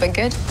 but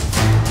good.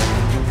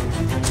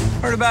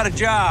 Heard about a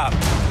job.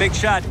 Big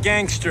shot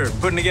gangster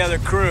putting together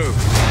crew.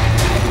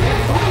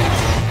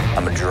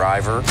 I'm a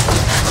driver,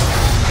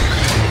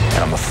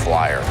 and I'm a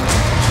flyer.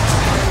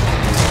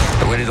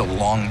 I waited a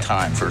long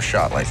time for a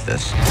shot like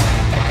this.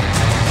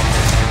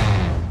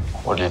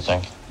 What do you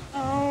think?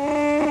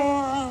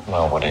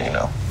 Well, what do you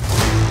know?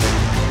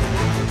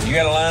 You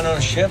got a line on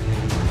a ship?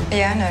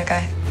 Yeah, I know a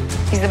guy.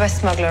 He's the best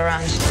smuggler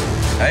around.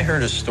 I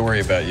heard a story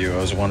about you. I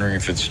was wondering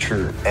if it's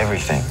true.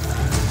 Everything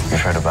you've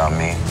heard about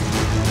me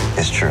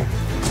is true.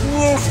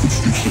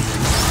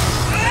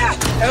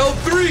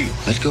 L3!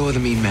 Let go of the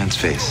mean man's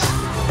face.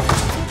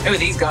 Who are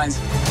these guys?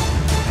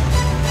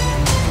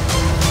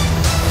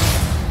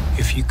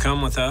 If you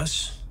come with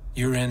us,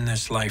 you're in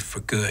this life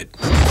for good.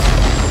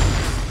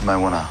 You might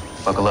want to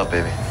buckle up,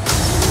 baby.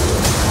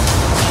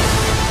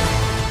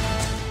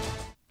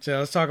 So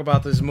let's talk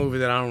about this movie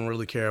that I don't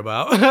really care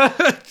about.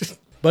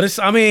 But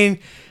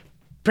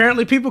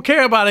apparently people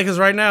care about it because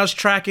right now it's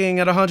tracking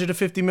at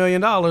 $150 million,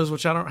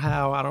 which I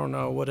don't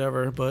know,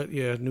 whatever. But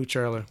yeah, new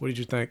trailer. What did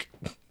you think?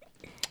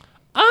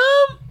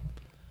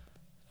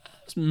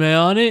 Man,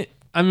 on it.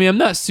 I mean, I'm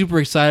not super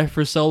excited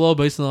for Solo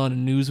based on the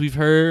news we've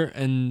heard,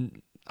 and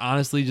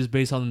honestly, just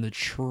based on the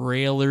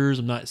trailers,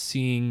 I'm not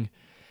seeing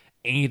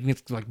anything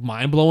that's like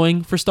mind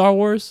blowing for Star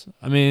Wars.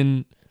 I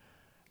mean,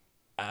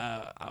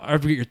 I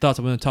forget your thoughts.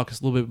 I'm going to talk a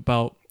little bit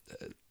about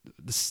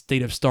the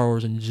state of Star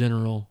Wars in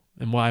general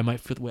and why I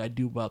might feel the way I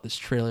do about this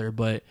trailer.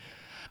 But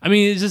I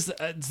mean,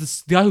 it's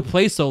this guy who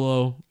plays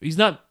Solo. He's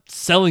not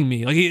selling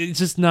me. Like, it's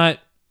just not.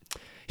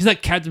 He's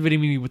not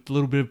captivating me with the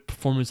little bit of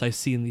performance I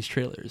see in these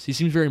trailers. He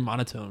seems very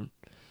monotone.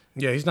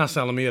 Yeah, he's not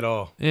selling me at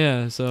all.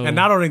 Yeah, so... And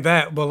not only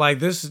that, but like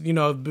this, being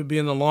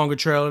the longer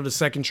trailer, the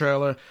second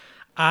trailer,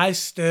 I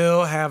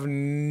still have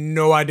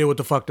no idea what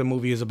the fuck the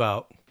movie is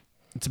about.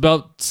 It's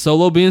about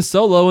Solo being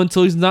Solo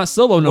until he's not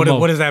Solo no more.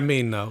 What does that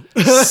mean, though?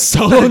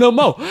 Solo no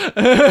more.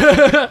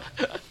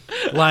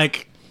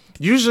 Like,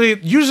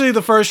 usually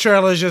the first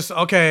trailer is just,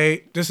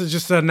 okay, this is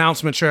just an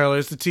announcement trailer.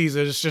 It's the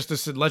teaser. It's just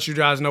to let you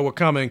guys know what's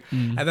coming.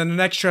 And then the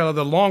next trailer,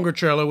 the longer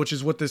trailer, which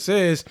is what this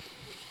is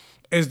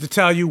to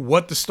tell you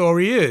what the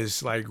story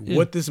is. Like,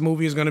 what this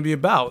movie is going to be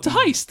about. It's a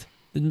heist.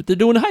 They're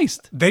doing a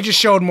heist. They just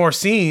showed more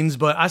scenes,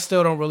 but I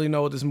still don't really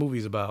know what this movie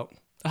is about.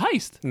 A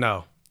heist.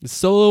 No. It's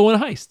Solo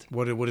and a heist.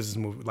 What is this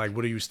movie? Like,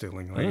 what are you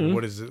stealing? Like,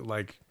 what is it?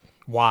 Like,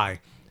 why?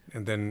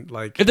 And then,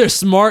 like... If they're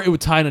smart, it would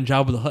tie in a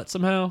Jabba the Hutt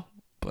somehow,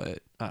 but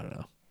I don't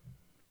know.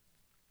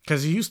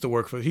 Because he used to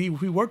work for... He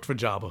worked for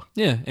Jabba.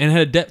 Yeah, and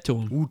had a debt to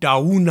him.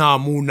 So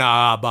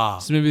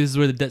maybe this is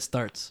where the debt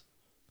starts.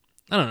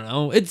 I don't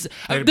know.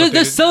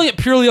 They're selling it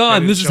purely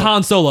on this is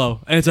Han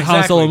Solo, and it's a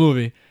Han Solo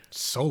movie.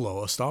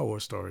 Solo, a Star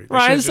Wars story.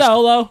 Ryan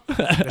Solo.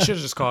 They should have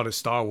just called it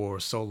Star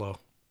Wars Solo.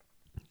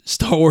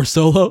 Star Wars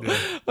Solo?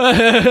 Yeah.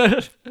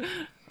 I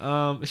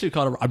should have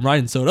called it I'm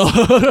riding Solo.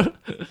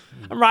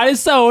 I'm riding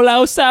Solo.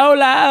 No.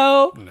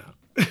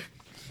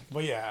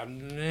 But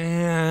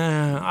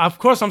yeah, of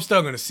course I'm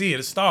still going to see it.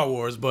 It's Star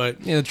Wars,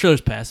 but... Yeah, the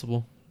trailer's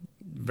passable.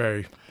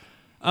 Very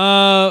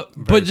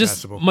but just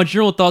passable. my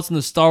general thoughts on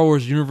the Star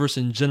Wars universe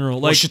in general.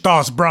 Like, what's your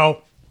thoughts,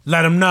 bro?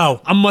 Let them know.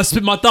 I must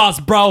spit my thoughts,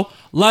 bro.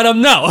 Let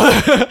them know.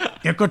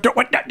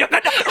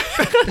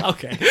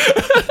 Okay.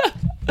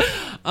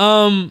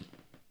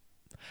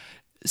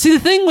 See, the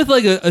thing with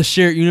like a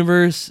shared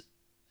universe,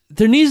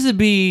 there needs to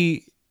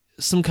be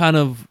some kind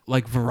of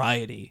like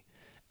variety,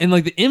 and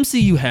like the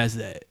MCU has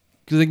that.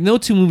 Because like no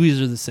two movies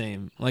are the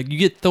same. Like you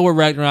get Thor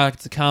Ragnarok,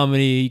 it's a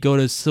comedy. You go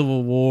to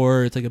Civil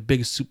War, it's like a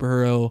big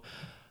superhero.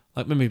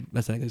 Like maybe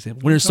that's not a good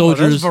example. Winter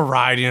Soldiers. There's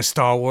variety in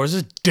Star Wars.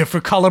 There's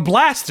different color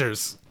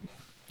blasters.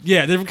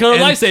 Yeah, different color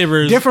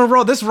lightsabers.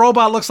 Different This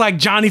robot looks like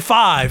Johnny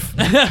Five.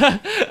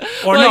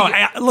 Or like, no,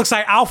 it looks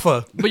like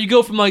Alpha. But you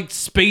go from like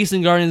space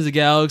and Guardians of the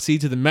Galaxy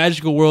to the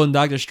magical world in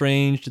Doctor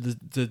Strange to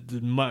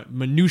the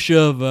minutia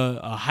of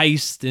a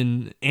heist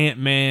in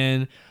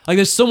Ant-Man. Like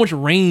there's so much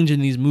range in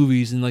these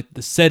movies and like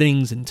the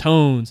settings and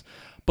tones.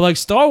 But like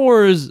Star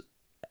Wars,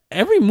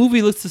 every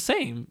movie looks the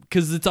same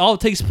because it all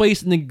takes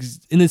place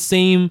in the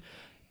same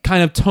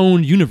kind of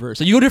toned universe.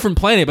 So you go to a different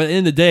planet, but at the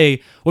end of the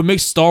day, what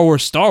makes Star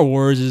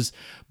Wars is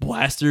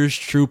blasters,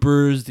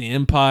 troopers, the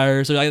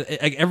Empire. So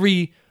like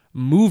every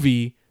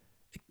movie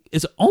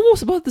is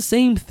almost about the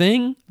same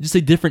thing, just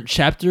a different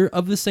chapter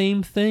of the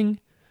same thing.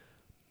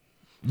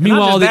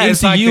 Meanwhile, the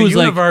MCU is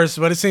universe,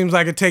 but it seems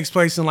like it takes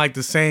place in like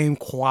the same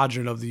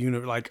quadrant of the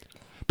universe, like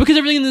because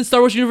everything in the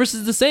Star Wars universe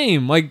is the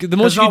same. Like the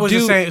most you can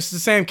do, it's the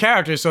same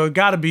character, so they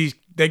got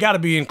to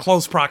be in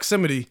close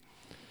proximity.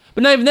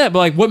 But not even that. But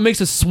like, what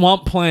makes a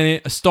swamp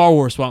planet a Star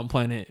Wars swamp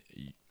planet?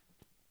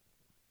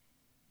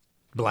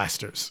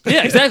 Blasters.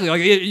 Yeah, exactly.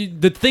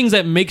 Like the things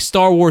that make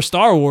Star Wars,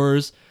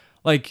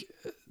 like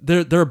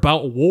they're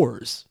about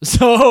wars.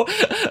 So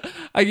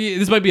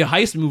this might be a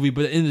heist movie,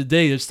 but at the end of the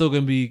day, there's still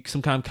going to be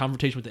some kind of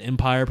confrontation with the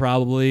Empire.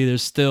 Probably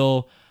there's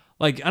still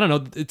like I don't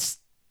know. It's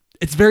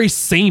very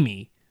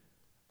samey.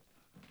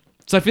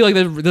 So I feel like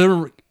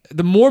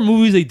the more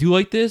movies they do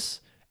like this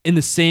in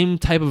the same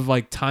type of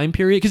like time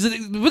period, because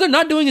what they're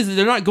not doing is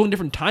they're not going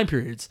different time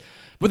periods.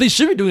 What they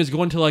should be doing is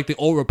going to like the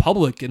Old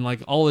Republic and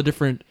like all the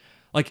different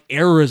like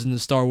eras in the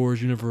Star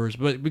Wars universe,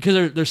 but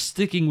because they're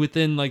sticking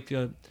within like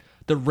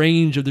the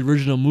range of the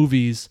original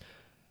movies,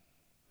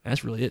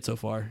 that's really it so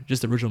far.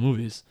 Just the original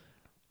movies,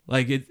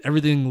 like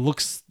everything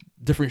looks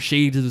different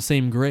shades of the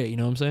same gray. You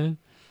know what I'm saying?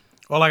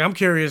 Well, like I'm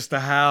curious to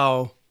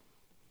how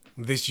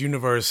this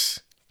universe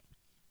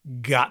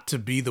got to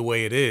be the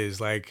way it is.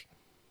 Like,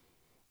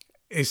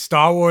 is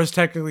Star Wars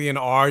technically in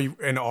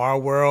our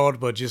world,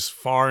 but just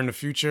far in the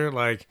future?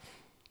 Like,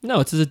 no,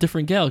 it's a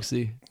different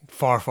galaxy.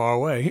 Far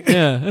away.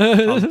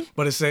 Yeah.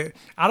 But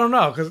I don't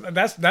know,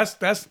 because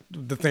that's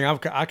the thing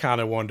I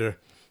kind of wonder.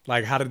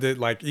 Like, how did it,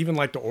 like, even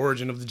like the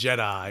origin of the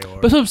Jedi? Or...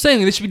 But that's what I'm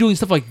saying. They should be doing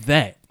stuff like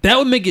that. That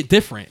would make it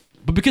different.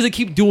 But because they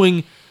keep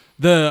doing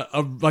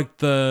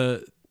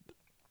basically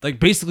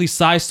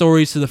side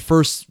stories to the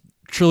first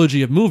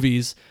trilogy of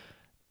movies,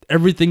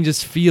 everything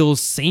just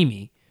feels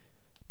samey.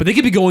 But they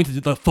could be going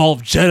to the Fall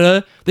of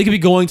Jeddah. They could be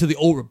going to the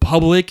Old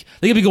Republic.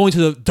 They could be going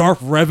to the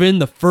Darth Revan,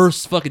 the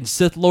first fucking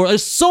Sith Lord.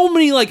 There's so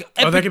many like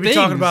epic or they could be things.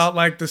 talking about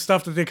like the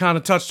stuff that they kind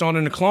of touched on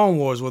in the Clone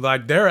Wars, where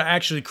like there are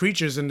actually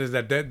creatures in this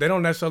that they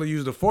don't necessarily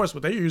use the Force,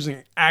 but they're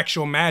using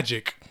actual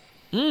magic.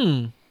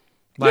 Like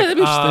that'd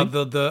be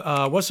interesting.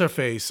 The what's her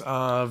face?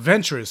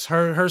 Ventress,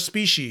 her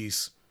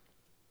species.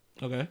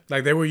 Okay.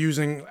 Like they were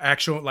using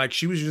actual, like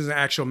she was using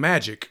actual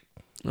magic,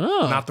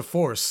 not the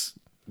Force.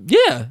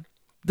 Yeah.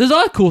 There's a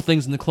lot of cool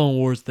things in the Clone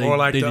Wars. Or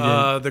like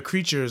the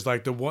creatures,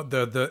 like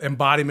the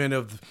embodiment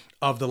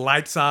of the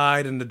light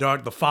side and the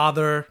dark, the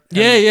father.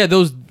 Yeah,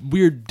 those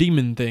weird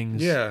demon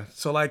things. Yeah,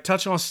 so like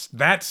touch on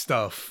that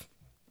stuff.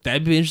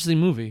 That'd be an interesting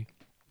movie,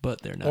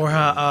 but they're not. Or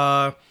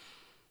how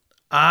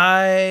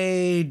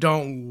I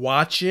don't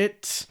watch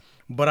it,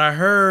 but I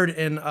heard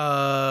in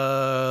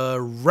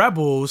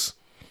Rebels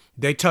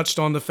they touched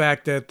on the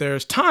fact that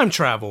there's time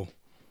travel.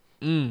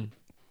 And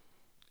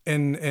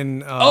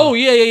oh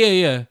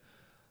yeah.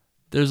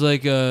 There's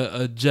like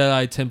a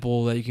Jedi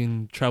temple that you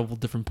can travel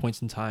different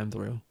points in time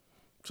through.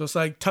 So it's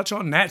like touch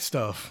on that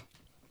stuff,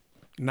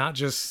 not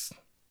just.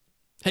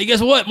 Hey,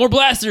 guess what? More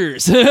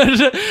blasters.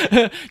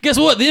 Guess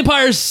what? The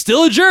Empire's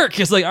still a jerk.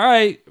 It's like, all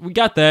right, we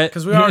got that.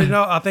 Because we already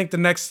know. I think the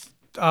next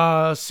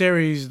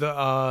series,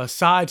 the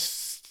side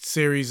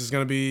series, is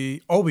going to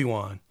be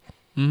Obi-Wan.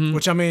 Mm-hmm.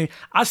 Which, I mean,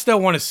 I still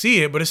want to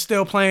see it, but it's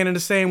still playing in the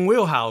same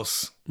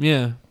wheelhouse.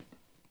 Yeah.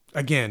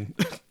 Again.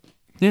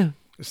 Yeah.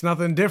 It's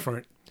nothing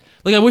different.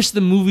 Like, I wish the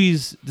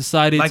movies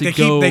decided to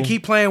go... They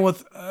keep playing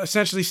with,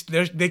 essentially,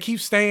 they keep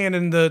staying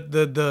in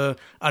the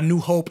A New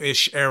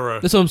Hope-ish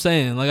era. That's what I'm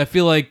saying. Like, I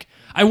feel like...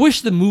 I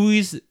wish the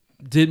movies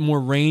did more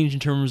range in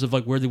terms of,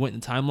 like, where they went in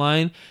the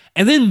timeline.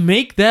 And then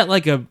make that,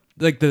 like,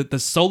 the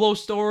Solo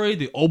story,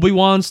 the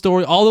Obi-Wan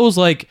story, all those,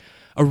 like,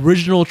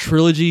 original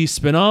trilogy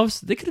spinoffs,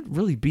 they could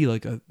really be,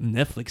 like, a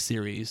Netflix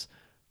series.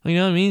 You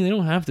know what I mean? They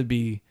don't have to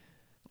be,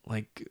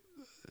 like,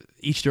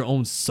 each their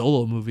own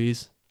solo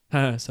movies.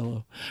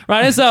 Solo.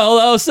 Right,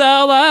 solo.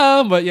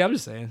 But yeah, I'm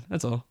just saying.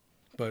 That's all.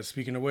 But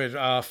speaking of which,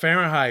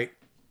 Fahrenheit,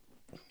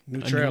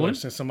 new trailer,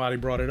 since somebody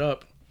brought it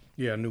up.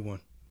 Yeah, a new one.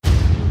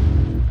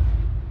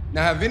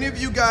 Now, have any of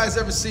you guys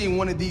ever seen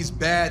one of these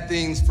bad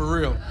things for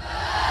real?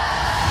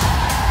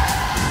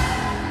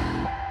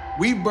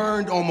 We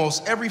burned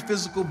almost every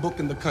physical book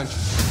in the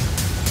country.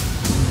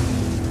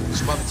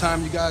 So by the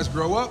time you guys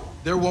grow up,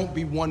 there won't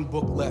be one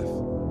book left.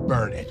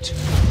 Burn it.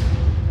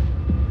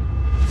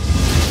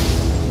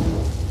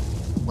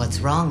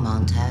 What's wrong,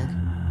 Montag?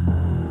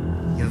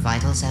 Your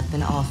vitals have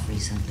been off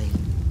recently.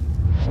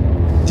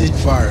 Did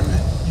firemen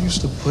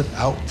used to put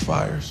out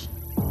fires?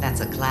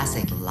 That's a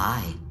classic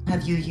lie.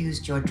 Have you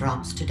used your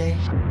drops today?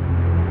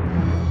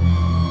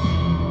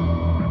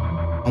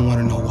 I want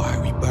to know why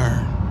we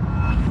burn.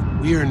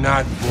 We are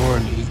not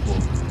born equal.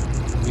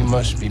 We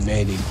must be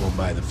made equal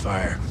by the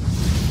fire.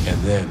 And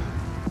then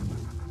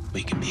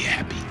we can be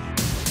happy.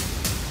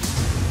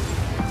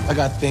 I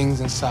got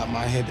things inside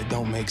my head that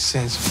don't make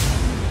sense.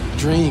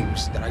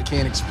 Dreams that I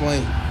can't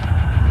explain.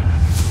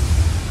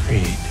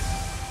 Read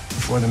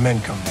before the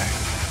men come back.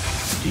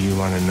 Do you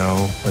want to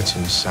know what's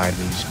inside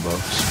these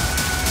books?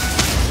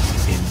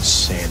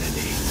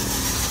 Insanity.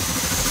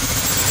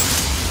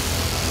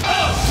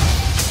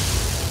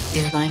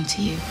 They're lying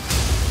to you.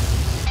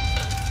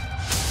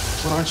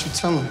 What aren't you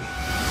telling me?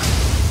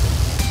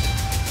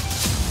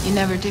 You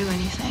never do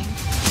anything.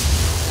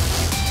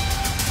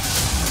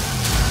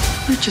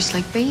 You're just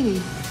like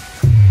Beatty.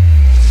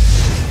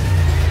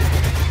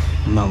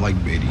 I'm not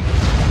like Beatty.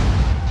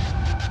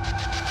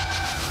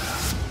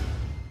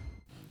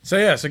 So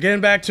yeah, so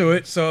getting back to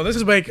it. So this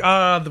is like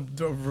the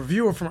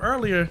reviewer from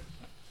earlier,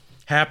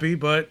 happy,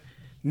 but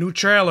new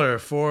trailer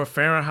for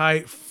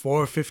Fahrenheit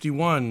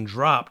 451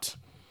 dropped.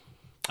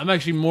 I'm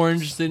actually more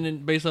interested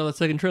in based on that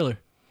second trailer.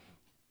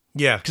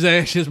 Yeah, because I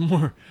actually has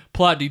more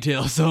plot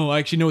details, so I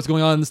actually know what's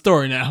going on in the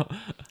story now.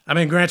 I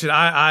mean, granted,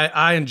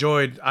 I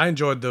enjoyed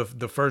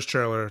the first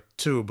trailer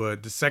too,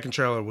 but the second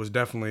trailer was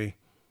definitely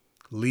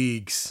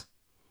leagues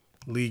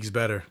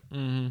better.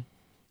 Mm-hmm.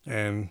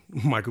 And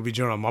Michael B.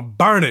 Jordan, I'm gonna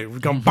burn it. We're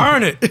gonna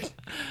burn it.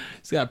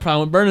 He's got a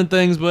problem with burning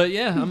things, but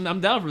yeah,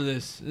 I'm down for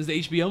this. Is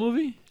it the HBO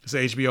movie? It's an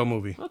HBO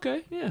movie.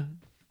 Okay, yeah,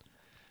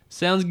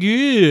 sounds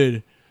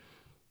good.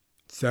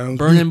 Sounds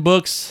burning good.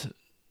 books.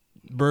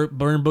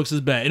 Burning books is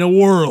bad in a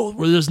world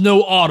where there's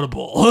no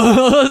Audible.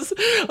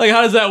 Like,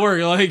 how does that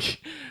work?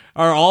 Like,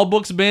 are all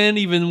books banned,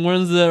 even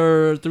ones that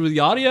are through the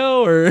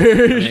audio? Or I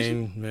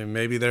mean,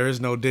 maybe there is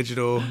no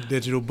digital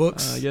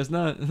books. I guess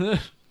not.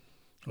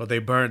 Well, they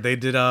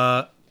did.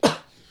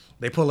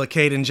 They pull a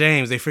Caden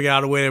James. They figure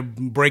out a way to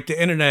break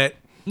the internet.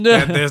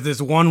 There's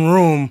this one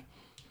room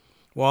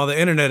where all the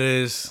internet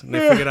is, and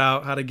they figured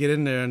out how to get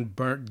in there and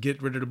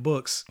get rid of the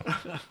books.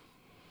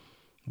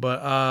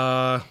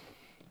 But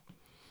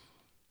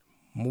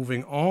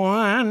moving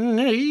on.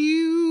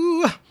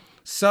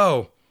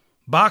 So,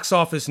 box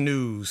office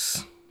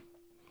news.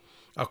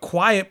 A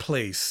Quiet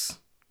Place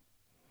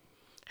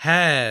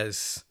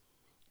has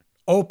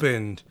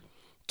opened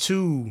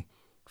to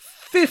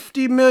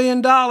 $50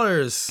 million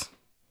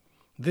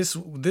this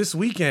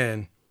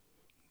weekend,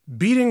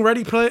 beating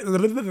Ready Player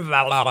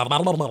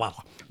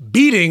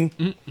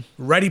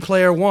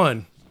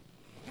One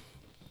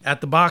at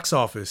the box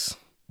office.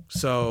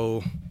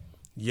 So,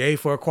 yay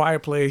for A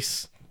Quiet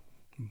Place.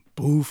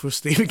 Boo for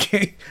Stephen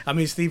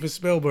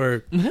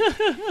Spielberg.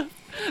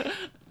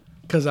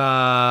 Because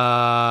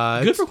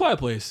good for Quiet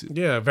Place.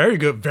 Yeah, very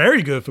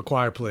good for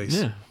Quiet Place.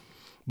 Yeah.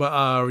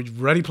 But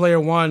Ready Player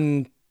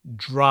One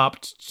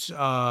dropped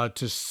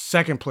to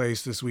second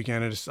place this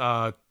weekend. It's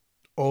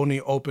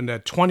only opened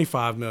at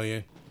 25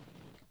 million,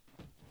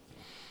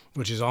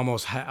 which is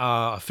almost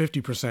a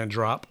 50%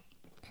 drop.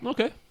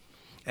 Okay.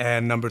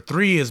 And number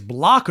 3 is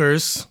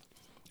Blockers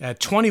at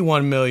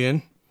 21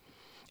 million.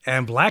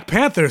 And Black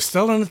Panther is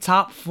still in the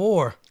top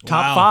 4.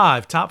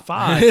 Top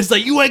five. It's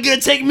like, you ain't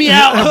gonna take me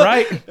out.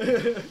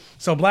 Right?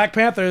 So Black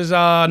Panther is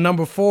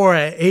number 4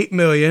 at 8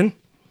 million.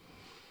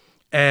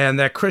 And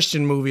that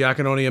Christian movie, I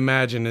Can Only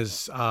Imagine,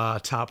 is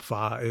top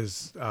 5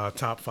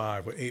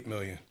 with 8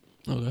 million.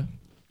 Okay.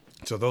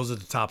 So those are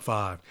the top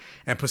 5.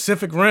 And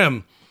Pacific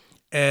Rim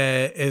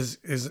is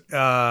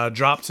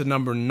dropped to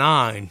number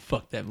 9.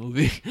 Fuck that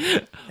movie.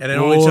 And it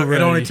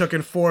only took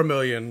in 4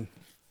 million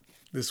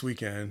this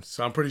weekend.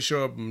 So I'm pretty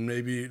sure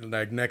maybe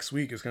like next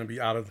week it's gonna be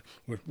out of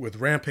with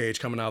Rampage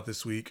coming out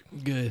this week.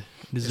 Good.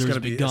 Deserves to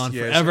be gone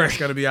forever. It's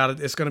gonna be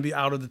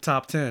out of the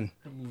top 10.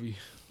 That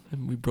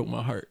movie broke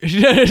my heart.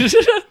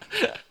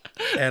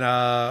 And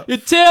you're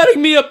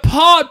tearing me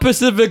apart,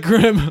 Pacific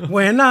Rim.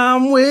 When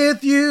I'm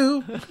with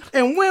you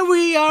and when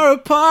we are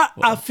apart,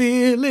 I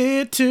feel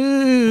it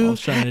too.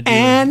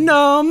 And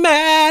no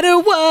matter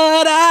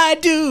what I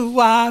do,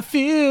 I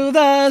feel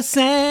the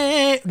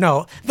same.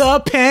 No, the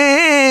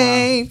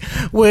pain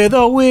with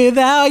or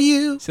without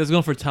you. See, I was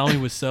going for Tommy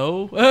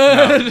Wiseau.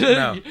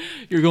 No.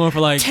 You're going for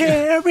like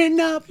tearing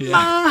up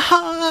my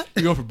heart.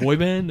 You're going for boy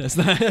band? That's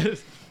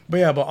nice.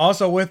 But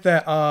also with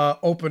that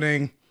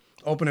opening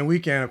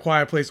weekend, A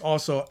Quiet Place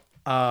also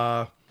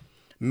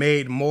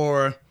made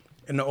more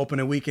in the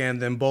opening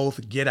weekend than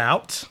both Get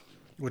Out,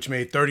 which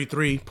made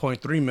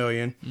 33.3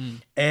 million,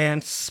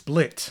 and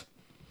Split,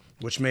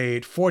 which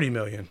made 40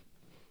 million.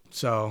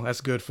 So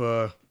that's good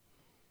for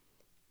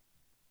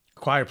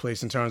Quiet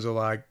Place in terms of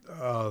like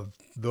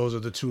those are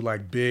the two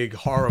like big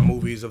horror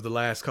movies of the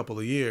last couple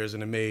of years,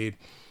 and it made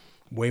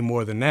way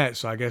more than that.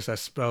 So I guess that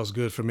spells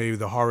good for maybe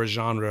the horror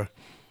genre.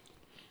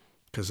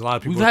 Because a lot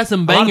of people... We've had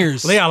some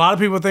bangers. A lot of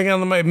people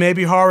thinking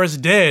maybe horror's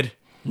dead.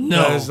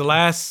 No. Because the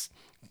last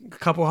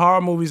couple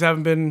horror movies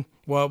haven't been...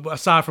 Well,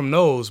 aside from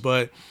those,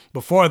 but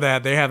before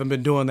that, they haven't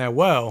been doing that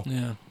well.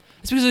 Yeah.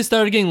 It's because they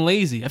started getting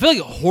lazy. I feel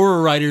like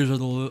horror writers are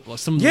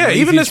some of the laziest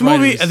even this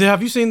movie... writers.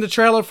 Have you seen the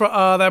trailer for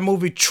that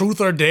movie,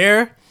 Truth or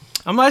Dare?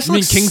 I'm like... You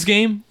mean King's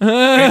Game?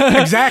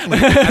 Exactly.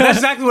 And that's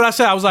exactly what I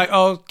said. I was like,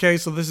 oh, okay,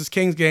 so this is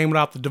King's Game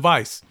without the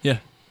device. Yeah.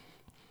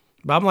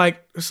 But I'm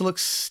like, this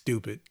looks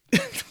stupid.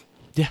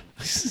 Yeah.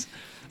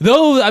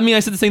 Though, I mean,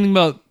 I said the same thing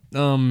about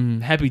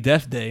Happy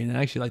Death Day, and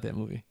I actually like that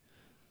movie.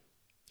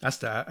 I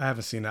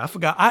haven't seen that.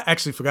 I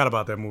actually forgot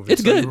about that movie.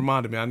 It's good. You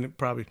reminded me.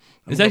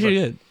 It's actually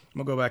good.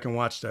 I'm going to go back and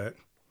watch that.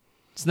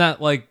 It's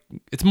not like...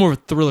 It's more of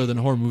a thriller than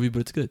a horror movie,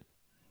 but it's good.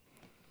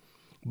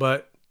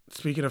 But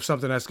speaking of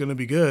something that's going to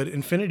be good,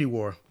 Infinity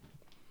War.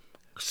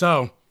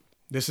 So,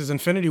 this is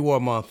Infinity War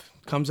month.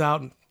 Comes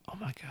out oh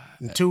my God,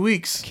 in 2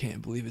 weeks. I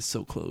can't believe it's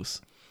so close.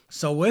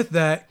 So with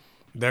that...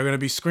 There are going to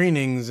be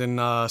screenings and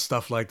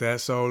stuff like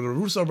that. So the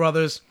Russo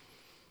brothers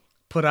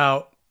put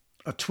out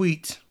a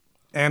tweet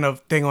and a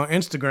thing on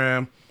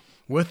Instagram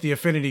with the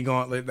Infinity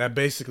Gauntlet that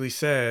basically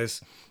says,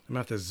 I'm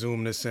going to have to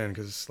zoom this in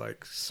because it's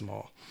like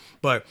small.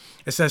 But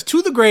it says,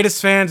 to the greatest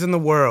fans in the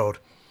world,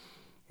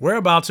 we're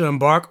about to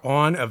embark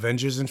on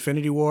Avengers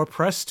Infinity War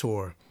press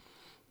tour.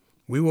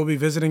 We will be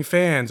visiting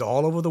fans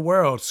all over the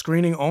world,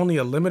 screening only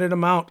a limited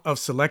amount of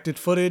selected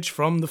footage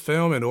from the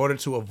film in order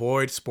to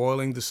avoid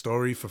spoiling the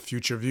story for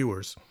future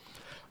viewers.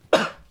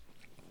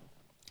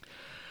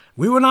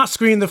 We will not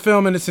screen the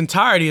film in its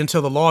entirety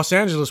until the Los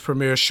Angeles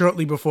premiere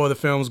shortly before the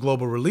film's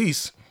global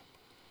release.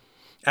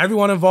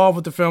 Everyone involved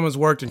with the film has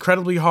worked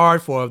incredibly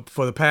hard for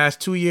the past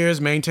 2 years,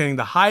 maintaining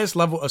the highest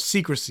level of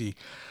secrecy.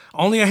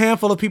 Only a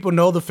handful of people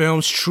know the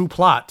film's true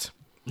plot.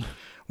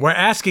 We're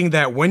asking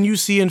that when you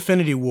see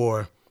Infinity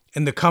War,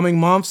 in the coming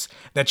months,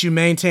 that you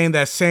maintain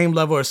that same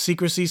level of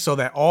secrecy so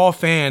that all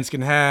fans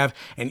can have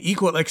an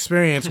equal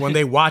experience when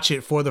they watch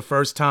it for the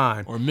first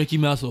time. Or Mickey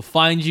Mouse will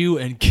find you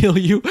and kill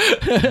you.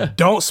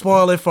 Don't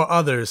spoil it for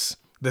others.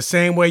 The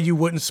same way you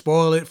wouldn't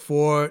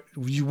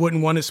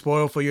want it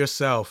spoiled for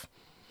yourself.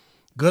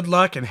 Good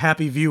luck and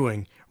happy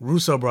viewing.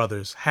 Russo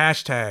Brothers.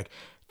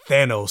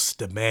 #Thanos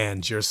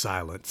demands your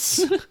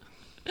silence.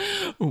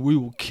 We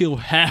will kill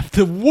half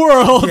the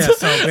world. Yeah,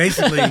 so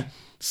basically,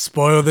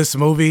 spoil this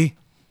movie.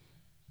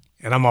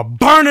 And I'm going to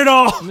burn it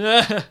all.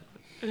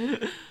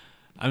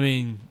 I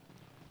mean,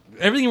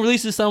 everything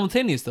releases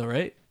simultaneous though,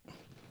 right?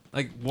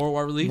 Like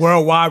worldwide release?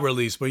 Worldwide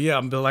release. But yeah,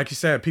 like you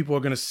said, people are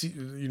going to see,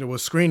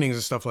 with screenings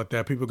and stuff like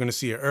that, people are going to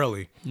see it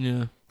early.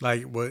 Yeah.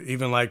 Like,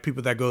 even like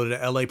people that go to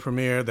the LA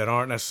premiere that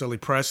aren't necessarily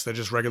press, they're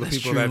just regular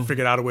people true. that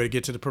figured out a way to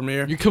get to the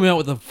premiere. You're coming out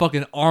with a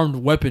fucking armed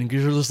weapon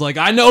because you're just like,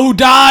 I know who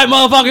died,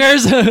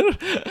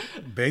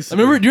 motherfuckers.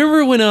 Basically. Do you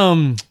remember when,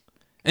 and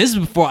this is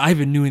before I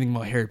even knew anything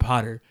about Harry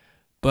Potter,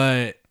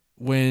 but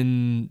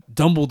when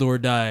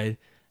Dumbledore died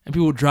and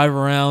people would drive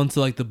around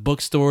to like the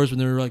bookstores when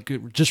they were like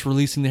just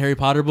releasing the Harry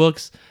Potter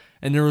books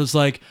and there was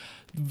like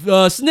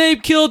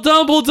Snape killed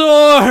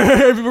Dumbledore.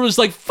 Everyone was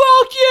like, fuck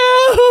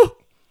you.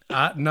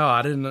 No,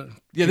 I didn't.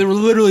 Yeah, they were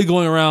literally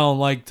going around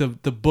like the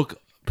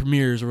book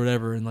premieres or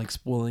whatever and like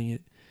spoiling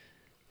it.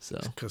 So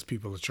because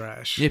people are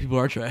trash. Yeah, people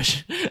are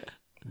trash.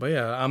 But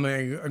yeah, I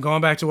mean,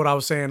 going back to what I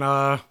was saying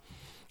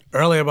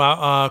earlier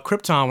about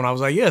Krypton, when I was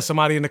like, yeah,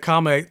 somebody in the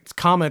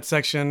comment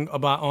section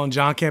on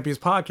John Campion's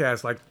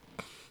podcast, like,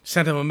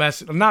 sent him a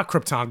message. Not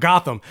Krypton,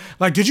 Gotham.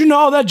 Like, did you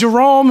know that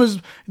Jerome is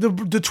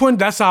the twin?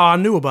 That's how I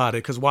knew about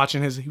it, because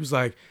watching he was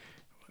like,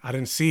 I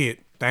didn't see it.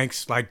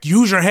 Thanks. Like,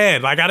 use your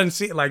head. Like, I didn't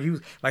see it. Like,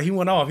 he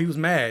went off. He was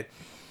mad.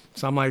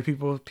 So I'm like,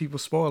 people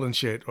spoiling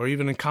shit, or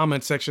even in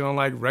comment section on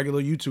like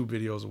regular YouTube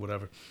videos or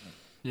whatever.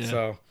 Yeah.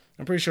 So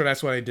I'm pretty sure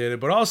that's why they did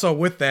it. But also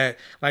with that,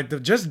 like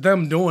just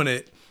them doing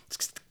it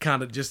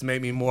kind of just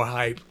made me more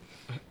hype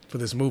for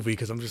this movie,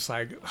 because I'm just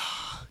like,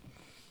 oh,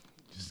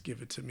 just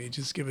give it to me.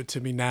 Just give it to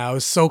me now.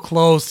 It's so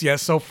close yet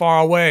so far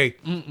away.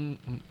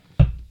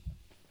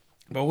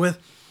 But with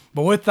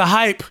the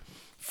hype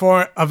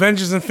for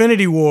Avengers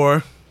Infinity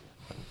War,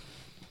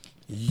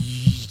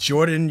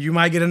 Jordan, you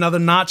might get another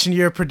notch in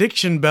your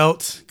prediction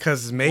belt,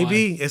 because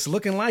maybe it's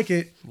looking like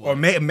it. Or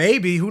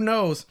maybe, who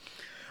knows.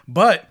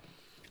 But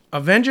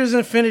Avengers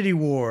Infinity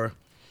War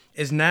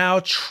is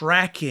now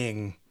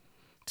tracking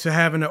to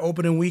having an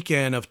opening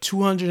weekend of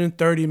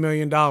 $230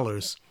 million.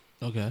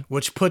 Okay.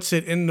 Which puts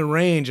it in the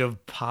range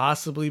of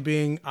possibly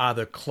being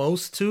either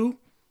close to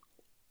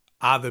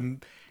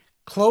or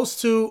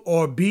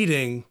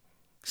beating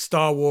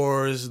Star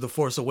Wars The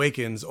Force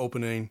Awakens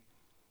opening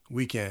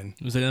weekend.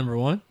 Was that number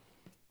one?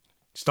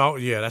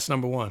 Yeah, that's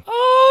number one.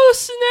 Oh,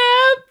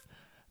 snap.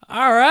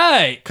 All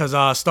right. Because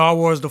Star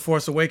Wars The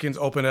Force Awakens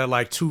opened at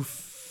like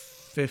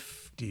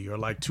 250 or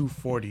like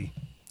 240.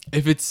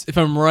 If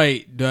I'm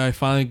right, do I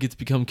finally get to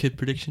become kid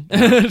prediction?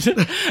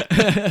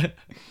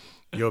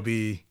 You'll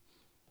be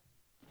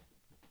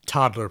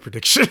toddler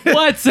prediction.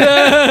 What?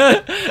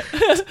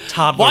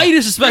 Toddler. Why are you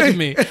disrespecting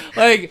me?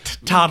 Like,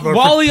 toddler.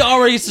 Wally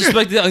already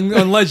suspected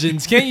on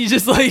Legends. Can't you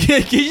just like,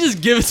 can you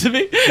just give it to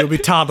me? You'll be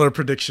toddler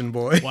prediction,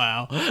 boy.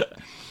 Wow.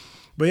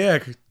 But yeah,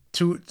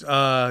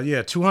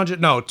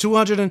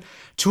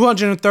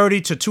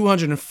 230 to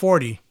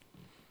 240 in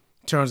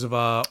terms of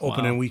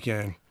opening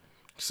weekend.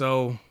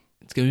 So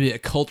it's gonna be a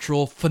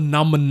cultural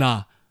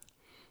phenomena.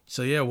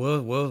 So yeah,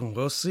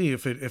 we'll see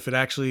if it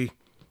actually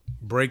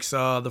breaks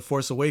The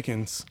Force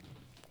Awakens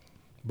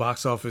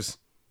box office.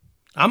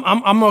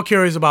 I'm more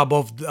curious about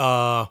both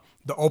the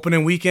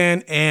opening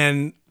weekend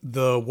and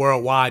the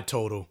worldwide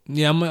total.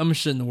 Yeah, I'm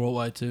interested in the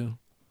worldwide too.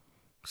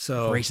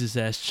 So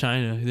racist ass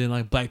China, who didn't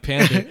like Black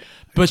Panther,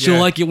 but you'll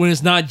like it when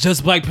it's not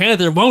just Black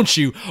Panther, won't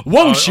you?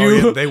 Won't you?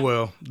 Oh, yeah, they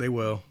will. They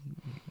will.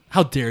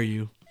 How dare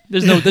you?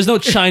 There's no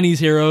Chinese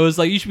heroes.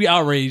 Like, you should be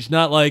outraged,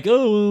 not like,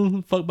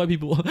 oh, fuck my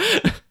people.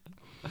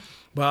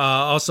 But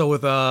also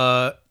with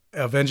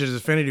Avengers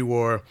Infinity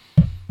War,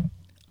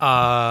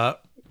 the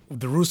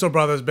Russo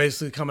brothers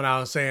basically coming out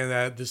and saying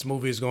that this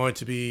movie is going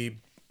to be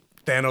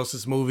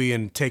Thanos' movie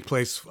and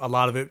a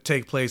lot of it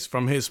take place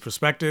from his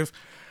perspective.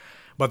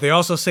 But they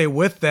also say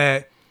with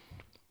that,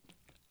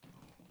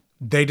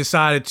 they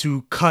decided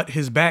to cut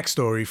his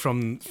backstory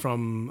from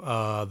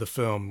the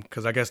film,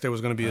 because I guess there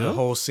was going to be a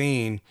whole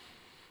scene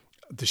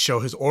to show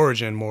his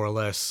origin, more or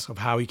less, of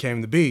how he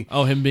came to be.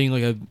 Oh, him being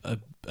like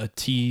a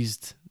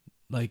teased,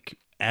 like,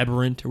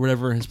 aberrant or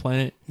whatever in his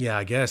planet? Yeah,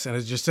 I guess. And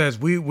it just says,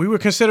 we were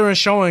considering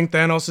showing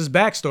Thanos'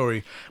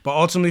 backstory, but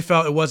ultimately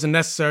felt it wasn't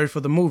necessary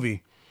for the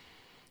movie.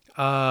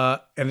 And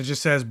it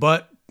just says,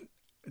 but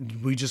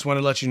we just want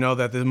to let you know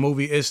that the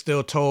movie is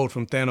still told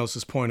from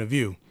Thanos' point of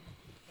view.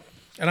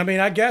 And I mean,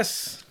 I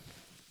guess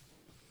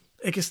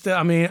it can still,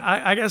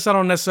 I guess I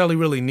don't necessarily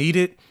really need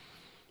it,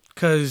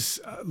 because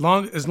as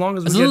long as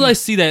I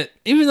see that,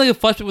 even like a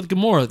flashback with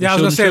Gamora. Yeah, I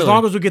was gonna say, as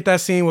long as we get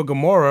that scene with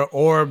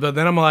Gamora, but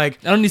then I'm like,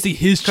 I don't need to see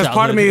his. Because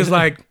part of me is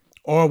like,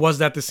 or was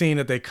that the scene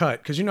that they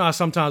cut? Because you know how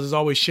sometimes there's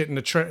always shit in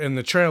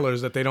the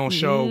trailers that they don't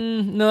show.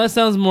 No, that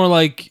sounds more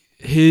like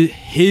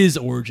his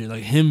origin,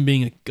 like him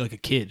being like a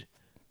kid.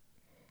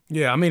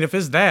 Yeah, I mean, if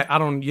it's that, I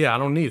don't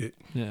need it.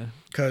 Yeah,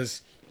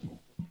 because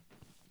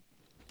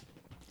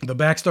the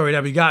backstory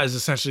that we got is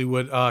essentially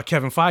what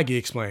Kevin Feige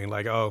explained.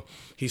 Like, oh,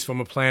 he's from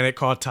a planet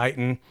called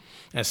Titan,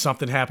 and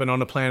something happened on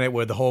the planet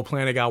where the whole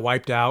planet got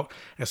wiped out,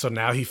 and so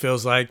now he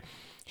feels like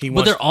he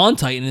wants. But they're on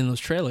Titan in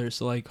those trailers,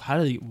 so like,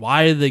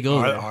 why did they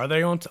go there? Are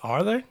they on?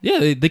 Are they?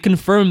 Yeah, they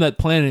confirmed that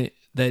planet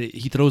that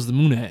he throws the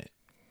moon at.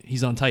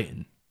 He's on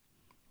Titan.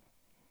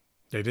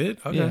 They did?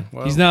 Okay. Yeah.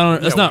 Well, he's not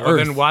on. That's not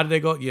Earth. Then why did they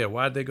go? Yeah,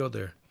 why did they go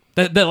there?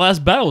 That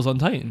last battle was on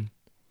Titan.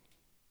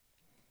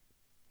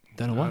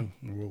 Don't know why.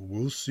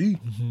 We'll see.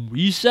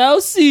 We shall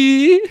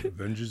see.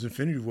 Avengers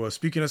Infinity War.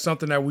 Speaking of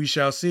something that we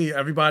shall see,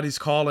 everybody's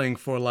calling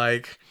for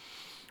like,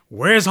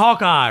 where's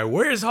Hawkeye?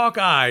 Where's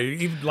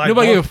Hawkeye? Like,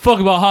 nobody gave a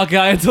fuck about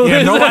Hawkeye until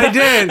this. Nobody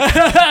did.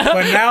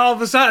 But now all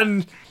of a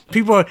sudden,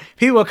 people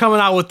are coming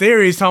out with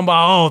theories talking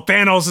about, oh,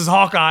 Thanos is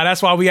Hawkeye.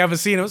 That's why we haven't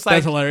seen him. It's like,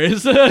 that's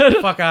hilarious.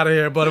 Fuck out of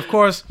here. But of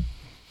course,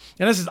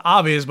 and this is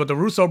obvious, but the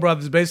Russo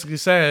brothers basically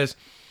says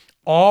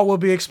all will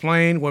be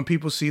explained when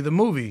people see the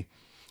movie.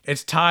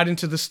 It's tied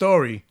into the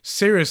story.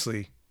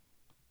 Seriously.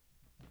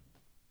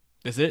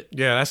 That's it?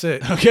 Yeah, that's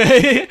it.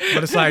 Okay.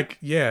 But it's like,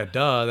 yeah,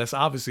 duh. That's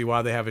obviously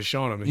why they haven't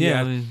shown him.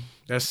 Yeah, I mean,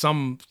 there's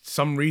some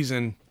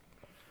reason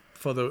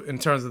in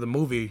terms of the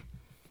movie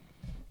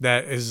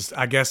that is,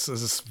 I guess,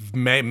 is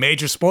a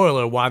major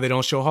spoiler why they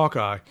don't show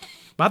Hawkeye.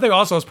 But I think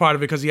also it's part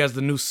of it because he has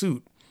the new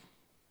suit.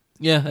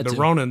 Yeah, the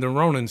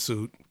Ronin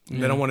suit.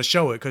 They don't want to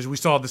show it because we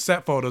saw the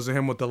set photos of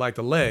him with the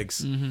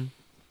legs. Mm-hmm.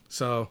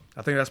 So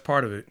I think that's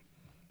part of it.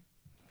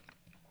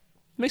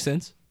 Makes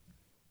sense.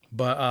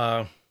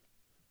 But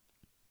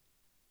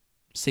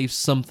save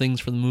some things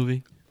for the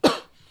movie.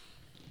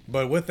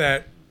 But with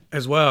that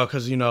as well,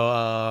 because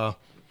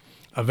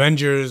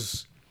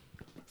Avengers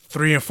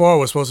 3 and 4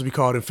 was supposed to be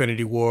called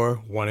Infinity War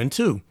 1 and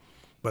 2,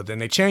 but then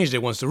they changed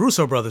it once the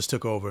Russo brothers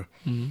took over,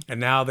 and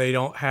now they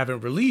haven't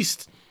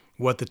released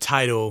what the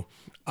title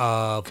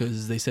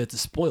because they said it's a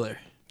spoiler.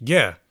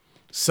 Yeah.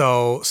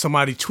 So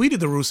somebody tweeted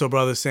the Russo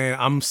brothers saying,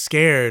 "I'm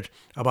scared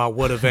about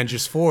what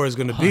Avengers 4 is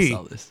going to be." I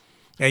saw this.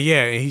 And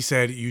and he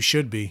said, "You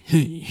should be."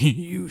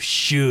 You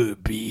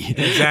should be.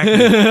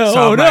 Exactly.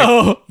 So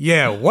no.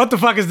 Yeah, what the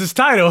fuck is this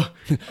title?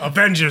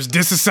 Avengers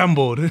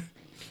Disassembled.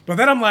 But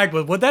then I'm like,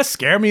 but would that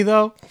scare me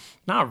though?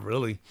 Not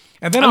really.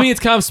 And then I mean, it's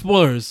kind of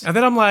spoilers. And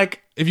then I'm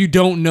like, if you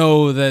don't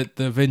know that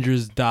the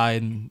Avengers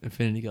died in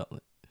Infinity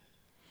Gauntlet.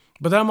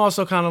 But then I'm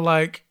also kind of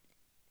like,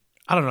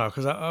 I don't know,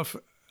 because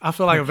I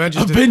feel like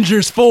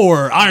Avengers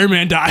 4, Iron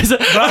Man dies.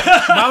 but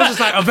I was just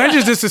like,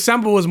 Avengers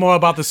Disassemble was more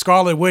about the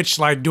Scarlet Witch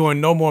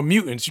doing no more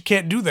mutants. You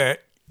can't do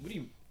that.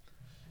 Did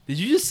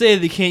you just say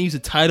they can't use a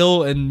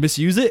title and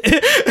misuse it?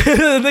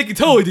 They can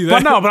totally do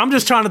that. But I'm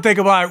just trying to think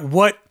about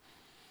what.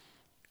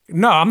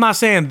 No, I'm not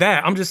saying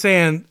that. I'm just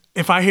saying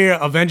if I hear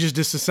Avengers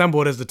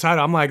Disassembled as the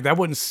title, I'm like, that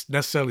wouldn't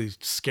necessarily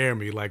scare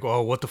me. Like,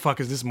 oh, what the fuck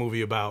is this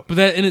movie about? But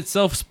that in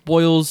itself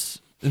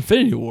spoils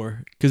Infinity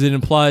War because it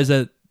implies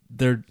that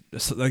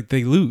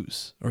they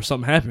lose or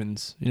something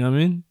happens. You know what I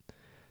mean?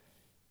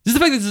 Just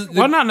the fact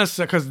that not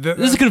necessarily because this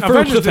is a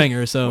confirmed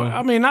cliffhanger. So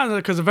I mean, not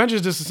because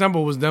Avengers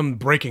Disassemble was them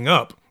breaking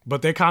up,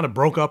 but they kind of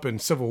broke up in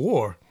Civil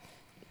War,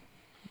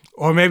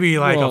 or maybe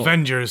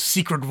Avengers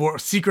Secret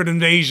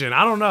Invasion.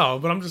 I don't know,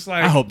 but I'm just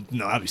like, I hope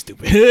no, that'd be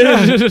stupid.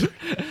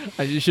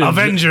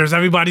 Avengers,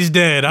 everybody's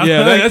dead.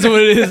 Yeah, that's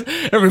what it is.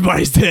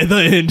 Everybody's dead. The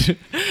end.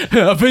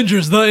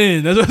 Avengers, the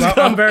end. That's what's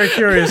I'm very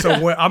curious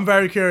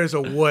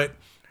of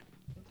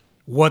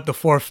what the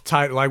fourth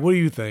title. Like, what do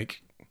you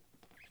think?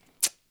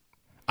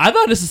 I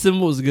thought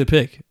Disassemble was a good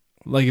pick.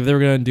 Like, if they were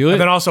gonna do it.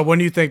 And then also, when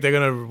do you think they're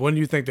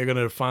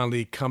gonna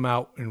finally come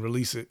out and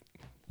release it?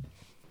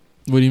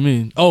 What do you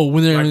mean? Oh,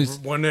 when they're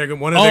when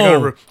are they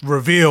gonna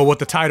reveal what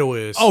the title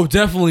is? Oh,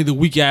 definitely the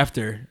week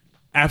after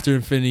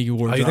Infinity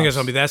War. Oh, you think it's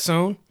gonna be that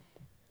soon?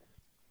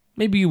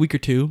 Maybe a week or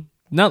two.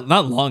 Not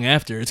long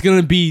after. It's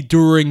gonna be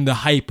during the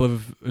hype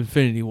of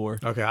Infinity War.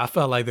 Okay, I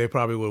felt like they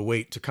probably would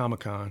wait to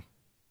Comic-Con.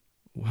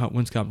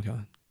 When's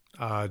Comic-Con?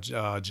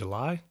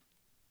 July.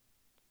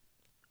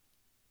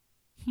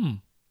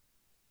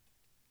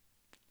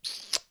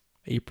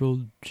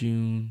 April,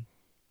 June,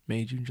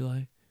 May, June,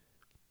 July.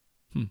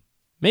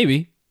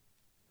 Maybe.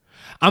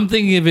 I'm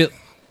thinking of it.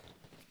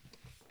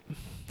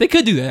 They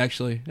could do that,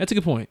 actually. That's a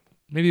good point.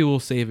 Maybe we'll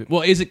save it.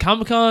 Well, is it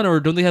Comic-Con or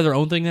don't they have their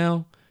own thing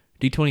now?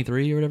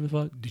 D23 or whatever the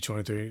fuck?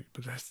 D23.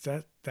 But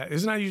that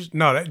isn't that usually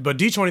no, but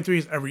D23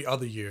 is every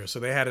other year. So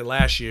they had it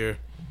last year.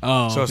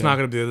 Oh. So it's not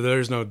gonna be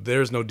there's no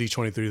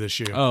D23 this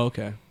year. Oh,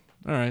 okay.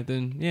 All right,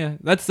 then yeah.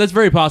 That's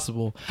very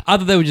possible. I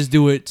thought they would just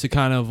do it to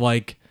kind of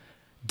like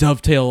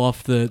dovetail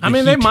off the I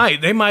mean, heat.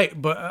 they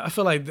might, but I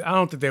feel like I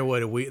don't think they'll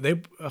wait a week.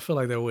 I feel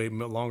like they'll wait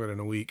longer than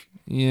a week.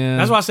 Yeah,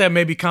 that's why I said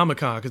maybe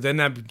Comic-Con because then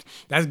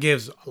that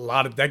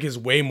gives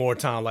way more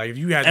time. Like if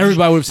you had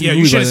everybody would have seen. Yeah,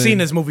 you should have seen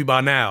this movie by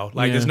now.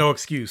 Like there's no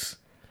excuse.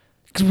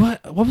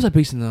 Because what was I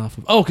basing it off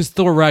of? Oh, because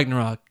Thor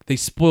Ragnarok. They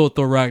spoiled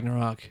Thor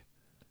Ragnarok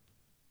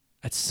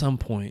at some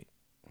point.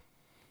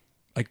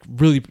 Like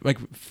really, like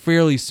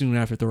fairly soon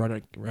after Thor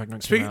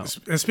Ragnarok came out.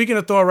 And speaking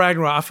of Thor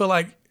Ragnarok, I feel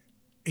like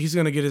he's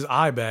gonna get his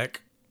eye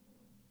back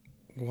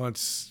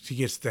once he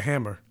gets the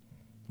hammer.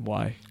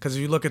 Why? Because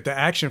if you look at the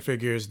action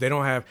figures, they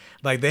don't have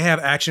they have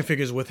action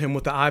figures with him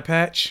with the eye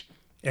patch,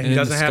 and he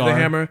doesn't have the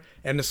hammer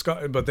and the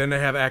scar. But then they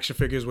have action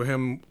figures with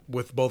him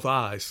with both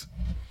eyes.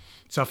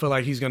 So I feel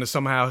like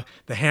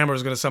the hammer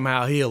is gonna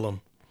somehow heal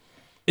him.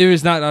 It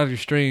was not Doctor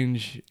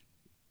Strange.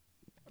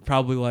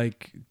 Probably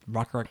like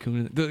Rocket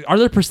Raccoon. Are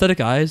there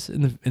prosthetic eyes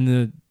in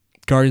the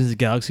Guardians of the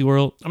Galaxy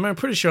world? I mean, I'm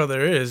pretty sure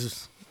there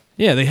is.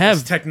 Yeah, they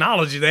have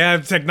technology. They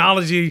have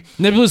technology.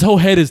 Nebula's whole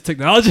head is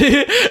technology,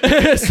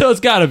 so it's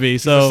got to be.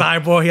 So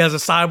cyborg. He has a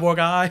cyborg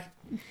eye.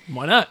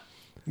 Why not?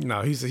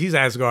 No, he's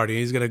Asgardian.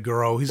 He's gonna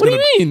grow. What do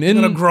you mean? He's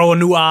gonna grow a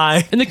new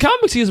eye. In the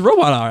comics, he has a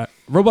robot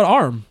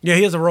arm. Yeah,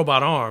 he has a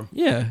robot arm.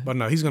 Yeah, but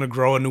no, he's gonna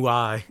grow a new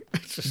eye.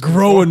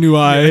 Grow a new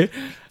eye.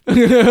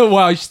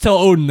 Wow, you should tell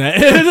Odin that.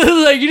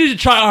 Like, you need to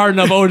try hard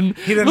enough, Odin.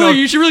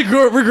 You should really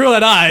regrow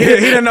that eye. He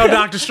didn't know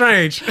Doctor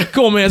Strange.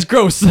 Cool, man. It's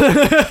gross.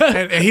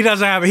 and he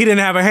didn't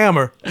have a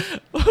hammer.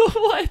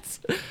 What?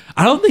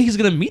 I don't think he's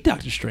gonna meet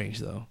Doctor Strange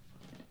though.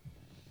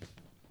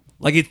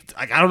 I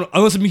don't know,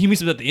 unless he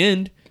meets him at the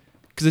end.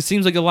 Because it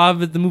seems like a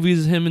lot of the movie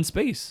is him in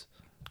space.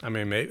 I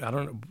mean, maybe I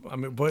don't know. I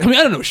mean,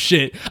 I don't know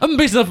shit. I'm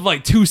based off of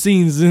like 2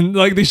 scenes and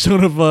like they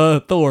showed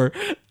of Thor.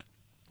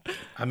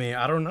 I mean,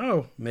 I don't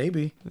know.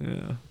 Maybe.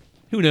 Yeah.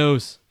 Who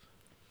knows?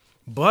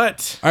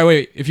 But all right,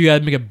 wait. If you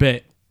had to make a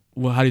bet,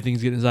 well, how do you think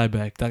he's getting his eye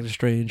back? Doctor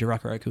Strange or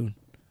Rocket Raccoon?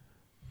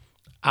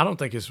 I don't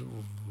think it's.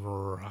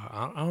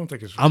 I don't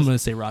think it's. I'm gonna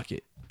say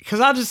Rocket. Because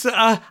I just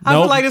I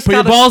feel like it's put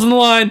your balls on the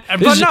line.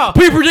 But no,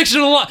 put your prediction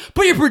on the line.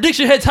 Put your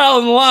prediction head tile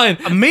on the line.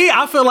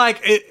 I feel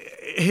like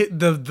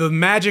the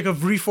magic of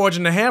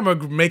reforging the hammer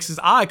makes his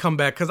eye come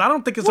back. Because I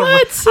don't think it's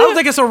I don't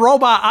think it's a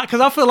robot.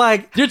 Because I feel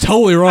like you're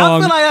totally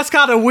wrong. I feel like that's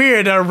kind of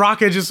weird. That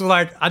Rocket just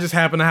like I just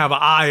happen to have an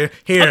eye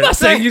here. I'm not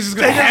saying he's just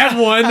gonna have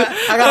one.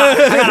 I got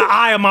an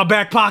eye in my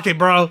back pocket,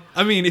 bro.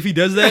 I mean, if he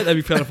does that,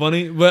 that'd be kind of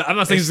funny. But I'm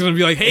not saying he's gonna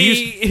be like,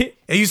 hey.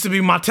 It used to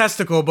be my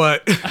testicle,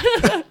 but.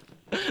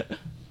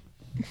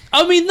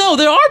 I mean, no,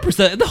 there are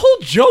percent. The whole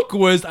joke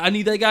was I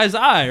need that guy's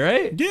eye,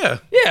 right? Yeah.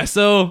 Yeah,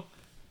 so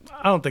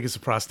I don't think it's a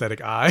prosthetic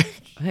eye.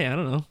 Hey, I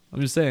don't know. I'm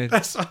just saying.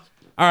 All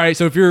right,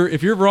 so if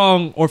you're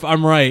wrong or if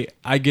I'm right,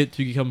 I get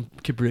to become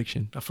kid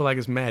prediction. I feel like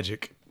it's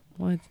magic.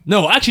 What?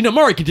 No, actually, no.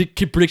 Mario can do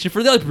kid prediction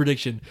for the other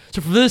prediction.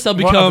 So for this, I'll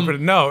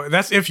become. No,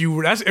 that's if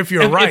you're right.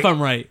 If I'm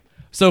right.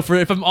 So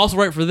if I'm also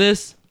right for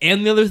this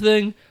and the other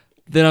thing,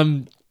 then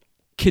I'm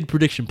Kid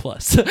Prediction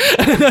Plus.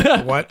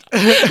 What?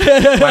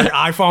 Like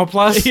iPhone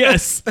Plus?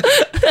 Yes.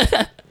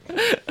 I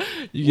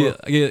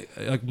get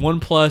like 1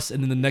 plus,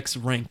 and then the next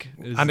rank.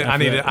 Is I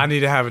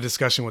need to have a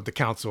discussion with the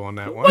council on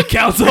that one. What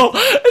council?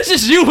 It's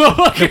just you,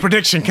 motherfucker. The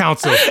prediction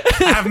council.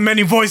 I have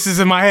many voices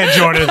in my head,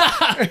 Jordan.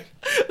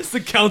 It's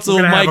the council.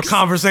 We're gonna have a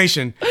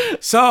conversation.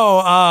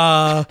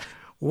 So,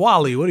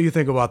 Wally, what do you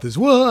think about this?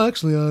 Well,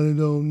 actually, I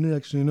don't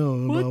actually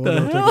know. What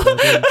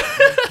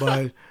the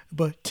hell?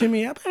 But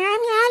Timmy, I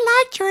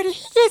like Jordan.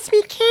 He gives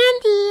me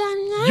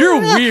candy. You're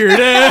weird.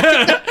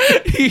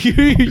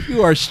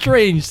 You are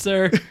strange,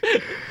 sir.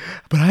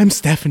 But I'm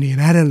Stephanie,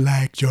 and I don't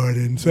like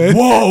Jordan. So.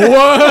 Whoa,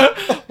 what?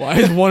 Why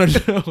is one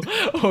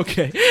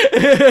okay?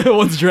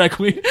 One's a drag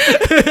queen.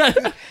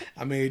 I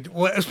mean,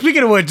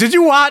 speaking of what, did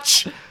you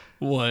watch?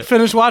 What?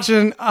 Finish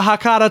watching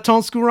Hakata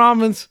Tonsku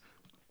Ramens?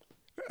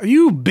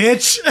 You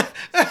bitch.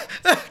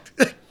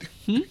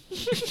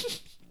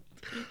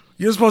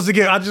 You're supposed to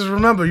give. I just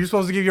remember you're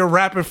supposed to give your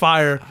rapid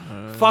fire.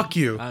 Fuck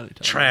you,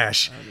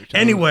 trash.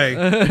 Anyway,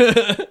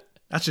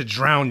 that should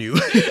drown you.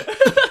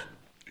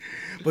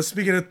 But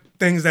speaking of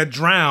things that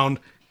drown,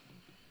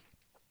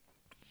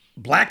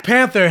 Black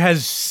Panther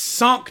has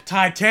sunk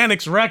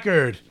Titanic's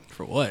record.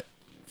 For what?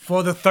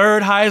 For the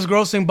 3rd highest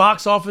grossing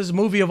box office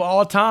movie of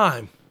all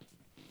time.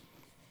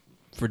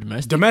 For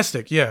domestic?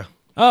 Domestic, yeah.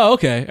 Oh,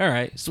 okay. All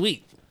right.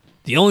 Sweet.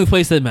 The only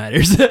place that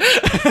matters.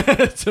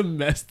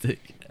 Domestic.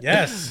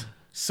 Yes.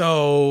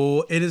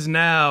 So it is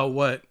now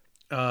what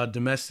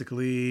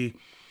domestically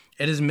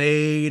it has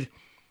made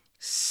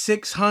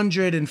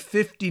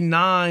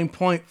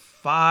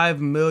 $659.5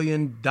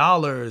 million.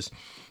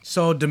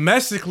 So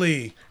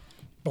domestically,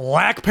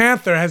 Black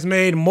Panther has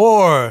made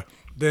more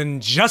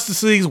than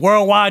Justice League's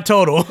worldwide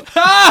total.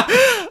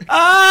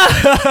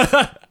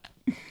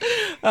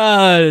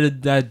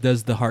 That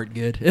does the heart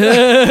good.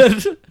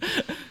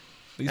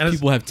 These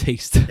people have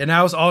taste. And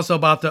I was also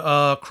about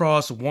to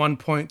cross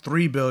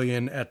 1.3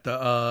 billion at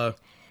the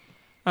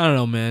I don't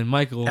know, man.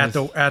 Michael at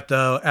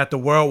the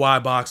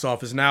worldwide box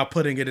office, now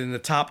putting it in the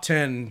top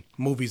 10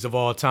 movies of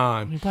all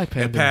time. Black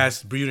Panther. It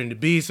passed Beauty and the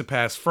Beast, it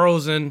passed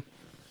Frozen.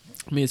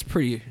 I mean, it's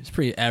pretty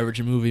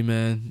average movie,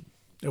 man.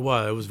 It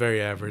was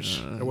very average.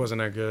 It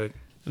wasn't that good.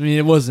 I mean,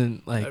 it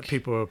wasn't like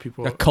people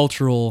a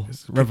cultural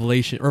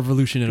revolution at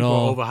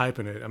all. People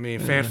overhyping it. I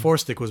mean, Fan Four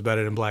Stick was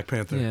better than Black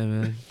Panther. Yeah,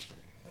 man.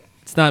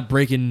 It's not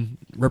breaking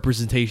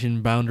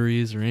representation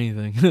boundaries or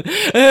anything.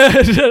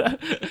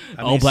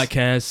 All black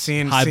cast,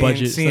 high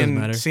budget. Doesn't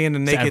matter. Seeing the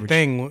naked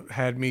thing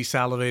had me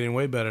salivating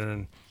way better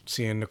than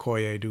seeing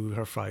Okoye do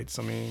her fights.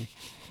 I mean,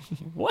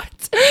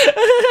 what?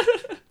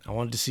 I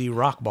wanted to see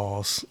rock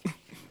balls.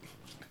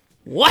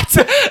 What?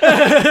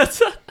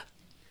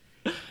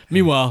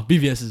 Meanwhile,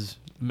 BVS's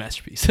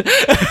masterpiece.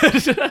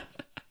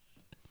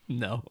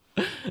 No.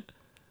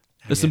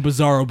 There's some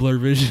Bizarro Blur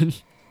Vision.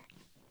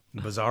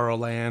 Bizarro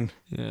Land.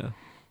 Yeah.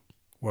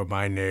 Where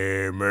my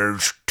name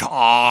is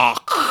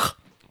Talk.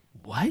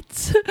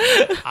 What?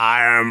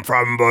 I am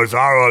from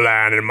Bizarro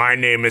Land and my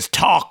name is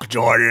Talk,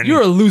 Jordan.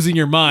 You're losing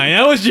your mind.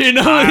 That was your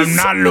nose. I'm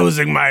not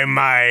losing my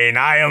mind.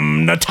 I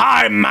am the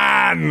Time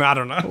Man. I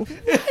don't know.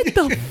 What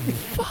the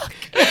fuck?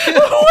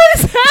 What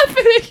is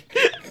happening?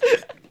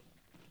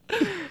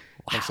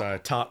 I'm sorry.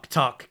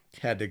 Talk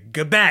had to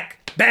go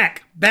back,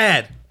 bad.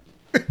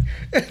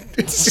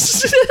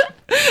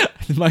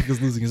 Michael's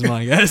losing his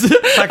mind, guys.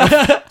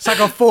 It's like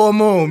a full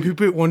moon.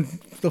 When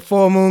the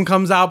full moon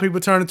comes out,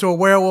 people turn into a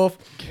werewolf.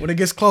 When it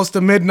gets close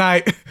to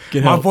midnight,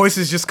 my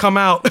voices just come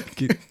out.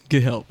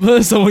 Get help.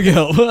 Someone get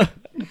help.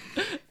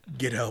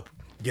 Get help.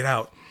 Get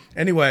out.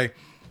 Anyway,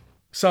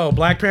 so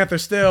Black Panther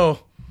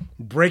still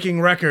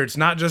breaking records,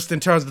 not just in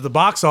terms of the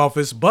box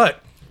office,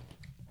 but,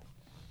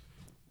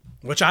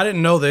 which I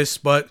didn't know this,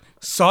 but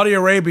Saudi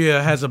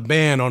Arabia has a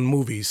ban on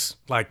movies,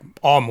 like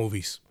all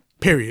movies,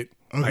 period.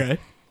 Okay.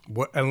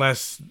 Like,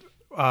 unless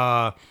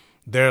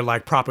they're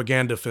like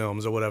propaganda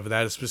films or whatever.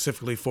 That is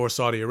specifically for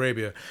Saudi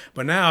Arabia.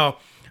 But now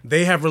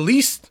they have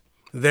released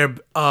their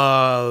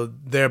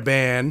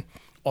ban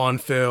on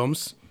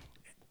films,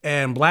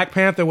 and Black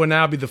Panther will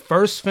now be the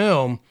first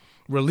film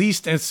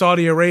released in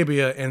Saudi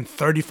Arabia in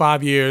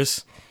 35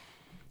 years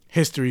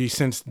history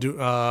since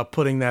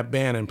putting that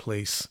ban in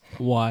place.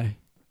 Why?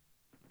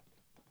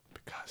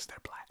 Because they're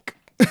black.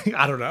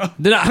 I don't know.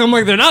 I'm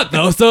like, they're not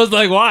though. So it's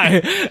like,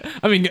 why?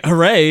 I mean,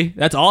 hooray!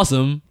 That's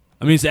awesome.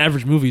 I mean, it's an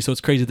average movie, so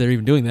it's crazy that they're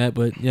even doing that.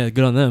 But yeah,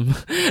 good on them.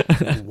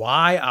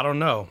 Why? I don't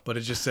know. But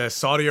it just says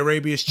Saudi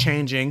Arabia is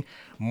changing,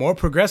 more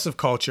progressive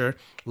culture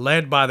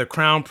led by the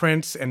Crown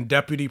Prince and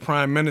Deputy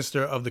Prime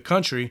Minister of the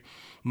country.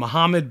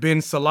 Mohammed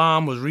bin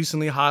Salman was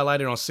recently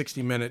highlighted on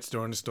 60 Minutes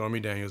during the Stormy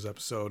Daniels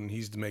episode, and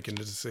he's making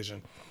the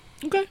decision.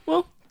 Okay,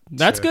 well,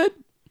 that's good.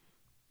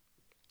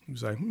 He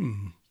was like,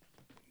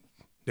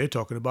 they're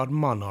talking about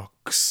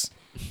monarchs.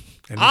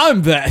 And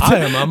I'm that. I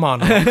am a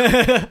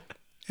monarch.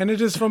 And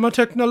it is from a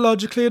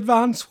technologically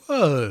advanced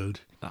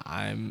world.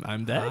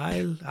 I'm that.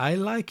 I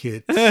like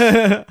it.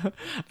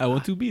 I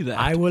want to be that.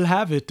 I will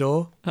have it,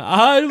 though.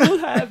 I will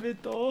have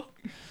it, though.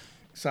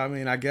 So, I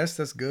mean, I guess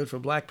that's good for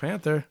Black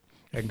Panther.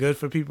 And good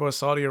for people in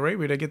Saudi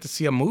Arabia. They get to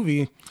see a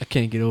movie. I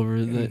can't get over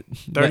that.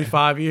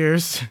 35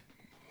 years.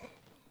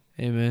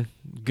 Hey, man.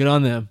 Good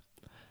on them.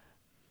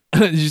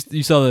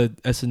 You saw the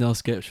SNL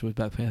sketch with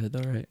Black Panther,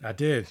 though, right? I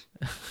did.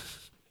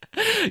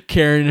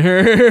 Karen,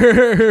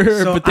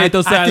 her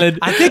potato salad.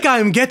 I think I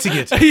am getting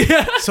it.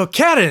 Yeah. So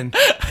Karen,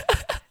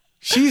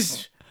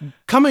 she's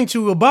coming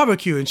to a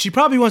barbecue and she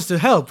probably wants to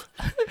help.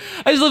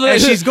 I just love that.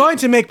 And she's going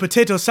to make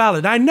potato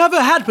salad. I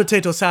never had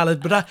potato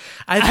salad, but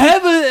I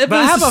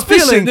have a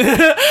feeling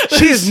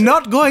she is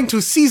not going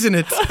to season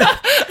it.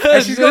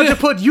 And she's going to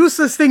put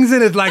useless things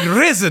in it like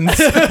raisins.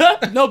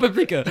 No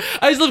paprika.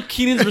 I just love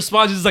Keenan's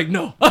response. He's like,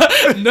 no.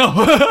 No.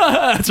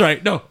 That's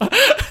right. No.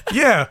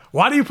 Yeah.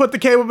 Why do you put the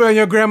cable bell in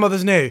your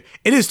grandmother's name?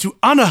 It is to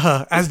honor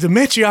her as the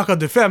matriarch of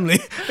the family.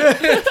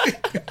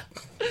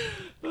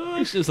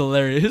 It's just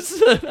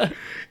hilarious.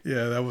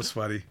 Yeah, that was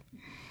funny.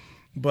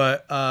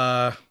 But,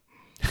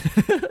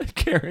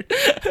 Karen.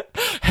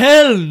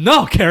 Hell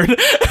no, Karen.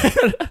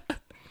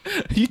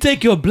 You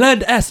take your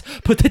bland ass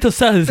potato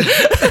salad.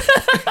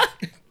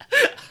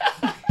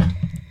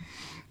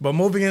 But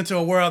moving into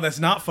a world that's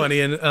not funny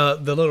and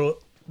the little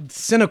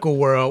cynical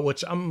world,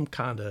 which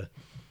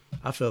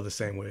I feel the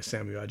same way as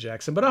Samuel L.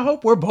 Jackson, but I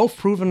hope we're both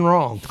proven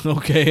wrong.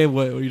 Okay,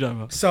 what are you talking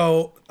about?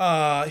 So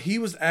he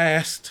was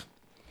asked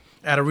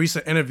at a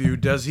recent interview,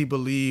 does he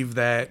believe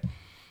that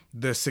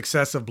the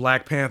success of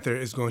Black Panther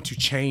is going to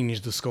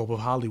change the scope of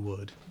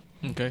Hollywood?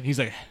 Okay, he's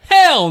like,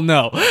 hell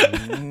no.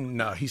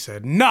 No, he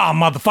said, nah,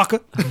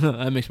 motherfucker.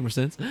 That makes more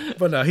sense.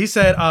 But no, he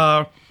said,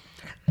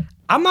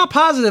 I'm not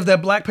positive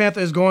that Black Panther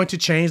is going to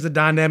change the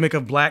dynamic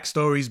of black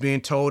stories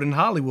being told in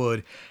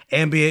Hollywood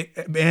and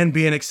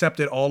being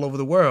accepted all over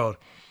the world.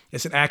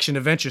 It's an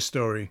action-adventure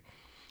story.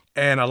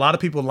 And a lot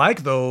of people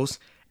like those,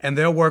 and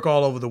they'll work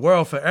all over the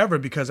world forever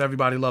because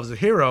everybody loves a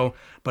hero,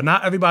 but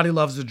not everybody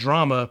loves the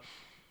drama.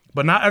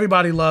 But not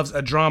everybody loves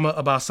a drama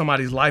about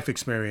somebody's life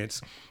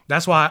experience.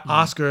 That's why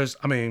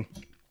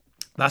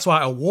that's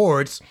why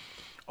awards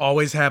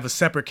always have a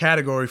separate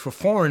category for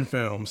foreign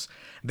films.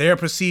 They're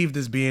perceived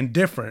as being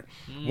different.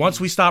 Once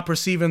we stop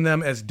perceiving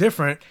them as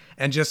different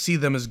and just see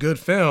them as good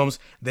films,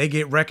 they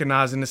get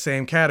recognized in the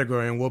same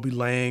category, and we'll be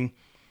laying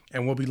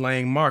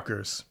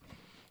markers.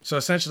 So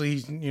essentially,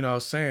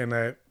 saying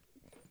that,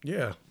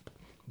 yeah,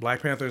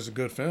 Black Panther is a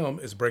good film.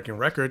 It's breaking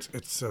records.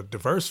 It's a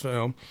diverse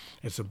film.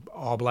 It's an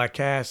all-black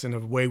cast in a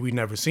way we've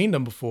never seen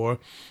them before.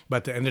 But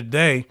at the end of the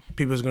day,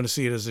 people are going to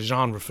see it as a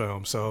genre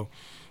film. So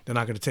they're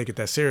not going to take it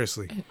that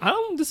seriously. I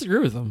don't disagree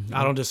with him.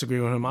 I don't disagree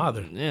with him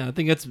either. Yeah, I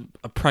think that's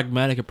a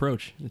pragmatic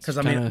approach. Because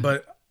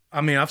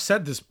I've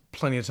said this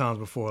plenty of times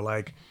before.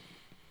 Like,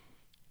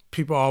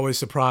 people are always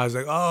surprised,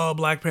 like, oh,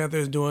 Black Panther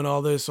is doing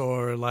all this,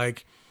 or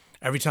like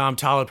every time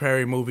Tyler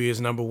Perry movie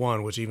is number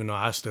one, which even though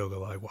I still go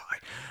like, why?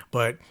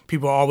 But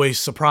people are always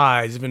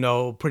surprised, even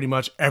though pretty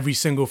much every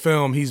single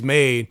film he's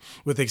made,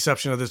 with the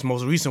exception of this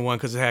most recent one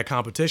because it had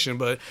competition,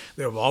 but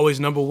they're always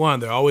number one.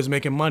 They're always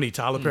making money.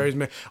 Tyler Perry's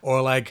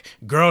or like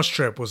Girls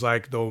Trip was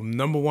like the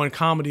number one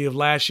comedy of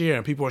last year,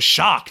 and people are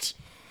shocked.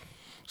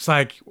 It's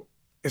like,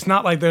 it's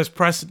not like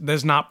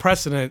there's not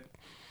precedent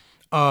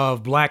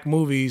of black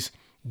movies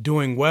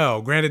doing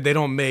well. Granted, they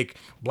don't make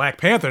Black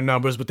Panther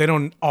numbers, but they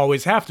don't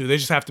always have to. They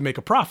just have to make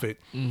a profit.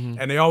 Mm-hmm.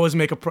 And they always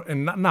make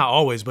and not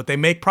always, but they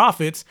make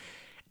profits,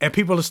 and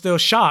people are still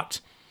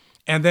shocked.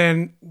 And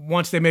then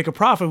once they make a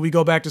profit, we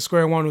go back to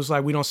square one. It was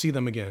like, we don't see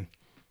them again.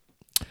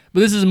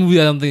 But this is a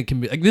movie I don't think it can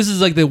be, like, this is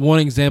like the one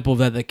example of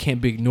that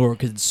can't be ignored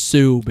because it's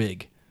so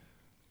big.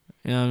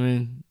 You know what I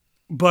mean?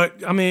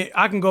 But I mean,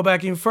 I can go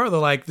back even further,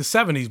 like the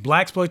 70s.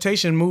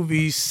 Blaxploitation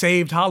movies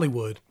saved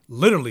Hollywood.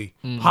 Literally.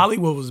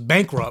 Hollywood was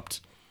bankrupt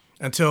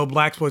until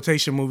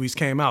blaxploitation movies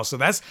came out. So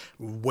that's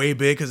way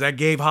big because that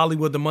gave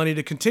Hollywood the money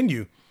to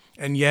continue.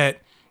 And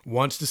yet,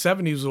 once the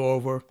 70s were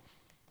over,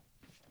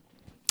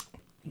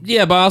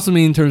 yeah, but I also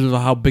mean in terms of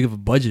how big of a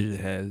budget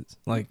it has.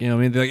 Like, you know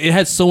what I mean? Like, it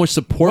had so much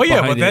support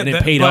behind it, and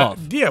it paid off.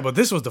 Yeah, but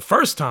this was the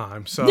first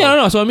time. So yeah,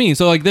 no, so I mean,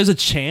 so like, there's a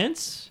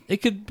chance it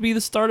could be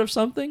the start of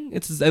something.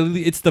 It's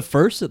the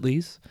first, at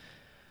least.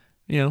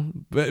 You know,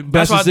 but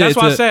that's why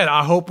I said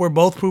I hope we're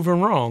both proven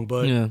wrong.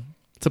 But yeah,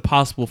 it's a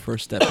possible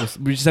first step.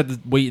 We just have to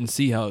wait and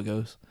see how it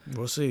goes.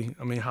 We'll see.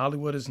 I mean,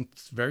 Hollywood is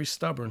very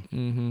stubborn.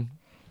 Mm-hmm.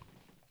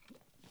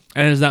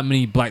 And there's not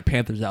many Black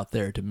Panthers out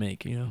there to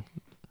make, you know.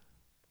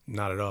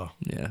 Not at all.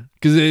 Yeah,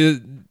 because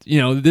you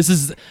know, this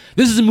is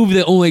a movie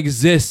that only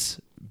exists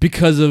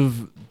because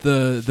of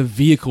the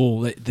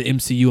vehicle that the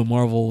MCU and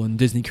Marvel and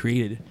Disney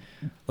created.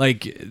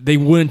 Like, they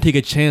wouldn't take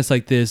a chance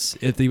like this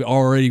if they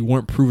already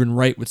weren't proven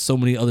right with so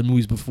many other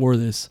movies before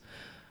this.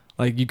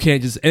 Like, you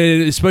can't just,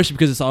 and especially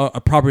because it's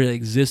a property that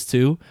exists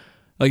too.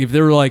 Like, if they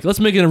were like, let's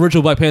make an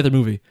original Black Panther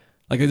movie,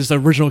 like just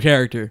an original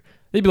character,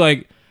 they'd be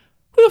like,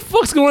 who the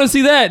fuck's going to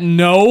see that?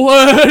 No.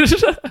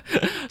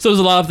 So there's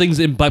a lot of things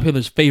in Black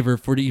Panther's favor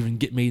for it to even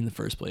get made in the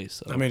first place.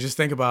 So. I mean, just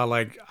think about,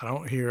 like, I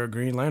don't hear a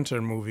Green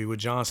Lantern movie with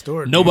Jon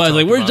Stewart. Nobody's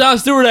like, where's Jon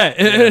Stewart at?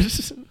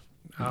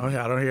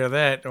 I don't hear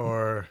that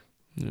or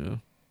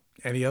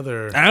any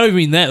other. I don't even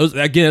mean that.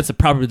 Again, that's a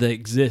property that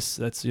exists.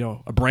 That's, you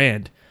know, a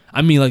brand.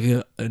 I mean, like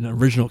an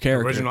original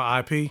character. Original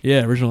IP?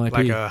 Yeah, original IP.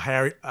 Like a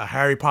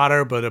Harry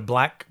Potter, but a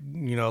black,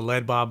 you know,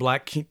 led by a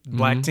black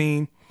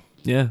teen.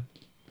 Yeah.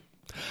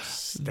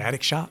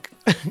 Static Shock.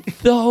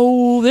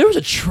 Though there was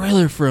a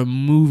trailer for a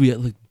movie that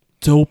looked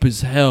dope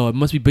as hell. It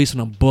must be based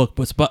on a book,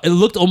 but it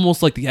looked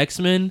almost like the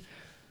X-Men,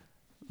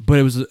 but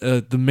it was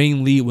the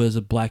main lead was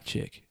a black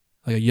chick,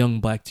 like a young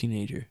black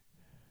teenager.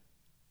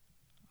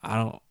 I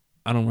don't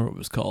remember what it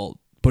was called,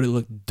 but it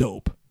looked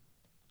dope.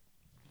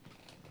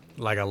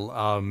 Like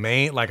a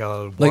main, like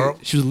a like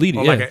she was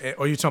leading, or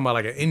or you talking about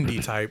like an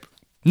indie type?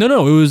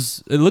 No, it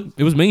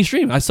was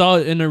mainstream. I saw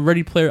it in a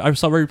Ready Player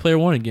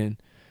 1 again,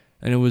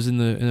 and it was in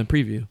the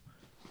preview.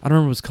 I don't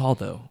remember what it's called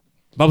though.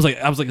 But I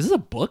was like, is this a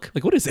book?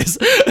 Like, what is this?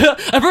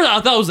 At first,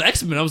 I thought it was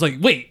X-Men. I was like,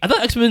 wait, I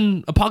thought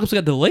X-Men Apocalypse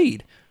got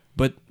delayed,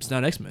 but it's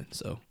not X-Men.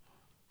 So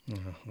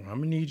I'm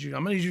gonna need you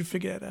to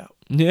figure that out.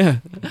 Yeah.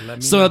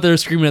 So out there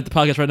screaming at the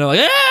podcast right now, like,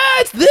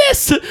 it's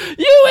this,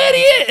 you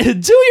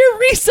idiot! Do your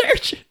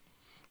research.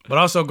 But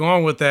also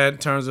going with that in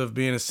terms of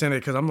being a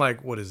cynic, because I'm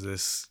like, what is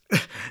this?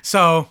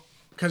 So,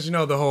 because you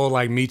know the whole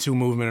like Me Too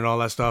movement and all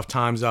that stuff,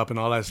 Time's Up and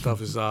all that stuff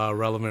is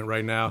relevant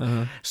right now.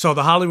 Uh-huh. So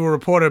the Hollywood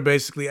Reporter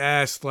basically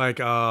asked like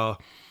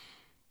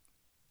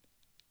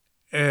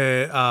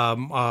they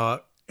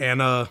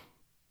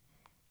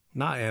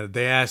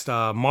asked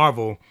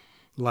Marvel,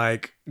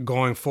 like,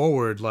 going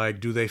forward, like,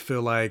 do they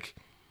feel like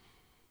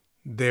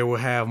they will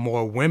have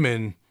more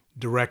women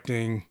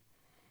directing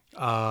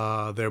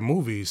their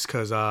movies?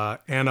 Because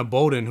Anna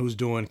Boden, who's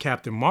doing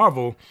Captain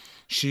Marvel,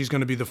 she's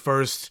going to be the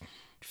first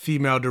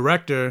female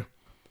director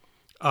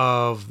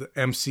of the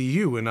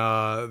MCU.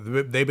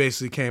 And they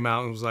basically came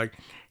out and was like,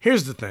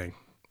 here's the thing.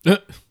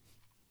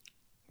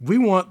 We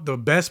want the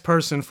best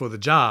person for the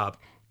job.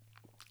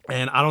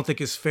 And I don't think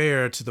it's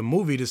fair to the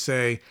movie to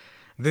say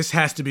this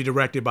has to be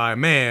directed by a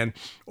man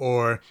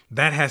or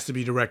that has to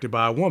be directed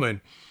by a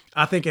woman.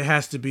 I think it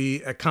has to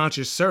be a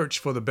conscious search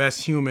for the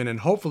best human,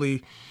 and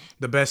hopefully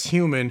the best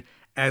human,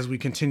 as we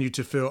continue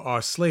to fill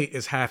our slate,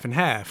 is half and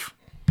half.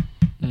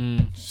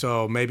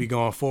 So maybe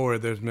going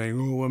forward, there's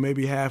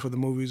maybe half of the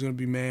movie is going to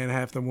be man,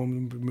 half the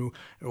woman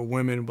or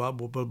women, blah,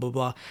 blah, blah, blah,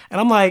 blah. And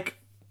I'm like,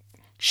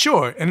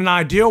 sure, in an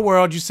ideal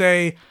world, you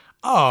say,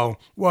 oh,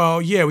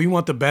 well, yeah, we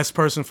want the best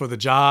person for the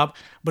job.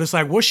 But it's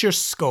like, what's your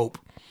scope?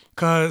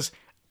 Because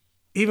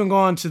even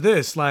going to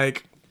this,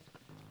 like,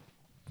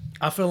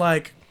 I feel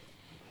like,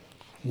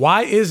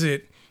 why is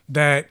it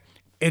that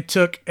it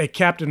took a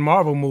Captain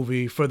Marvel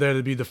movie for there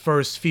to be the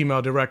first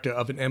female director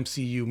of an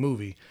MCU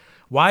movie?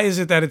 Why is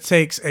it that it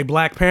takes a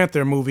Black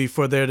Panther movie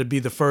for there to be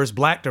the first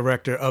black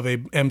director of a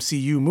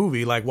MCU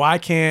movie? Like, why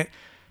can't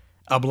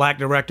a black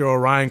director or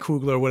Ryan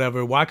Coogler or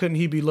whatever, why couldn't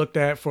he be looked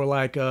at for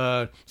like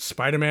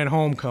Spider-Man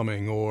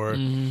Homecoming? Or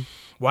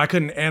why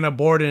couldn't Anna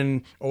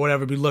Boden or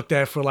whatever be looked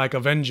at for like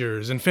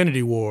Avengers,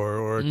 Infinity War,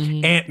 or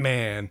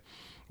Ant-Man?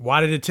 Why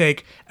did it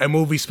take a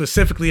movie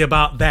specifically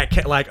about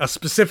that, like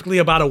specifically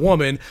about a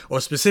woman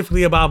or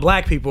specifically about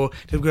black people,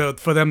 to go,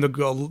 for them to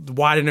go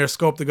widen their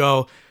scope to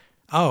go,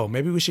 oh,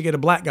 maybe we should get a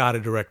black guy to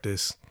direct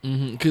this?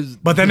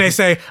 But then they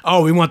say,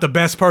 oh, we want the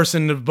best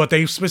person, but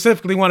they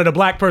specifically wanted a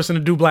black person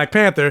to do Black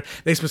Panther.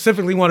 They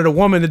specifically wanted a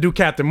woman to do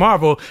Captain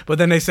Marvel, but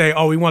then they say,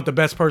 oh, we want the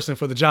best person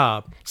for the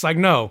job. It's like,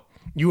 no,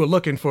 you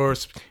wanted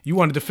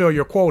to fill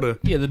your quota.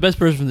 Yeah, the best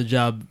person for the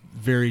job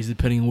varies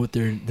depending on what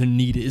their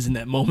need is in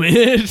that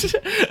moment.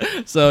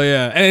 So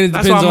yeah, and it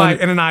that's why I'm like,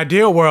 in an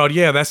ideal world,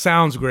 yeah, that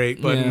sounds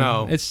great, but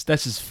no, that's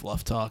just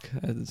fluff talk.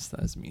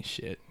 That's me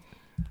shit.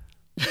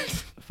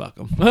 Fuck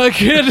them.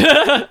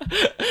 Yeah,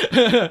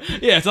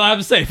 that's all I have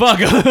to say. Fuck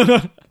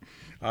them.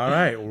 All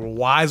right,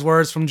 wise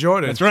words from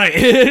Jordan. That's right.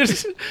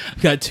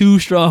 I've got 2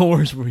 strong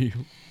words for you.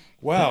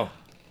 Well,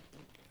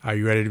 are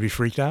you ready to be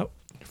freaked out?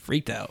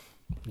 Freaked out.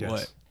 Yes.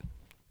 What?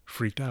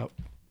 Freaked out.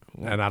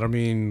 And I don't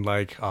mean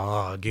like,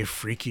 oh, get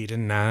freaky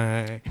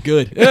tonight.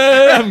 Good.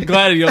 I'm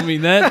glad you don't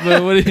mean that,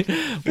 but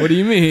what do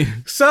you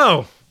mean?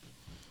 So,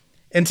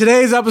 in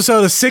today's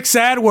episode of Sick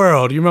Sad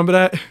World, you remember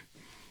that?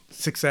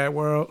 Sick Sad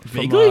World?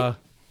 Vaguely? I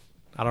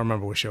don't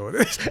remember what show it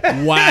is.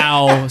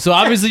 Wow. So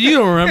obviously you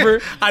don't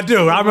remember. I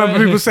do. I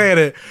remember people saying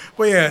it.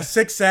 But yeah,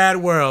 Sick Sad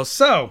World.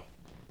 So,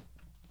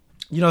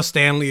 you know,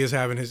 Stanley is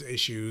having his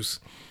issues.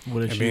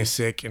 What and issue? being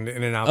sick and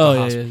in and out the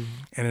hospital. Yeah.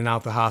 In and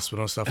out the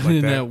hospital and stuff like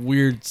and that. that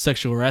weird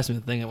sexual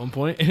harassment thing at one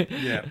point.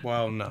 Yeah,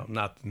 well, no,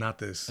 not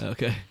this.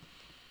 Okay.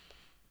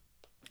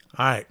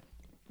 All right.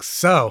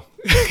 So,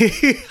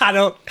 I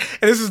don't,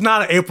 and this is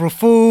not an April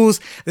Fool's.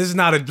 This is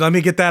not a, let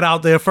me get that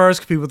out there first,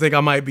 'cause people think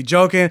I might be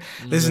joking.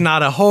 This is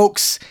not a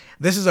hoax.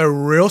 This is a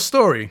real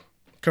story.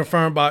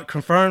 Confirmed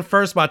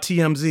first by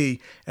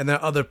TMZ, and then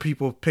other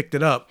people picked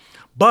it up.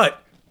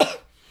 But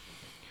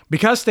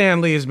because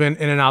Stan Lee has been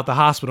in and out the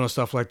hospital and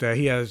stuff like that,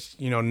 he has,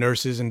 you know,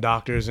 nurses and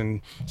doctors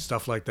and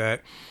stuff like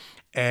that.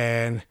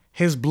 And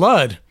his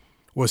blood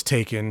was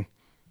taken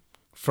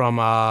from,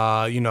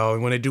 you know,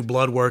 when they do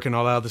blood work and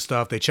all that other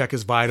stuff, they check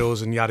his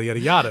vitals and yada, yada,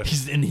 yada.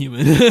 He's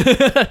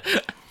inhuman.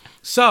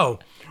 So,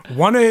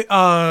 one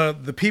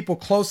of the people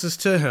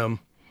closest to him,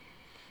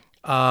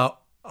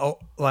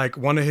 like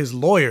one of his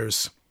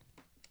lawyers,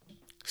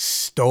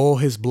 stole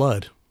his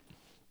blood.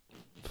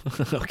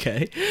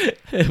 Okay.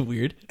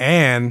 Weird.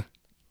 And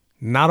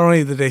not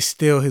only did they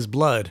steal his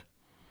blood,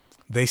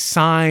 they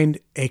signed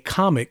a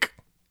comic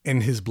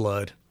in his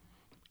blood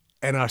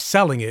and are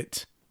selling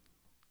it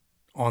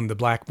on the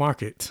black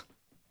market.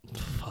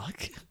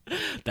 Fuck.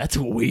 That's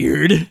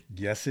weird.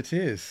 Yes, it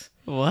is.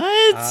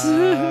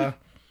 What?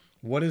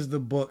 What is the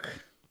book?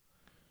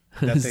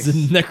 It's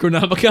the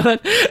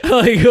Necronomicon?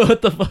 Like,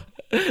 what the fuck?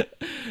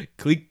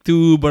 Click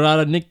to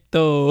Barada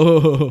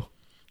Nicto.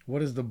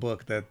 What is the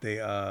book that they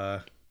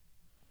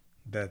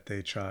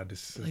tried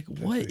to like?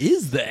 What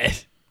is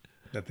that?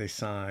 That they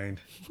signed?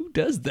 Who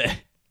does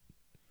that?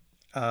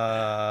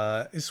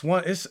 It's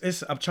one.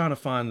 It's. I'm trying to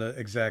find the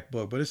exact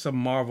book, but it's a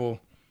Marvel.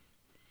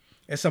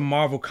 It's a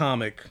Marvel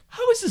comic.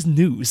 How is this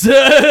news?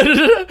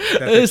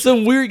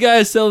 Some weird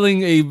guy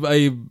selling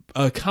a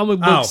comic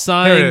book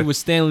signed with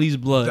Stan Lee's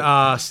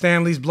blood.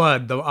 Stan Lee's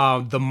blood.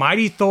 The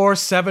Mighty Thor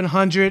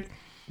 700.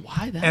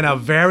 Why that? And a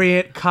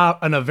variant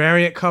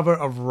cover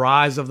of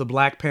Rise of the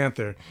Black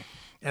Panther,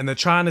 and they're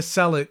trying to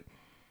sell it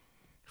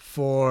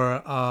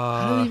for.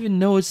 I don't even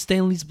know it's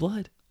Stan Lee's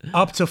blood.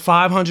 Up to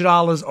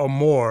 $500 or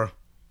more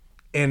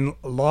in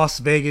Las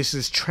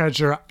Vegas's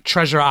Treasure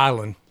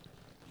Island.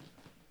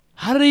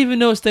 How do they even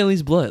know it's Stan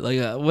Lee's blood?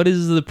 Like, what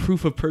is the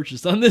proof of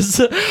purchase on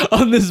this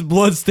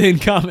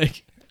bloodstained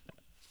comic?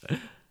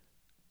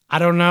 I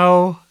don't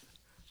know,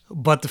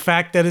 but the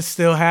fact that it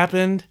still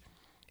happened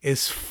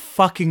is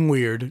fucking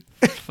weird.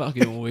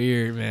 Fucking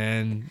weird,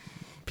 man.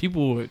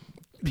 People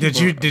did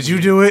you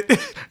do it?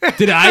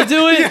 Did I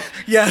do it?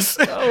 Yes.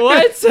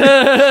 What?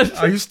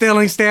 Are you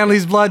stealing Stan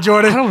Lee's blood,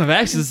 Jordan? I don't have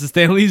access to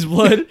Stan Lee's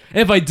blood. And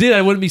if I did,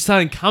 I wouldn't be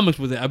signing comics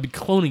with it. I'd be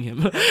cloning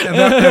him. And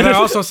they're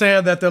also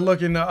saying that they're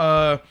looking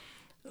to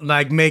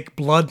like make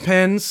blood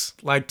pens,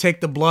 like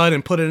take the blood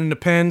and put it in the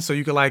pen, so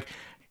you could like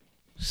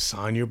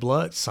sign your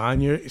blood,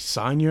 sign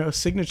your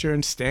signature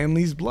in Stan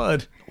Lee's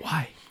blood.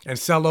 Why? And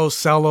sell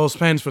those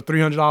pens for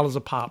 $300 a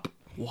pop.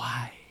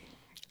 Why?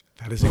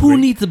 That is Who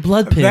needs a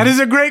blood pen? That is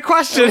a great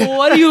question.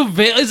 What are you?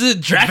 Is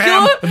it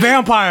Dracula?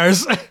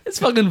 Vampires. It's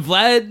fucking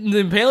Vlad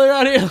the Impaler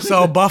out here.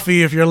 So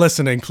Buffy, if you're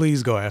listening,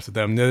 please go after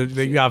them.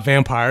 They got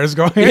vampires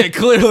going. Yeah,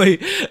 clearly.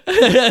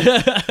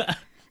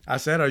 I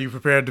said, are you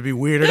prepared to be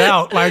weirded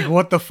out? Like,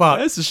 what the fuck?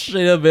 That's a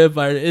straight up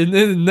vampire. And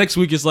then next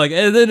week it's like,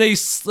 and then a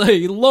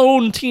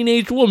lone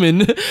teenage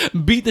woman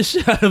beat the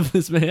shit out of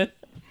this man.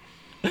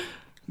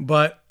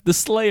 But the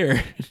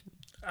Slayer.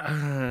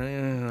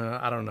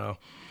 I don't know.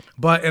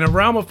 But in a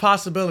realm of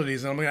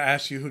possibilities, and I'm going to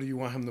ask you who do you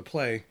want him to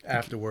play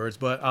afterwards.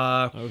 But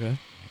okay.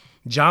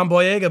 John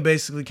Boyega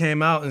basically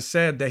came out and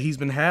said that he's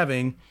been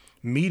having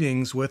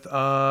meetings with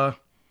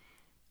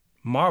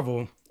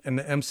Marvel and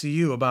the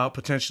MCU about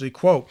potentially,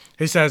 quote,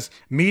 he says,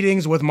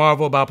 meetings with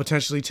Marvel about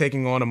potentially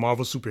taking on a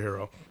Marvel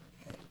superhero.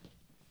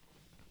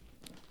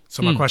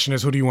 So my question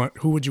is,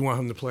 who would you want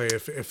him to play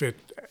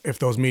if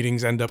those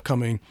meetings end up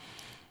coming?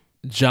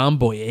 John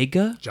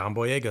Boyega? John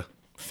Boyega.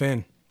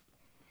 Finn.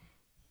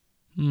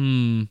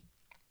 I'm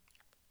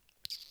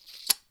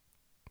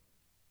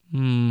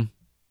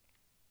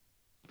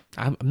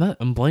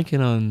blanking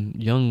on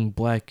young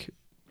black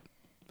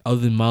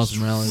other than Miles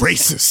Morales.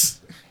 Racist.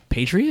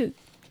 Patriot?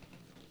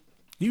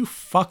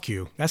 Fuck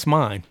you. That's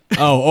mine.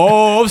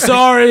 I'm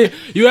sorry.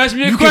 You asked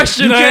me a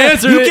question. I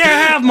answered it. You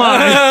can't have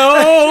mine.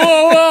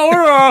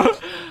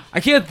 I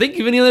can't think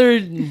of any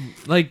other,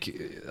 like,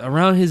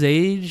 around his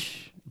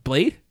age.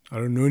 Blade? I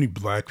don't know any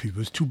black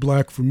people. It's too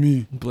black for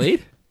me.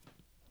 Blade?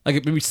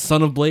 Like maybe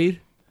son of Blade?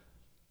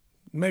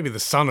 Maybe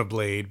the son of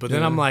Blade, but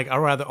then I'm like, I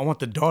want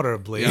the daughter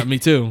of Blade. Yeah, me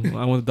too.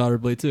 I want the daughter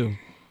of Blade too.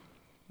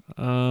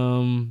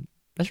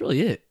 That's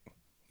really it.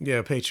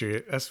 Yeah,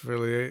 Patriot. That's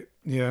really it.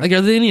 Yeah. Like,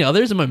 are there any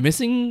others? Am I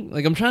missing?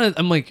 Like,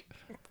 I'm like.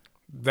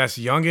 That's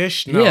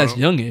youngish? No. Yeah, it's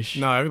youngish.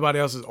 No, everybody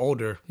else is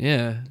older.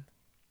 Yeah.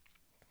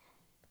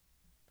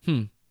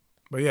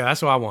 But yeah,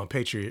 that's what I want,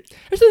 Patriot.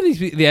 There's some things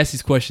they ask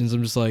these questions.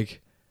 I'm just like,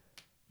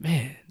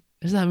 man,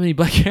 there's not many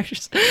black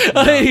characters.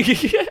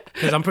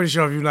 Because I'm pretty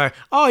sure if you're like,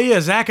 oh yeah,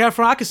 Zac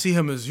Efron, I can see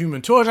him as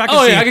Human Torch.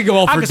 I could go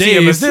on for days. See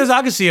him as this.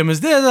 I can see him as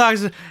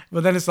this.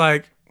 But then it's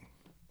like,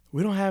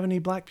 we don't have any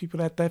black people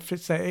that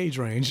fits that age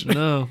range.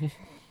 No.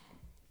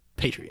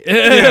 Patriot.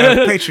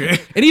 Yeah,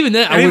 Patriot. And even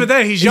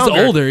then, he's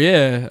younger. Older,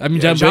 yeah. I mean,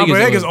 John John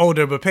Boyega's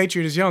older, but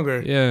Patriot is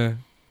younger. Yeah.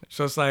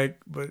 So it's like,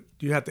 but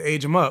you have to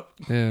age him up.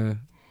 Yeah.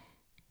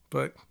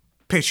 But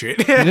Patriot.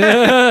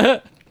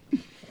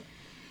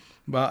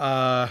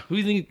 But who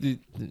do you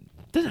think?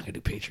 They're not gonna do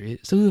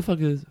Patriot. So who the fuck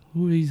is?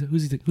 Who's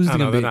he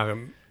gonna be?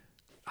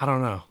 I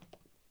don't know.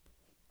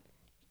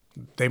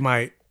 They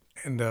might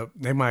end up.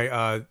 They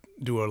might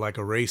do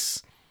a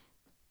race,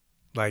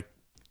 like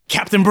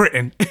Captain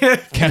Britain.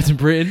 Captain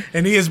Britain.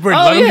 And he is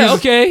British. Oh, yeah,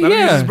 okay, let him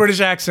use yeah. his British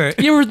accent.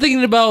 Yeah, we're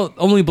thinking about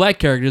only black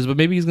characters, but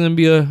maybe he's going to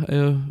be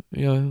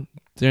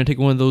they're going to take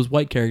one of those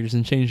white characters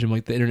and change him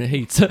like the internet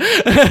hates.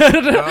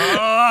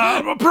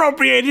 I'm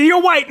appropriating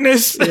your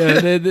whiteness.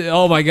 Yeah,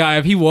 oh my God.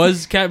 If he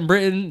was Captain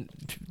Britain,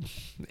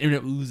 the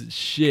internet would lose its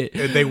shit.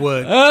 They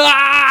would.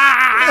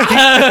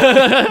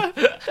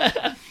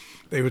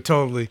 They would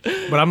totally.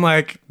 But I'm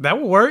like,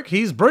 that will work.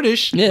 He's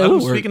British. Yeah, Let him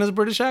work. speak in his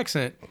British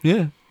accent.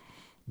 Yeah.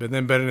 But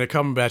then Benedict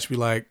Cumberbatch be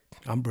like,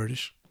 I'm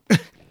British.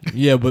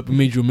 Yeah, but we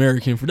made you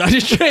American for Doctor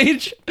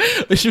Strange,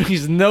 which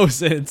makes no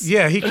sense.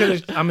 Yeah, he could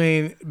have. I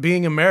mean,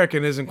 being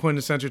American isn't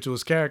quintessential to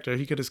his character.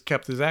 He could have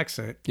kept his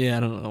accent. Yeah, I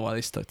don't know why they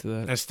stuck to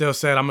that. And still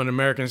said, I'm an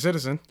American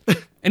citizen.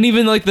 And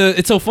even like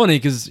it's so funny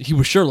because he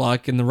was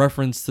Sherlock, and the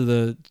reference to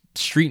the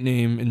street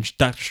name in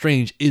Doctor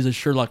Strange is a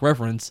Sherlock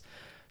reference.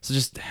 So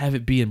just have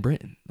it be in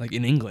Britain, like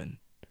in England.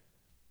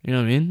 You know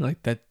what I mean?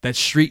 Like that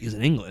street is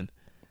in England.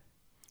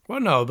 Well,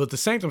 no, but the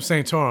Sanctum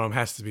Sanctorum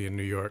has to be in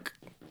New York.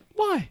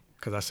 Why?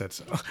 Because I said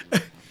so.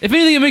 If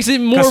anything, it makes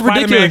it more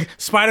ridiculous.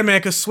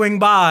 Spider-Man could swing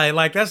by.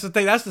 Like, that's the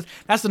thing.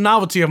 That's the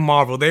novelty of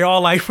Marvel. They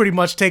all like pretty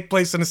much take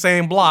place in the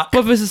same block.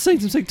 But if it's a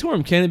Sanctum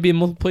Sanctorum, can it be in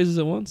multiple places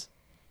at once?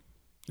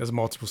 There's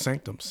multiple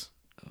sanctums.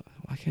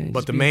 Why can't it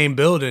but the main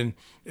building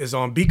is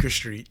on Beaker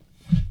Street.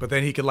 But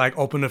then he could like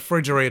open the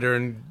refrigerator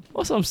and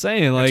that's what I'm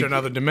saying. Like enter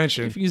another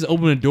dimension. If you just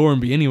open a door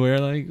and be anywhere,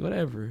 like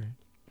whatever.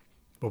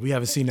 But we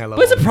haven't seen that level.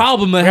 But it's a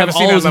problem to have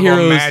all those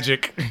heroes.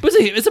 Magic. But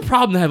it's a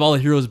problem to have all the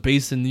heroes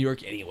based in New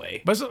York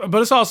anyway. But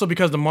it's also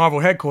because the Marvel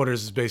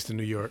headquarters is based in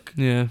New York.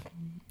 Yeah,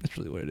 that's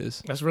really what it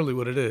is. That's really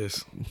what it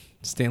is.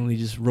 Stan Lee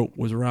just wrote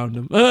was around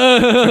him.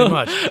 Pretty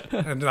much.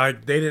 And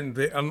like they didn't.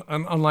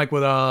 Unlike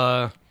with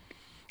I'm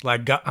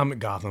at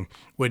Gotham.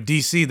 With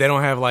DC, they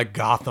don't have like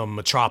Gotham,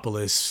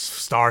 Metropolis,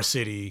 Star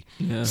City,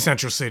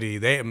 Central City.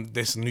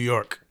 This New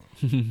York.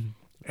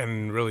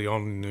 And really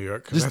only New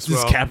York. Just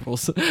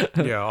capitals.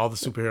 Yeah, all the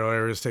superhero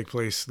areas take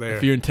place there.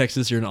 If you're in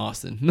Texas, you're in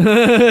Austin.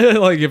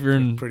 Like if you're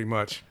in... Pretty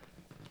much.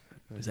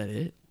 Is that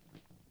it?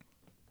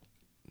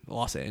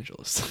 Los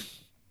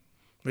Angeles.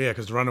 But yeah,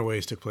 because the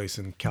Runaways took place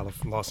in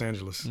Los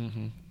Angeles.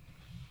 Mm-hmm.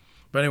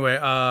 But anyway,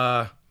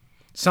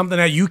 something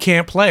that you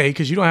can't play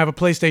because you don't have a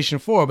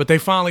PlayStation 4, but they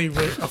finally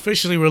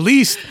officially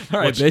released. All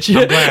right, bitch.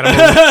 I'm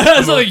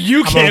glad. So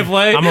you can't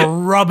play. I'm gonna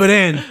rub it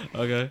in.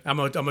 Okay. I'm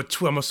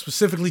gonna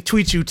specifically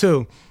tweet you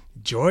too,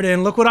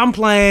 Jordan. Look what I'm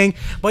playing.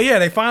 But yeah,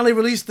 they finally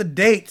released the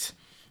date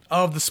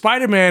of the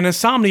Spider-Man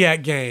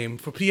Insomniac game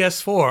for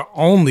PS4.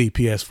 Only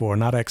PS4,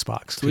 not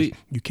Xbox. Sweet.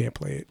 You can't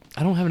play it.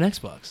 I don't have an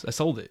Xbox. I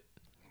sold it.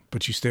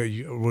 But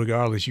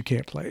regardless, you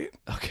can't play it.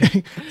 Okay.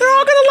 They're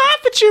all gonna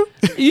laugh at you.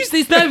 It's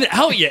not even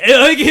out yet.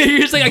 Like, you're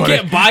just like, I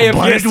can't buy a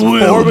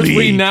PS4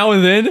 between now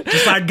and then.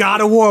 Just like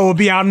God of War will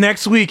be out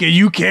next week and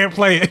you can't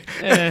play it.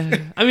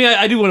 I mean,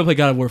 I do want to play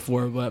God of War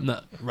 4, but I'm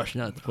not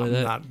rushing out to play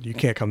that. You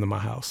can't come to my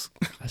house.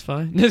 That's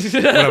fine.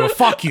 Whatever.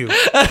 Fuck you. You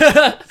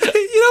don't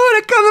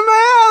want to come to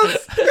my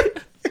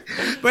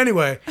house. But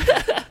anyway,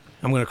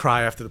 I'm gonna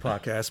cry after the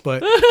podcast.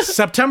 But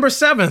September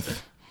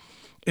 7th.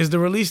 Is the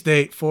release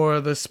date for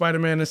the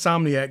Spider-Man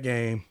Insomniac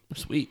game.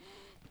 Sweet.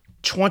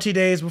 20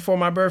 days before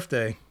my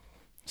birthday.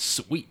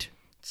 Sweet.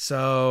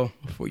 So...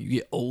 Before you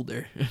get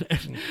older.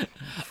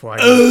 Before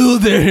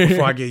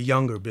I get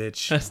younger,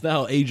 bitch. That's not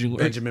how aging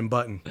works. Benjamin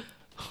Button.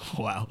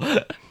 Wow.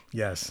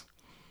 Yes.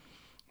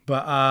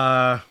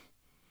 But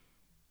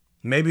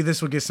maybe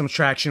this will get some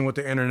traction with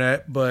the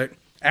internet, but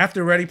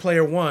after Ready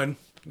Player One,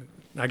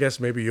 I guess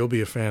maybe you'll be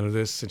a fan of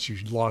this since you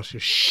lost your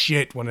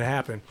shit when it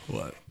happened.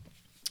 What?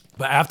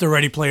 But after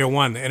Ready Player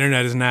One, the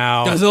internet is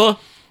now... Godzilla?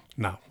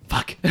 No.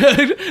 Fuck.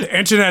 The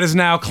internet is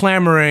now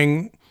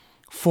clamoring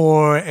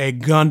for a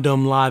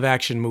Gundam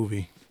live-action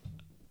movie.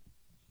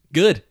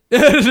 Good.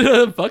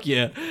 Fuck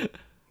yeah.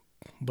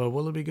 But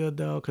will it be good,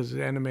 though? Because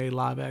anime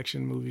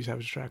live-action movies have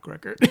a track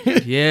record.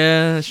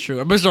 Yeah, that's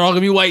true. I bet they're all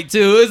going to be white,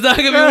 too. It's not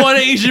going to be one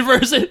Asian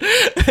person.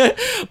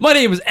 My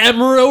name is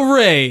Amuro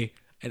Ray,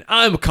 and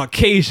I'm a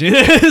Caucasian.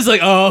 It's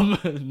like,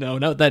 no,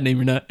 not that name,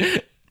 you're not.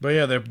 But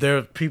yeah,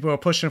 they're people are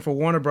pushing for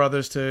Warner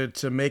Brothers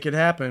to make it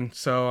happen.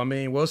 So I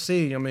mean, we'll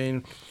see. I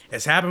mean,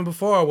 it's happened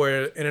before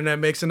where internet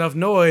makes enough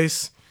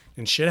noise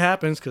and shit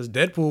happens, because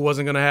Deadpool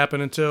wasn't gonna happen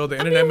until the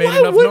internet made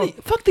enough noise.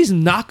 Fuck these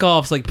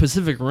knockoffs like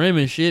Pacific Rim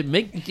and shit.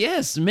 Make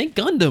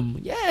Gundam.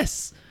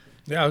 Yes.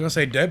 Yeah, I was gonna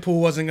say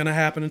Deadpool wasn't gonna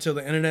happen until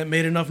the internet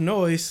made enough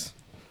noise.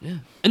 Yeah.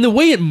 And the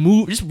way it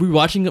moved, just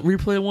rewatching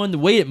replay one, the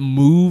way it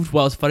moved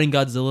while I was fighting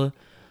Godzilla,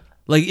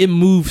 like it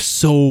moved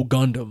so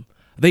Gundam.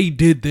 They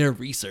did their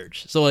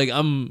research. So like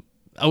I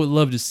would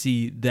love to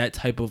see that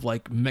type of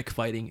like mech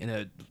fighting in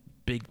a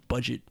big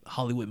budget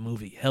Hollywood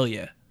movie. Hell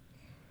yeah.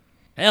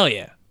 Hell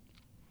yeah.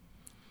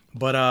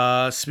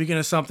 But speaking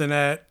of something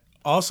that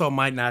also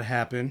might not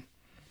happen,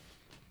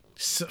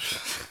 it's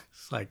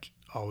like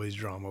always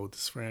drama with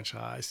this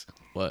franchise.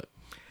 What?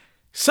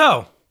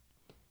 So,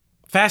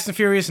 Fast and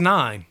Furious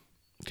 9.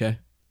 Okay.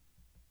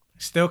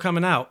 Still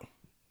coming out.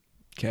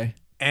 Okay.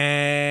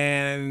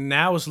 And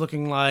now it's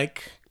looking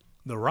like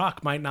The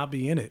Rock might not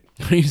be in it.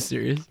 Are you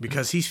serious?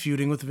 Because he's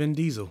feuding with Vin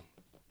Diesel.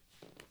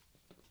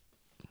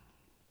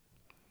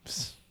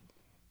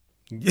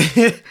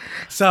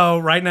 So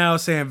right now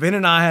it's saying Vin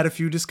and I had a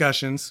few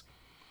discussions,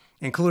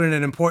 including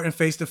an important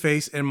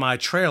face-to-face in my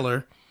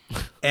trailer.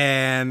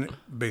 And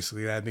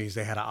basically that means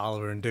they had an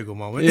Oliver and Diggle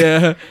moment.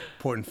 Yeah.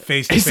 Important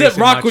face-to-face. He said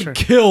Rock would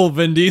kill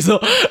Vin Diesel.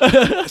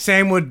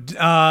 Same with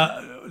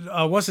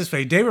what's his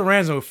face? David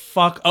Ransom would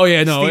fuck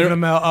Stephen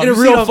Amell up. In a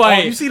real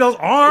fight. You see those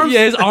arms?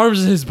 Yeah, his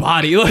arms and his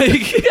body.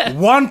 Like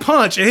one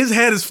punch and his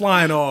head is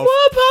flying off.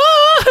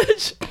 One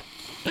punch.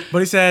 But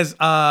he says,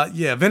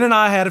 Vin and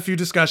I had a few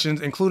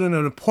discussions, including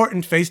an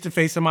important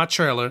face-to-face in my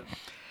trailer.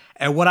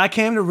 And what I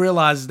came to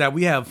realize is that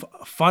we have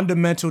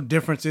fundamental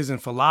differences in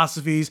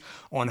philosophies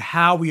on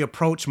how we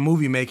approach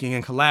movie making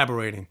and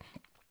collaborating.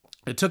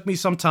 It took me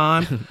some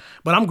time,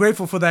 but I'm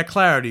grateful for that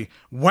clarity,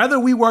 whether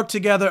we work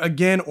together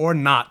again or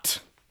not.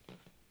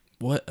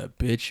 What a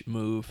bitch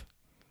move.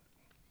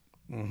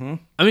 Mm-hmm.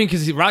 I mean,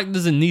 because Rock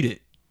doesn't need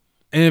it.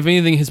 And if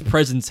anything, his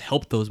presence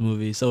helped those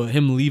movies. So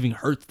him leaving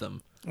hurts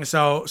them. And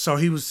so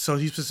he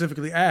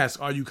specifically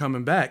asked, "Are you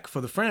coming back for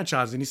the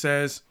franchise?" And he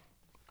says,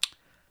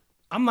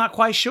 "I'm not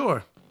quite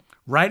sure.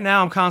 Right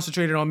now, I'm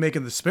concentrated on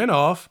making the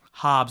spinoff,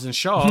 Hobbs and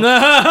Shaw."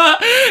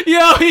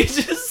 Yo, he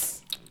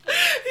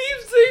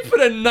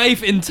put a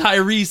knife in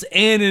Tyrese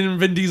and in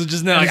Vin Diesel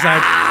just now. He's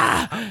like,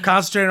 I'm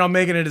concentrated on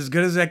making it as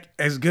good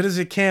as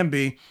it can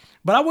be.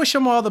 But I wish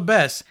him all the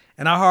best,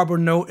 and I harbor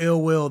no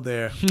ill will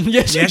there.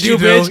 yes, you do,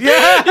 bitch.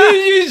 Yeah,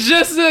 you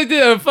just did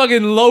a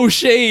fucking low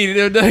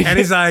shade. And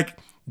he's like,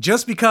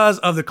 just because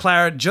of the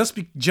clarity,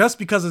 just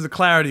because of the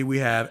clarity we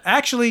have.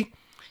 Actually,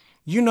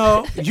 you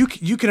know,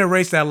 you can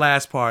erase that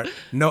last part.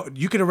 No,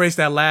 you can erase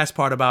that last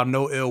part about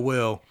no ill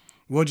will.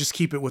 We'll just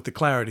keep it with the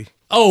clarity.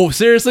 Oh,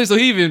 seriously? So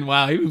he even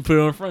put it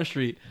on Front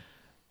Street.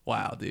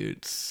 Wow,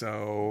 dude.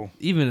 So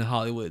even in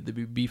Hollywood, they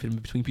be beefing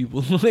between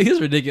people. Like,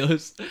 it's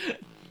ridiculous.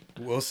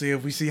 We'll see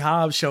if we see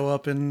Hobbs show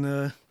up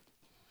in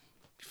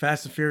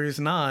Fast and Furious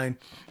 9,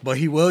 but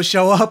he will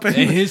show up in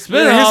his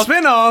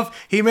spinoff.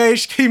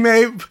 He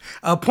made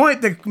a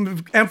point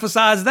to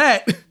emphasize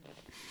that.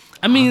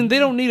 I mean, they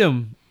don't need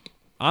him,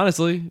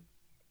 honestly.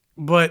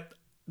 But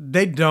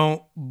they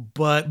don't.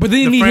 But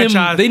they need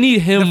him. They need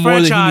him more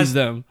than he needs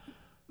them.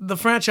 The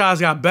franchise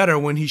got better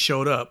when he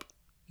showed up.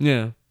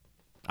 Yeah,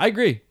 I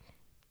agree.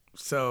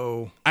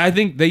 So I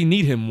think they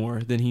need him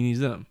more than he needs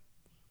them.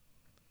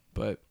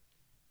 But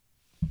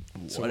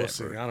so we'll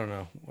see. I don't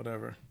know.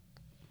 Whatever.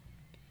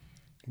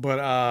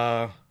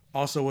 But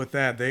also with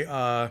that, they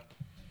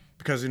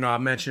because I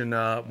mentioned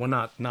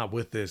not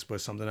with this,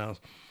 but something else.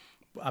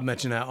 I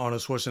mentioned that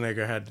Arnold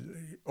Schwarzenegger had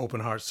open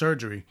heart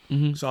surgery.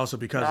 Mm-hmm. So also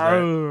because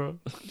of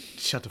that,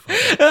 shut the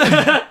fuck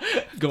up.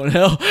 Going to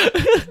hell.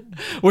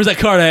 Where's that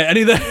card at? I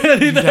need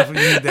that. You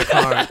definitely need that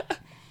card.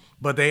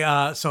 But they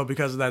so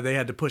because of that, they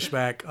had to push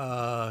back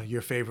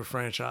your favorite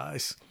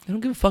franchise. I don't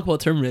give a fuck about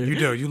Terminator. You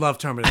do. You love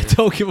Terminator. I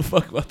don't give a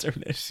fuck about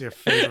Terminator. It's your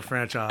favorite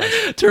franchise.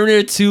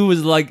 Terminator 2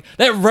 was like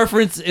that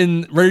reference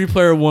in Ready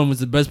Player One was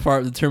the best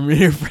part of the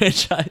Terminator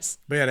franchise.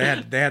 But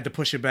yeah, they had to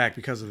push it back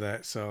because of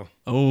that. So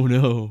oh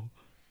no,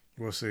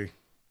 we'll see.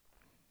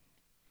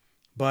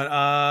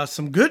 But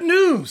some good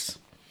news,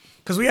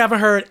 because we haven't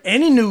heard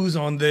any news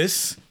on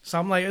this. So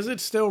I'm like, is it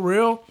still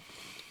real?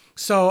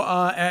 So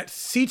at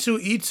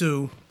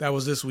C2E2, that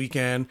was this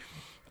weekend,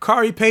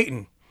 Khary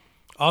Payton,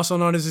 also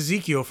known as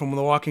Ezekiel from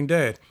The Walking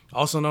Dead,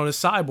 also known as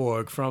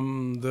Cyborg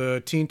from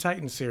the Teen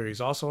Titans series,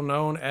 also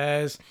known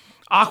as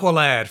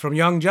Aqualad from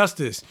Young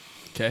Justice.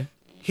 Okay.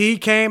 He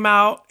came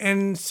out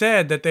and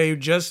said that they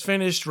just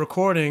finished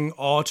recording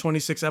all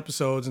 26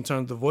 episodes in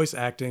terms of voice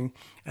acting,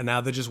 and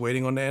now they're just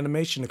waiting on the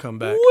animation to come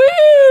back.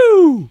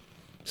 Woo!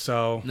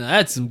 So now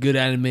that's some good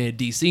animated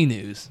DC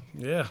news.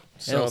 Yeah.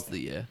 So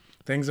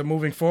things are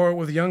moving forward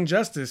with Young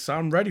Justice. So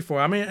I'm ready for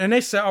it. I mean, and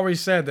they already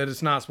said that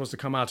it's not supposed to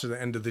come out to the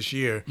end of this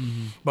year.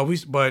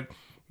 Mm-hmm. But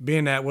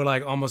being that we're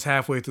like almost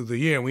halfway through the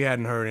year and we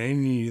hadn't heard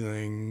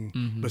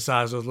anything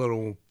besides those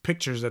little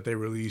pictures that they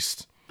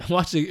released.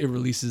 Watching it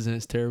releases and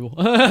it's terrible.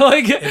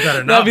 Like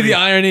better not that'd be be. the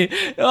irony.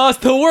 Oh, it's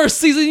the worst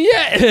season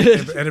yet.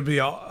 It'd be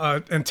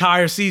an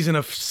entire season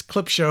of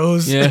clip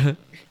shows. Yeah.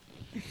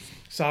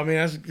 So I mean,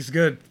 it's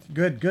good.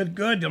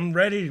 I'm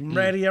ready. I'm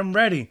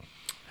ready.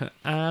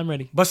 I'm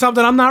ready. But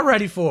something I'm not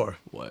ready for.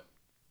 What?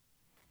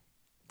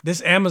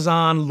 This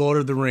Amazon Lord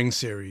of the Rings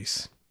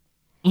series.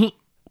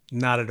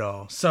 Not at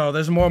all. So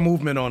there's more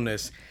movement on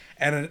this.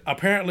 And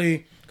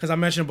apparently, because I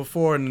mentioned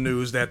before in the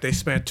news that they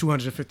spent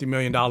 $250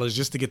 million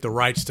just to get the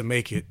rights to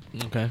make it.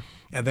 Okay.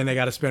 And then they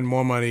got to spend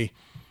more money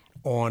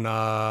on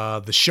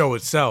the show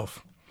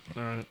itself.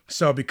 All right.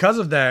 So because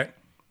of that,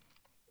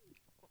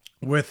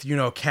 with,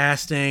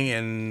 casting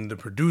and the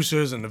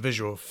producers and the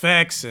visual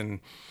effects and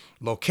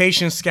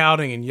location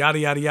scouting and yada,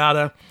 yada,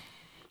 yada,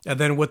 and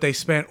then what they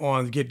spent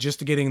on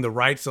getting the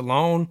rights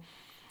alone,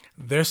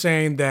 they're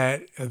saying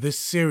that this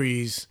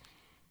series,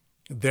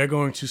 they're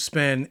going to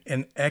spend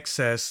in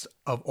excess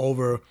of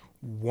over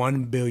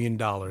 $1 billion,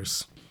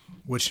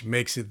 which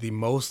makes it the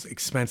most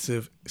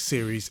expensive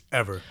series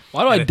ever.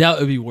 Why do I doubt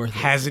it'd be worth it?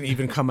 Hasn't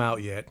even come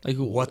out yet. Like,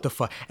 what the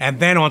fuck? And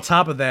then on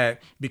top of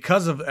that,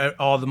 because of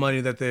all the money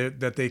that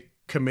they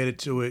committed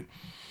to it,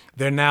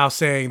 they're now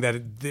saying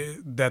that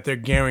they're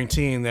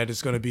guaranteeing that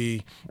it's going to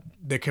be,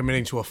 they're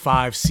committing to a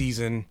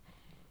 5-season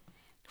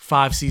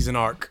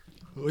arc.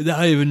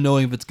 Without even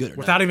knowing if it's good or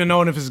Without even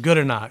knowing if it's good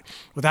or not.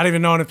 Without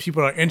even knowing if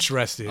people are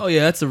interested. Oh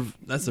yeah, that's a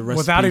recipe.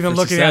 Without even for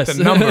looking success. at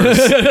the numbers.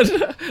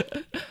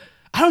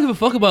 I don't give a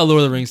fuck about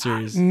Lord of the Rings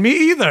series.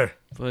 Me either.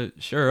 But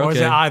sure, okay. Or is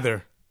it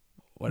either?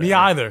 Whatever. Me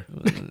either.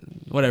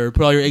 Whatever.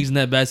 Put all your eggs in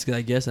that basket,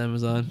 I guess,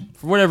 Amazon.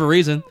 For whatever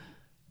reason.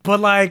 But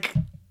like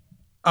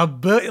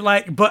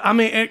but I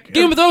mean,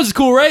 Game of Thrones is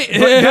cool, right? But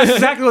that's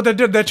exactly what they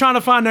did. They're trying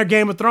to find their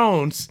Game of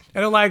Thrones,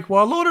 and they're like,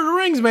 "Well, Lord of the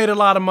Rings made a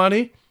lot of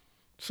money,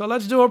 so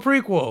let's do a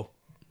prequel."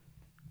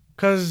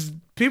 Because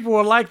people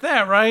were like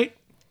that, right?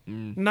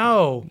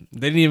 No,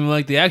 they didn't even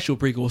like the actual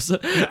prequels.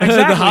 Exactly.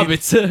 The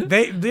Hobbits.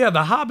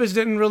 The Hobbits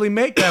didn't really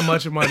make that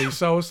much money,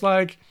 so it's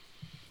like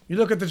you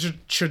look at the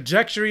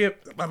trajectory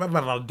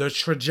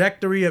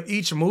of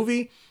each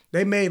movie.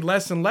 They made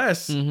less and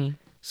less,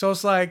 so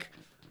it's like,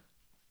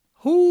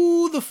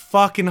 who the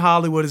fuck in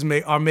Hollywood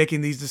are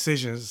making these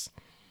decisions?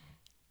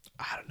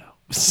 I don't know.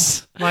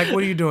 Like,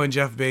 what are you doing,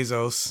 Jeff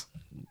Bezos?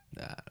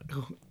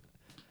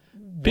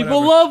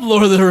 People love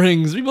Lord of the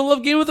Rings. People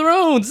love Game of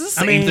Thrones. It's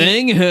the same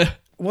thing.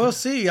 We'll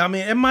see. I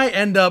mean, it might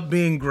end up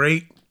being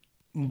great.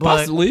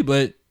 Possibly,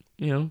 but,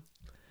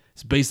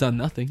 it's based on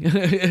nothing.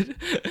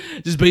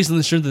 Just based on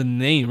the strength of the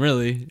name,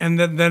 really. And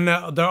then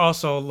they're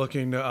also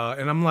looking to,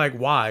 and I'm like,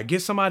 why?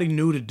 Get somebody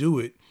new to do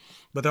it.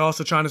 But they're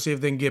also trying to see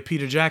if they can get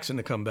Peter Jackson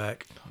to come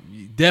back.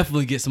 You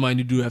definitely get somebody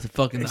new to do it after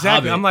fucking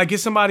exactly. The Hobbit. I'm like, get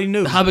somebody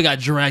new. The Hobbit got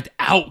dragged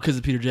out because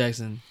of Peter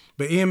Jackson.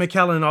 But Ian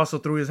McKellen also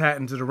threw his hat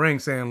into the ring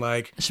saying,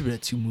 like... That should be a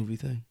 2-movie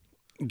thing.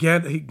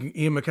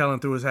 Ian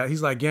McKellen threw his hat.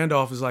 He's like,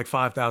 Gandalf is like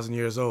 5,000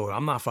 years old.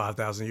 I'm not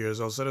 5,000 years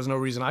old, so there's no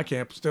reason I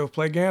can't still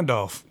play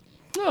Gandalf.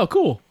 Oh,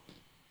 cool.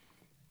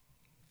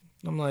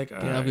 I'm like,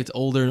 Gandalf gets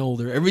older and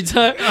older every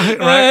time.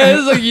 Right?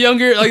 It's like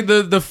younger, like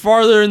the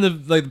farther in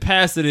the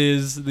past it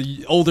is,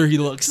 the older he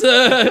looks.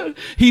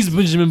 He's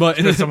Benjamin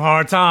Button. It's been some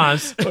hard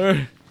times.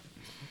 I'm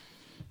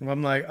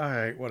like, all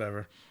right,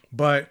 whatever.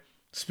 But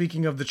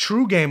speaking of the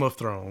true Game of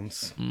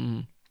Thrones,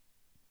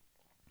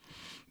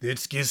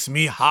 this gives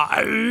me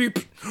hype.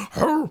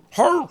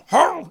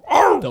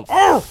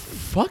 The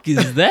fuck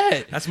is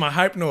that? That's my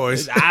hype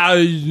noise.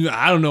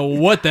 I don't know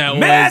what that was.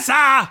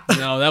 Mesa!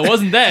 No, that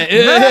wasn't that.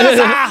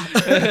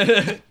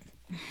 Mesa!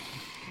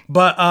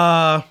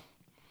 But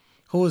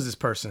who is this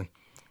person?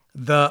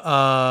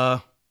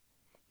 The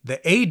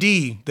AD,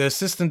 the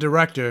assistant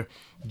director,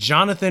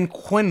 Jonathan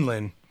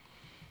Quinlan,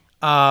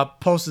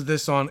 posted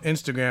this on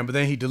Instagram, but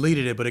then he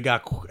deleted it. But it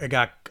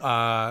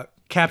got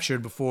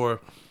captured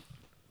before,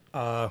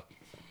 right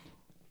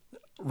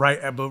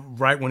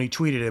when he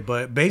tweeted it.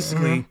 But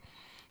basically,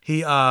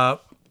 he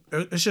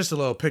it's just a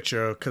little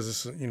picture because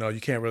it's you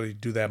can't really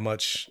do that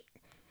much.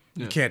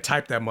 You can't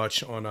type that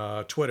much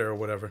on Twitter or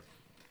whatever.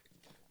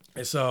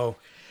 And so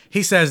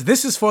he says,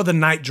 "This is for the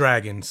Night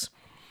Dragons,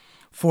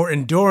 for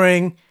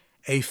enduring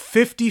for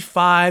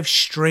 55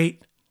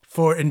 straight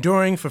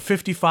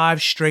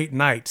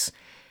nights,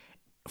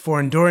 for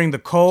enduring the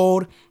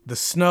cold, the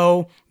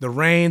snow, the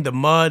rain, the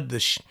mud, the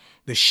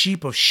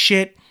sheep of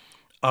shit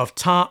of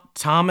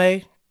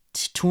Tume,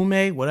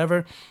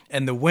 whatever,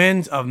 and the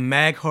winds of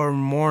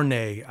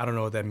Maghormorne." I don't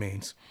know what that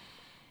means.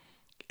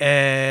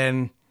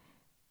 And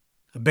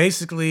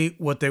basically,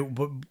 what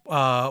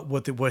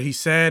he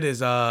said is,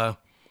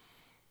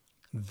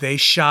 they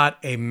shot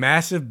a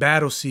massive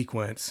battle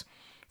sequence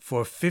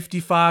for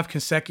 55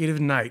 consecutive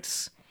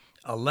nights,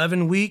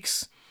 11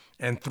 weeks,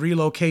 and 3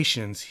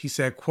 locations. He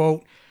said,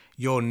 quote,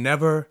 "You'll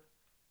never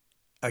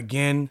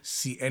again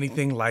see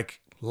anything like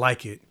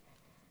it.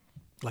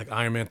 Like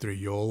Iron Man 3,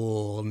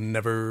 you'll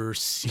never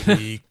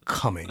see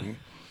coming."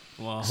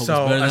 Well, I hope it's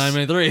better than Iron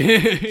Man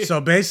 3. So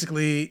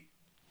basically,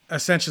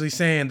 essentially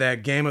saying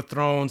that Game of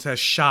Thrones has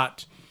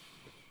shot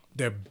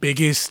their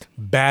biggest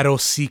battle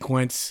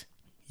sequence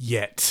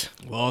yet.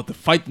 Well, to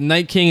fight the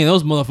Night King and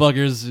those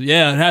motherfuckers,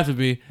 yeah, it'd have to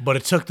be. But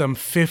it took them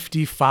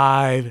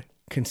 55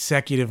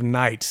 consecutive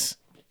nights,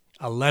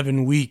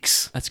 11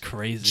 weeks. That's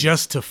crazy.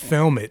 Just to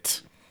film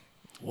it.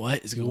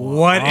 What is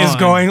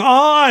going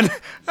on?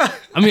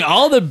 I mean,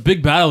 all the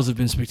big battles have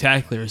been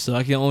spectacular, so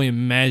I can only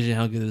imagine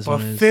how good this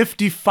one is.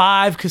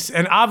 55,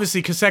 and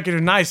obviously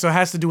consecutive nights, so it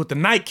has to do with the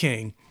Night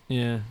King.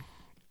 Yeah.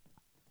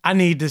 I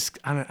need this.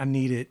 I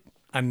need it.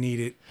 I need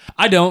it.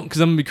 I don't,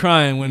 because I'm going to be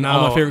crying when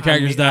all my favorite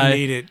characters die. I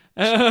need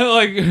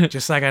it.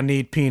 Just like I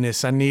need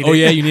penis. I need it. Oh,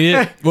 yeah, you need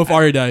it? What if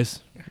Arya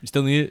dies? You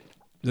still need it?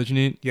 Is that what you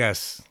need?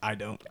 Yes. I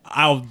don't.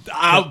 I'll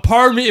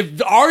pardon me,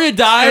 if Arya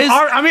dies.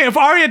 If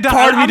Arya dies,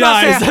 part of me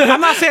dies.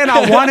 I'm not saying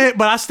I want it,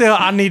 but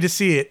I need to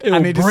see it. It I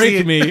will need to break see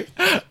it. me.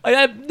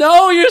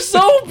 No, you're so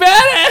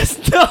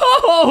badass.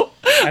 No.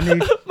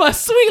 My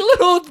sweet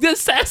little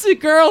sassy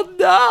girl.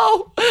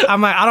 No. I'm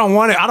like, I don't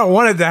want it. I don't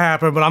want it to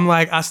happen, but I'm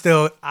like,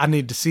 I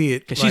need to see it.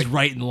 Because she's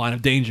right in the line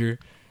of danger.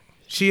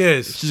 She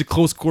is. She's a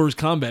close quarters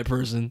combat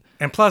person.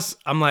 And plus,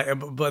 I'm like,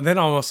 but then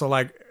I'm also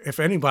like, if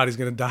anybody's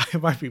going to die,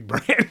 it might be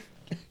Bran.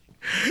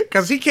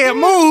 Because he can't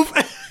move.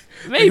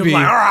 Maybe.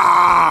 Like,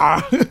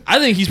 I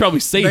think he's probably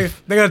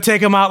safe. They're going to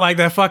take him out like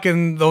that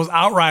those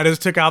Outriders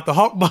took out the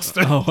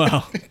Hulkbuster. Oh,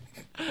 wow.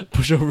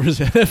 Push over his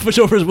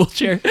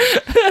wheelchair.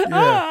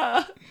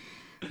 Yeah.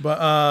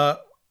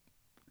 But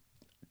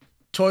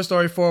Toy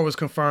Story 4 was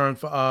confirmed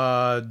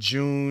for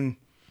June,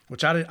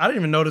 which I didn't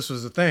even know this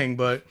was a thing,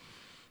 but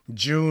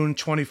June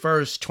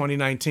 21st,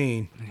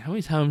 2019. How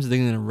many times are they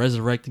going to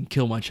resurrect and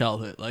kill my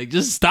childhood? Like,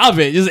 just stop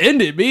it. Just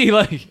end it, B.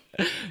 Like,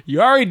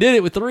 you already did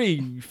it with 3.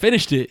 You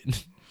finished it.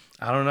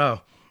 I don't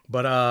know.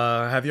 But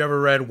have you ever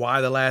read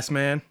Why the Last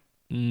Man?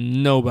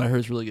 No, but I heard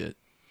it's really good.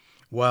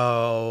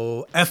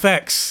 Well,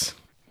 FX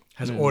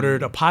has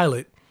ordered a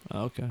pilot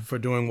for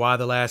doing Why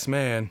the Last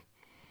Man.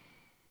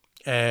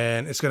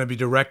 And it's going to be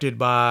directed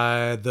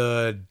by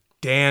the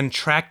Dan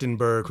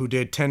Trachtenberg, who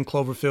did 10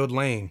 Cloverfield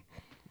Lane.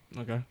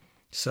 Okay.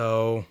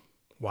 So,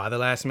 Why the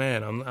Last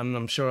Man?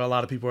 I'm sure a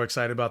lot of people are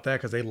excited about that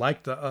because they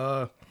like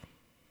the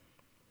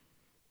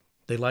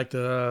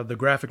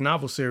graphic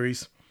novel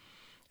series.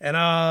 And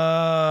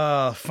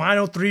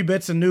final 3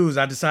 bits of news.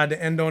 I decided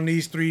to end on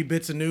these 3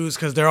 bits of news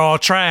because they're all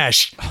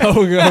trash.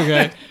 Oh,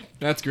 okay.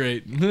 That's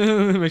great.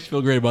 Makes you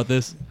feel great about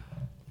this.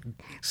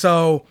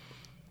 So,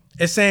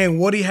 it's saying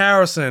Woody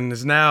Harrelson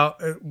is now,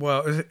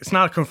 well, it's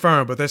not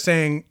confirmed, but they're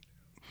saying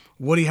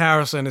Woody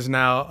Harrelson is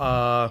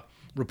now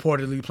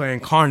reportedly playing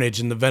Carnage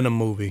in the Venom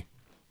movie.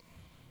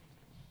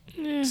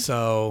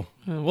 So,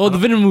 well, the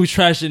Venom movie's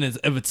trash in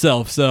of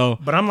itself. So,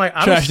 but I'm like,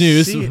 I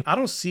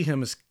don't see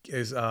him as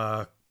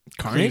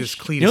Carnage.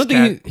 Cletus. You don't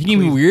think he can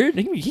be weird?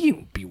 He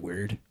can be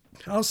weird.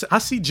 I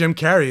see Jim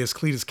Carrey as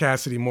Cletus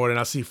Cassidy more than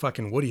I see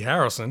fucking Woody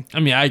Harrelson. I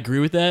mean, I agree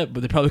with that,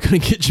 but they're probably gonna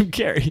get Jim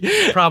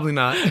Carrey. Probably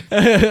not.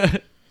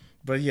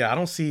 But yeah, I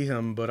don't see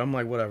him. But I'm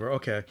like, whatever.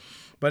 Okay.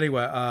 But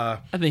anyway, I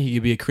think he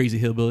could be a crazy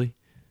hillbilly.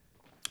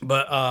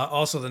 But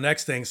also the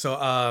next thing,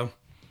 so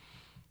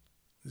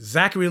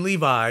Zachary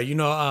Levi,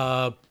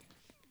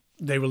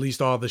 they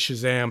released all the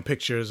Shazam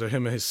pictures of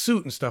him in his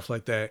suit and stuff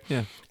like that.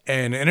 Yeah.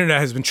 And the internet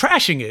has been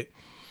trashing it.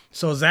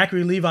 So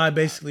Zachary Levi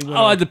basically went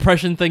on a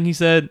depression thing he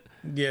said.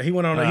 Yeah, he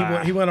went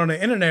on he went on an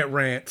internet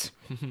rant.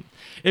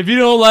 If you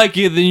don't like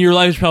it, then your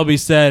life's probably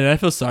sad, and I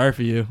feel sorry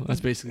for you. That's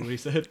basically what he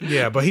said.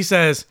 Yeah, but he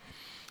says,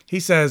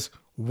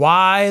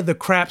 why the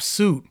crap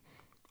suit?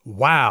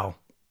 Wow.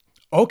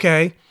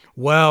 Okay.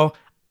 Well,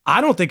 I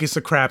don't think it's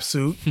a crap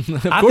suit.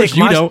 Of course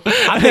you don't.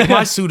 I think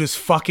my suit is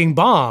fucking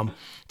bomb,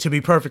 to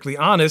be perfectly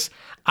honest.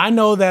 I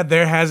know that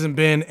there hasn't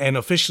been an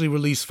officially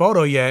released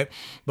photo yet,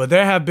 but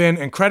there have been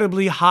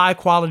incredibly high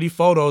quality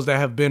photos that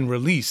have been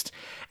released.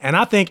 And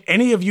I think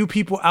any of you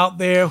people out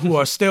there who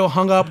are still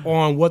hung up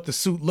on what the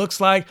suit looks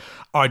like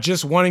are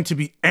just wanting to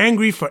be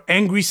angry for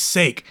angry's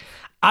sake.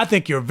 I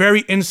think you're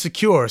very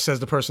insecure, says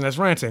the person that's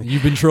ranting.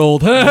 You've been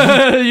trolled.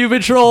 You've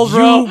been trolled,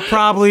 bro. You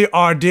probably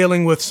are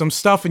dealing with some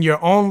stuff in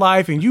your own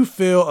life and you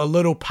feel a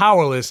little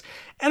powerless.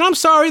 And I'm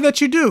sorry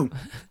that you do.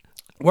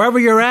 Wherever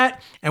you're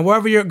at and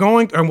wherever you're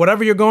going and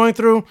whatever you're going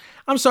through,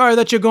 I'm sorry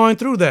that you're going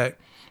through that.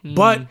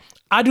 But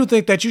I do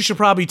think that you should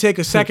probably take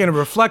a second and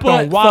reflect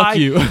on why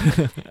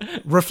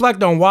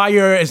reflect on why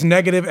you're as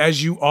negative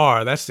as you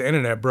are. That's the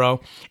internet, bro.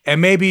 And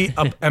maybe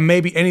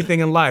anything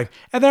in life.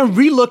 And then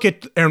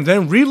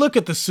relook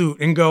at the suit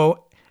and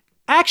go,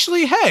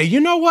 actually, hey,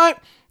 you know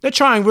what? They're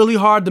trying really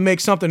hard to make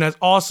something that's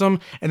awesome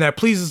and that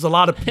pleases a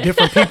lot of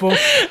different people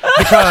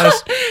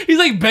because he's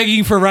like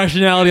begging for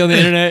rationality on the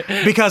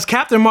internet. Because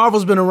Captain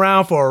Marvel's been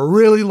around for a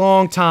really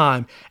long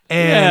time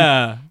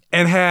and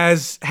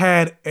has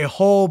had a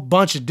whole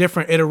bunch of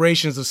different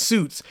iterations of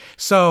suits.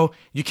 So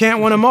you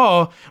can't win them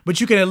all, but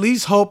you can at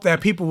least hope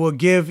that people will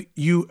give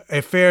you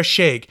a fair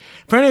shake.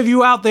 For any of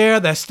you out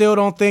there that still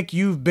don't think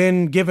you've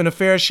been given a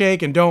fair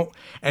shake and don't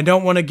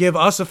want to give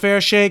us a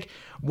fair shake,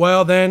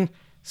 well then,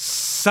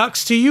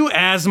 sucks to you,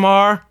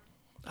 Asmar.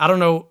 I don't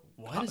know.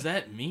 What does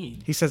that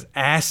mean? He says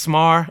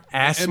Asmar.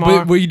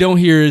 But what you don't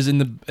hear is I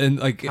don't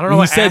know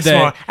what said Asmar.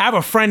 that. I have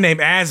a friend named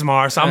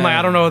Asmar, so I'm like,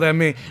 I don't know what that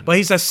means. But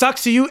he says,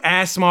 "Sucks to you,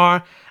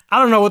 Asmar. I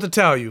don't know what to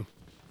tell you."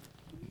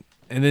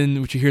 And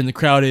then what you hear in the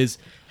crowd is,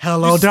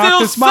 "Hello, you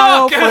Dr. still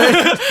Smile."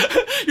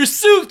 Your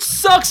suit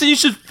sucks and you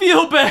should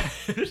feel bad.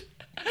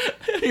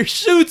 Your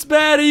suit's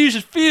bad and you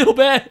should feel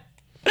bad.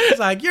 It's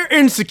like, you're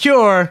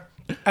insecure,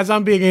 as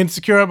I'm being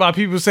insecure about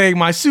people saying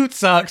my suit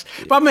sucks.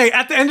 But I mean,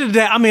 at the end of the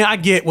day, I mean, I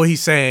get what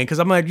he's saying. Because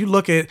I'm like, you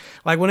look at,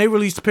 like, when they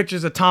released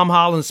pictures of Tom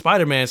Holland's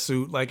Spider-Man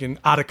suit, like,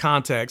 out of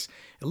context,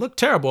 it looked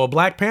terrible. A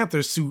Black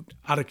Panther suit,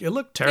 it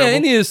looked terrible. Yeah,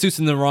 any of the suits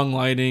in the wrong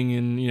lighting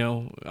and,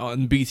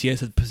 on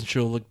BTS, it doesn't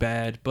sure look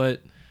bad.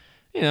 But,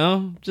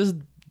 just...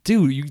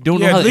 Dude, you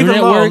don't know how the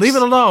internet works. Leave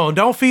it alone.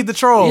 Don't feed the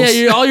trolls.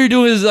 Yeah, all you're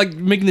doing is like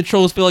making the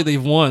trolls feel like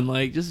they've won.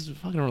 Like, just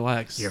fucking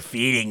relax. You're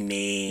feeding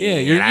me. Yeah,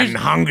 you're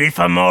hungry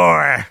for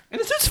more. And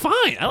the suit's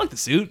fine. I like the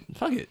suit.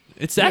 Fuck it.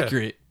 It's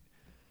accurate.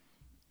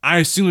 I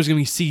assume there's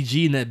gonna be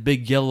CG in that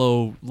big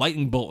yellow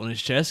lightning bolt on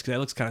his chest because that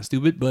looks kind of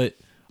stupid. But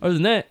other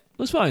than that, it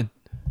looks fine.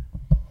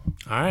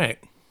 All right.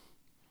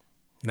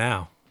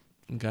 Now.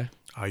 Okay.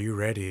 Are you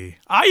ready?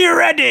 Are you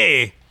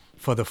ready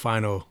for the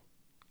final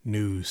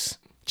news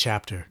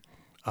chapter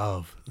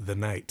of the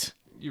night?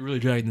 You're really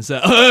dragging this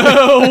out.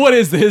 What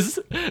is this?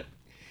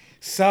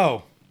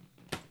 So,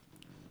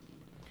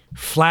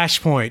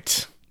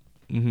 Flashpoint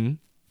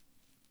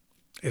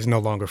is no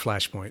longer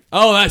Flashpoint.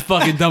 Oh, that's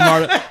fucking dumb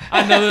art.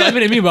 I know. I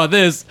didn't mean about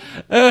this.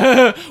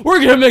 We're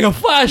gonna make a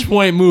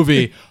Flashpoint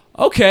movie.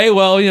 Okay,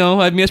 well,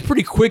 I mean, it's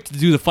pretty quick to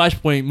do the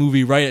Flashpoint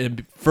movie right at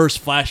the first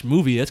Flash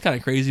movie. That's kind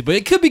of crazy, but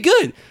it could be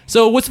good.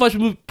 So, what's the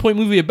Flashpoint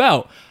movie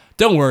about?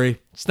 Don't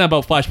worry, it's not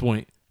about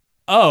Flashpoint.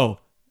 Oh.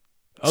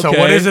 Okay. So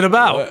what is it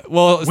about?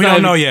 Well, we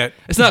don't know yet.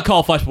 It's not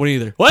called Flashpoint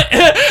either. What?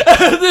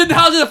 Then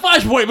how's it a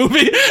Flashpoint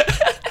movie?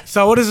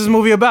 So what is this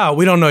movie about?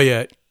 We don't know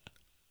yet.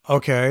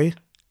 Okay.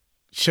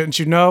 Shouldn't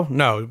you know?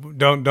 No,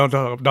 don't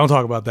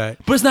talk about that.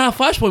 But it's not a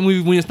Flashpoint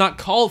movie when it's not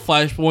called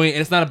Flashpoint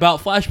and it's not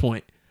about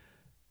Flashpoint.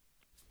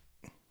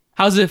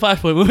 How's it a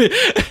Flashpoint movie?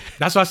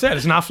 That's what I said.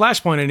 It's not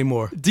Flashpoint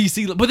anymore.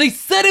 DC, but they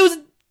said it was.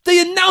 They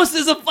announced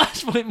it's a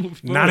Flashpoint movie.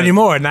 Not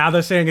anymore. Now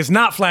they're saying it's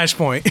not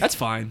Flashpoint. That's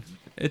fine.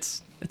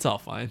 It's all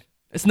fine.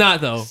 It's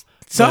not though.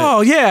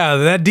 So yeah,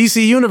 that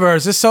DC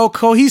universe is so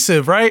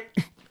cohesive, right?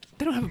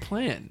 They don't have a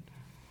plan.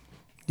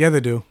 Yeah, they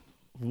do.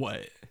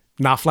 What?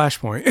 Not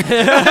Flashpoint.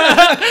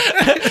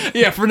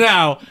 Yeah, for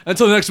now.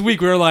 Until next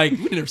week, we're like,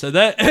 we never said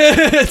that.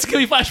 It's gonna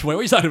be Flashpoint. What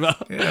are you talking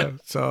about? Yeah.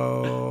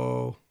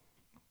 So,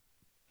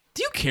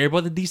 do you care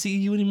about the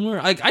DCEU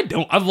anymore? I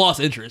don't. I've lost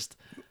interest.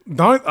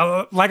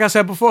 Like I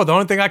said before, the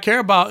only thing I care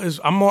about is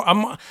I'm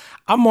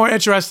more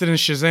interested in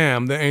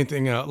Shazam than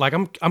anything else. Like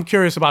I'm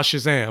curious about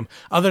Shazam.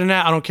 Other than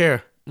that, I don't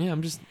care. Yeah,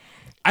 I'm just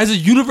as a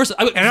universe,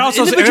 and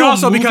also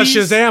because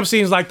Shazam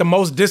seems like the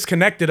most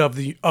disconnected of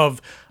the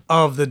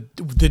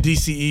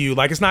DCEU.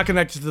 Like it's not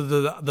connected to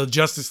the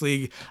Justice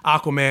League,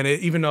 Aquaman,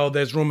 even though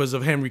there's rumors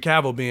of Henry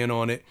Cavill being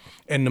on it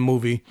in the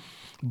movie,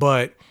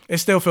 but it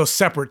still feels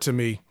separate to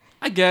me.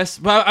 I guess,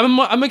 but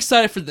I'm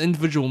excited for the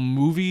individual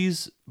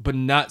movies, but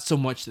not so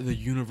much the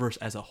universe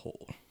as a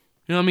whole. You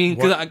know what I mean?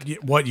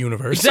 What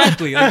universe?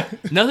 Exactly.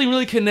 Like, nothing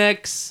really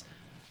connects.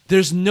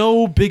 There's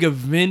no big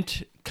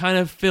event kind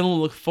of film to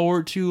look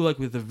forward to, like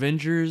with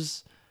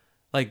Avengers.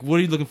 Like, what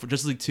are you looking for?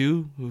 Justice League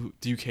 2?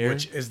 Do you care?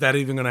 Is that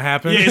even going to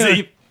happen?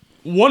 Yeah,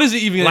 what is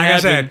it even going to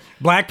happen? Like I said,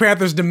 Black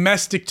Panther's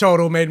domestic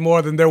total made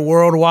more than their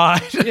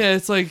worldwide. Yeah,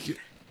 it's like...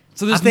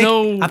 So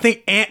I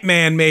think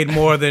Ant-Man made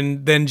more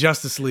than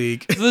Justice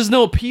League. So there's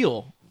no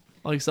appeal.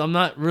 Like, so I'm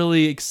not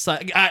really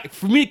excited.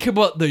 For me to care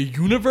about the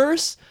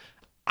universe,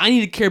 I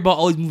need to care about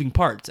all these moving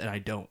parts, and I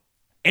don't.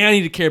 And I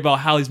need to care about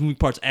how these moving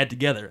parts add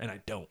together, and I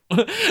don't.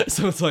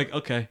 So it's like,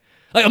 okay.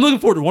 Like, I'm looking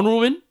forward to Wonder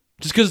Woman,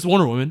 just because it's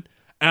Wonder Woman,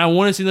 and I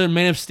want to see another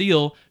Man of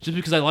Steel, just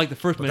because I like the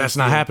first Man of Steel. That's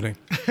not happening.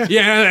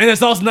 Yeah, and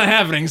that's also not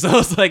happening, so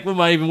it's like, what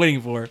am I even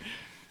waiting for?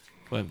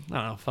 But, I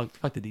don't know,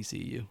 fuck the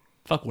DCEU.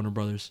 Fuck Warner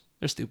Brothers.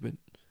 They're stupid.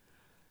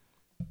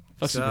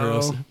 Fuck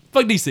superheroes.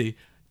 Fuck DC.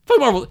 Fuck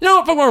Marvel. You know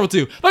what? Fuck Marvel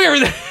too. Fuck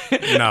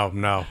everything. No.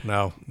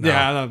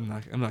 Yeah, I'm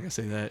not gonna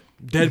say that.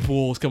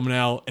 Deadpool's coming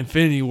out.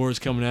 Infinity War's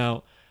coming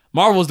out.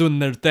 Marvel's doing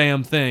their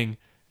damn thing.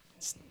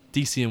 It's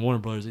DC and Warner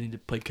Brothers. They need to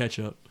play catch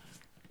up.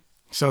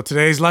 So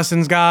today's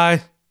lessons, guys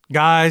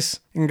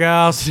and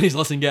gals. Today's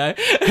lesson guy.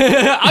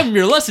 I'm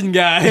your lesson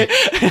guy.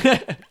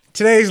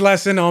 Today's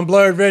lesson on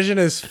Blurred Vision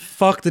is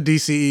fuck the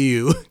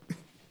DCEU.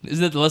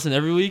 Isn't that the lesson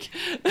every week?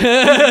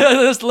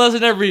 That's the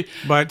lesson every...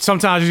 But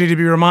sometimes you need to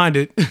be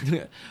reminded.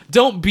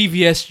 Don't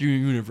BVS your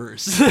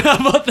universe. How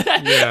about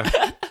that?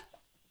 Yeah.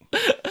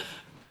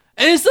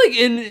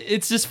 And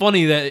it's just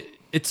funny that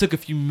it took a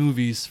few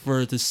movies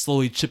for it to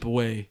slowly chip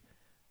away.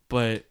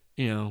 But,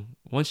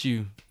 once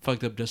you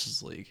fucked up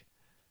Justice League,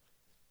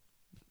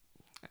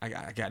 I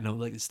got no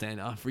leg to stand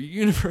on for your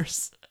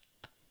universe.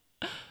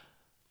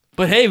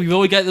 But hey, we've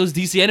always got those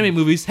DC anime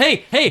movies.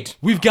 Hey,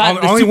 we've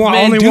got only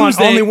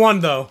one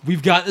though.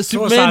 We've got the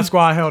Suicide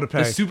Squad hell to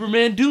pay. The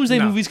Superman Doomsday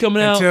movies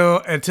coming out.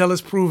 Until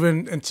it's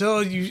proven,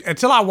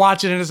 until I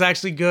watch it and it's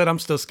actually good, I'm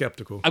still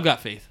skeptical. I've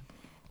got faith.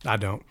 I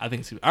don't. I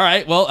think it's all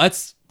right. Well,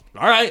 that's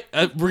all right.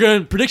 We're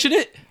gonna prediction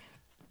it.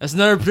 That's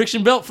another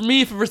prediction belt for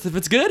me if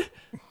it's good.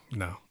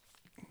 No.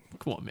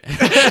 Come on,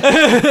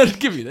 man.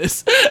 Give me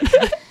this.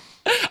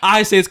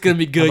 I say it's gonna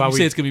be good. You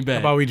say it's gonna be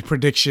bad. How about we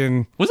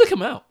prediction? When's it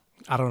come out?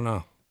 I don't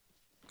know.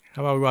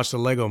 How about we watch the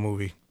Lego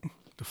movie,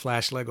 the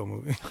Flash Lego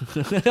movie?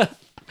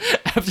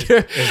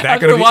 after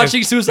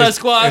watching Suicide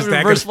Squad,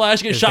 Reverse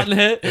Flash get shot in the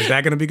head. Is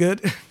that gonna be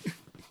good?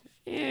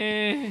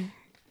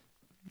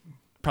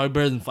 Probably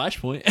better than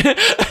Flashpoint.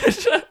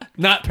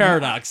 Not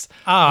Paradox.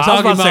 I was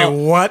about to say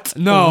what?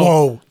 No.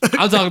 Whoa.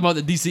 I'm talking about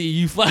the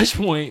DCEU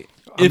Flashpoint.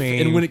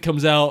 And when it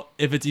comes out,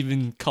 if it's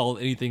even called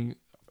anything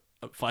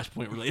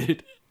Flashpoint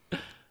related.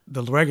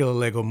 The regular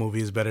Lego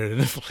movie is better than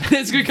it's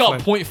going to be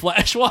called Point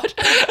Flash. Watch.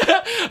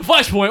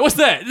 Flashpoint. What's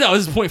that? No,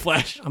 this is Point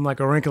Flash. I'm like,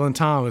 A Wrinkle in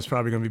Time is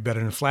probably going to be better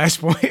than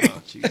Flashpoint.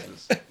 Oh,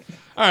 Jesus.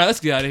 All right, let's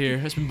get out of here.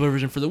 That's been Blur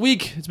Vision for the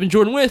week. It's been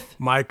Jordan with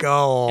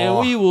Michael. And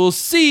we will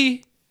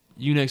see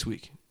you next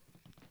week.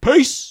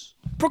 Peace.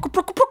 My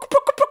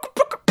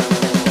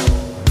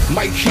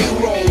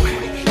hero.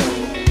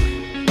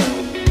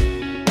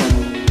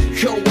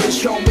 You always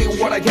show me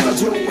what I gotta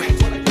do.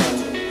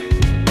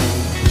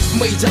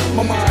 Made up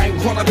my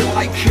mind, wanna be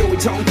like you,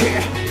 don't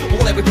care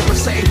whatever people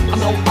say, I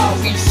know I'll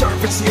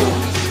resurface you.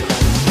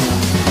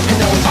 You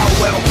know I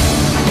will.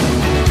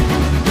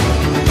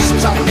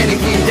 Sometimes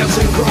anything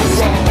doesn't go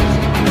wrong.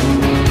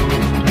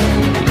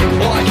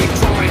 Well, I keep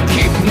trying,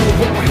 keep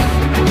moving.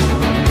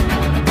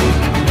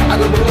 I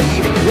don't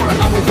believe what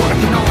I'm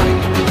working on.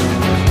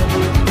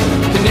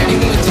 Can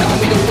anyone tell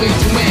me the way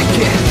to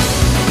make it?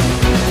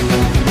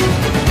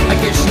 I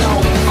guess now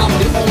I'm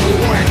the only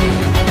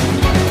one.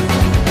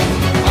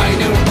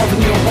 Of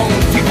your own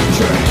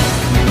future.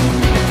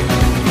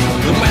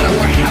 No matter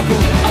what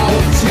happens,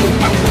 I'll do,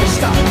 I won't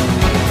stop.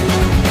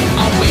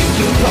 I'll make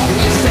you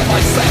progress step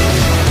by step.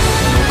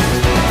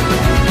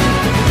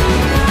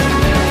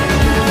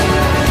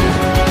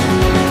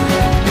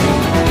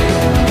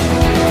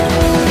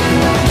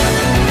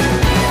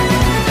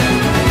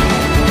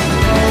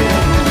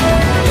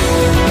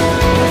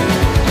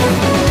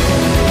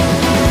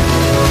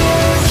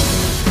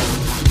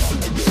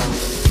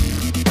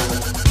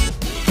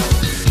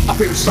 I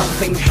feel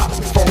something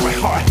happen from my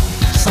heart,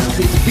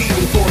 something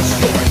beating for a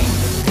story.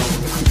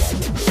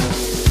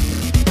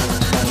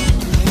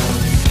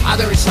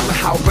 There is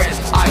somehow red,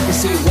 I can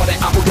see what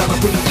I'm gonna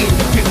be in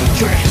the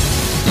future.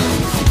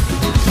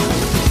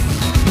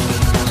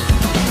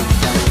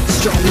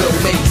 Strong will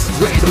makes,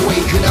 right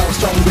away, you know,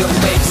 strong will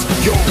makes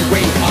your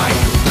way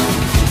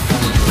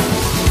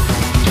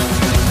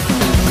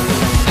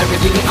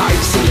everything I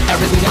see,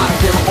 everything I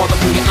feel, all the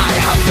feeling I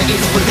have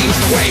is for this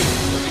way.